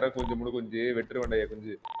டேய் அரை கொஞ்சம் முடு கொஞ்சம் வெட்டுறவன்டா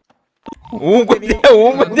கொஞ்சம்.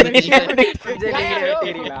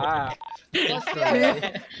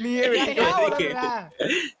 நீயே வெட்டிக்க.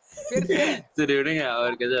 சரி விடுங்க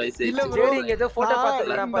அவருக்கு ஏதோ வயசு இல்ல ப்ரோ நீங்க ஏதோ போட்டோ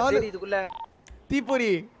பாத்துக்கறாப்பா சரி இதுக்குள்ள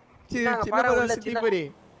தீப்பொறி தீப்பொரி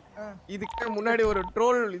இதுக்கு முன்னாடி ஒரு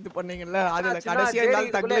ட்ரோல் இது பண்ணீங்கல்ல அதுல கடைசியா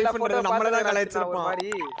இருந்தால் தக் லைஃப்ன்றது நம்மள தான் கலாய்ச்சிருப்போம்.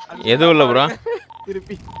 எது உள்ள ப்ரோ?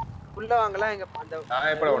 திருப்பி உள்ள வாங்கலாம் எங்க அந்த நான்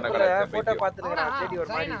எப்பற உன்ன கலாய்ச்சேன் போட்டோ பாத்துக்கறேன் தேடி ஒரு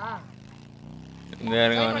மாதிரி. இந்த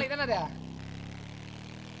இருங்க சைன் மாலிக் தானே அது?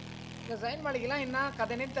 இந்த சைன் மாலிக்லாம் என்ன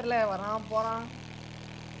கதைனே தெரியல வரான் போறான்.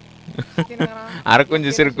 அரை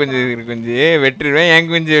கொஞ்சம் சிறு கொஞ்சம் இரு கொஞ்சம் வெட்டிடுவேன்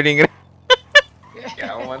ஏன் கொஞ்சம் அப்படிங்கிற.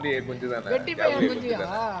 அவன் வந்து ஏ கொஞ்சம் தானே. வெட்டி போய் கொஞ்சியா?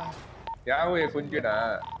 யாவோ ஏ கொஞ்சடா.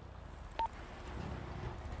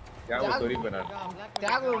 யாவோ சாரி பண்ணா.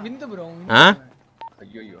 தியாகு விந்து ப்ரோ.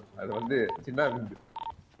 ஐயோ அது வந்து சின்ன விந்து.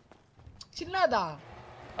 சின்னதா?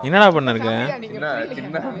 என்னடா பண்ணறீங்க?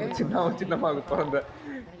 சின்னமா பிறந்த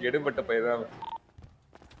எடுபட்ட பையதான்.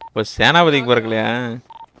 இப்போ சேனாபதிக்கு பிறக்கலையா?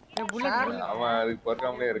 அவன் அதுக்கு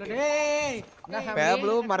பிறக்காமலே இருக்கு.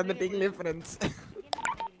 பேப்ளோ மறந்துட்டீங்களே ஃப்ரெண்ட்ஸ்.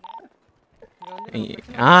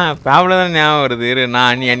 பேப்ளோ தான் ஞாபகம் வருது. இரு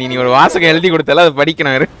நான் நீ ஒரு வாசகம் எழுதி கொடுத்தால அதை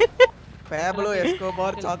படிக்கணும். இரு பேப்ளோ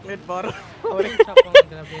எஸ்கோபார் சாக்லேட் பார்.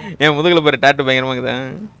 ஏன் முதுகுல பாரு டாட்டூ பயங்கரமா இருக்குதா?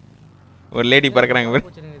 ஒரு லேடி பறக்குறாங்க பாரு.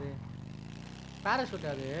 பாராசூட்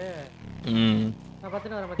அது. நான்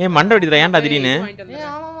பத்தின வர ஏய் மண்டை அடிக்குதுடா ஏன்டா திடீர்னு? ஏய்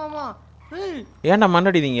ஆமா ஏன்டா மண்டை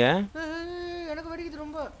அடிக்குதீங்க? எனக்கு வலிக்குது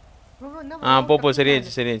ரொம்ப. என்ன போ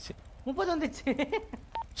சரியாச்சு 30 வந்துச்சு.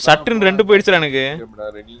 சட்டுன்னு 2 போயிடுச்சுடா எனக்கு.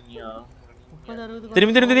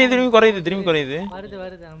 திரும்பி குறையுது.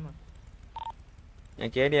 வருது ஆமா.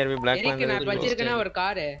 கேடிஆர்பி பிளாக் எனக்கு நான் வச்சிருக்கேனா ஒரு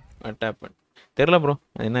கார். What happen? தெரியல ப்ரோ.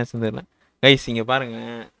 அது என்ன ஆச்சுன்னு தெரியல. கைஸ் இங்க பாருங்க.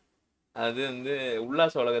 அது வந்து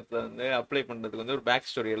உல்லாச உலகத்துல வந்து அப்ளை பண்றதுக்கு வந்து ஒரு பேக்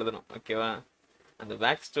ஸ்டோரி எழுதணும். ஓகேவா? அந்த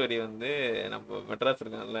பேக் ஸ்டோரி வந்து நம்ம மெட்ராஸ்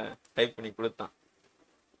இருக்கான்ல டைப் பண்ணி கொடுத்தான்.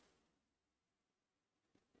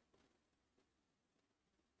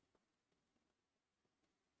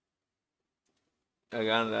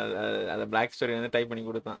 அந்த பிளாக் ஸ்டோரி வந்து டைப் பண்ணி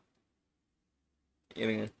கொடுத்தான்.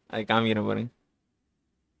 இருங்க அதை காமிக்கிறேன் பாருங்க.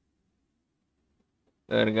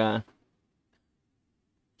 இருக்கா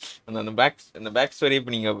அந்த பேக் ஸ்டோரி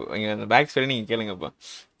இப்போ நீங்கள் அந்த பேக் ஸ்டோரி நீங்கள் கேளுங்கப்பா.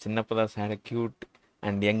 சின்னப்பதான் chat cute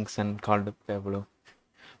and young Sun called பேப்ளோ.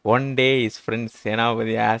 One day is friends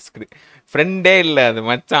Senapati asked. ஃப்ரெண்டே இல்லை அது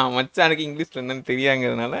மச்சானுக்கு இங்கிலீஷில் என்னன்னு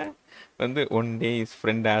தெரியாங்கிறதுனால வந்து one day is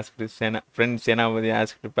friend asked friend Senapati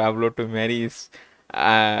asked பேப்ளோ to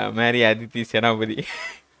marry Aditi Senapati.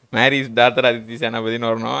 Mary's daughter Aditi சேனாபதினு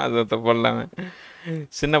வரணும். அது போடலாமே.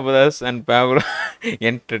 Chinna and Pablo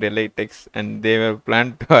entered LATEX and they were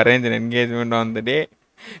planned to arrange an engagement on the day.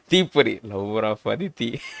 Deepari, lover of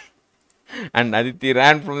Aditi, and Aditi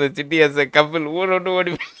ran from the city as a couple.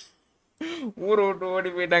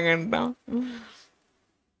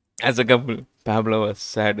 As a couple, Pablo was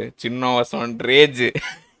sad. Chinna was on rage.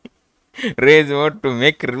 Rage what to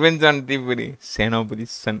make revenge on Deepari.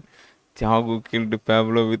 Senapati's son, Thiago killed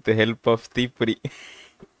Pablo with the help of Deepari.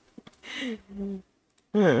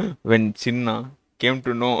 When Chinna came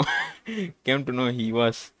to know he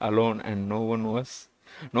was alone and no one was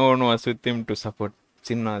with him to support.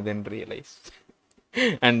 Chinna then realized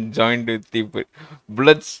and joined with Deepari.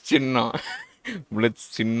 Blood's Chinna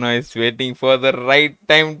is waiting for the right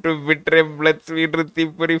time to betray Blood's leader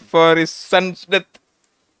Deepari for his son's death.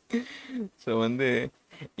 So வந்து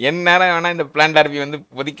என்னால வேணா இந்த plan RB வந்து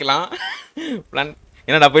பொதிக்கலாம். Plan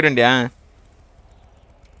என்னடா போயிட்டு வண்டியா?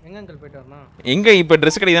 எங்க uncle போயிட்டு வரணும்? எங்க இப்ப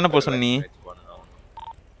Dress கடைக்கு தான போ சொன்ன நீ?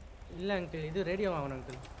 இல்ல அங்கிள் இது ரேடியோ வாங்கணும்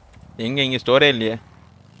அங்கிள். எங்க இங்க ஸ்டோரே இல்லையே.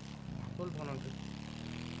 ஸ்கூல் போணும் அங்கிள்.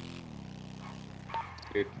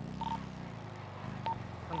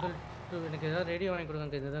 அங்கிள் எனக்கு ஏதாவது ரேடியோ வாங்கி கொடுங்க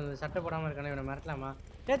அங்கிள். இந்த சட்டை போடாம இருக்கானே இவனை மிரட்டலாமா?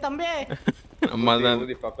 டேய் தம்பி. அம்மா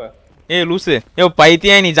தான். ஏய் லூசு. ஏய்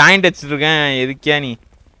பைத்தியா நீ ஜாயிண்ட் அடிச்சிட்டு இருக்கேன். எதுக்கியா நீ?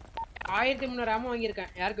 1300 ஆமா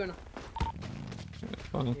வாங்கியிருக்கேன். யாருக்கு வேணும்?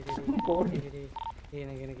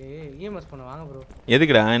 எனக்கு EMS பண்ண வாங்க ப்ரோ.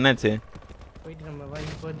 எதுக்குடா என்னாச்சு? போயிட்டு நம்ம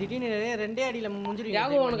இப்போ திடீர்னு ரெண்டே அடியில முடிஞ்சிருவீங்க.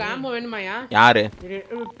 யாகோ உனக்கு ஆமா வேணுமாயா? யாரு?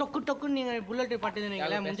 டொக்கு டொக்கு நீங்க புல்லட்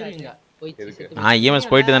பாட்டுனீங்களே முடிஞ்சிருவீங்க. நான் EMS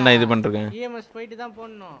போயிட்டு தான்டா இது பண்ணிருக்கேன். EMS போயிட்டு தான்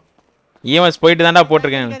போடணும். EMS போயிட்டு தான்டா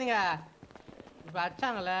போட்டுருக்கேன். இப்போ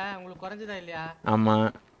அடிச்சாங்கல உங்களுக்கு குறஞ்சதா இல்லையா? ஆமா.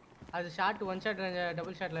 அது ஷாட் ஒன் ஷாட்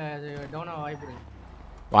டபுள் ஷாட்ல அது டவுன் ஆக வாய்ப்பு இருக்கு.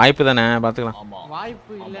 வாய்ப்பு தானே பாத்துக்கலாம்.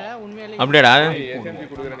 வாய்ப்பு இல்ல உண்மையிலே. அப்படியேடா. SMG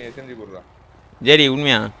குடுக்குறேன் SMG குடுறா. ஜெடி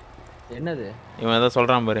உண்மையா? என்னது? இவன் ஏதோ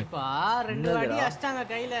சொல்றான் பாரு. பா ரெண்டு அடி அடிச்சாங்க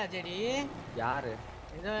கையில ஜெடி. யாரு?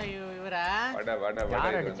 ஏதோ இவரா? வட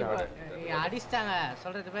யார் அடிச்சாங்க? அடிச்சாங்க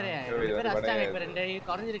சொல்றது பேரு. ரெண்டு பேர் அடிச்சாங்க இப்ப ரெண்டு அடி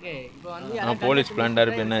குறஞ்சிருக்கு. இப்போ வந்து நான் போலீஸ்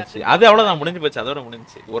பிளான்டர் என்னாச்சு? அது அவ்வளவுதான் முடிஞ்சு போச்சு. அதோட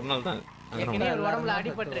முடிஞ்சுச்சு. ஒரு நாள் தான். ஏற்கனவே ஒரு உடம்புல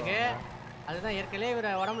அடிபட்டிருக்கு. அதுதான் ஏற்கனவே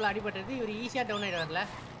இவர உடம்புல அடிபட்டிருக்கு. இவர் ஈஸியா டவுன் ஆயிடுவார்ல.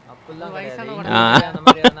 அப்பலாம் வயசான அந்த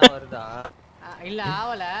மாதிரி எதனா வருதா? இல்ல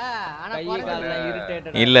ஆவல. ஆனா கை கால்ல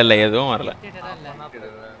இரிட்டேட்டட். இல்ல எதுவும் வரல.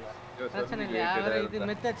 பிரச்சனை இல்ல. அவர் இது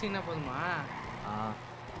மெத்தச்சினா போதுமா?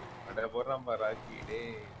 அட போறறான் பா ராக்கி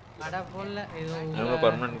டேய். அட போல்ல இது நம்ம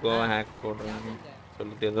பெர்மனன்ட் கோ ஹேக் போடுறாங்க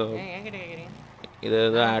சொல்லிட்டு ஏதோ என்கிட்ட கேக்குறீங்க. இது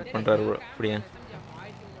ஏதோ ஆட் பண்றாரு bro. அப்படியே.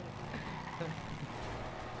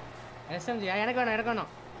 SMG எனக்கு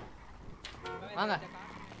வேணும். வாங்க.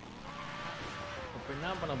 இப்போ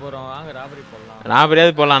என்ன பண்ண போறோம்? வாங்க ராபரி போடலாம்.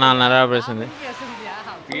 ராபரியாவது போலாம். நான் நிறைய பேசுறேன்.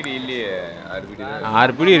 பீடி இல்லையே.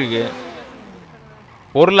 6 பீடி இருக்கு.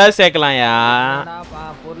 பொருளாவது சேர்க்கலாம்யா.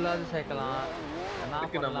 பொருளாவது சேர்க்கலாம்.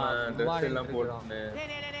 நம்ம Dress எல்லாம் போட்டுனே.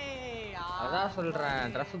 அதான் சொல்றேன்.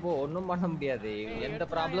 Dress போ ஒண்ணும் பண்ண முடியாது. எந்த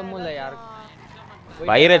ப்ராப்ளமும் இல்ல யாருக்கு.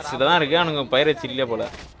 பைரட்ஸ் தான் இருக்கு. அவனுங்க பைரட்ஸ் இல்லையே போல.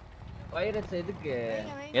 பைரட்ஸ் எதுக்கு?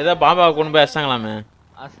 ஏதோ பாபாவை கொண்டு போய் அடிச்சாங்களாமே.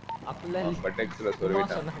 அப்பலாம் பட்டெக்ஸ்ல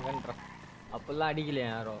சொல்லிட்டான். அப்பலாம் அடிக்கல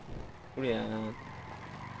யாரும். அப்படியே.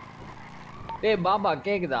 டேய் பாபா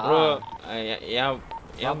கேக்குதா? bro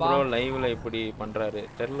ஏன் bro லைவ்ல இப்படி பண்றாரு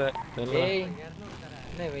தெரியல. ஏய்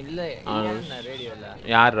என்ன இல்ல என்ன ரேடியோல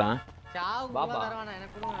யாரா? பாபா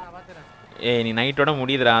எனக்கு கொடுங்க நான் பாத்துறேன். ஏய் நீ நைட்டோட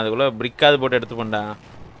முடியுதுடா. அதுக்குள்ள பிரிக்காது போட்டு எடுத்து போண்டா.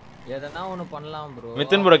 எதனா ஒன்னு பண்ணலாம் bro.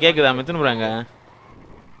 மிதுன் bro கேக்குதா? மிதுன் bro எங்க?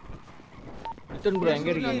 மிதுன் bro எங்க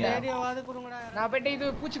இருக்கீங்க? ரேடியோவாது கொடுங்கடா. நான் போய் இது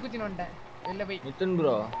பூச்சி குத்தின வந்துட்டேன். இல்ல போய் மிதுன்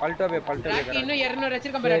bro பல்டாவே இன்னும் 200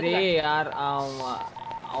 வச்சிருக்கேன் பாரு. சரி யார்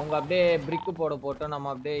அவங்க அப்படியே பிரிக் போட்டு நம்ம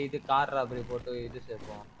அப்படியே இது கார் ராபரி போட்டு இது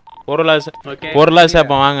சேர்ப்போம். பொருளா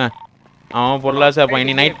சேர்ப்போம் வாங்க. அவன் பொருளா சேர்ப்பான்.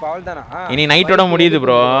 இனி நைட்டோட முடியுது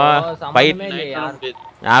ப்ரோ. ஃபைட்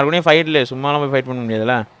யார் கூடயும் ஃபைட் இல்ல. சும்மாலாம் போய் ஃபைட் பண்ண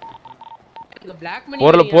முடியாதுல.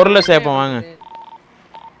 பொருளை சேர்ப்போம் வாங்க.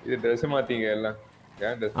 இது Dress மாத்தீங்க எல்லாம்.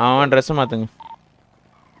 அவன் Dress மாத்துங்க.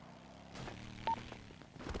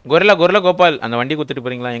 கொரில்லா கோபால் அந்த வண்டி குத்திட்டு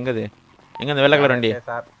போறீங்களா? எங்கது? எங்க அந்த வெள்ளை கலர் வண்டி?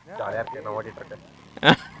 சார் ஜாலியா இருக்கு. நான் ஓட்டிட்டு இருக்கேன்.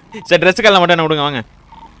 சார் Dress கல்ல மட்டும் என்ன விடுங்க வாங்க.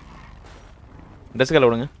 Dress கல்ல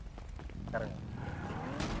விடுங்க.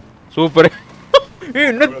 சூப்பர்.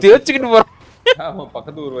 இன்னும் தேய்ச்சிக்கிட்டு போறான். ஆமா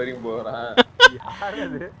பக்கத்து ஊர் வரைக்கும் போறான். யார்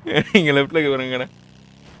அது? இங்க லெஃப்ட்ல வரங்கடா.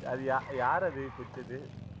 அது யார் அது குச்சது?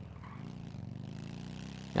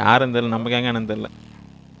 யாருன்னு தெரியல. நம்ம கேங்க என்னன்னு தெரியல.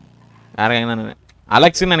 யார கேங்க தானே?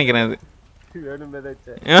 அலெக்ஸ்னு நினைக்கிறேன் அது. வேணுமே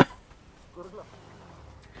வெச்சே.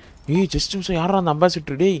 ஏய் ஜஸ்ட் மிஸ் யாரா அந்த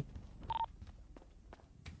அம்பாசிடர் டேய்.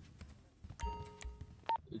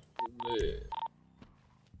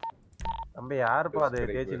 நம்ம யாருப்பா அது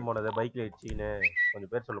கேச்சின் போனது பைக்ல ஏச்சின்னு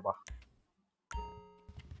கொஞ்சம் பேர் சொல்லுப்பா.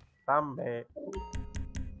 தம்பி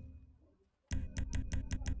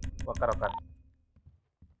உட்கார்.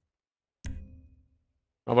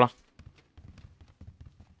 அப்பலாம்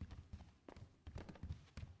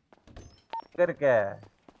இருக்க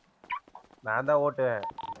நான் தான் ஓட்டுவேன்.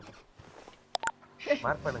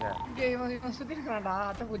 மார்க் பண்ணுங்க. இவன் சுத்தி இருக்கான்டா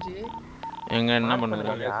அட்டை பூச்சி. எங்க என்ன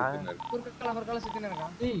பண்ணுறீங்க? குறுக்கல சுத்தினே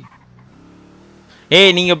இருக்கான்.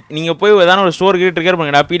 ஏய் நீங்க போய் ஏதான ஒரு ஸ்டோர் கிட்ட ட்ரிகர்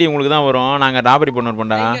பண்ணுங்கடா. பிடி உங்களுக்கு தான் வரும். நாங்க ராபரி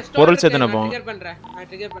பண்ணுவோம்டா. பொருள் சேர்த்து நப்போம். ட்ரிகர் பண்றேன். நான்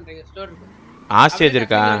ட்ரிகர் பண்றேன். ஸ்டோர் இருக்கு. ஆஸ்டேஜ்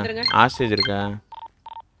இருக்கா?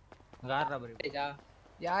 Car robbery.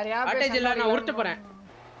 யார் ஆட்டேஜ் இல்ல நான் உருட்ட போறேன்.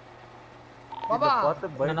 பாபா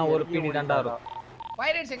நான் ஒரு பிடி தான்டா வரும்.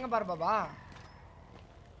 பைரட்ஸ் எங்க பாரு பாபா?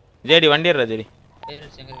 ஜேடி வண்டி ஏறா ஜேடி.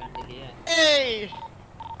 பைரட்ஸ் எங்க வண்டிலியே? ஏய்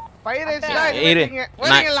பைரட்ஸ்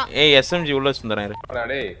ஏய் SMG உள்ள சுந்தரம் இரு.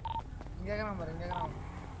 டேய் இங்க கேக்குறான் பாரு.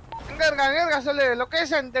 எங்க இருக்க சொல்லு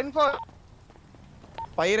லொகேஷன் 10-4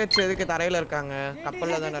 பைரட்ஸ் எதுக்கு தரையில இருக்காங்க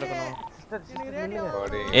கப்பல்ல தான இருக்கணும்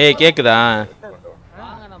ஏய் கேக்குதா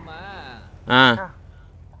வாங்க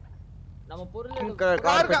நம்ம பொருள்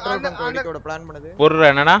கார் பெட்ரோல் பங்க் வெடிக்கோட பிளான் பண்ணுது பொருள்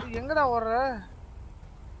என்னடா எங்கடா ஓடுற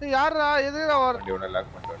ஏய் யாரா எதுடா ஓடுற வண்டி ஒண்ணு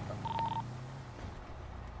லாக் பண்ணிட்டு வந்துட்டான்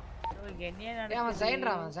என்ன நடக்குது அவன்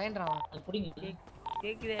சைன்றான் அது புடிங்க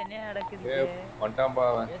கேக்குதே என்ன நடக்குது வந்துட்டான்பா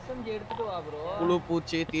அவன் SMG எடுத்துட்டு வா ப்ரோ புழு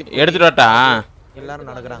பூச்சி தீ எடுத்துட்டு வரட்டா எல்லாரும்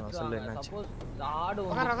நடக்கறாங்க சொல்லு என்னாச்சு சப்போஸ் ஆடு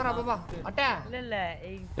உட்கார பாப்பா அட்டா இல்ல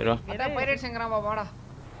சரி வா அட்டா பைரேட்ஸ் எங்கறான் பாப்பாடா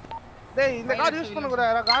டேய் இந்த கார் யூஸ் பண்ண கூட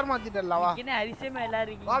கார் மாத்திட்டல வா என்ன அதிசயமா எல்லாரும்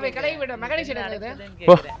இருக்கீங்க வாவே கடைக்கு போய்டு மெக்கானிக் சைடு இருக்குது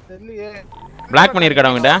போ தெரியலையே பிளாக் பண்ணிருக்கடா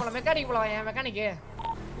அவங்கிட்ட மெக்கானிக் போலாம் ஏன் மெக்கானிக்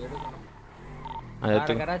அது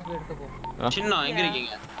எடுத்து கராஜ் போய் எடுத்து போ சின்ன எங்க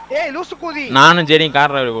இருக்கீங்க ஏய் லூசு கூதி நானும் ஜெரி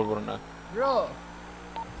கார் டிரைவர் போறேன்டா ப்ரோ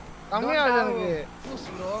கம்மியா எனக்கு லூஸ்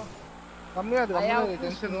ப்ரோ கம்மியா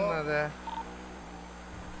டென்ஷன் பண்ணாத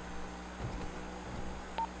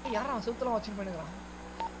யாரா சுத்தலாம் வாட்சிங் பண்ணுங்கறான்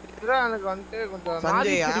இதுதான் எனக்கு வந்து கொஞ்சம்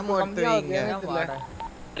சஞ்சய் ஆமோ எடுத்து வைங்க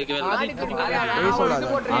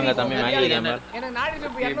வாங்க தம்பி மேகி கேமர் எனக்கு நாடி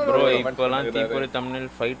ட்ரிப் 200 ப்ரோ இப்போலாம் தீபொரி தம்ப்நெயில்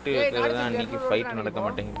ஃபைட் இருக்குறதா அன்னைக்கு ஃபைட் நடக்க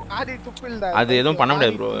மாட்டேங்குது நாடி துப்பில்டா அது எதுவும் பண்ண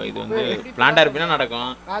முடியாது ப்ரோ இது வந்து பிளான்டா இருப்பினா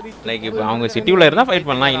நடக்கும் லைக் இப்போ அவங்க சிட்டி உள்ள இருந்தா ஃபைட்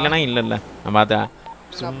பண்ணலாம் இல்லனா இல்ல நான் பார்த்தா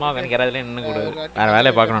சும்மா வெங்கறதுல நின்னு கூட வேற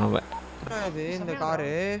வேலைய பார்க்கணும் நம்ம இது இந்த கார்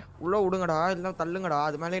உள்ள விடுங்கடா இல்ல தள்ளுங்கடா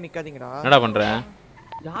அது மேலே நிக்காதீங்கடா என்னடா பண்ற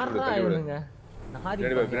யாரா இவனுங்க நாரி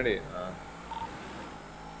பின்னாடி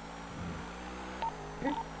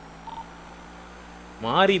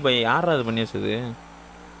மாரி பை யாரா அது பண்ணி வச்சது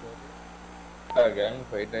கேங்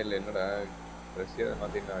ஃபைட்டா இல்ல என்னடா ரஷ்யா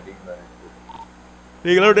மாத்தினா அடிங்கடா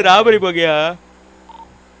நீங்களோட ராபரி போகியா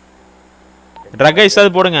ட்ரக் ஐஸ்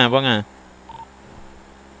போடுங்க போங்க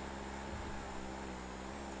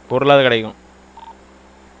பொருளாத கிடைக்கும்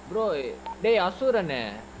ப்ரோ டேய் அசுரனே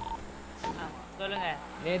சொல்லுங்க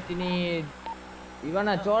நேத்து நீ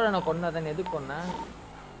இவனை சோழனை கொன்னதன் எதுக்கு கொன்ன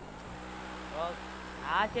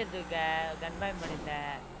ஆச்சரியத்துக்க கன்பாய்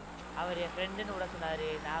பண்ணிட்டேன் அவர் என் ஃப்ரெண்டுன்னு கூட சொன்னாரு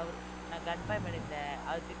நான் கன்பாய் பண்ணிட்டேன்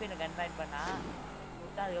அவர் திருப்பி என்ன கன்பாய் பண்ணா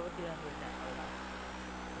விட்டா அதுக்கப்புறம் சொல்லிட்டேன்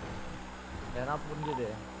ஏன்னா புரிஞ்சுது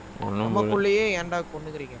நமக்குள்ளேயே ஏன்டா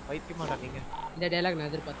கொன்னுக்கிறீங்க பைத்தியமாடா நீங்க இந்த டயலாக்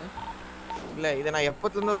நான் எதிர்பார்த்தேன் இல்ல இத நான்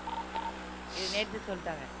எப்பத்துல இருந்து இது நேத்து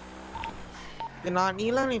சொல்லிட்டாங்க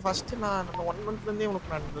நீ ஃபர்ஸ்ட் நான் 1 மந்த்ல இருந்தே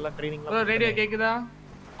உனக்கு நான் நல்லா ட்ரெய்னிங் ப்ரோ ரேடியோ கேக்குதா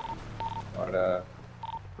வாடா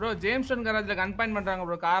ப்ரோ ஜேம்ஸ்டன் கராஜ்ல கன்ஃபைன் பண்றாங்க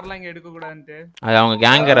ப்ரோ கார்லாம் இங்க எடுக்க கூடாதுன்னு அது அவங்க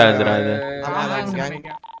கேங் கராஜ்ரா அது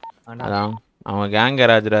அதான் அவங்க கேங்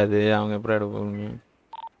கராஜ்ரா அது அவங்க எப்படி எடுப்பாங்க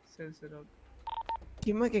சரி சரி ஓகே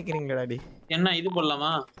கிம்மா கேக்குறீங்கடா டி என்ன இது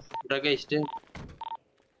போடலாமா ட்ரக் ஐஸ்ட்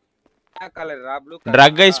கலரா ப்ளூ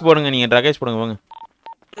ட்ரக் ஐஸ் போடுங்க நீங்க ட்ரக் ஐஸ் போடுங்க போங்க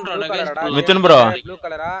மிதுன் ப்ரோ ப்ளூ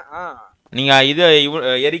கலரா நீங்க இது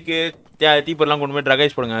எரிக்கு தீப்பெல்லாம் கொண்டு போய் ட்ரக்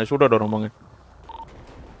ஐஸ் போடுங்க ஷூட் அவுட் வரும் போங்க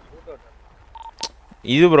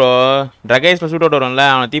இது ப்ரோ ட்ரக் ஐஸ்ல ஷூட் அவுட் வரும்ல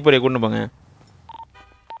அவனை தீப்பொறியை கொண்டு போங்க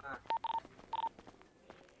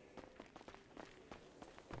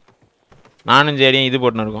நானும் சரியும் இது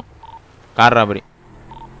போட்டுன்னு இருக்கோம் கார் ராபரி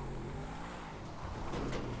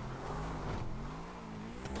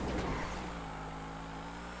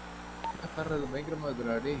பயங்கரமா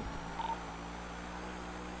இருக்குறாடி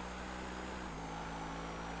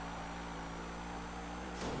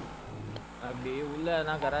அப்படி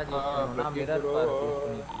உள்ளனா கராஜ் யூஸ் பண்ணனும்னா மிரர் பார்க் யூஸ்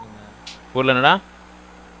பண்ணிக்கீங்க ஊர்ல என்னடா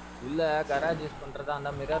உள்ள கராஜ் யூஸ் பண்றதா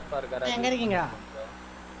அந்த மிரர் பார்க் கராஜ் எங்க இருக்கீங்க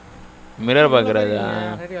மிரர் பார்க்கறதா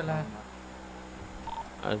ரேடியோல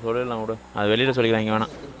அது சொல்லலாம் விடு அது வெளியில சொல்லிக்கிறாங்க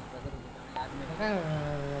வேணாம்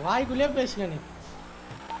வாய்க்குள்ளே பேசுங்க நீ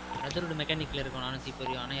அதரோட மெக்கானிக்ல இருக்கோம் நானும்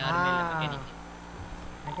தீப்பொறி ஆனா யாருமே இல்ல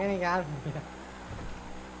மெக்கானிக் யார்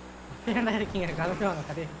என்ன இருக்கீங்க கலந்து வாங்க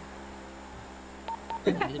கதை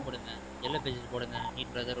இது போடுங்க எல்லோ பேஜஸ் போடுங்க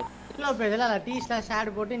நீட் பிரதர் எல்லோ பேஜ்ல டி ஸ்லாஷ்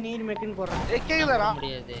ஆட் போட்டு நீட் மெக்கின் போடுறான் கேக்குதாடா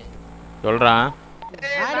முடியாது சொல்றான்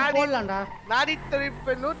ஆட் போடலாம்டா நாடி ட்ரிப்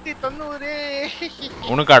 190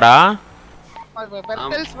 உனக்காடா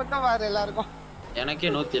பெர்டல்ஸ் மட்டும் வாரு எல்லாருக்கும்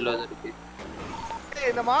எனக்கே 170 இருக்கு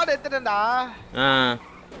இந்த மாடு எடுத்துட்டேன்டா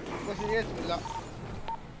சீரியஸ் இல்ல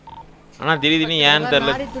ஆனா திடீர்னு ஏன்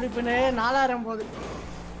தெரியல நாடி துடிப்புனே 4000 போகுது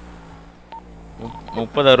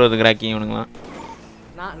 30 60 கிராக்கிங் இவனுங்கலாம்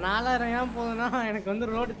 4000 ஏன் போகுதுன்னா எனக்கு வந்து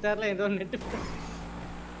ரோட் தெரியல ஏதோ நெட்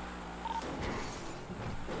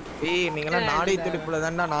ஏய் நீங்கலாம் நாடி துடிப்புல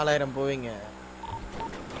தான்டா 4000 போவீங்க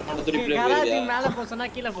கராஜி மேல போ சொன்னா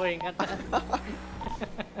கீழ போவீங்க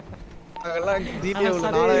அதெல்லாம் GTA உள்ள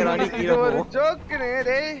 4000 அடி கீழ போ ஒரு ஜோக்னே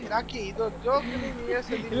டேய் ராக்கி இது ஒரு ஜோக்னே நீயே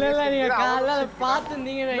சொல்லி இல்ல நீங்க காலைல பாத்து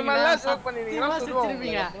நீங்க இந்த மாதிரி ஜோக் பண்ணீங்க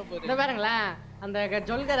சிரிச்சிருப்பீங்க இந்த பாருங்களேன் அந்த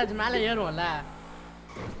ஜொல்கராஜ் மேல ஏறுவோம்ல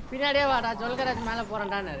பின்னாடியே வாடா ஜொல்கராஜ் மேல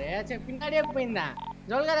போறேன்டான்னாரு சரி பின்னாடியே போயிருந்தேன்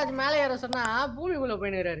ஜொல்கராஜ் மேல ஏற சொன்னா பூமிக்குள்ள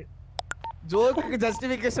போயினுறாரு ஜோக்குக்கு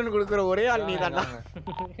ஜஸ்டிஃபிகேஷன் கொடுக்குற ஒரே ஆள் நீதான்டா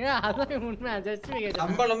அதான் உண்மை ஜஸ்டிஃபிகேஷன்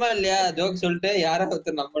நம்பணுமா இல்லையா ஜோக் சொல்லிட்டு யாராவது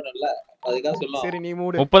ஒருத்தர் நம்பணும்ல அதுக்காக சொல்லுவாங்க சரி நீ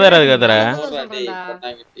மூடு 30,000 அதுக்கு தர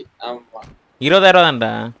ஆமா 20,000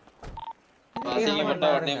 தான்டா அசிங்கப்பட்டா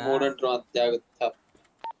உடனே மூடுன்றோம் தியாகத்தா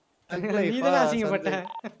நீதான் அசிங்கப்பட்ட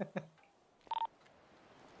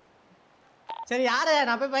சரி யாரு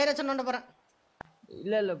நான் போய் பைரச்சன் நோண்ட போறேன்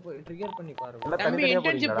இல்ல போய் ட்ரிகர் பண்ணி பாரு தம்பி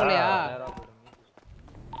இன்டர்ன்ஷிப் போலையா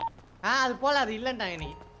அது போல அது இல்லன்ட்டாங்க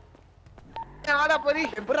இன்னைக்கு ஆடா போரி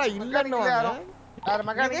எப்பறா இல்லன்னு வேற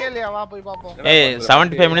மெக்கானிக்கே இல்லையா வா போய் பாப்போம்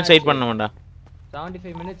 75 minutes wait பண்ணணும்டா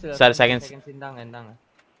 75 minutes sir seconds இந்தாங்க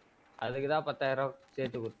அதுக்கு தான் 10,000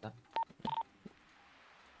 சேர்த்து கொடுத்தேன்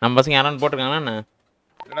நம்ம பசங்க யாரான்னு போட்டுருக்காங்களா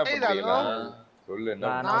என்ன பண்றீங்க சொல்லு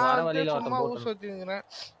நான் வர வழியில சும்மா ஊர் சுத்திங்கறேன்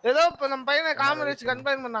ஏதோ இப்ப நம்ம பையனை காமரேஜ்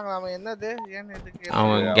கன்ஃபைன் பண்ணாங்க அவன் என்னது ஏன் இதுக்கு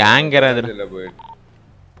அவன் கேங்கர் அதுல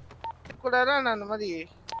கூடடா நான் அந்த மாதிரி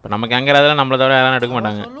இப்ப நம்ம கேங்கர் அதெல்லாம் நம்மள தவிர யாரும் எடுக்க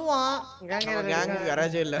மாட்டாங்க சொல்லுவான் கேங்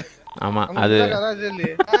கராஜே இல்ல ஆமா அது கராஜ் இல்ல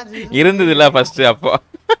இருந்தது இல்ல ஃபர்ஸ்ட் அப்போ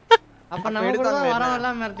அப்ப நம்ம கூட வரவங்க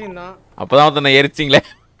எல்லாம் மிரட்டினோம் அப்பதான் ஒருத்தனை எரிச்சிங்களே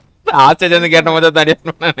ஆஸ்டேஜ் வந்து கேட்ட மாதிரி தடியா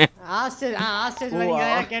நானே ஆஸ்டேஜ் வரைங்க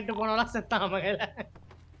கேட்டு போனவளா செத்தான் மகல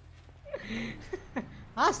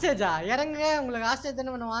ஆஸ்டேஜா இறங்க உங்களுக்கு ஆஸ்டேஜ்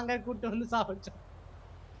என்ன பண்ண வாங்க கூட்டி வந்து சாப்பிடுச்சோம்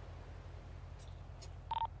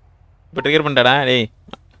இப்ப ட்ரிகர் பண்ணிட்டடா டேய்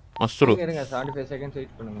மஸ்துரு இருங்க 75 செகண்ட்ஸ்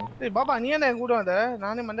வெயிட் பண்ணுங்க டேய் பாபா நீ என்ன கூட வந்த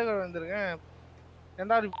நானே மண்டகர வந்திருக்கேன்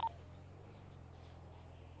ரெண்டாவது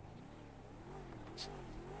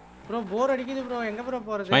ப்ரோ போர் அடிக்குது ப்ரோ எங்க ப்ரோ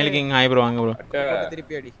போறது ஸ்மைல் கிங் ஹாய் ப்ரோ வாங்க ப்ரோ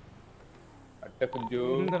திருப்பி அடி அட்ட குஞ்சு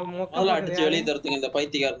முதல்ல அடிச்சு வெளிய தரதுங்க இந்த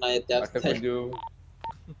பைத்தியக்கார நாயத்தை அட்ட குஞ்சு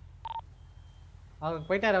அவர்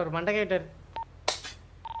போயிட்டாரு அவர் மண்டை கேட்டாரு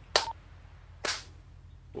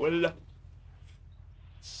ஒல்ல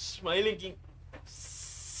ஸ்மைல் கிங்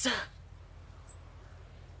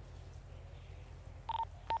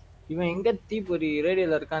இவன் எங்க தீபொரி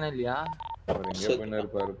ரேடியோல இருக்கானே இல்லையா அவர் எங்க பண்ணாரு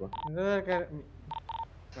பாருப்பா இங்க இருக்காரு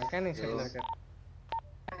மெக்கானிக் ஷெட்ல இருக்காரு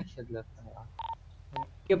மெக்கானிக் ஷெட்ல இருக்காரா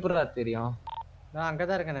எப்பறா தெரியும் நான் அங்க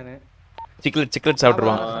தான் இருக்கேன் நானு சிக்கலெட்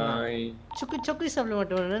சாப்பிடுவான் சொக்கி சாப்பிட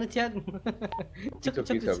மாட்டேன் நினைச்சா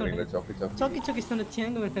சொக்கி சொன்ன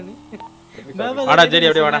சேங்க வேணானே வாடா ஜெரி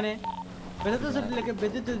அப்படியே வாடா பெதது சொல்லிலக்க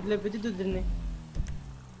பெதது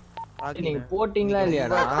நீங்க போட்டிங்களா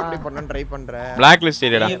இல்லையாடா அப்படி பண்ண ட்ரை பண்றேன் பிளாக் லிஸ்ட்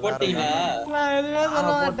ஏரியாடா நீங்க போட்டீங்களா நான் எதுமே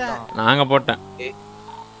சொல்ல மாட்டேன் நாங்க போட்டேன்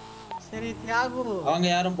சரி தியாகு அவங்க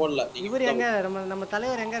யாரும் போடல இவர் எங்க நம்ம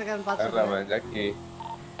தலைவர் எங்க இருக்காருன்னு பாத்து சொல்லுங்க ஜாக்கி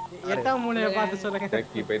எட்டாம் மூலைய பார்த்து சொல்லுங்க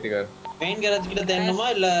ஜாக்கி பைத்தியக்கார மெயின் கேரேஜ் கிட்ட தேடணுமா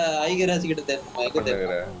இல்ல ஐ கேரேஜ் கிட்ட தேடணுமா எங்க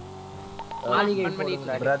தேடணும் மாளிகை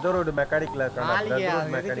போடுங்க பிரதர்வுட் மெக்கானிக்ல இருக்கானே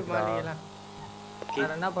பிரதர்வுட் மெக்கானிக்ல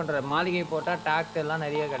நான் என்ன பண்றேன் மாளிகை போட்டா டாக்ஸ் எல்லாம்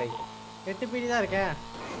நிறைய கிடைக்கும் 8 பீடி தான் இருக்கேன்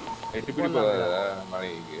 8 பீடி போதா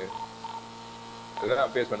மாளிகைக்கு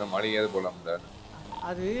இதெல்லாம் பேஸ் பண்ண மாளிகையாவது போலாம்டா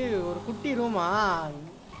அது ஒரு குட்டி ரூமா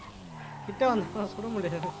கிட்ட வந்து சுட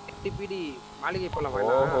முடியாது 8 பீடி மாளிகை போலாம்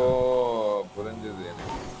ஓஹோ புரிஞ்சது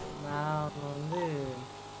எனக்கு நான் வந்து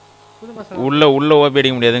உள்ள ஓபி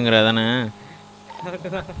அடிக்க முடியாதுங்கற தானே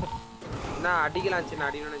நான் அடிக்கலாம் சின்ன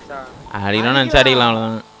அடிக்கணும் நினைச்சா அடிக்கலாம்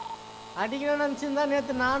அவ்வளவுதான் அடிக்கணும்னு நினைச்சிருந்தா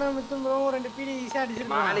நேத்து நானும் மித்தும் ப்ரோ 2 பீடி ஈஸியா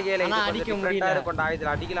அடிச்சிருக்கோம் மாளிகையில ஆனா அடிக்க முடியல கொண்டா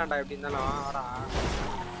இதுல அடிக்கலாம்டா எப்படி இருந்தாலும் வாடா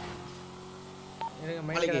இருங்க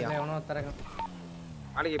மைக்கேல எவனோ தரங்க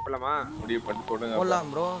மாளிகை போலாமா முடிவு பண்ணி போடுங்க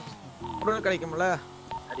போலாம் ப்ரோ பொருள் கிடைக்கும்ல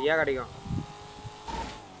சரியா கிடைக்கும்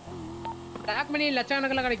ட்ராக் பண்ணி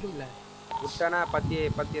லட்சக்கணக்கில் கிடைக்கும்ல உட்டானா 10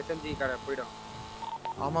 எஸ்எம்ஜி கடை போய்டும்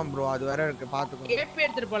ஆமா ப்ரோ அது வேற இருக்கு பாத்துக்கோ ஏபி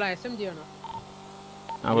எடுத்துட்டு போலாம் எஸ்எம்ஜி வேணும்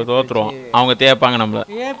அப்ப தோத்துறோம் அவங்க தேய்ப்பாங்க நம்மள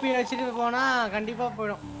ஏபி வச்சிட்டு போனா கண்டிப்பா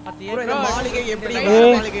போய்டும் 10 ப்ரோ இந்த மாளிகை எப்படி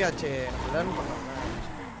மாளிகை ஆச்சு லேர்ன் பண்ணோம்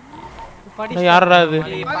படிச்சு யாரடா இது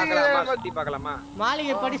பார்க்கலாமா சுத்தி பார்க்கலாமா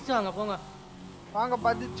மாளிகை படிச்சு வாங்க போங்க வாங்க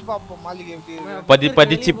பதிச்சு பாப்போம் மாளிகை எப்படி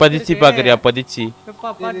பதிச்சு பாக்குறியா பதிச்சு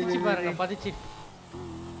பதிச்சு பாருங்க பதிச்சு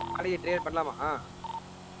மாளிகை ட்ரேட் பண்ணலாமா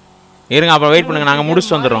இருங்க அப்புறம் வெயிட் பண்ணுங்க நாங்க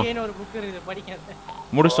முடிச்சிட்டு வந்துறோம் ஒரு புக் இருக்கு படிக்காத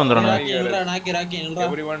முடிச்சிட்டு வந்துறோம் நாக்கி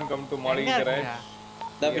எவரிவன் கம் டு மாளிகை கரேஜ்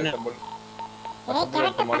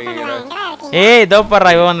ஏய் இதோ பாறா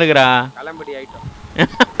இவ வந்துங்கறா கிளம்படி ஐட்டம்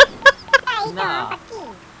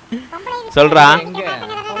சொல்றா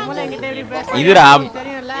இதுடா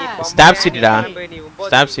ஸ்டாப் சிட்டிடா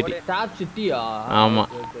ஸ்டாப் சிட்டி ஸ்டாப் சிட்டியா ஆமா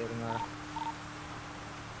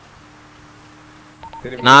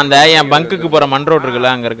நான் அந்த என் பங்குக்கு போற மண் ரோட்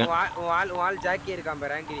இருக்குல்ல அங்க இருக்கேன். வால் ஜாக்கி இருக்கான்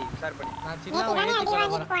பாரு ரேங்கி விசார் பண்ணி. நான் சின்ன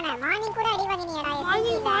மார்னிங் கூட அடி வாங்கினியடா.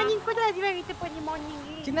 மார்னிங் கூட அடி வாங்கிட்டு போறீங்க மார்னிங்.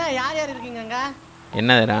 சின்ன யார் யார் இருக்கீங்க அங்க?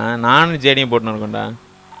 என்னதுடா நானும் ஜேடியும் போட்டுன்னு இருக்கோம்டா.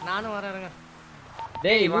 நானும் வரேங்க.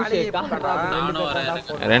 டேய் லூசே காரா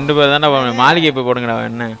ரெண்டு பேர் தான்டா போறோம். மாளிகை போய் போடுங்கடா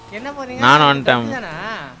என்ன. என்ன போறீங்க? நானும் வந்துட்டேன்.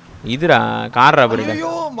 இதுடா கார் ராபரிடா.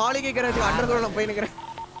 ஐயோ மாளிகை கராஜ் அண்டர் கிரவுண்ட்ல போய் நிக்கிறேன்.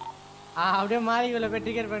 அப்படியே மாளிகைல போய்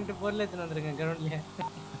டிக்கெட் பண்ணிட்டு பொருள் எடுத்து வந்துருங்க கிரவுண்ட்லயே.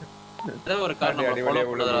 ஒரு கார் நம்ம ஃபாலோ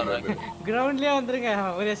பண்றதா கிரவுண்ட்லயே வந்துருங்க.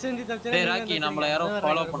 ஒரு எஸ்என்ஜி தப்பிச்சா. டேய் ராக்கி நம்மள யாரோ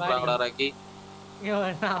ஃபாலோ பண்றாங்கடா ராக்கி. ஐயோ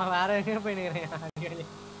நான் வேற எங்க போய் நிக்கிறேன்.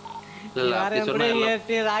 இல்ல அப்படி சொன்னா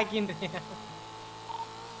ஏத்தி ராக்கின்றீங்க.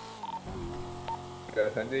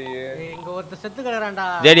 சஞ்சய் இங்க ஒருத்த செத்து கிடறான்டா.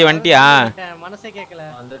 ஜேடி வண்டியா? மனசே கேக்கல.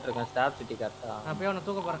 வந்துட்டு இருக்கேன் ஸ்டாப் சிட்டி கரெக்ட்டா. நான் போய் அவனை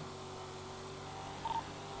தூக்க போறேன்.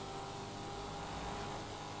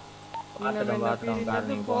 பாத்ரூம் கார்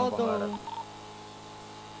நீ போறோம்.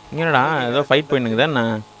 என்னடா ஏதோ ஃபைட் பண்ணிக்குதா என்ன?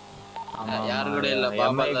 யாரு கூட இல்ல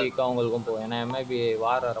பாபா எம்ஐபிக்கு அவங்களுக்கும் போ. ஏன்னா எம்ஐபி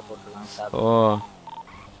வார் வர போட்டுருக்காங்க. ஓ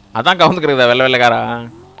அதான் கவுந்துக்கிறதா வெள்ள வெள்ளக்காரா?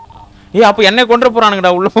 ஏய் அப்ப என்ன கொண்டு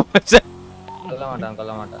போறானுங்கடா உள்ள போச்சு.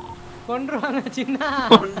 கொல்ல மாட்டான். கொன்றுவாங்க சின்ன.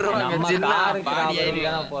 நம்ம காருக்கு ராபரி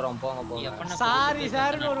தான போறோம். போங்க. சாரி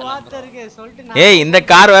சார்னு ஒரு வார்த்தை இருக்கு சொல்லிட்டு ஏய் இந்த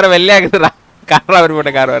கார் வேற வெள்ளையாக்குதுடா. கார் ராபரி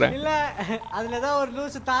போட்ட கார் வேற. இல்ல அதுல ஏதோ ஒரு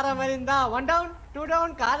லூஸ் தாரா மாதிரி இருந்தா 1 டவுன் 2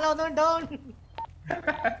 டவுன் கார்ல வந்து டவுன்.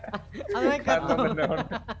 அதுவே கரெக்ட்.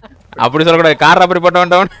 அப்படி சொல்ல கூடாது. கார் ராபரி போட்ட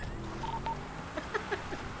டவுன்.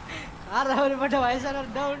 கார் ராபரி போட்ட வயசான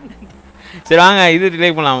டவுன். சரி வாங்க இது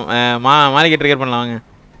ட்ரை பண்ணலாம். மாளிகை ட்ரிகர் பண்ணலாம் வாங்க.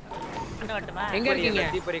 எங்க இருக்கீங்க?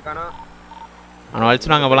 தீபரி காணோம். அவன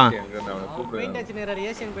வளைச்சுனாங்க போலாம். Paint அடிச்சினேரா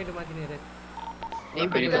Asian paint மாத்தினேரா.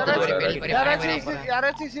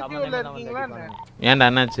 யாராச்சும் சிட்டில இருக்கீங்களா என்ன? ஏன்டா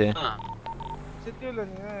என்னாச்சு? சிட்டில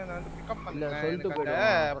நீங்க நான் வந்து பிக்கப் பண்ணல சொல்லிட்டு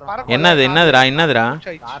போய்டுறேன். என்னதுடா?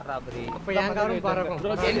 Car robbery. அப்ப என் காரும் பறக்கும்.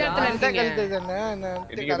 எந்த இடத்துல இருக்கீங்க?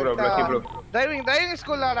 டிரைவிங்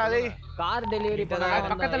ஸ்கூல்லாடா டேய். கார் டெலிவரி பண்ண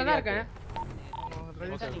பக்கத்துல தான் இருக்கேன்.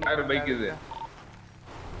 கார் பைக் இது.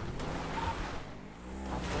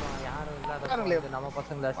 நம்ம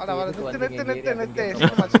பசங்கள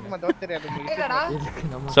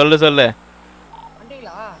சொல்லு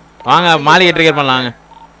வந்தீங்களா? வாங்க மாளிகை ட்ரிகர் பண்ணலாம்.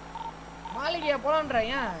 மாளிகையா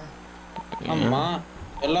போலாம்ன்றீங்க? ஆமா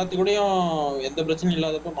எல்லாத்துக்கூடயும் எந்த பிரச்சனையும்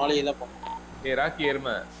இல்லாதப்ப மாளிகை தான் போணும். ஏய் ராக்கி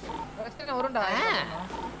எருமை பிரச்சனை வரும்டா.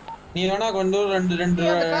 நீ வேணா கொண்டு ரெண்டு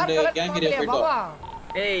கேங் ஏரியா போய்ட்டு வா.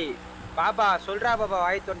 டேய் பாபா சொல்றா பாபா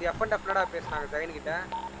வாய் தோண்டி எஃப்என்எஃப்லடா பேசுனாங்க ஜெயின் கிட்ட.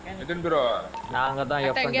 எதன் ப்ரோ நாங்க தான்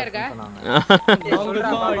எஃப்என்எஃப் சொன்னாங்க. சொல்றா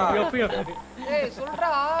பாபா. ஏய்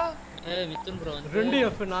சொல்றா. மிதுன் ப்ரோ வந்து 2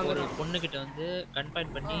 எஃப் நாங்க ஒரு பொண்ணு கிட்ட வந்து கன்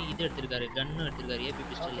பாயிண்ட் பண்ணி இது எடுத்துர்க்காரு. கன் எடுத்துர்க்காரு ஏபி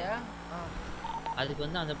பிஸ்டல். அதுக்கு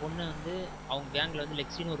வந்து அந்த பொண்ணு வந்து அவங்க கேங்ல வந்து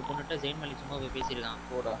லெக்ஸின்னு ஒரு பொண்ணுட்ட ஜெயின் மாலிக் சும்மா போய் பேசியிருக்கான்.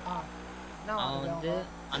 போடா அவன் வந்து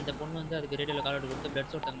அந்த பொண்ணு வந்து அதுக்கு ரேடியோல கால் எடுத்து கொடுத்து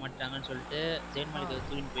பிளட் சோட் தங்க மாட்டாங்கன்னு சொல்லிட்டு ஜெயின் மாலிக்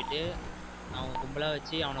தூக்கிட்டு போயிட்டு அவன் கும்பலா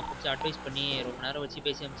வச்சு அவனை பிடிச்சி அட்வைஸ் பண்ணி ரொம்ப நேரம் வச்சு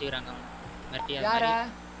பேசி அனுப்பிச்சுக்கிறாங்க. அவன் மெட்டியா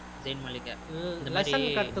ஜெயின் மாலிக் இந்த மாதிரி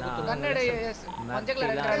கன்னடை மஞ்சள்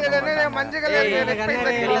கலர்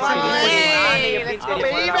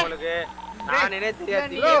நானே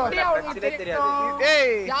தெரியாது.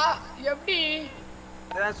 ஏய் எப்படி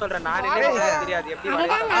நான் சொல்றேன் நானே தெரியாது எப்படி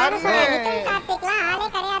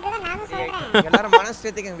எல்லாரும் மனசு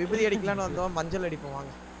ஏத்திங்க. விபூதி அடிக்கலாம்னு வந்தோம். மஞ்சள் அடிப்போம்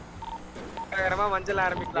வாங்க. மஞ்சள்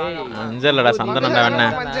ஆரம்பிக்கலாம். மஞ்சள்டா சந்தனம்டா வெண்ண.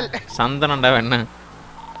 சந்தனம்டா வெண்ண.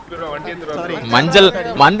 மஞ்சள்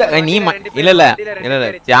நீ இல்ல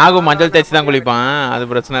தியாகு மஞ்சள் தேய்ச்சி தான் குளிப்பான். அது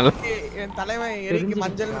பிரச்சனை இல்ல. என் தலைவன் எரிக்கு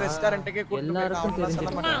மஞ்சள் ரெஸ்டாரண்ட்டுக்கே கூட்டிட்டு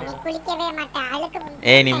போறான்.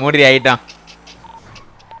 ஏய் நீ மூடி ஆயிட்டான்.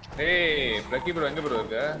 ஏய் பிரக்கி ப்ரோ எங்க ப்ரோ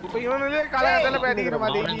இருக்க? இப்போ இவனே காலையில போய் அடிக்கிற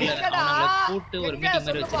மாதிரி. அவங்கள கூட்டி ஒரு மீட்டிங்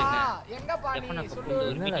மாதிரி வச்சிருங்க. எங்க பாணி சொல்லு.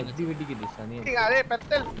 என்ன ஆக்டிவிட்டிக்கு சனி. அதே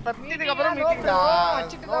பத்திக்கு அப்புறம் மீட்டிங்டா.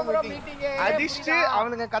 அடிச்சிட்டு அப்புறம் மீட்டிங். அடிச்சிட்டு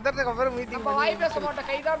அவனுங்க கதறதுக்கு அப்புறம் மீட்டிங். நம்ம வாய் பேச மாட்டோம்.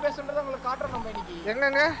 கை தான் பேசுறத உங்களுக்கு காட்றோம் நம்ம இன்னைக்கு.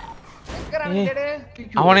 எங்கங்க?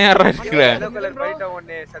 அவனே யாரா இருக்கற?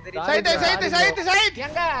 சைட்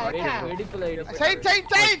எங்க? வெடிப்புல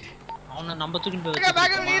சைட் அவன நம்ம தூக்கிட்டு போய்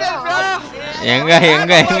எங்க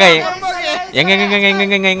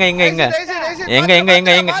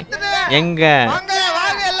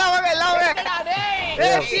வாங்க எல்லாம்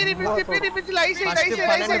ஏய் பீடி பிச்சி லைஸ்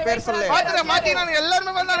பேர் சொல்லு மாத்தி நான்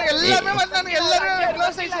எல்லாரும் வந்தாங்க எல்லாரும்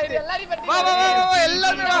க்ளோஸ் ஆயிடுச்சு வா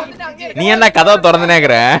எல்லாரும் நீ என்ன கதவை திறந்துனே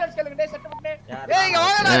இருக்கற? ஏய் இங்க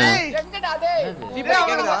வாங்கடா டேய் எங்கடா டேய்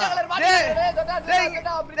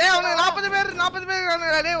டேய் அவங்க 40 பேர்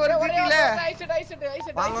இருக்காங்கடா டேய் ஒரு பீடில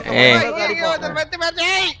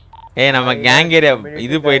ஏய் நம்ம கேங் ஏரியா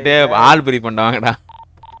இது போயிட்டு ஆல் பிரி பண்ணவாங்கடா.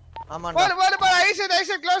 ஆமாடா போடு ice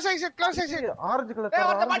close ice orange colour டேய் கார்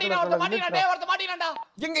ஒருத்த ஆரஞ்சு மாட்டினா கலர் ஒருத்த மாட்டினாடா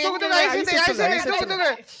எங்க ஐஸ்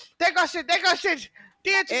டேக் ஆஃப்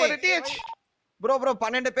டிஹெச் போடு டிஹெச் ப்ரோ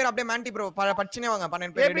 12 பேர் அப்படியே மாண்டி ப்ரோ பட்சினே வாங்க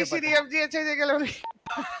 12 பேர் ABCD FG HI KL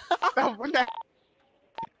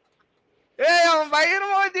ஏய் அவன்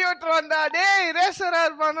பயங்கரமாதி ஓட்டுறான்டா டேய் ரேசரா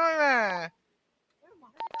இருப்பானவங்க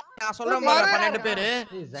நான் சொல்றேன் பாரு 12 பேர்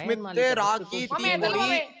ஸ்மித் ராக்கி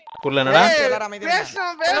தீபொலி புரியல என்னடா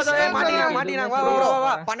மாட்டினா வா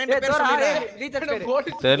 12 பேர் சொல்லிடு ரீசார்ஜ் பேர்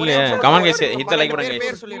தெரியல கமெண்ட் கைஸ் ஹிட் லைக் பண்ணுங்க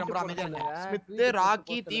பேர் சொல்லிறேன் ப்ரோ அமைதியா ஸ்மித்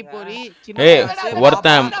ராக்கி தீபொலி ஏய்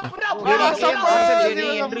ஒருத்தன்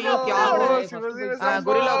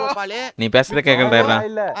கொரில்லா கோபால் நீ பேசுறத கேக்கறடா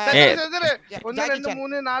ஏய் 1 2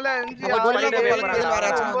 3 4 5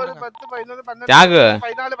 6 10 தியாகு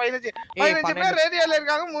 15 பேர் ரேடியோல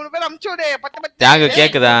இருக்காங்க 3 பேர் அம்ச்சு விடு 10 தியாகு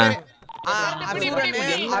கேக்குதா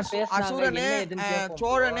அசுரனே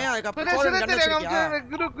சோழனே அதுக்கு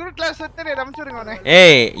குரு கிளாஸ் ஒருத்தர் அம்ச்சுடுங்க அவனை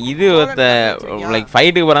ஏய் இது ஒருத்த லைக்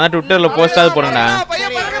ஃபைட்டுக்கு போறதா ட்விட்டர்ல போஸ்ட் ஆது போறடா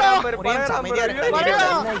அமைதியா இருங்க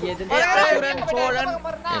அசுரன் சோழன்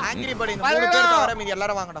ஆங்கிரி பர்ட் இந்த மூணு பேர் தவிர மீதி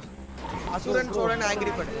எல்லாரும் வாங்கடா அசுரன் சோழன்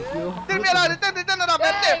ஆங்கிரி பர்ட் திரும்பியா ரிட்டர்ன்டா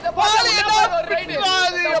பெட் போலி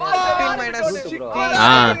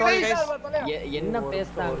என்ன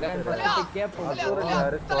பேசுறாங்க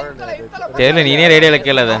தெரியல நீனே ரேடியோல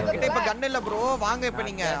கேளத இப்ப கன் இல்ல ப்ரோ வாங்க இப்ப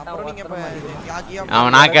நீங்க அப்புறம் நீங்க இப்ப யாகியா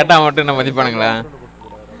அவன் நான் கேட்டா மட்டும் என்ன மதிப்பானுங்களா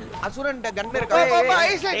அசுரன் கன் இருக்கா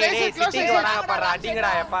சிட்டிக்கு வராங்க பாரு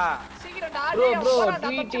அடிங்கடா எப்பா ப்ரோ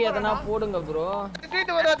ட்வீட் எதனா போடுங்க ப்ரோ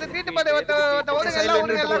ட்வீட் போடு ஓடுங்க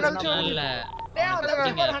எல்லாம் கல்ச்சு இல்ல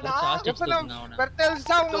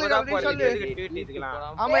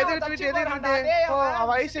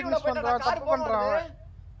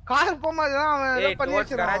கார் போமாதான் அவன் பண்ணி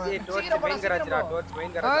வச்சிருக்கான்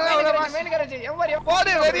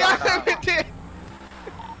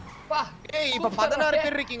ஏய் இப்ப 16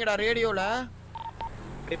 பேர் இருக்கீங்கடா ரேடியோல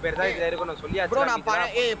பேர் தான் இதுல இருக்கணும் சொல்லியாச்சு ப்ரோ நான்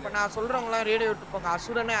ஏய் இப்ப நான் சொல்றவங்கள ரேடியோ விட்டு போங்க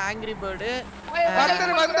அசுரனே ஆங்கிரி பேர்ட்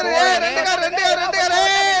வந்துரு ஏய் ரெண்டு கார்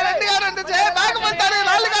வந்துச்சு பேக் பண்ணாரு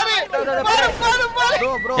நாலு கார்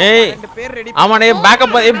ப்ரோ ஏய் ரெண்டு பேர் ரெடி ஆமாடே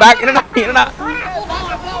பேக்கப் ஏய் பேக் என்னடா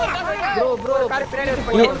ப்ரோ கார்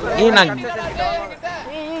பின்னாடி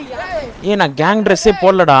ஏய் நான் கேங் Dress-ஏ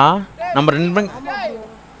போடலடா நம்ம ரெண்டு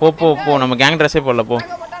போ நம்ம கேங் Dress-ஏ போடல போ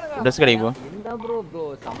Dress கடைக்கு போ என்ன ப்ரோ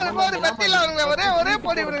ஒரே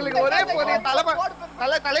போடி இவங்களுக்கு ஒரே போடி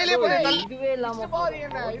தலையிலே போடி இதுவே இல்லாம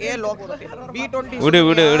ஏ லோக் B20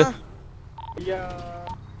 விடு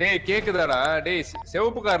டேய் கேக்குதாடா டேய்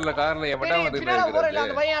சிவப்பு கார்ல எவன்டா வந்து பின்னாடி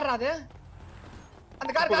அந்த பையன் யாரா அது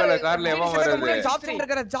அந்த கார்ல எவன் வருது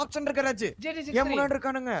ஜாப் சென்டர் கராஜ் ஏன் முன்னாடி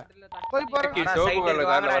இருக்கானுங்க போய் பாருங்க சிவப்பு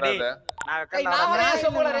கார்ல வராத நான்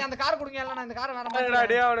சொல்றேன் அந்த கார் கொடுங்க இல்ல நான் இந்த கார் வேற மாதிரி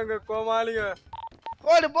டேய் அவனுங்க கோமாளிங்க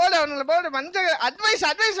போடு அவனுல போடு மஞ்ச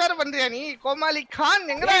அட்வைஸ் வேற பண்றியா நீ கோமாளி கான்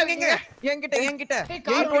எங்கடா இருக்கீங்க என்கிட்ட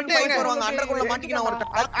 825 வருவாங்க அண்டர்கிரவுண்ட்ல மாட்டிக்கினா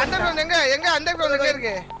ஒருத்தன் அண்டர்கிரவுண்ட் எங்க அண்டர்கிரவுண்ட் எங்க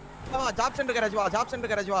இருக்கு ஜாப் சென்டர் கராஜ்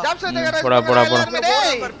வா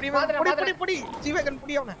போடா புடி ஜீவகன்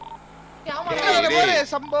புடி அவன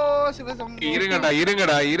சம்போ சிவசம்போ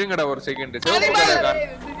இருங்கடா ஒரு செகண்ட் சிவப்பு கார்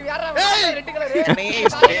ரெட்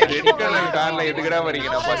கலர் கார்ல எதுக்குடா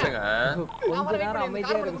வரீங்க பசங்க கொஞ்ச நேரம்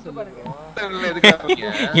அமைதியா இருக்க சொல்லுங்க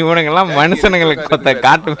இவனுங்க எல்லாம் மனுஷனுங்களுக்கு கொத்த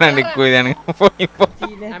காட்டு பிராண்டி கோயிதானுங்க போய்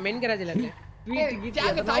நான் மென் கராஜ்ல இருக்கேன்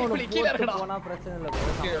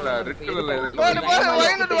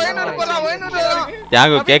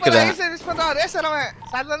தியாகு கேக்குதா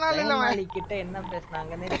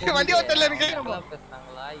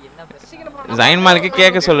ஜைன்மாலுக்கு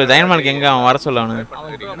கேட்க சொல்லு ஜைன்மாலுக்கு எங்க அவன் வர சொல்ல அவனுக்கு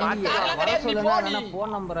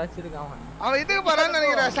போன் நம்பர் வச்சிருக்கான் அவன் இதுக்கு போறான்னு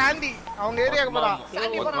நினைக்கிறேன் சாண்டி அவங்க ஏரியாக்கு போறான்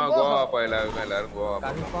கோவா எல்லாரும் கோவா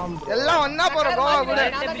எல்லாம் ஒண்ணா போறோம் கோவா கூட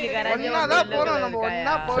ஒண்ணாதான் போறோம் நம்ம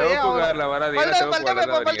ஒண்ணா போய் கார்ல வராதீங்க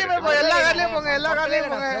எல்லா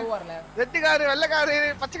கார்லயும் போங்க ரெட் கார் வெள்ளை கார்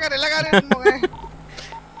பச்சை கார் எல்லா காரையும் போங்க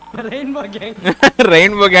ரெயின்போ கேங் எல்லா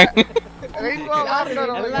கார்லயும் போங்க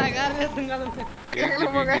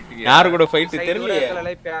யாரு கூட ஃபைட் தெரியலையே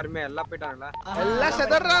யாருமே எல்லாம் போய்ட்டாங்களா எல்லாம்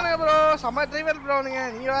செதறானுங்க ப்ரோ சம டிரைவர் ப்ரோ நீங்க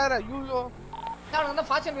வேற ஐயோ நான் வந்து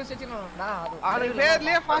ஃபாஸ்ட் அண்ட் ஃபியூரியஸ் வெச்சிருக்கேன்டா அது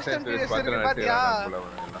பேர்லயே ஃபாஸ்ட் அண்ட் ஃபியூரியஸ் இருக்கு பாத்தியா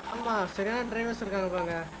ஆமா சரியான டிரைவர்ஸ் இருக்காங்க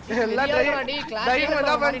பாருங்க எல்லா டிரைவர்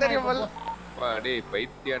தான் தெரியும் டேய்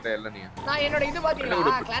பைத்தியாடா எல்லாம் நீ நான் என்னோட இது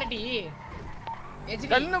பாத்தீங்களா கிளாரிட்டி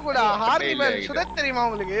கண்ணு கூட ஹார்டிமேன் சுரத் தெரியுமா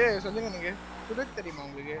உங்களுக்கு சொல்லுங்க நீங்க சுரத் தெரியுமா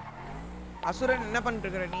உங்களுக்கு அசுரன் என்ன பண்ணிட்டு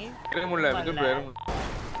இருக்கற நீ இருமுல்ல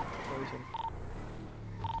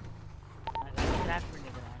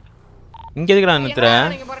இங்க எதுக்குடா நித்துற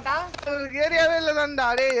ஏரியாவே இல்ல தான்டா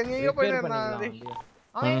டேய் எங்க போய் நான்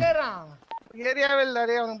அவன் எங்க இருக்கான் ஏரியாவே இல்ல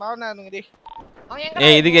டேய் அவனுக்கு பாவனா இருங்க டேய்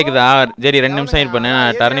ஏய் இது கேக்குதா சரி 2 நிமிஷம் வெயிட் பண்ணு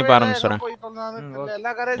நான் டர்னிப் ஆரம்பிச்சுறேன்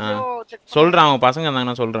எல்லா கரேஜும் செக் சொல்றேன் அவங்க பசங்க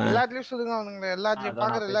இருந்தாங்கன்னா சொல்றேன் எல்லாத்தையும் சுடுங்க அவனுங்க எல்லாத்தையும்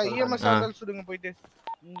பாக்குறல இஎம்எஸ் ஆர்டர் சுடுங்க போயிட்டு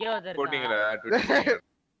இங்க வந்து போடிங்கடா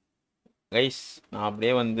கைஸ் நான்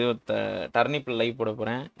அப்படியே வந்து டர்னிப் லைவ் போட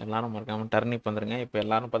போறேன் எல்லாரும் மறக்காம டர்னிப் வந்துருங்க இப்போ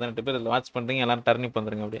எல்லாரும் 18 பேர் இதில் வாட்ச் பண்றீங்க எல்லாரும் டர்னிப்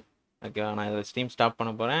வந்துருங்க அப்படியே ஓகேவா நான் இதில் ஸ்ட்ரீம் ஸ்டாப்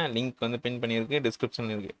பண்ண போறேன் லிங்க் வந்து பின் பண்ணியிருக்கு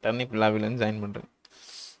டிஸ்கிரிப்ஷன் இருக்கு டர்னிப் லாபில இருந்து ஜாயின் பண்றேன்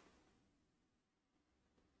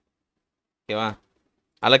ஓகேவா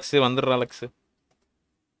அலெக்ஸ் வந்துடுற அலெக்ஸ்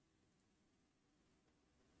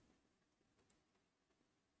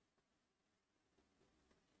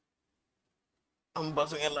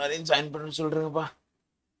பசங்க எல்லாரையும் ஜாயின் பண்ண சொல்றேங்கப்பா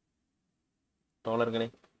தோழர்களே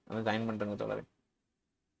வந்து ஜாயின் பண்ணுறேங்க தோழரே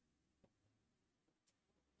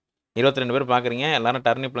 22 பேர் பார்க்குறீங்க எல்லாரும்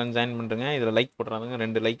டர்னிப் பிளான் ஜாயின் பண்ணுறேங்க இதில் லைக் போடுறாங்க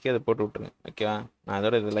 2 லைக் அதை போட்டு விட்ருங்க ஓகேவா நான்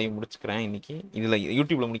அதோட இது லைவ் முடிச்சுக்கிறேன் இன்னைக்கு இதில்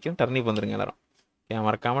யூடியூப்பில் முடிக்கிறேன் டர்னிப் வந்துருங்க எல்லாரும் ஓகே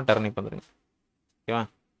மறக்காமல் டர்னிப் வந்துருங்க ஓகேவா